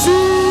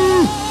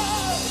Jésus.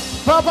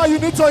 Papa, you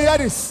need to hear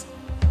this.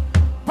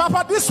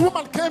 Papa, this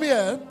woman came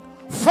here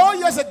 4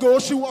 years ago.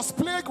 She was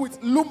plagued with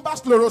lumbar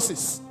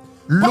sclerosis.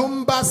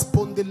 Lumbar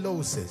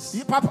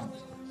spondylosis. Papa,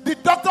 the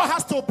doctor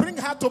has to bring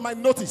her to my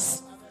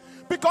notice.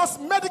 Because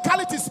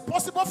medically it is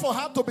possible for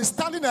her to be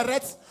standing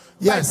erect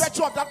by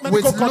virtue of that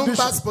medical with condition.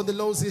 lumbar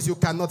spondylosis, you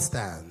cannot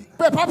stand.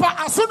 But Papa,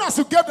 as soon as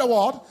you gave the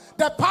word,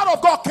 the power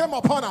of God came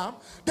upon her.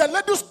 The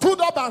lady stood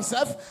up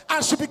herself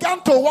and she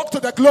began to walk to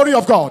the glory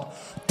of God.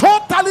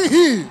 Totally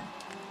healed.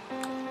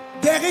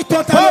 Guéri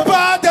totalement.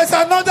 Papa, there's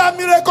another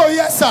miracle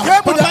here, sir.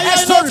 Papa, il y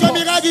a un autre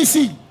miracle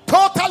ici.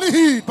 Totally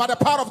healed by the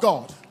power of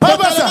God. Papa,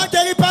 Totalement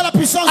guéri par la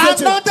puissance de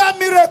Dieu. another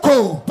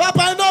miracle.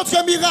 Papa, un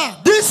autre miracle.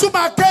 This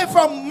woman came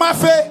from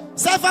Mafe.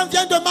 Cette femme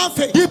vient de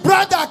Manfé. The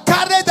brother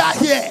carried her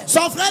here.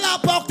 Son frère l'a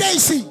emporté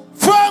ici.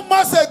 4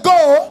 months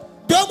ago,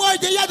 2 mois,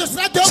 il y a de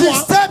cela 2 she mois.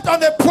 stepped on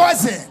a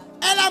poison,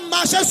 Elle a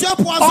marché sur un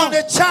poison. on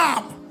a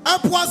charm, Un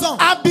poison.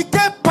 and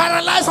became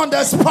paralyzed on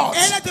the spot.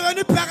 Elle est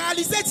devenue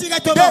paralysée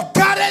directement.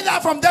 They carried her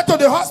from there to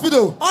the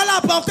hospital. On l'a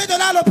emportée de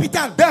là à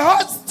l'hôpital. The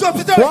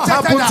hospital What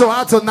happened rejected to her.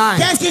 her tonight?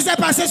 Qu'est-ce qui s'est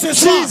passé ce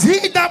soir? She's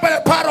healed now by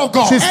the power of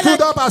God. She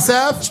stood up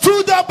herself.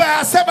 Stood up by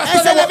herself and Elle s'est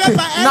started levée walking.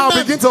 par Now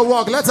elle-même. begin to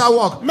walk. Let her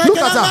walk. Look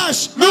Maintenant at her.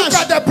 marche, Look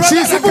marche. at the brother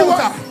She's that even came with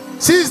her.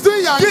 she's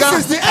doing This is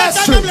yanga. the Elle fait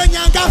X-ray. comme le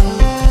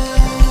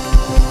nyanga.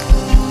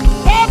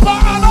 Papa,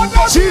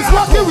 another She's miracle.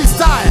 walking with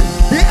style.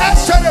 The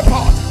X-ray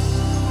report.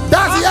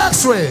 That's the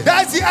X-ray.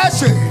 That's the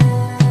X-ray.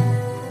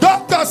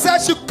 Doctor said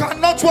she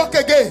cannot walk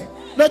again.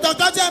 Le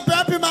docteur dit un peu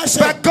plus marcher.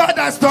 But God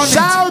has done it.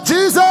 Shout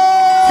Jesus.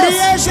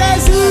 Criez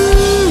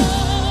Jésus.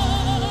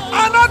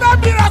 Another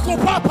miracle,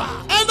 Papa.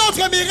 Un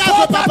autre miracle,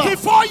 For papa.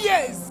 34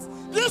 years,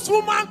 this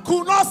woman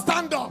could not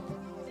stand up.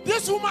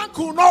 This woman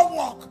could not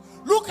walk.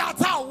 Look at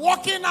her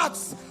walking out.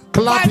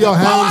 Clap by your the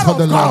hands power for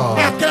the of God. Lord.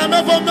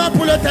 Acclamez vos mains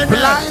pour le Seigneur.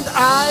 Blind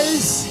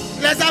eyes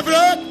Les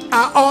aveugles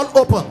are all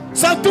open.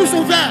 sont tous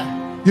ouverts.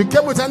 You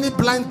came with any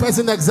blind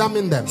person,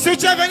 examine them. Si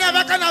tu es venu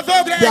avec un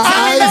aveugle, Their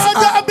eyes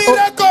Another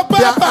miracle, are,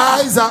 their Papa.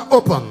 eyes are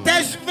open.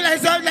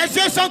 les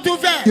yeux sont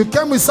ouverts. You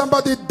came with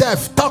somebody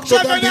deaf. Talk to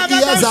them.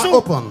 The ears are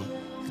open.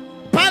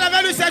 Parle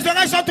avec lui, ses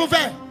oreilles sont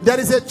ouvertes. There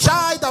is a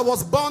child that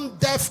was born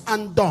deaf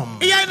and dumb.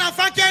 Il y a un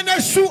enfant qui est né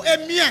sourd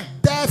et muet.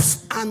 Deaf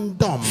and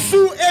dumb.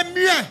 Sourd et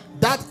muet.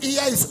 That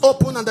ear is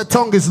open and the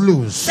tongue is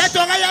loose. Cette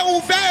oreille est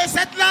ouverte et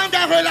cette langue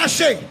est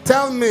relâchée.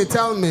 Tell me,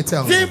 tell me,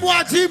 tell me.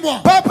 Dis-moi,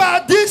 dis-moi.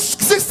 Papa, this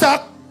sister,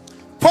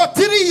 for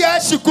 3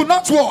 years, she could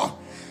not walk.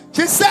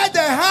 She said the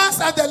hands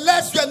and the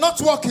legs were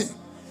not working.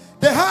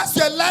 The hands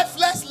were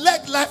lifeless,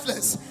 leg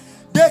lifeless.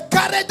 They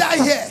carried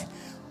her here.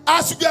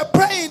 As we were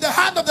praying, the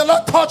hand of the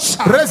Lord touched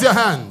her. Raise your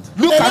hand.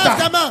 Look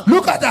at her.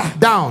 Look at her.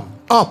 Down.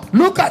 Up.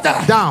 Look at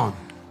her. Down.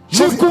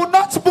 She could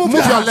not move,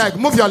 Move her your hand. leg.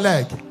 Move your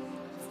leg.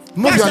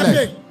 Move your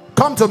leg.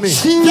 Come to me.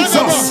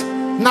 Jesus.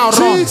 Now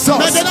run.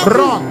 Jesus.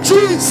 Run.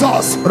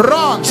 Jesus.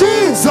 Run.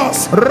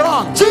 Jesus.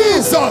 Run.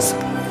 Jesus.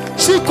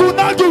 She could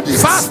not do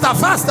this. Faster,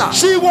 faster.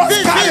 She was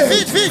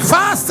carried.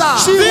 Faster.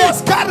 She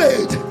was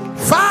carried.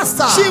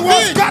 Faster. She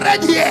was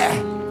carried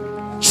here.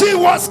 She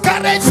was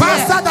carried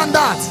Faster here. than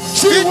that.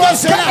 She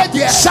was carried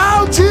here.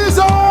 Shout Jesus.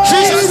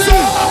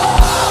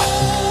 Jesus.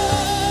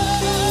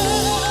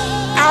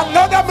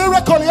 Another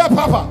miracle here,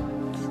 Papa.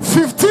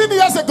 15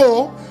 years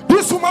ago,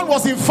 this woman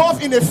was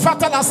involved in a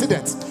fatal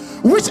accident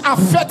which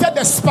affected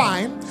the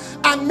spine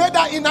and made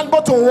her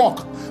unable to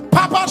walk.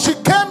 Papa, she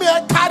came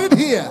here, carried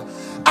here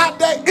at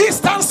the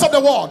instance of the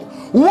world.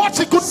 What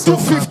she could do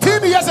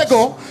 15 years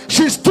ago,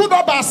 she stood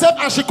up by herself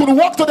and she could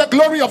walk to the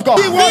glory of God.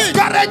 She was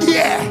carried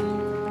here.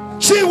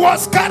 She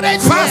was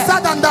carried Faster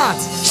here. than that.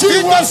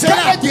 She was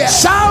carried here.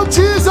 Shout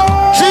Jesus!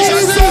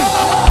 Jesus!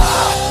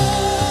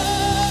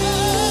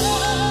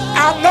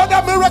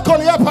 Another miracle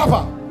here,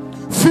 Papa.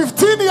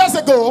 15 years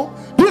ago,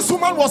 this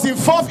woman was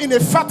involved in a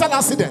fatal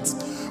accident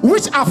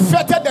which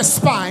affected the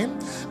spine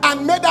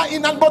and made her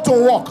unable to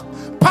walk.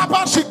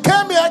 Papa, she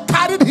came here,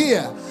 carried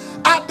here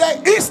at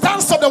the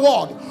instance of the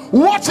world.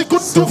 What she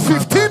could do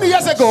 15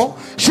 years ago,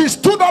 she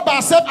stood up by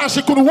herself and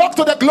she could walk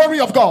to the glory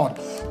of God.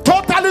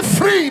 Totally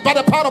free by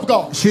the power of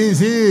God. She's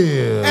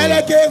healed. Elle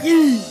est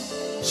guérie.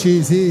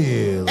 She's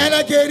healed. Elle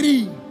est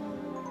guérie.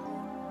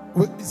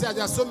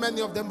 There are so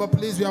many of them, but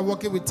please, we are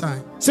working with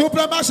time. S'il vous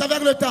plaît, marche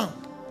avec le temps.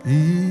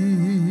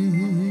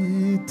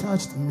 He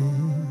touched me.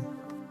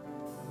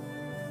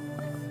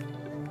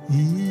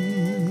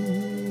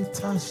 He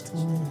touched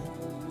me.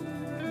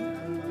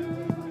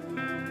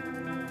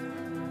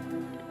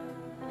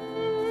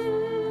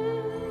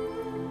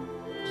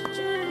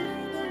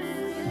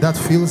 That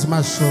fills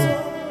my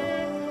soul.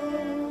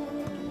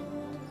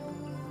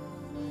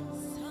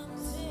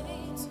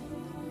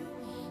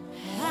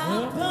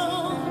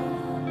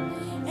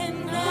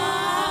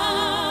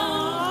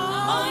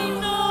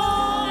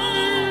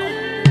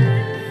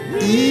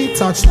 He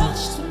touched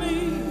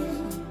me.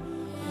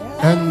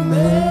 And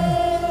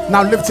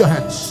now lift your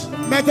hands.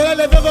 Maintenant,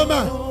 levez vos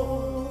mains.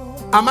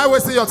 Am I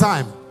wasting your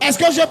time? Est-ce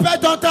que je perds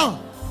ton temps?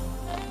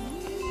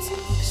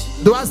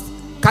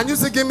 Can you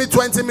still give me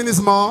 20 minutes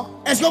more?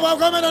 Est-ce qu'on va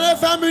encore me donner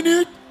 20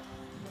 minutes?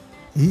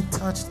 He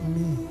touched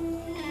me.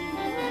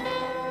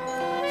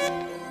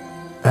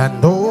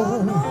 And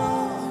oh,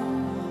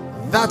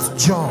 that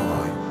joy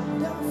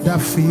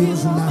that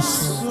fills my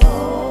soul.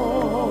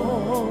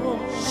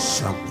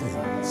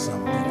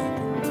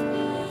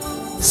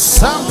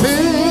 Something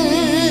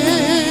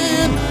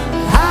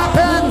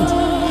happened.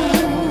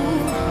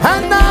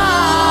 And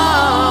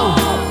now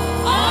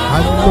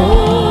I know.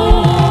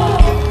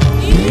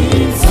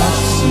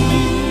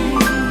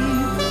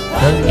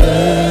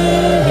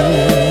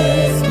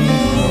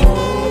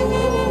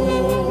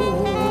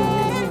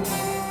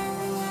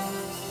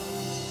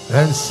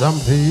 And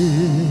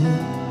something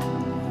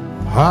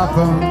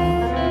happened,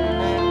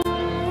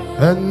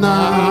 and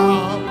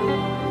now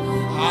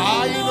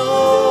I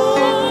know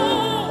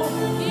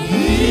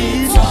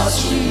He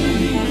touched me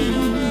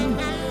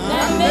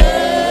and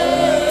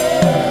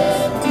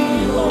let me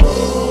know.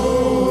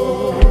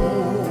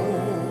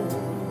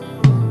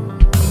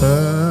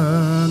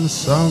 And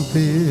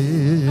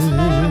something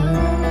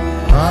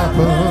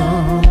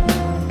happened,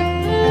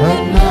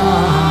 and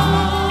now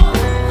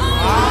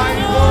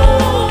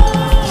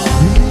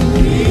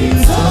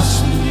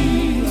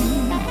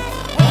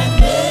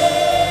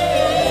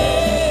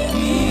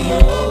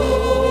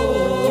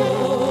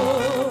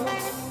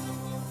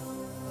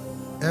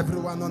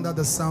under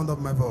the sound of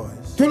my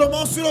voice. Tout le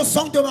monde sur le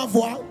son de ma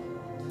voix.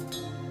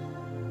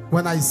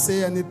 When I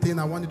say anything,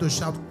 I want you to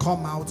shout,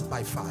 "Come out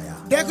by fire."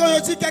 Dès que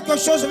je dis quelque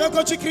chose, je veux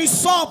que tu cries,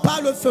 sors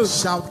par le feu.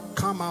 Shout,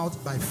 "Come out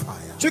by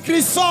fire." Tu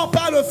cries, sors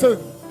par le feu.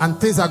 And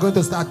things are going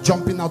to start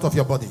jumping out of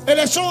your body. Et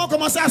les choses vont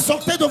commencer à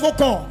sortir de vos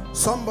corps.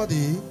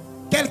 Somebody,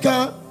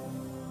 quelqu'un,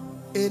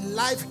 a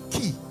life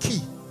key,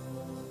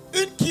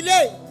 une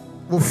clé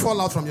will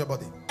fall out from your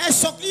body.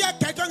 Il y a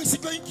quelqu'un ici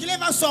qu'une clé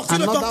va sortir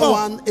de ton Another corps.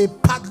 one, a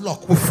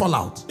padlock will fall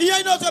out. Il y a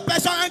une autre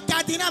personne, un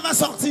cadenas va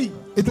sortir.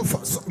 It will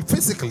fall,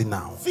 physically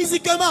now.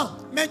 Physiquement,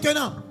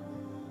 maintenant.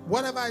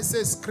 Whatever I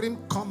say, scream,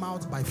 "Come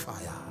out by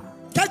fire."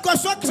 Quel que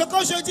soit ce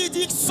que je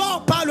dis,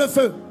 sors par le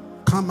feu.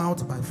 Come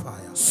out by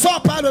fire.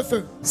 Sors par le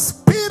feu.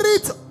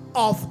 Spirit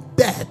of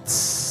death.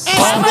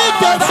 Esprit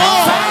de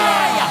mort.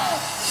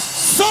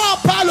 Sors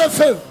par le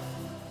feu.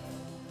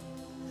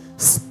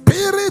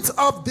 Spirit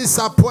of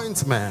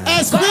disappointment.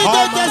 Esprit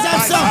de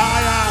déception.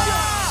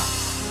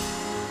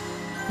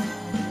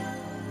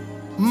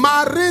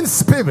 Marine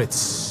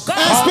spirits.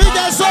 Esprit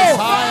des eaux.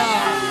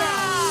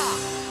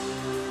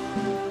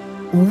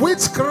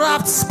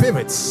 Witchcraft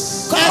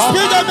spirits.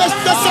 Esprit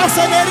de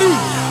sorcellerie.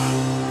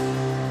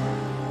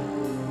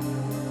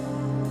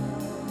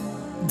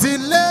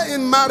 Delay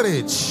in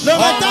marriage. Le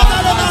retard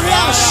dans le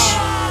mariage.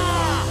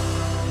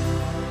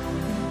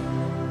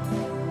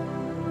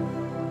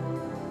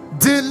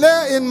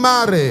 Delay in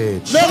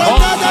marriage. Le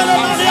retard dans le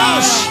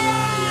mariage.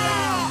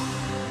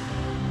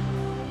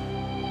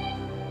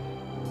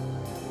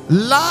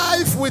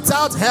 Life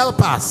without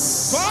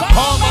helpers.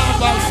 Come out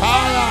by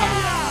fire.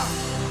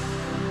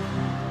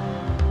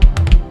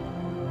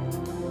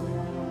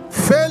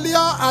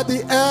 Failure at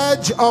the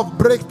edge of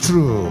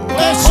breakthrough. Come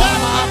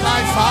out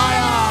by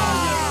fire.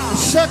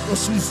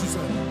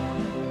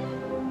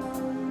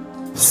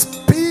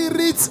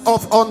 Spirits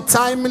of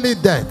untimely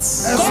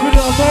deaths. Esprit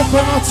de mort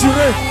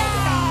prématuré.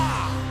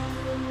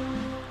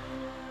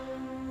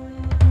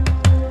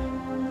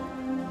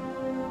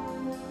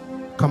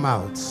 Come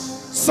out.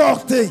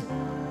 Sortez.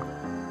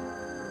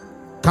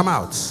 Come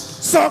out.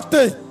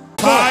 Sortez.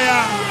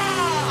 Fire.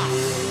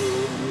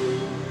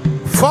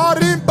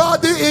 Foreign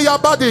body in your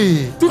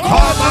body. Tout Come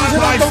out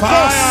by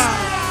fire.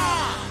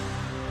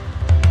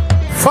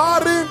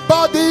 Foreign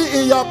body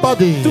in your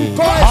body.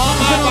 corps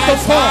Come out by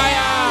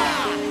fire.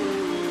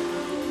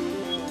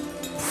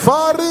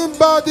 Foreign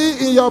body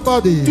in your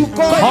body. Tout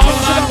corps Come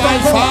out by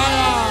fire.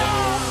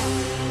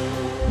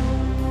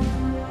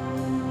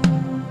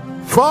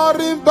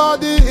 Foreign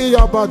body in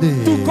your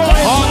body. Tout corps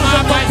Come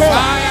out by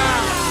fire.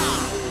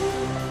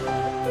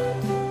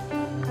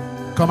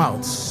 Come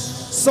out.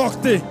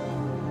 Sortez.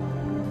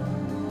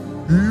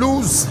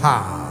 Lose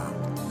her.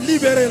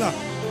 Libérez-la.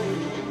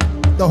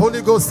 The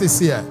Holy Ghost is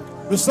here.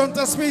 Le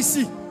Saint-Esprit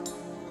ici.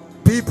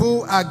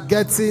 People are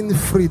getting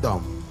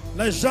freedom.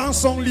 Les gens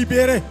sont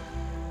libérés.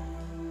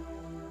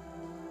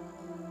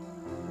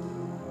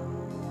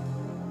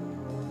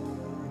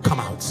 Come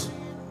out.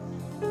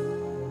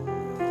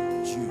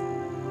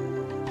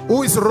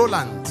 Who is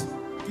Roland?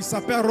 Qui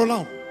s'appelle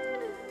Roland.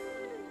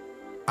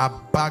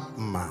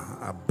 Abagma.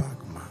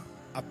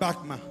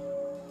 Abagma.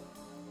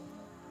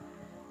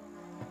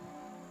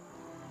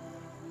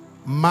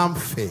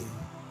 Mamfe.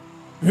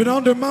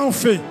 Venant de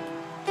Manfé.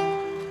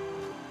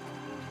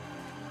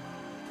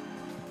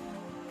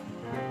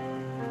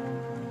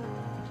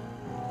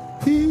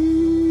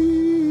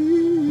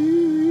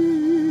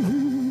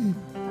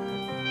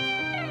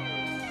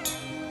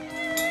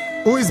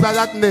 Who is by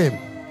that name?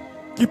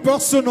 Qui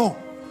porte ce nom.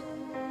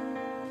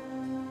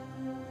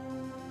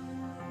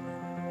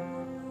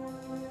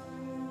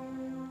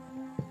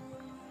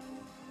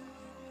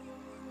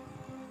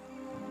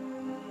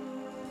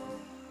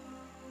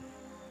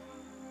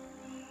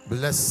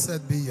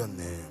 Blessed be your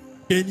name.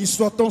 Béni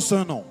soit ton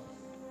saint nom.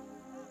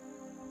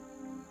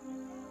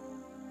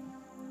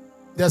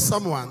 There's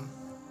someone.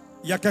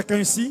 Il y a quelqu'un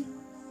ici.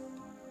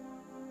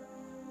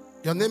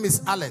 Your name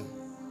is Allen.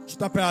 Tu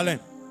t'appelles Alain.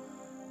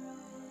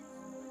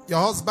 Your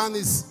husband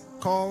is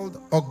called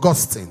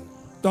Augustine.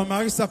 Ton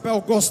mari s'appelle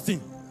Augustin.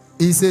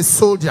 He's a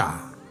soldier,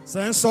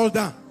 C'est un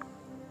soldat.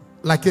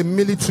 like a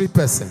military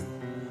person.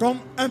 Comme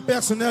un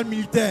personnel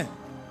militaire.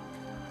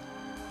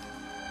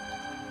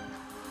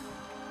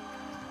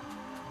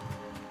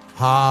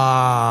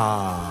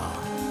 Ah.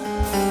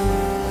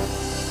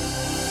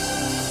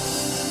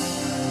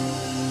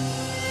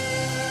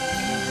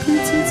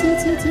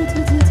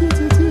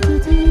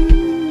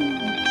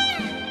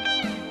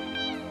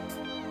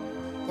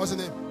 What's your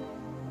name?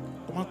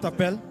 Comment tu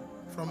t'appelles?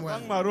 From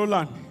where?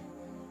 Roland.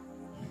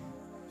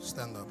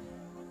 Stand up.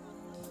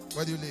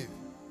 Where do you live?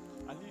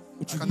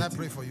 Où tu Can vis? I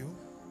pray for you?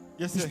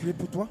 Yes, Je sir. prie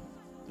pour toi.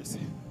 Yes, sir.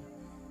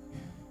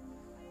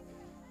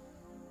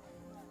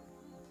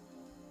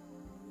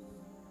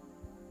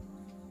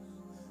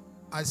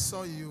 I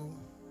saw you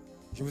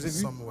Je vous ai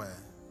vu somewhere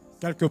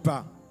quelque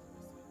part.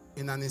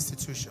 in an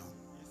institution,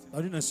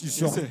 Dans une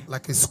institution. Yes, sir.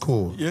 like a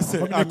school. Yes, sir.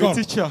 Comme I'm a l'école.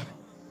 teacher.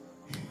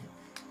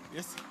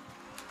 Yes, sir.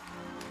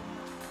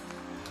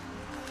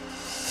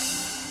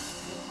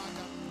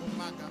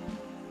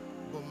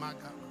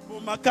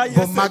 Bomaka, yes,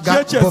 Bomaga,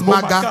 sir. JHS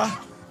Bomaga.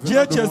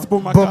 JHS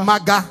Bomaka.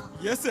 Bomaga.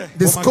 Yes, sir.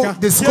 The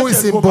school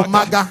is in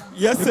Bomaga.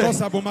 Yes, L'école, sir.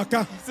 c'est à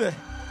Bomaka. Sir.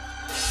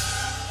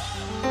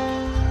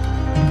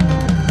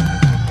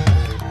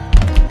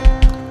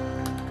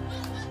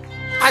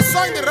 I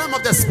saw in the realm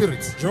of the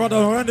spirit Je vois dans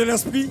le règne de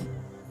l'esprit,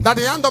 that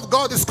the hand of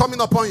God is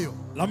coming upon you.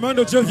 la main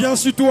de Dieu vient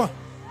sur toi.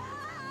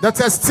 The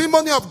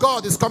testimony of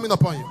God is coming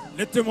upon you.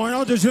 Les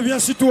témoignages de Dieu viennent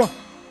sur toi.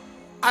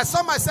 I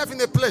saw myself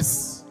in a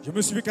place Je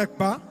me suis vu quelque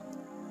part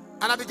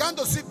and I began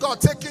to see God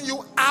taking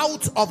you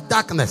out of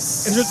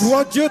darkness. et je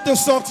vois Dieu te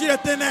sortir des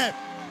ténèbres.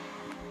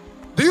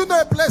 Do you know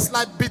a place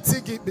like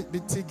Bitigi?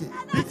 Bitigi.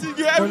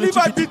 Bitingi. We live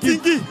at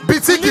Bitingi. We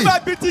Bitigi. live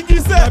at Bitingi,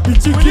 sir.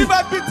 Bitingi. We live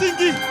at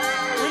Bitingi.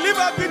 We live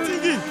at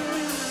Bitingi.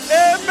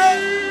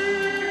 Amen.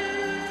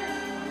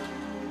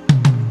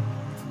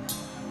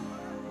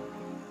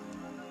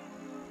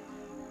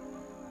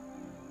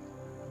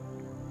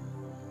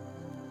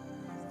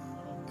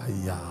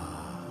 Aya.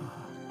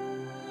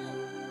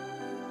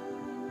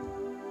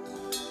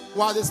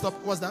 Why they stop?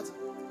 What's that?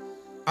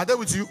 Are they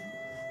with you?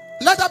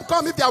 Let them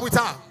come if they are with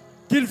her.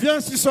 Qu'ils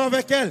viennent s'ils sont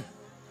avec elle.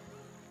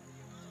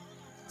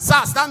 Sir,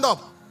 stand up.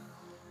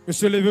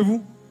 Monsieur,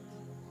 levez-vous.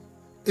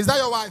 Is that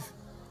your wife?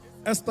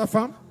 Est-ce ta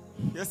femme?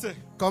 Yes, sir.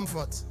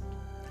 Comfort.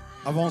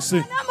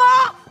 Avancez.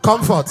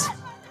 Comfort.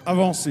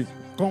 Avancez.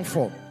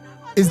 Confort.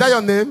 Is that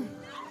your name?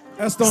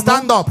 Est-ce ton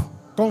Stand nom? up.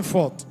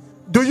 Confort.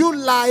 Do you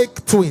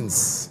like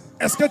twins?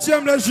 Est-ce que tu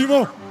aimes les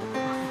jumeaux?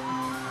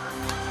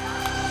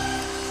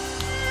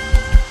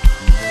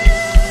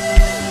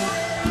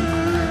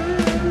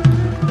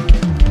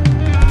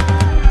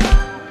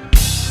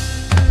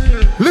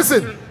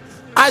 Listen,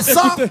 I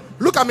saw, Écoutez.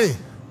 look at me.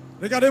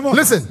 Regardez-moi.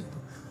 Listen,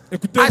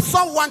 Écoutez. I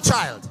saw one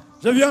child.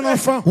 J'ai vu un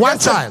enfant. One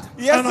child.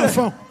 Yes, Un sir.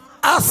 enfant.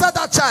 I saw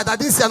that child. I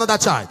didn't see another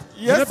child.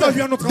 Je n'ai Yes, pas sir.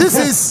 vu un autre This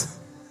enfant. is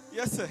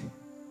Yes, sir.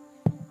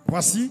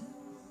 Voici.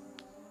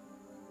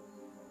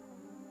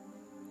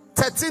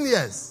 13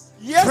 years.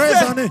 Yes, 13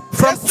 sir. années.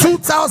 From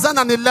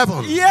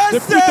 2011 Yes,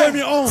 Depuis sir.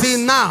 2011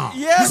 till now,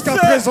 Yes, jusqu'à sir.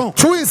 présent,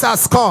 twins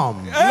has come.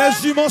 les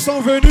jumeaux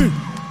sont venus.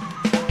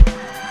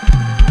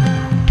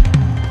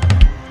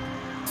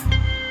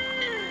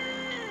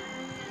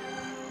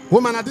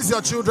 Woman, are these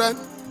your children?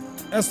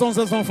 Est-ce sont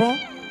ces enfants?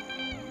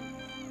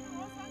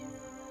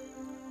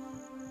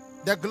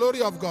 The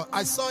glory of God.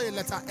 I saw a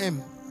letter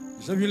M.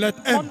 J'ai vu lettre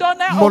M.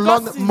 Mondone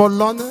Molone, Augustine.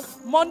 Molone.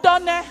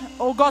 Mondone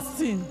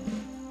Augustine.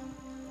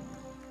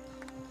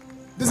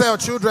 These are your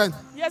children.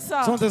 Yes, Ce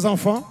sir. sont des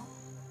enfants.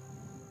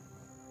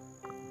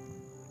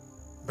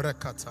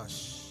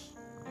 Brekatash.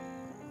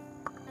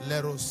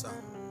 Lerosa.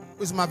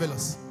 Who is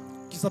marvelous?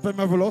 Qui s'appelle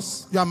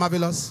Marvelous. You are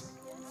marvelous.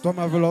 Toi,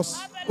 Marvelous.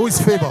 Who is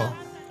favor?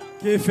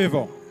 Qui est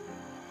Favor.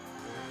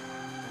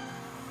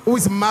 Who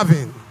is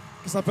Marvin?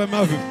 Qui s'appelle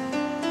Marvin.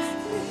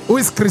 Who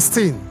is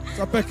Christine? Qui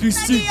s'appelle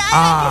Christine.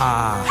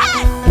 Ah.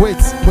 Wait.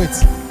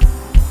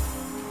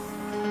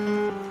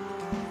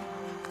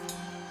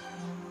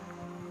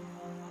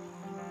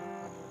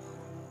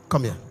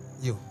 Come here.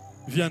 You.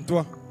 Viens,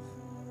 toi.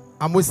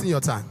 I'm wasting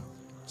your time.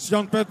 Si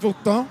on perd tout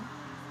le temps,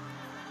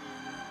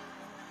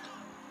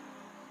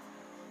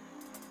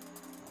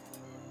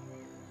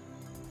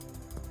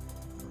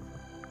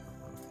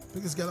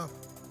 Please get up.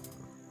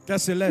 qu'elle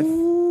se lève.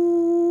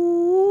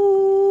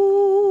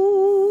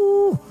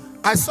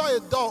 I saw a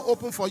door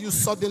open for you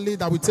suddenly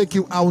that will take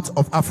you out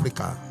of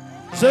Africa.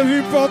 J'ai vu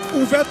une porte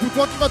ouverte pour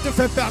toi qui va te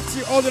faire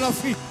partir hors de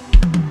l'Afrique.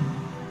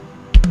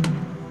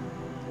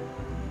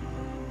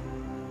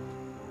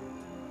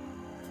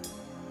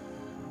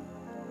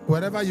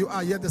 Wherever you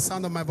are, hear the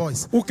sound of my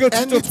voice. Où que tu te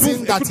Anything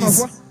trouves, that écoute ma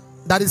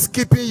voix. is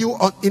keeping you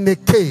in a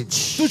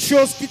cage, Toute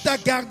chose qui t'a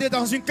gardé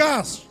dans une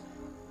cage,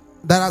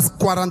 that has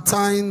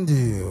quarantined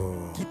you,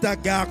 qui t'a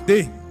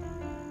gardé,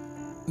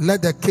 let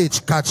the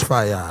cage catch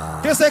fire.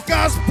 que ces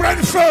cages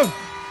prennent feu.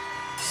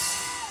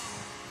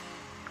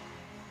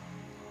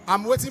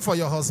 I'm waiting for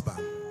your husband.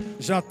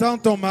 J'attends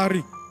ton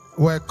mari.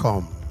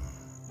 Welcome.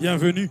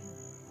 Bienvenue.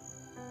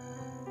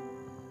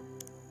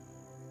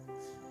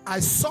 I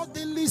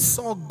suddenly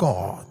saw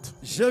God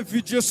J'ai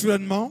vu Dieu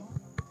soudainement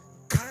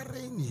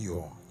carrying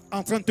you.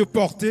 en train de te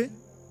porter.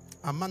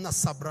 Amana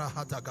sabra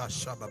hadaga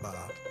shababa.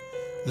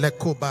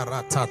 Leko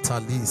barata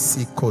tali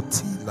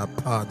sikoti la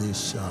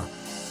padisha.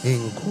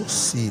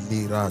 Ingusi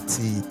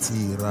lirati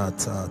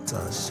tirata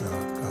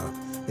tashaka.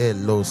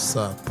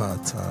 Elosa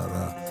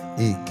patara.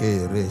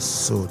 Ikere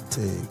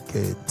sote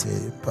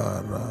kete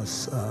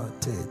parasa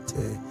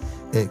tete.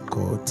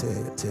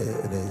 Ekote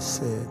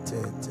terese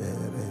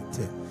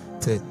tete.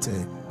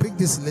 Tete. Pick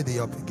this lady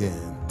up again.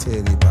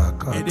 Teri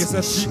baka. Et de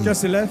cette fille qui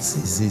se lève.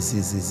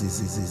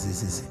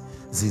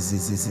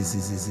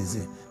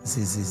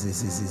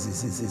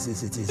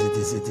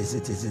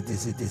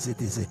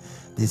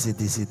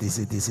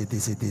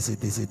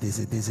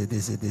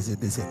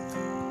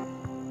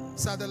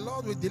 So the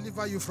Lord will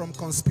deliver you from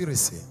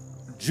conspiracy.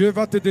 Dieu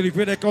va te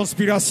délivrer des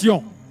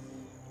conspirations.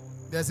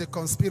 There's a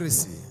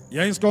conspiracy. Il y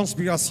a une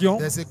conspiration.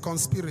 There's a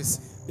conspiracy.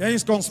 Il y a une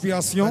But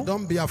conspiration.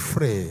 don't be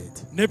afraid,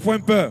 N'aie point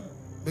peur.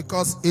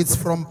 because it's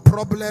from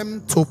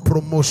problem to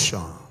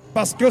promotion.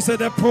 Parce que c'est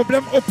des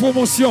problèmes aux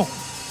promotions.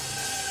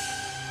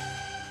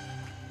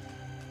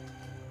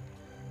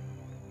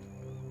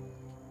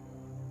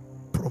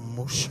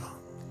 Promotion.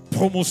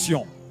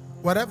 Promotion.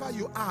 Wherever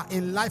you are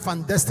in life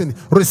and destiny,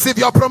 receive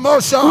your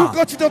promotion.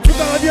 Quand tu te trouves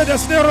dans la vie et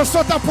destinée,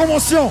 reçois ta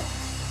promotion.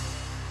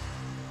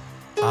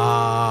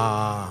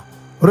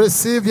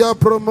 Receive your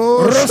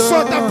promotion.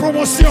 Reçois ta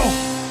promotion.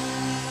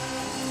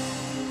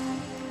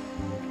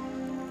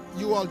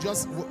 You all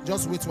just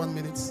wait 1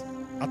 minute.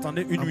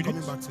 Attendez une I'm minute.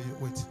 coming back to you.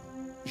 Wait.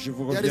 Je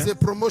vous There is reviens. a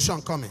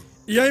promotion coming.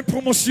 Il y a une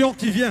promotion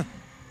qui vient.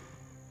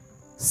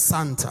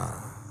 Santa.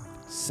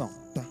 Santa.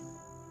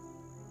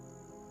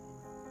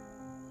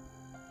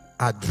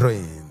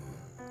 Adrian.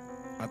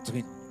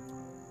 Adrien.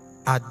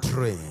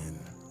 Adrian.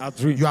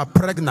 Adrien. You are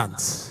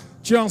pregnant.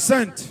 Tu es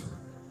enceinte.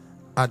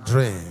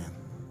 Adrian.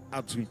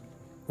 Adrien.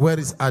 Where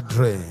is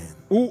Adrian?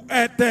 Où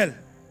est-elle?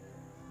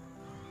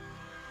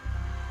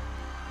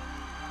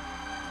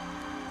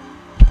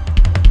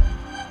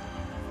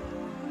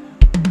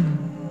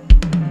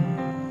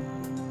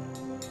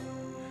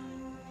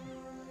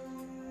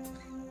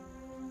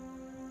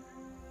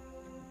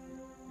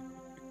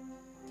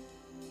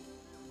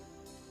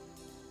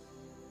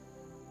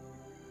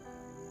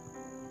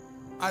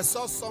 I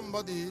saw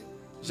somebody.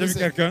 J'ai vu Listen,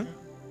 quelqu'un.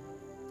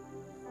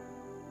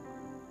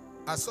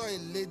 I saw a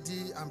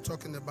lady I'm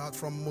talking about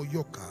from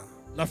Moyoka.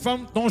 La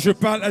femme dont je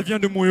parle, elle vient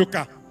de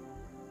Moyoka.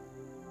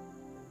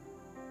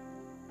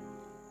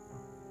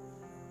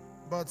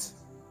 But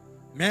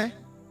Mais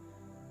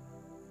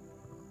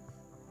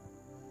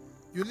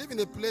you live in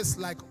a place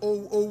like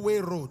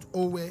Owe Road.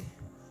 Owe.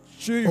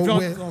 tu vis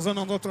Owe. dans un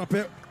endroit qu'on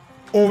appelle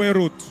Owe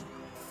Road.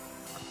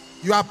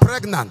 You are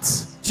pregnant.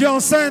 Tu es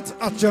enceinte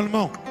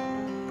actuellement.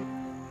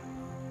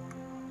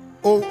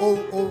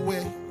 Owe.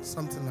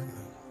 Something like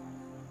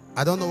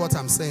that. I don't know what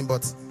I'm saying,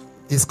 but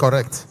it's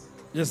correct.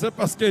 Je sais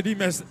pas ce qu'elle dit,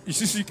 mais je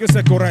suis sûr que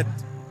c'est correct.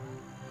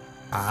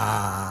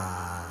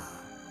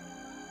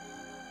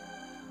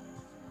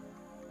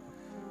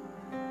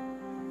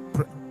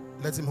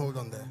 Let him hold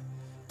on there.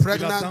 Il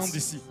Pregnant. attend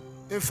d'ici.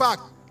 In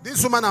fact,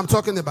 this woman I'm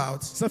talking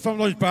about, Cette femme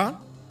dont il parle,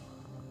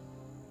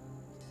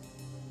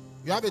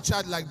 you have a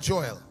child like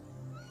Joel.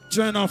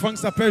 tu as un enfant qui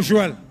s'appelle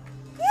Joël.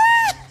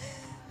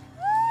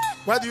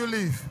 Where do you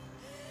live?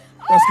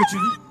 Où est-ce que tu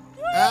vis?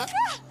 Eh?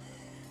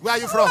 Where are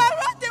you from?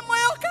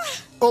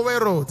 Owe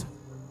Road.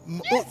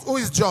 Who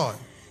is Joy?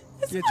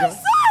 Qui est Joël?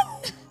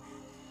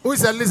 Who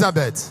is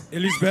Elizabeth?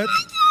 Elisabeth.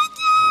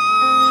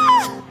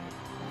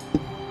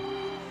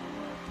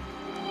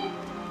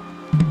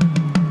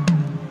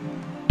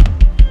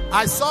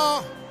 I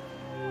saw.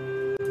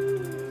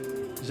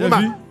 J'ai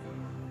vu.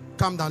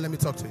 Calm down, let me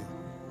talk to you.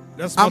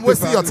 Laisse-moi I'm te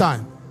wasting your parler.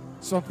 time.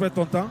 Sans perdre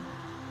ton temps.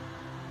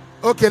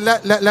 Okay,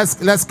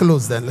 let's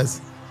close then.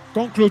 Let's.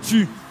 Qu'on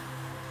clôture.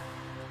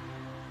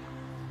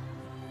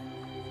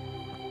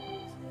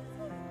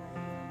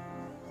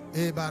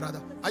 Hey,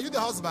 Barada. Are you the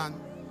husband?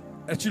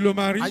 Es-tu le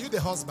mari? Are you the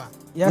husband?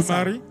 Le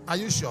mari? Are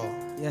you sure?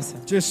 Yes, sir.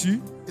 Tu es sûr?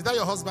 Is that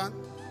your husband?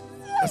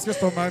 Est-ce que c'est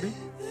ton mari?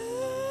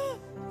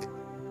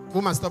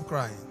 Woman, stop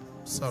crying.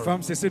 Sorry.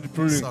 Femme, cessez de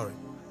pleurer. Sorry.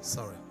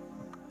 Sorry.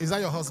 Is that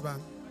your husband?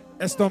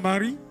 Est-ce ton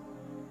mari?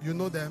 You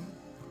know them?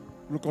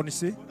 Vous le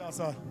connaissez?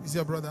 Is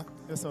your brother?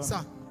 Yes, sir.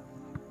 Sir,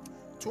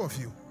 two of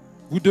you.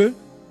 Vous deux?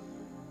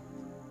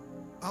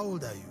 How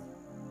old are you?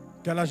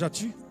 Quel âge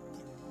as-tu?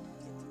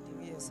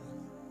 Yes, sir.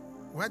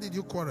 Where did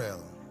you quarrel?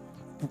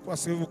 Pourquoi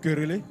est-ce que vous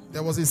querellez?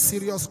 There was a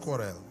serious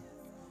quarrel.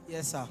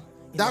 Yes, sir.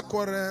 That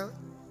quarrel,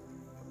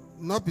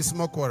 not a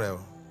small quarrel.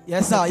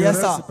 Yes, sir. Yes,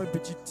 C'est sir. pas une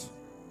petite.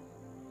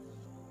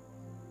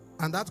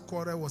 And that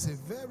quarrel was a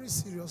very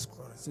serious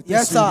quarrel. C'était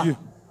Yes, sir. sérieux.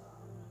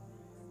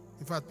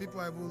 In fact, people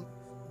are even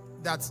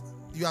that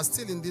you are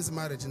still in this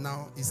marriage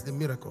now is the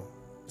miracle.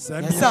 C'est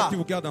un Yes, miracle sir. qui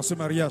vous garde dans ce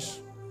mariage.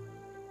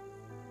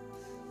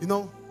 You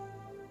know,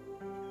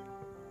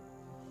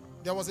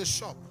 there was a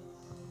shop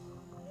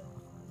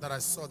that I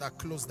saw that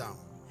closed down.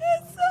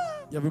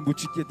 Il y avait une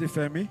boutique qui était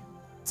fermée.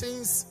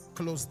 Things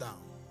closed down.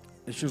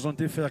 Les choses ont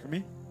été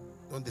fermées.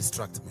 Don't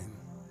distract me.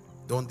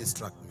 Don't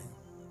distract me.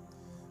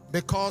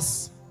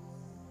 Because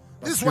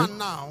this que- one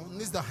now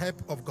needs the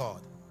help of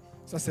God.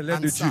 Ça, c'est l'aide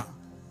And de sir,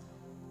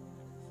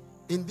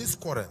 Dieu. in this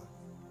quarrel,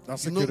 Dans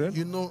ce you know, querelle,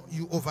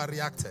 you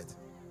overreacted.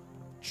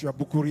 tu as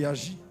beaucoup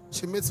réagi.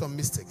 She made some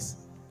mistakes.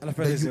 Elle a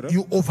fait But des erreurs.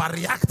 you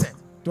overreacted.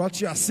 Toi,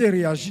 tu as assez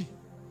réagi.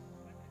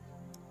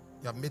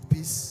 You have made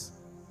peace.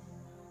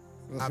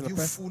 Vous avez Have fait you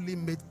la paix. fully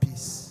made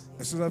peace?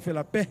 Est-ce que vous avez fait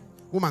la paix?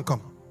 Woman,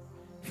 come.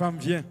 Femme,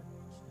 viens.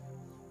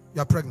 You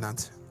are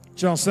pregnant.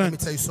 Tu es Let me enceinte.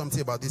 tell you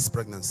something about this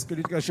pregnancy Que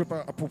dit quelque chose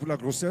à propos de la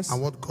grossesse and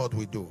what God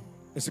will do.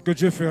 et ce que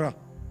Dieu fera.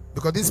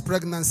 Because this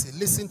pregnancy,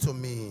 listen to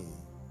me.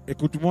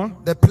 Écoute-moi.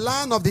 The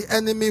plan of the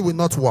enemy will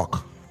not work.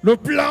 Le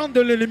plan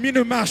de l'ennemi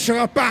ne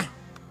marchera pas.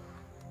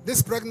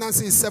 This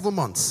pregnancy is 7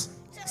 months.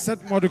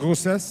 7 mois de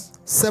grossesse.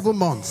 7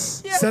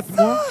 months. 7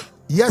 mois.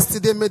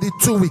 Yesterday made it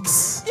 2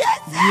 weeks.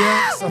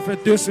 Hier, ça fait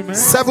 2 semaines.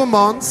 7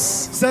 months,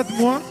 7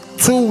 mois.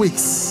 2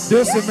 weeks,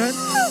 2 semaines.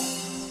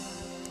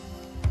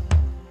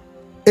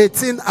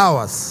 18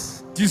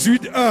 hours,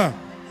 18 heures.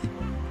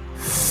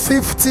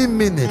 50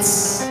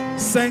 minutes,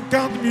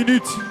 50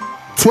 minutes.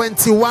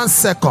 21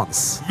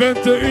 seconds.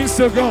 21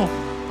 secondes.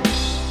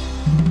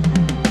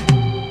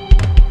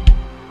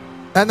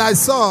 And I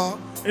saw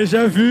Et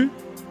j'ai vu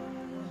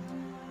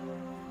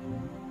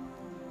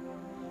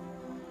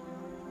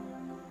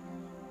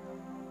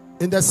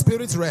in the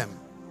spirit realm.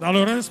 dans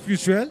le règne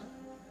spirituel,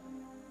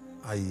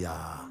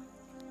 Aya.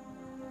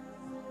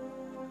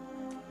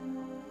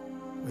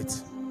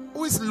 Wait.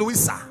 Who is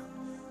Louisa?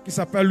 qui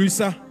s'appelle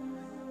Luisa.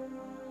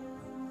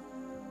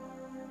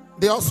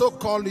 They also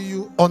call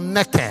you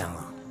Onekel.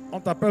 On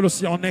t'appelle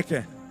aussi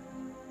Oneke.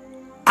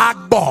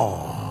 Agbo.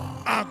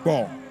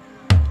 Agbo.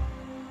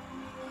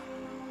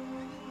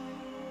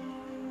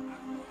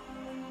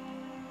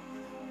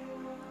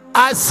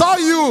 I saw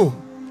you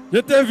Je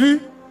t'ai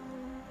vu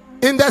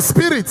in the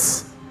spirit.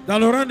 dans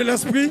le règne de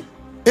l'esprit.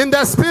 In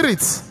the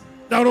spirit.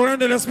 Dans le règne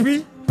de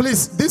l'esprit.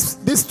 Please,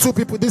 these two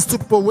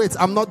people, wait.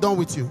 I'm not done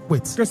with you.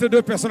 Wait. Que ces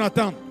deux personnes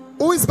attendent.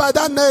 Who is by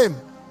that name?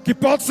 Qui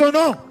porte son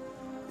nom.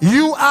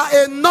 You are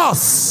a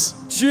nurse.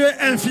 Tu es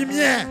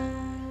infirmière.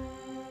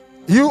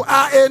 You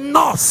are a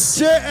nurse.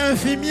 Tu es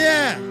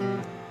infirmière.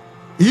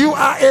 You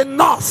are a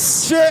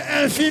nurse. Tu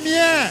es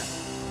infirmière.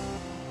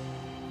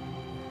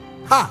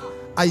 Ha.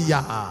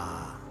 Aya.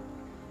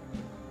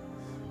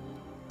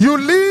 You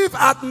live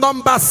at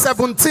number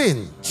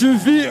 17. Tu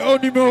vis au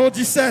numéro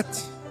 17.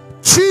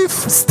 Chief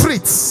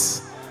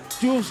Streets.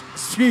 Sur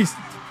Street.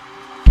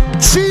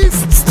 Chief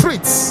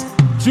Streets.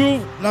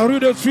 Sur la rue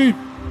de Street.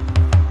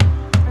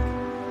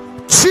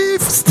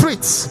 Chief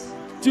Streets.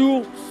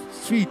 Sur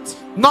Street.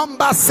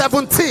 Number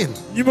 17.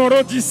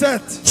 Numéro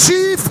 17.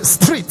 Chief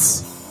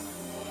Streets.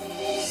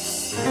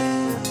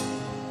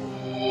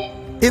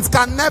 It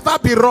can never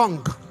be wrong.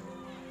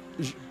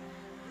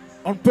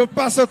 On ne peut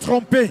pas se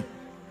tromper.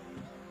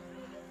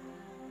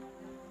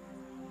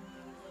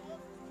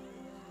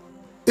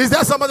 Is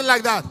there somebody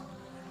like that?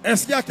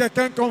 Est-ce qu'il y a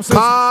quelqu'un comme ça?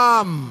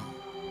 Come.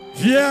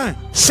 Viens.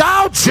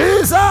 Shout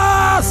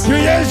Jesus.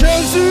 Criez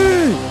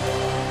Jésus.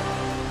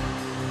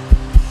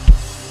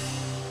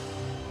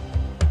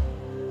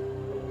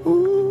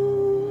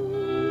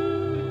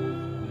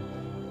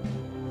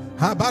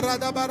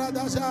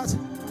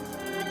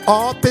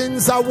 All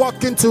things are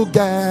working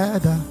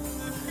together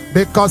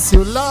because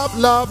you love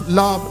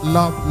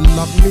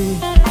me.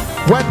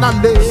 When I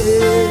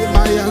lay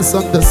my hands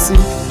on the sick,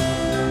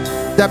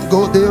 them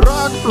go they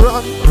run.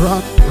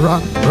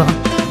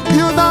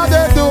 You know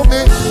they do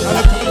me,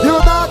 you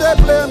know they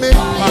play me,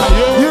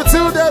 you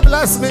too they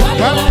bless me.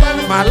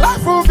 My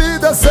life will be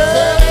the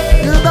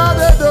same. You know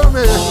they do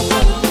me,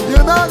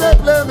 you know they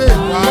play me,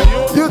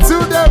 you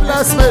too they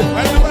bless me.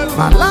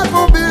 My life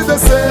will be the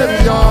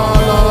same. Your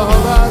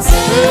love has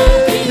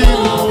made me.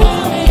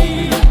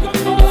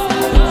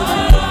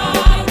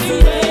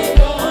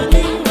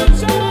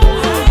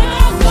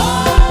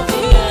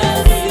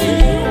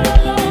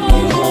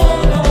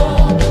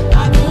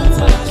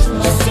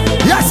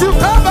 Yes, you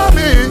cover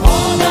me.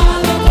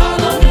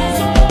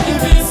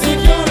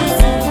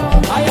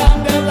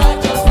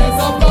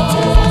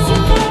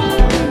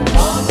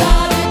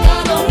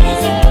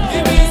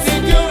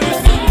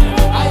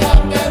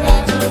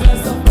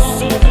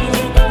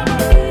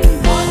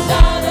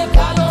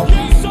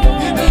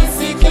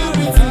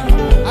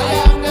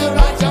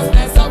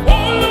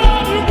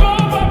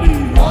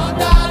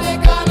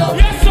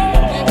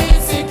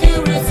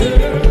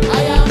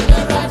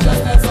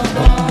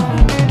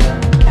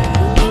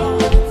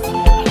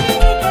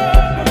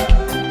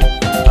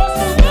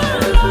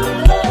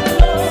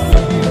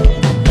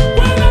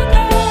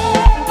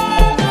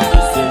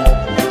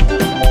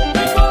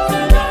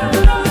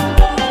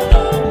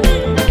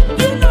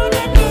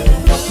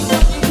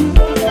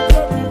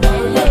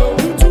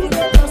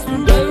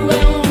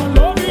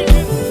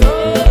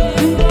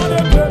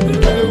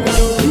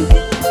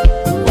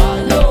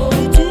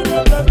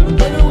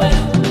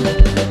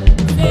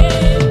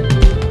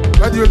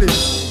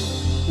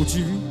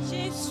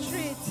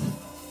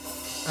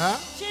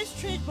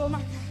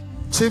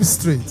 Chief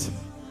Street.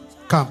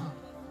 Come.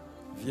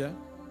 Viens.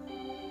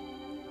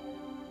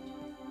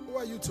 Who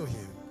are you to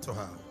him? To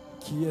her?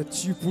 Qui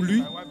es-tu pour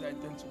lui?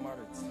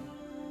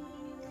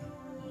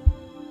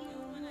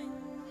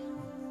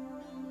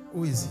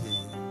 Who is he?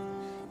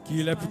 Qui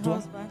il est pour toi?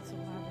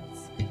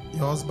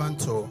 Your husband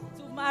to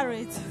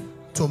marry.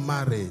 To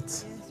marry.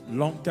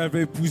 L'homme qu'elle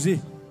veut épouser.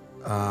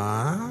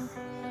 Ah.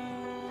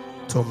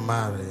 To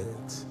marry.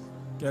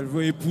 Qu'elle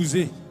veut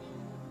épouser.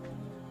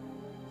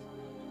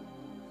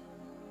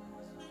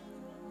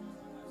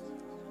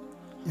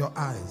 Your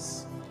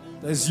eyes.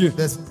 Tes yeux.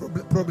 There's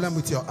problem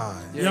with your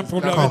eyes. Il y a un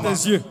problème avec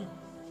tes yeux.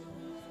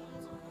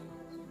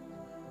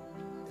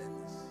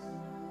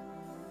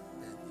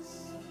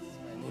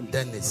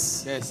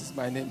 Dennis. Yes, it's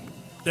my name.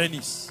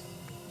 Dennis.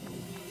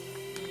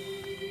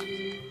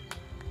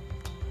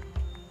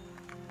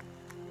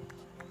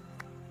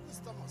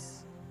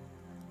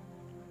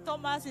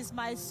 Thomas is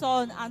my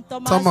son and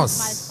Thomas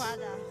is my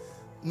father.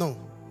 No,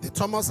 the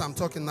Thomas I'm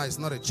talking now is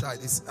not a child.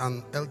 It's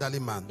an elderly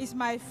man. It's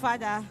my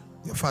father.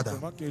 Your father.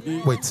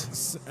 Wait.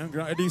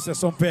 C'est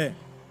son père.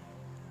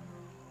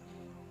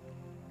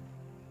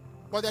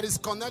 But there is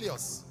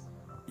Cornelius.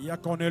 Il y a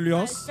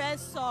Cornelius. My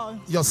first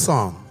son. Your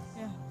son.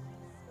 Yeah.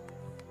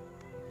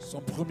 Son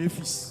premier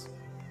fils.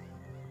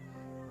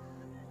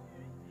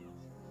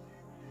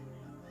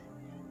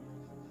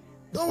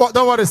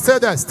 Don't worry, stay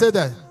there, stay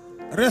there.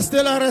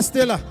 Restez là,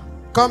 restez là.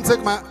 Come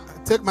take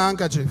my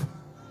handkerchief.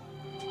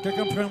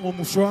 Quelqu'un prend mon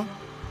mouchoir.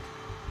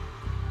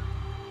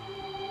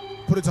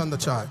 Put it on the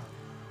child.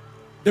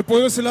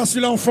 Déposez cela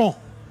sur l'enfant.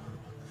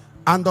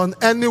 And on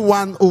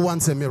anyone who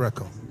wants a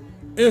miracle.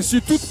 Et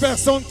sur toute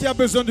personne qui a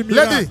besoin de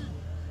miracle. Lady.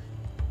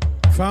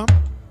 Femme.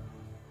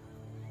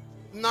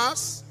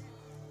 Nurse.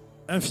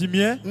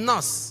 Infirmière.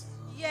 Nurse.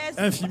 Yes.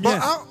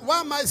 Infirmière. But why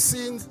am I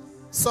seeing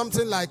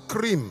something like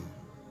cream?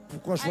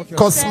 Pourquoi je vois que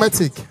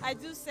cosmetic. I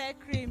do sell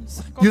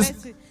creams.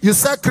 You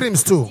sell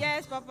creams too?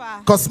 Yes,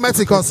 Papa.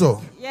 Cosmetic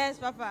also? Yes,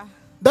 Papa.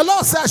 The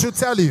Lord said I should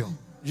tell you.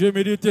 Je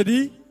me te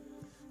dis.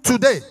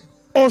 Today.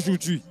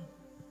 Aujourd'hui.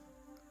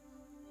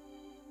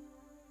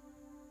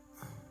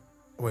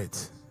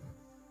 Wait.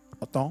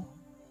 Attends.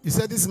 You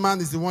said this man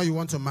is the one you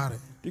want to marry.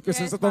 Et que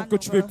c'est cet homme que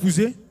tu veux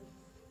épouser?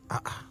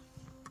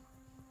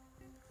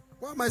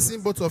 Why am I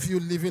seeing both of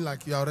you living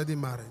like you are already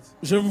married?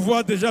 Je vous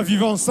vois déjà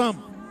vivre ensemble.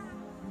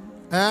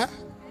 Eh?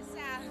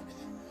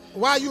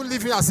 Why are you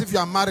living as if you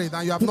are married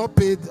and you have not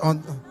paid on?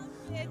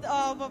 Paid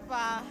all,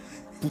 Papa.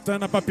 Pourtant,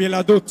 n'a pas payé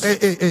la dot.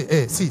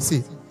 Hey,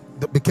 see.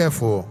 Be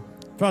careful.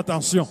 Fais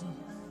attention.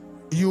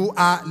 You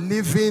are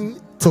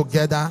living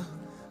together,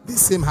 the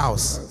same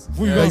house.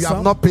 Vous you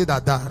have not paid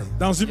a dowry.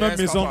 Dans une même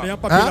maison, n'ayant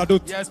pas payé la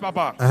dot. Yes,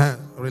 Papa.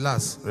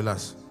 Relax.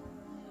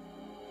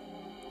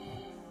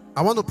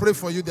 I want to pray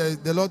for you.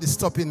 The Lord is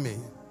stopping me.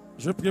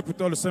 Je prie pour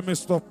toi, le Seigneur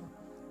stop.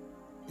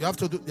 You have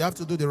to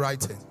do the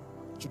right thing.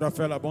 Tu dois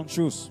faire la bonne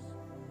chose.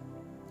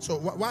 So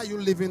why are you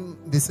living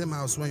the same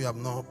house when you have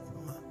not?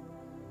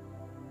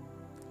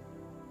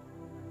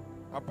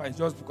 Papa, it's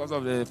just because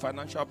of the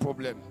financial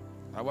problem.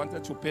 I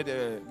wanted to pay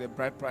the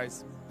bride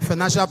price.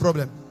 Financial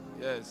problem?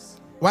 Yes.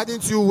 Why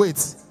didn't you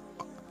wait?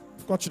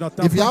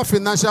 If you have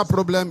financial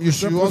problem, you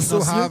should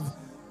also have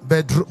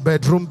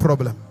bedroom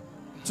problem.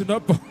 Tu n'as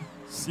pas.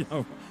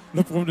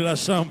 Le problème de la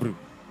chambre.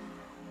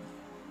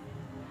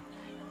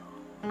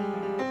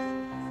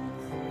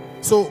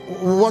 So,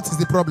 what is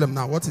the problem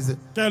now? What is it?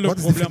 Quel est le What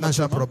is the problème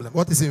financial actuellement? problem?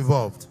 What is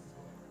involved?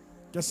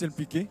 Qu'est-ce qui est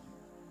impliqué?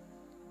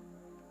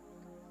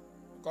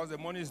 Because the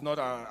money is not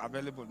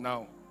available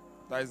now.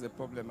 That is the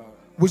problem.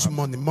 Which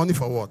money? Money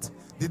for what?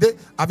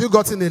 Have you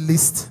gotten a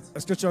list?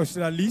 Est-ce que tu as reçu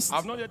la liste?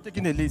 I've not yet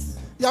taken a list.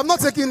 You have not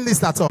taken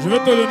list at all. Je vais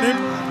te donner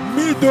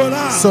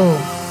 $1000. So,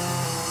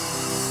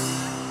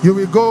 you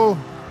will go.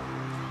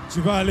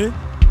 Tu vas aller.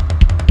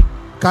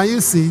 Can you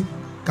see?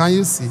 Can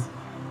you see?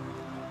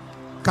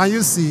 Can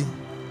you see?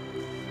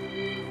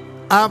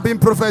 I've been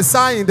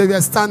prophesying, they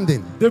were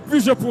standing. Depuis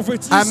je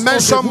prophétise. I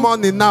mention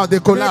money now, they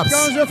Mais collapse.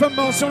 quand je fais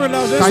mention de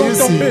l'argent, Can ils you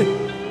sont see? tombés.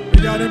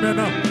 Regardez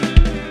maintenant.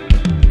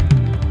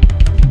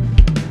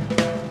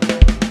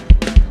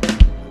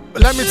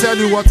 Let me tell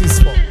you what it's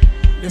for.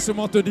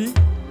 Laisse-moi te dire.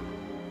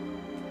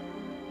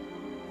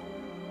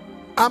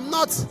 I'm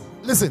not,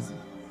 listen,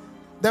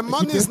 the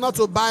money is not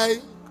to buy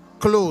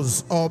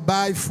clothes or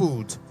buy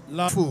food.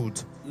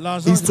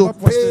 L'argent Is n'est to pas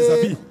pour acheter des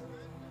habits.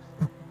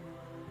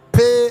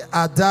 pay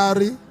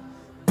adari,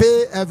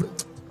 pay every.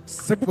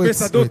 C'est pour payer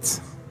sa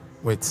dot.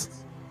 Wait.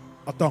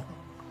 Attends.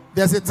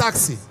 There's a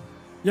taxi.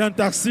 Il y a un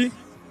taxi.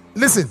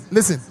 Listen.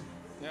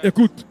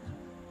 Écoute.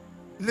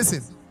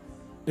 Listen.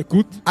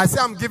 Écoute. I say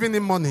I'm giving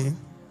him money.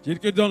 J'ai dit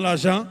que donne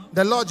l'argent.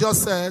 The Lord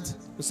just said,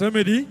 Le Seigneur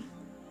me dit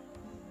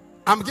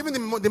I'm giving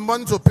him the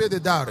money to pay the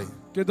dowry.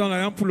 que donne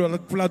l'argent pour la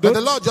But dot.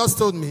 the Lord just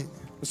told me,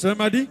 Le Seigneur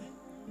m'a dit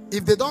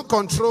if they don't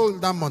control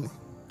that money,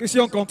 que si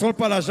on ne contrôle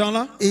pas l'argent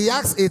là, he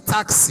asks a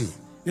taxi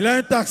il a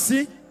un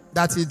taxi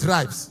that he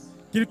drives.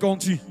 qu'il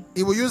conduit.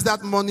 He will use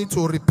that money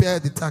to repair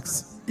the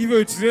taxi. Il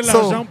veut utiliser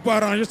l'argent pour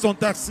arranger son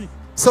taxi.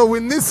 So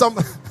we need some.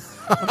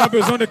 On a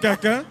besoin de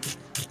quelqu'un.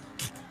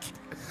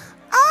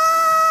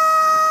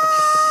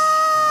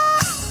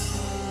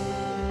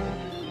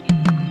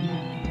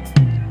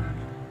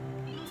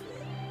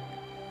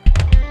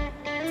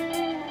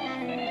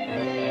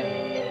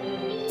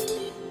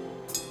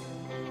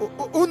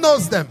 Who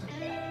knows them?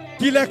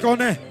 Qui les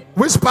connaît?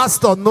 Which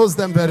pastor knows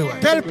them very well?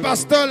 Quel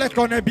pasteur les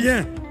connaît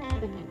bien?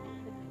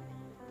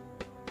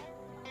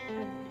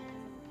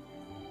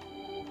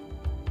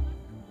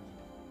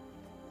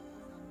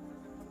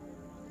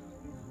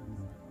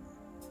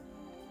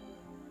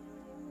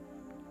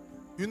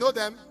 You know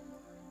them?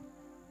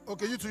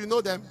 Okay, you two, you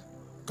know them?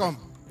 Come.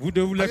 Vous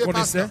deux, vous les Are you a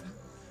connaissez? pastor?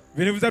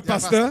 Venez, vous êtes Yeah,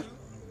 pasteur?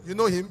 You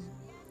know him?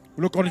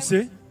 Vous le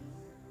connaissez?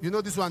 You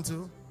know this one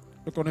too?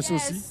 Vous le connaissez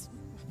aussi?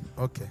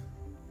 Okay.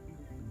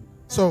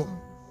 So,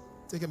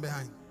 take him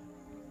behind.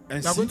 You are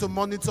Ainsi, going to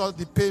monitor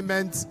the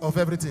payment of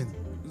everything.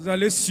 vous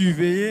allez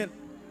surveiller.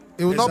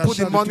 He will Les not put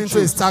achats the de money toutes into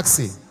his choses.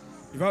 taxi.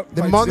 Il va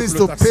The pas money is utiliser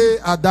to pour le taxi. pay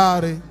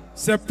Adari.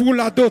 C'est pour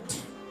la dot.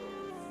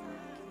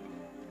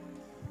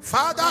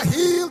 Father,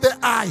 heal the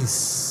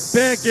eyes.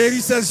 Père,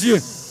 guéris ses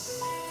yeux.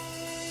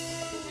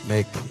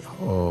 Make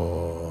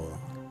oh.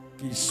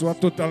 Qu'il soit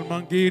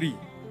totalement guéri.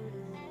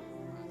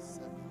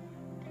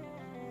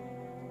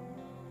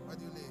 Where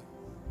do you live?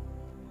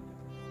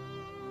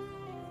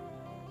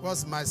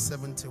 What's my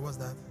 70? What's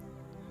that?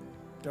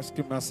 Qu'est-ce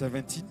que ma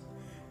 17?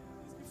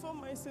 Before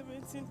my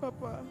 17,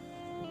 Papa.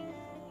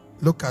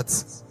 Look at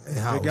a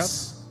Regarde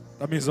house.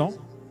 ta maison.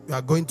 You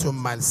are going to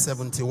mile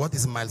 70. What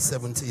is mile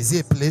 70? Is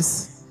it a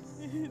place?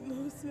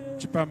 No, sir.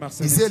 Tu pars à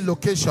Marseille. Is it a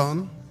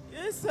location?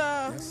 Yes,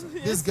 sir. Yes,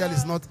 This girl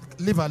is not.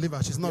 Leave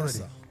her. She's not ready.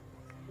 sir.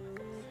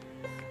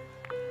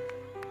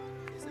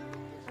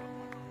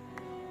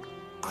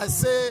 I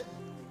say,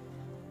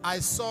 I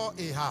saw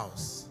a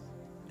house.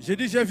 J'ai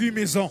dit, j'ai vu une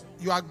maison.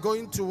 You are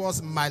going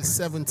towards mile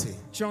 70.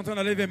 Tu es en train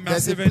d'aller vers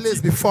There's a Marseille.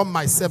 place before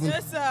mile 70.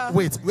 Yes, sir.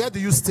 Wait, where do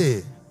you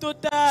stay?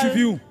 Total. Tu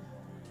vis où?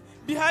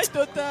 Behind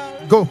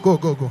Total.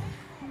 Go.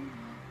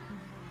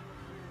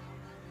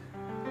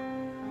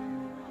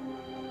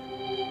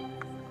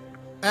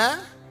 Eh?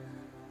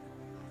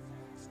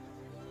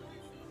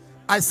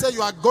 I said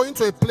you are going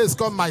to a place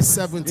called my J'ai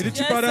 70. dit,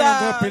 tu Yes, pars à un sir.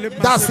 endroit appelé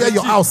Marseille. That's where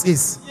your house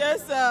is.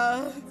 Yes,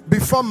 sir.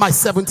 Before my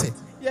 70.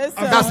 Yes,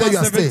 sir. That's where you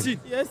are staying. 17.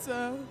 Yes,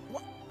 sir.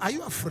 Are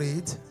you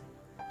afraid?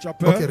 Tu as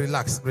peur? Okay,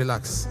 relax.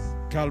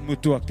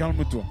 Calme-toi.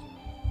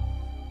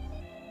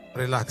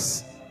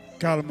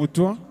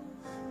 Calme-toi.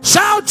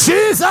 Shout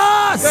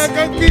Jesus!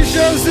 Quelqu'un qui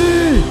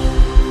Jésus.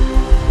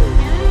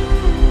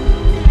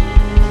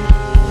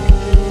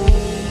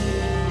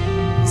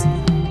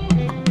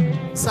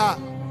 Sir,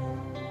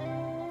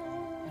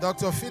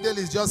 Dr.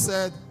 Fidelis just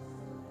said,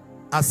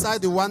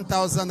 aside the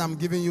 1,000 I'm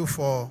giving you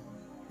for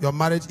your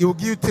marriage, he will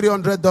give you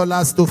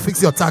 $300 to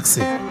fix your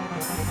taxi.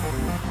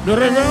 Le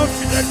révérend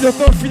fidèle de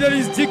ton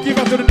fidèle dit qu'il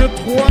va te donner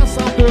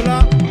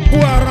 $300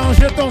 pour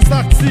arranger ton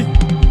taxi.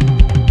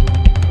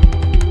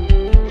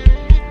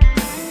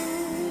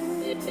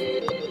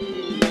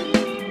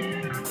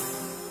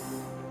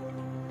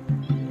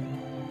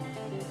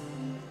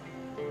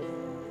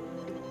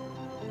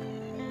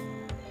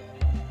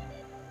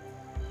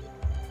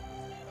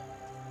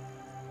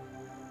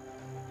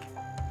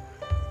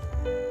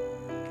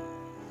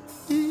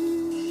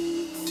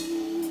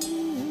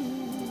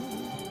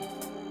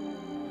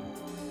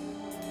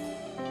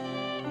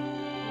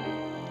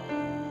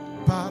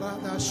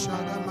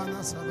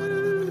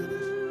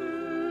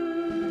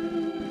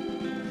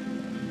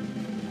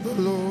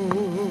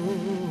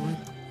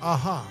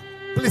 Aha.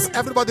 Please,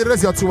 everybody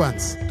raise your two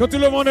hands. Que tout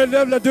le monde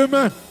lève les deux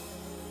mains.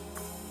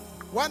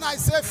 When I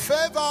say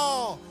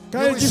favor,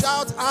 Quand you il will dit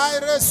shout, I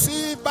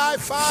receive by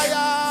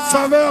fire.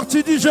 faveur,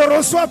 tu dis je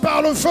reçois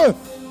par le feu.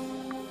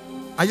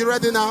 Are you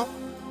ready now?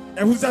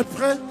 Et vous êtes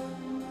prêts?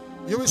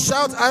 You will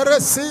shout, I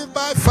receive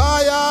by Tu vas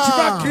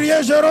fire.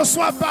 crier je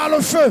reçois par le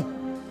feu.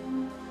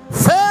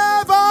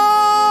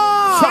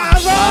 Favor.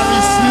 Favor. I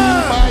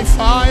receive by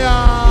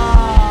fire.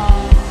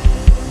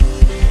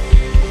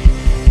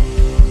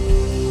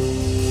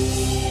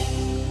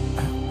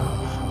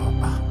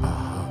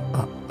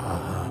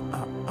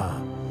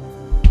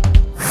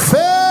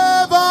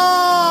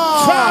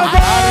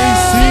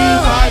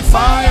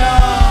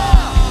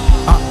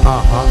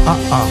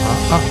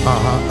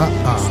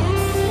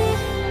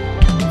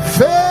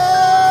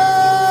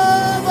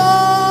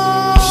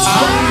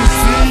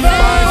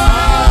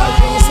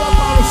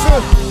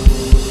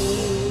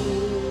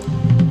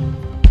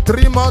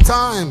 Three more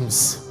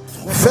times.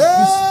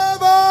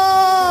 Favor. I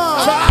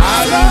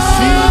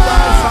receive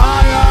by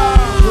fire.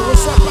 Je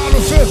reçois par le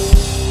feu.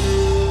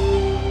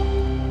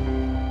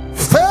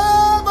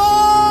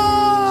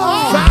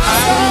 Favor. I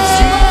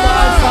receive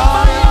by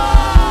fire.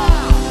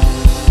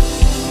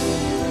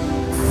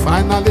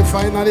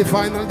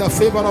 Finally, the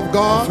favor of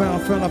God.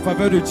 Enfin, la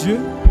faveur de Dieu.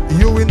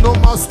 You will no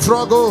more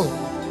struggle.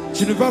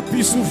 Tu ne vas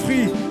plus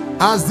souffrir.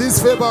 As this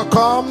favor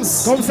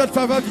comes, Comme cette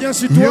faveur vient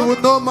sur you toi,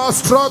 will no more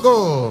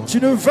struggle. tu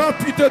ne vas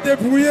plus te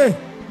débrouiller.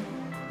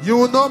 You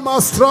will no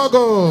more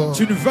struggle.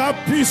 Tu ne vas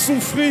plus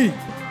souffrir.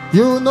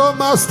 You will no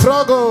more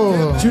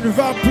struggle. Tu ne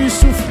vas plus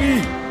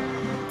souffrir.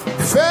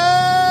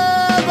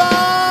 Favor.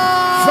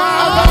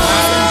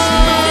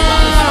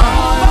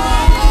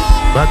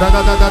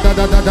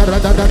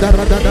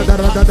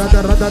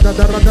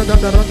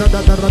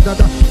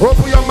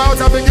 Open your mouth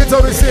and begin to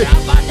receive.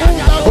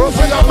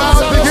 Open your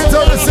mouth, begin to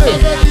receive.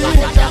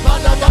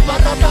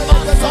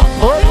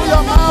 Open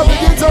your mouth,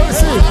 begin to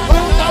receive.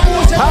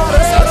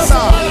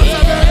 Haresa.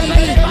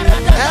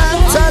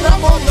 Enter the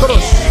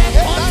montrous.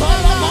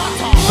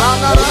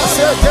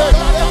 Manarasete.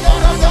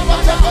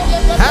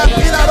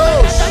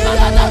 Happinaros.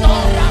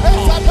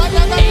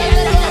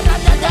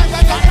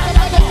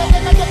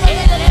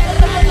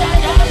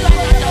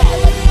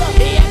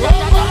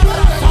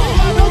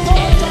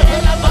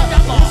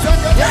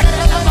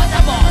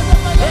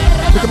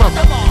 Pick him up.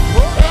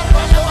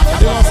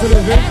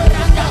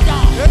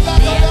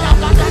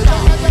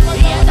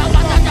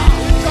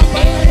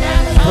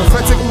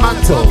 Prophetic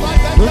mantle.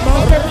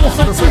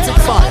 Prophetic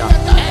fire.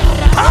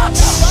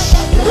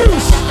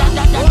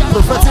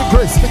 Prophetic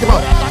grace. Pick him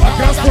up.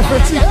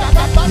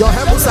 Your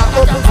heavens are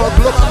open for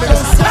global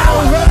ministry.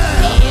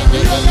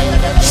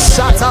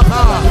 Shut up.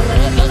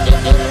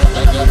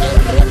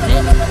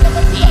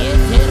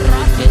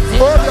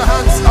 Hold your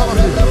hands, all of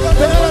you.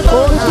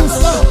 Hold hands.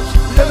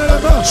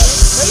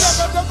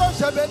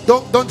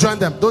 Don't join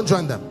them. Don't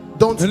join them.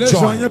 Don't Ne les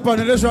join. joignez pas,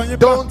 ne les joignez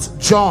pas. Don't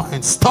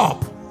join.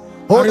 Stop.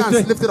 Hold Arrêtez.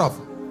 hands. Lift it off.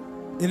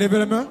 Élevez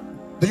les mains.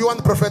 Do you want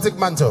the prophetic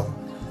mantle?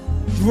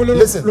 Je veux le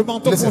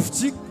manteau Listen.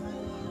 prophétique.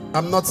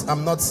 I'm not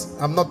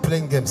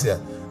playing games here.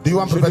 Do you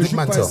want Je ne prophetic joue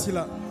pas mantle? ici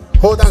là.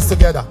 Hold hands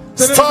together.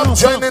 Tenez les mains Stop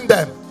ensemble. joining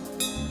them.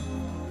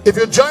 If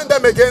you join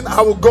them again,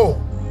 I will go.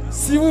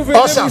 Si vous venez,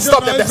 Usher, vous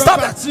stop them. je vais Stop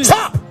them. partir.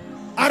 Stop.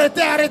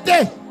 Arrêtez,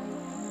 arrêtez.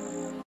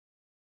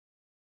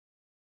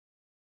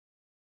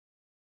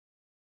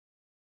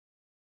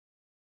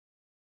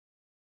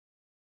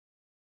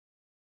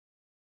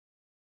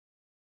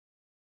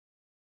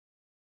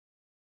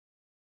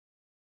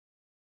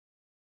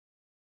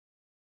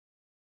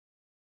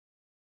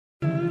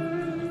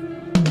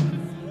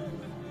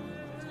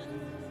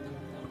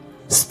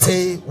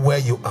 Stay where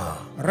you are.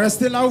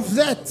 Restez là où vous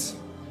êtes.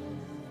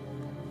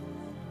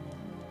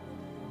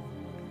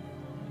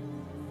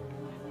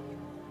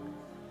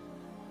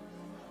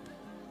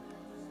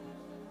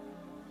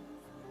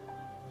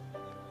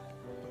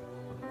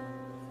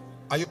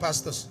 Are you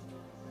pastors?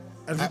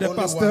 Êtes-vous I des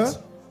only pasteurs? want-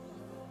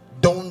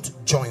 Don't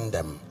join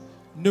them.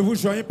 Ne vous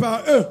joignez pas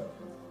à eux.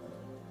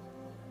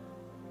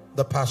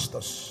 The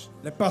pastors.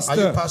 Les Are you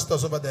pasteurs.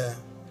 pastors over there?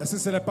 Est-ce que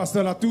c'est les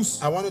pasteurs là tous?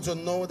 I want you to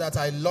know that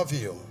I love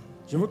you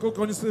Je veux que vous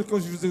connaissiez que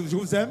je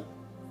vous aime.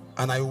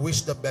 and I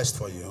wish the best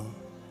for you.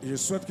 Et je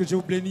souhaite que Dieu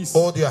vous bénisse.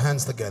 Hold your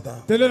hands together.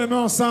 Tenez les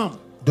mains ensemble.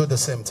 Do the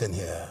same thing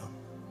here.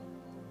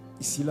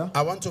 Ici là.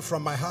 I want to,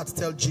 from my heart,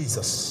 tell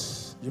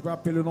Jesus, Je vais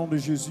appeler le nom de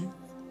Jésus.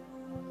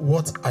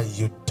 what are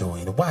you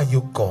doing? Why are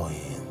you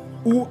going?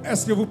 Où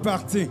est-ce que vous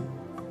partez?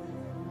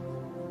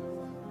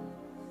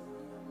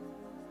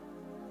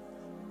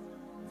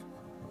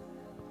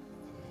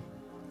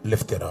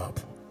 Lift it up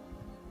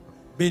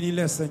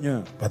Bénis-les,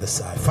 Seigneur. by the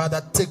side.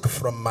 Father, take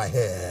from my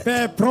head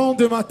Père, prends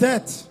de ma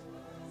tête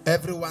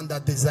everyone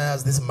that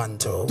desires this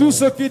mantle. tous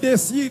ceux qui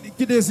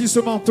désirent ce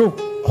manteau.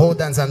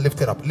 Hold hands and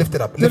lift it up. Lift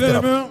it up. Lift Tenez it les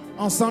up. mains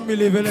ensemble et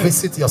levez-les.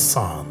 Visit your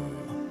son,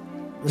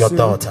 your Monsieur,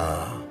 daughter.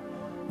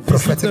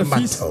 Prophetic le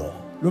fils. mantle.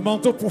 Le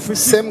manteau prophétique.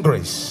 same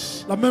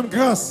grace La même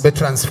grâce. be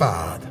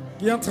transferred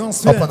Qui est un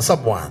transfert. upon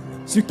someone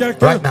Sur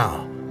quelqu'un. right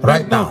now.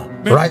 Right now.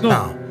 Right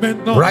now.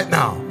 Maintenant. Right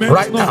now. Maintenant.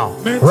 Right now.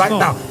 Maintenant. Right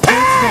now.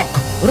 Take!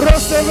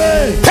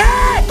 Recevez.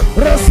 Take!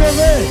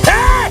 Recevez.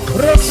 Take!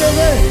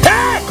 Recevez.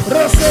 Take!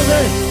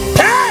 Recevez.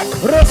 Take!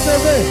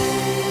 Recevez.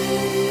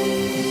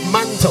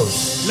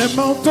 Mantles. Les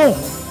manteaux.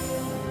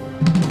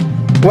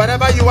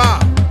 Wherever you are,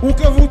 Où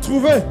que vous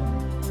trouvez.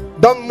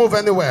 don't move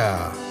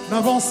anywhere.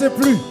 N'avancez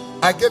plus.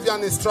 I gave you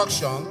an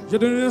instruction J'ai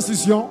donné une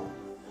instruction.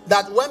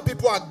 that when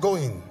people are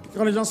going,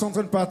 Quand les gens sont en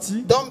train de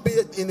partir, don't be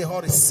in a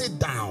hurry. Sit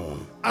down.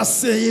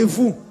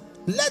 asseyez-vous.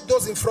 Let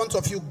those in front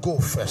of you go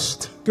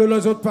first. Que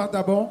les autres partent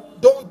d'abord.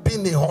 Don't be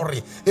in a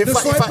hurry. Ne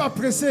soyez pas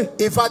pressés.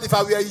 In fact, if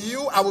I were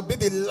you, I would be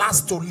the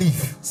last to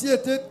leave. Si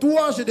c'était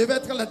toi, je devais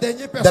être la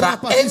dernière personne There à are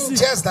partir ici.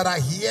 angels that are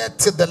here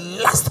till the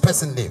last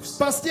person leaves.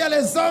 Parce qu'il y a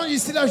les anges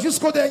ici là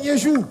jusqu'au dernier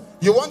jour.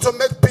 You want to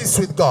make peace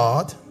with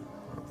God?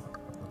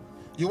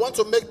 You want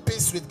to make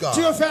peace with God?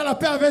 Tu veux faire la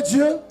paix avec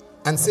Dieu?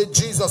 And say,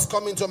 Jesus,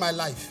 come into my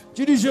life.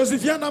 Tu dis, Jésus,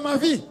 viens dans ma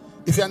vie.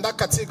 If you're in that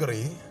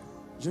category,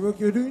 Je veux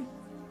que lui.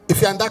 if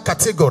you're in that Si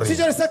category, tu es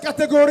dans cette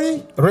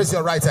catégorie, raise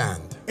your right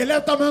hand.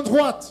 élève ta main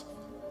droite.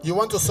 You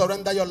want to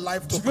surrender your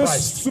life to Tu veux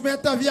Christ.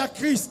 soumettre ta vie à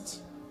Christ.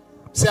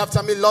 Say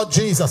after me, Lord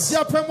Jesus, Dis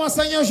après moi,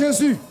 Seigneur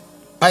Jésus,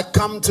 I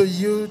come to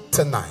you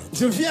tonight,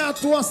 je viens à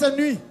toi cette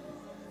nuit,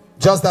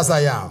 just as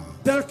I am.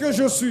 tel que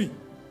je suis.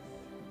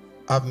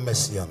 Have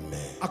mercy on me.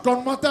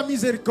 Accorde-moi ta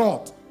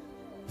miséricorde.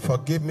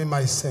 Forgive me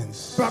my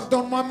sins.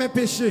 Pardonne-moi mes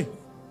péchés.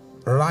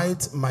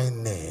 Write my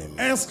name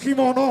Inscris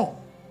mon nom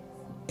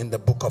in the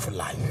book of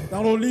life.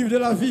 dans le livre de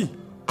la vie.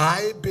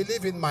 I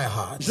believe in my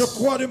heart. Je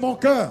crois de mon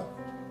cœur.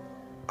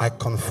 I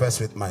confess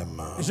with my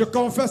mouth Je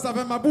confesse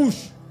avec ma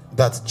bouche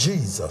that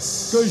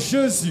Jesus que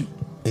Jésus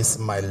is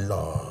my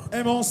Lord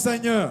est mon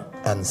Seigneur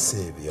and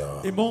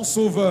Savior. et mon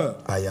Sauveur.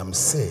 I am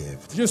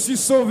saved Je suis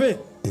sauvé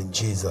in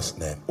Jesus'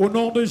 name. au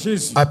nom de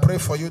Jésus. I pray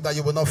for you that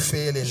you will not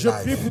fail in Je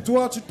prie life. pour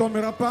toi, tu ne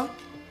tomberas pas.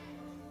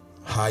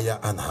 Higher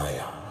and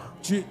higher.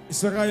 Tu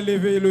seras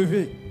élevé,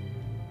 élevé.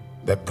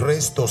 The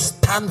grace to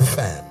stand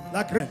firm.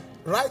 La grâce.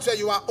 Right where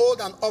you are,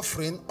 hold an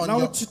offering on Là où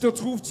your tu te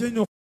trouves, tiens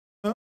une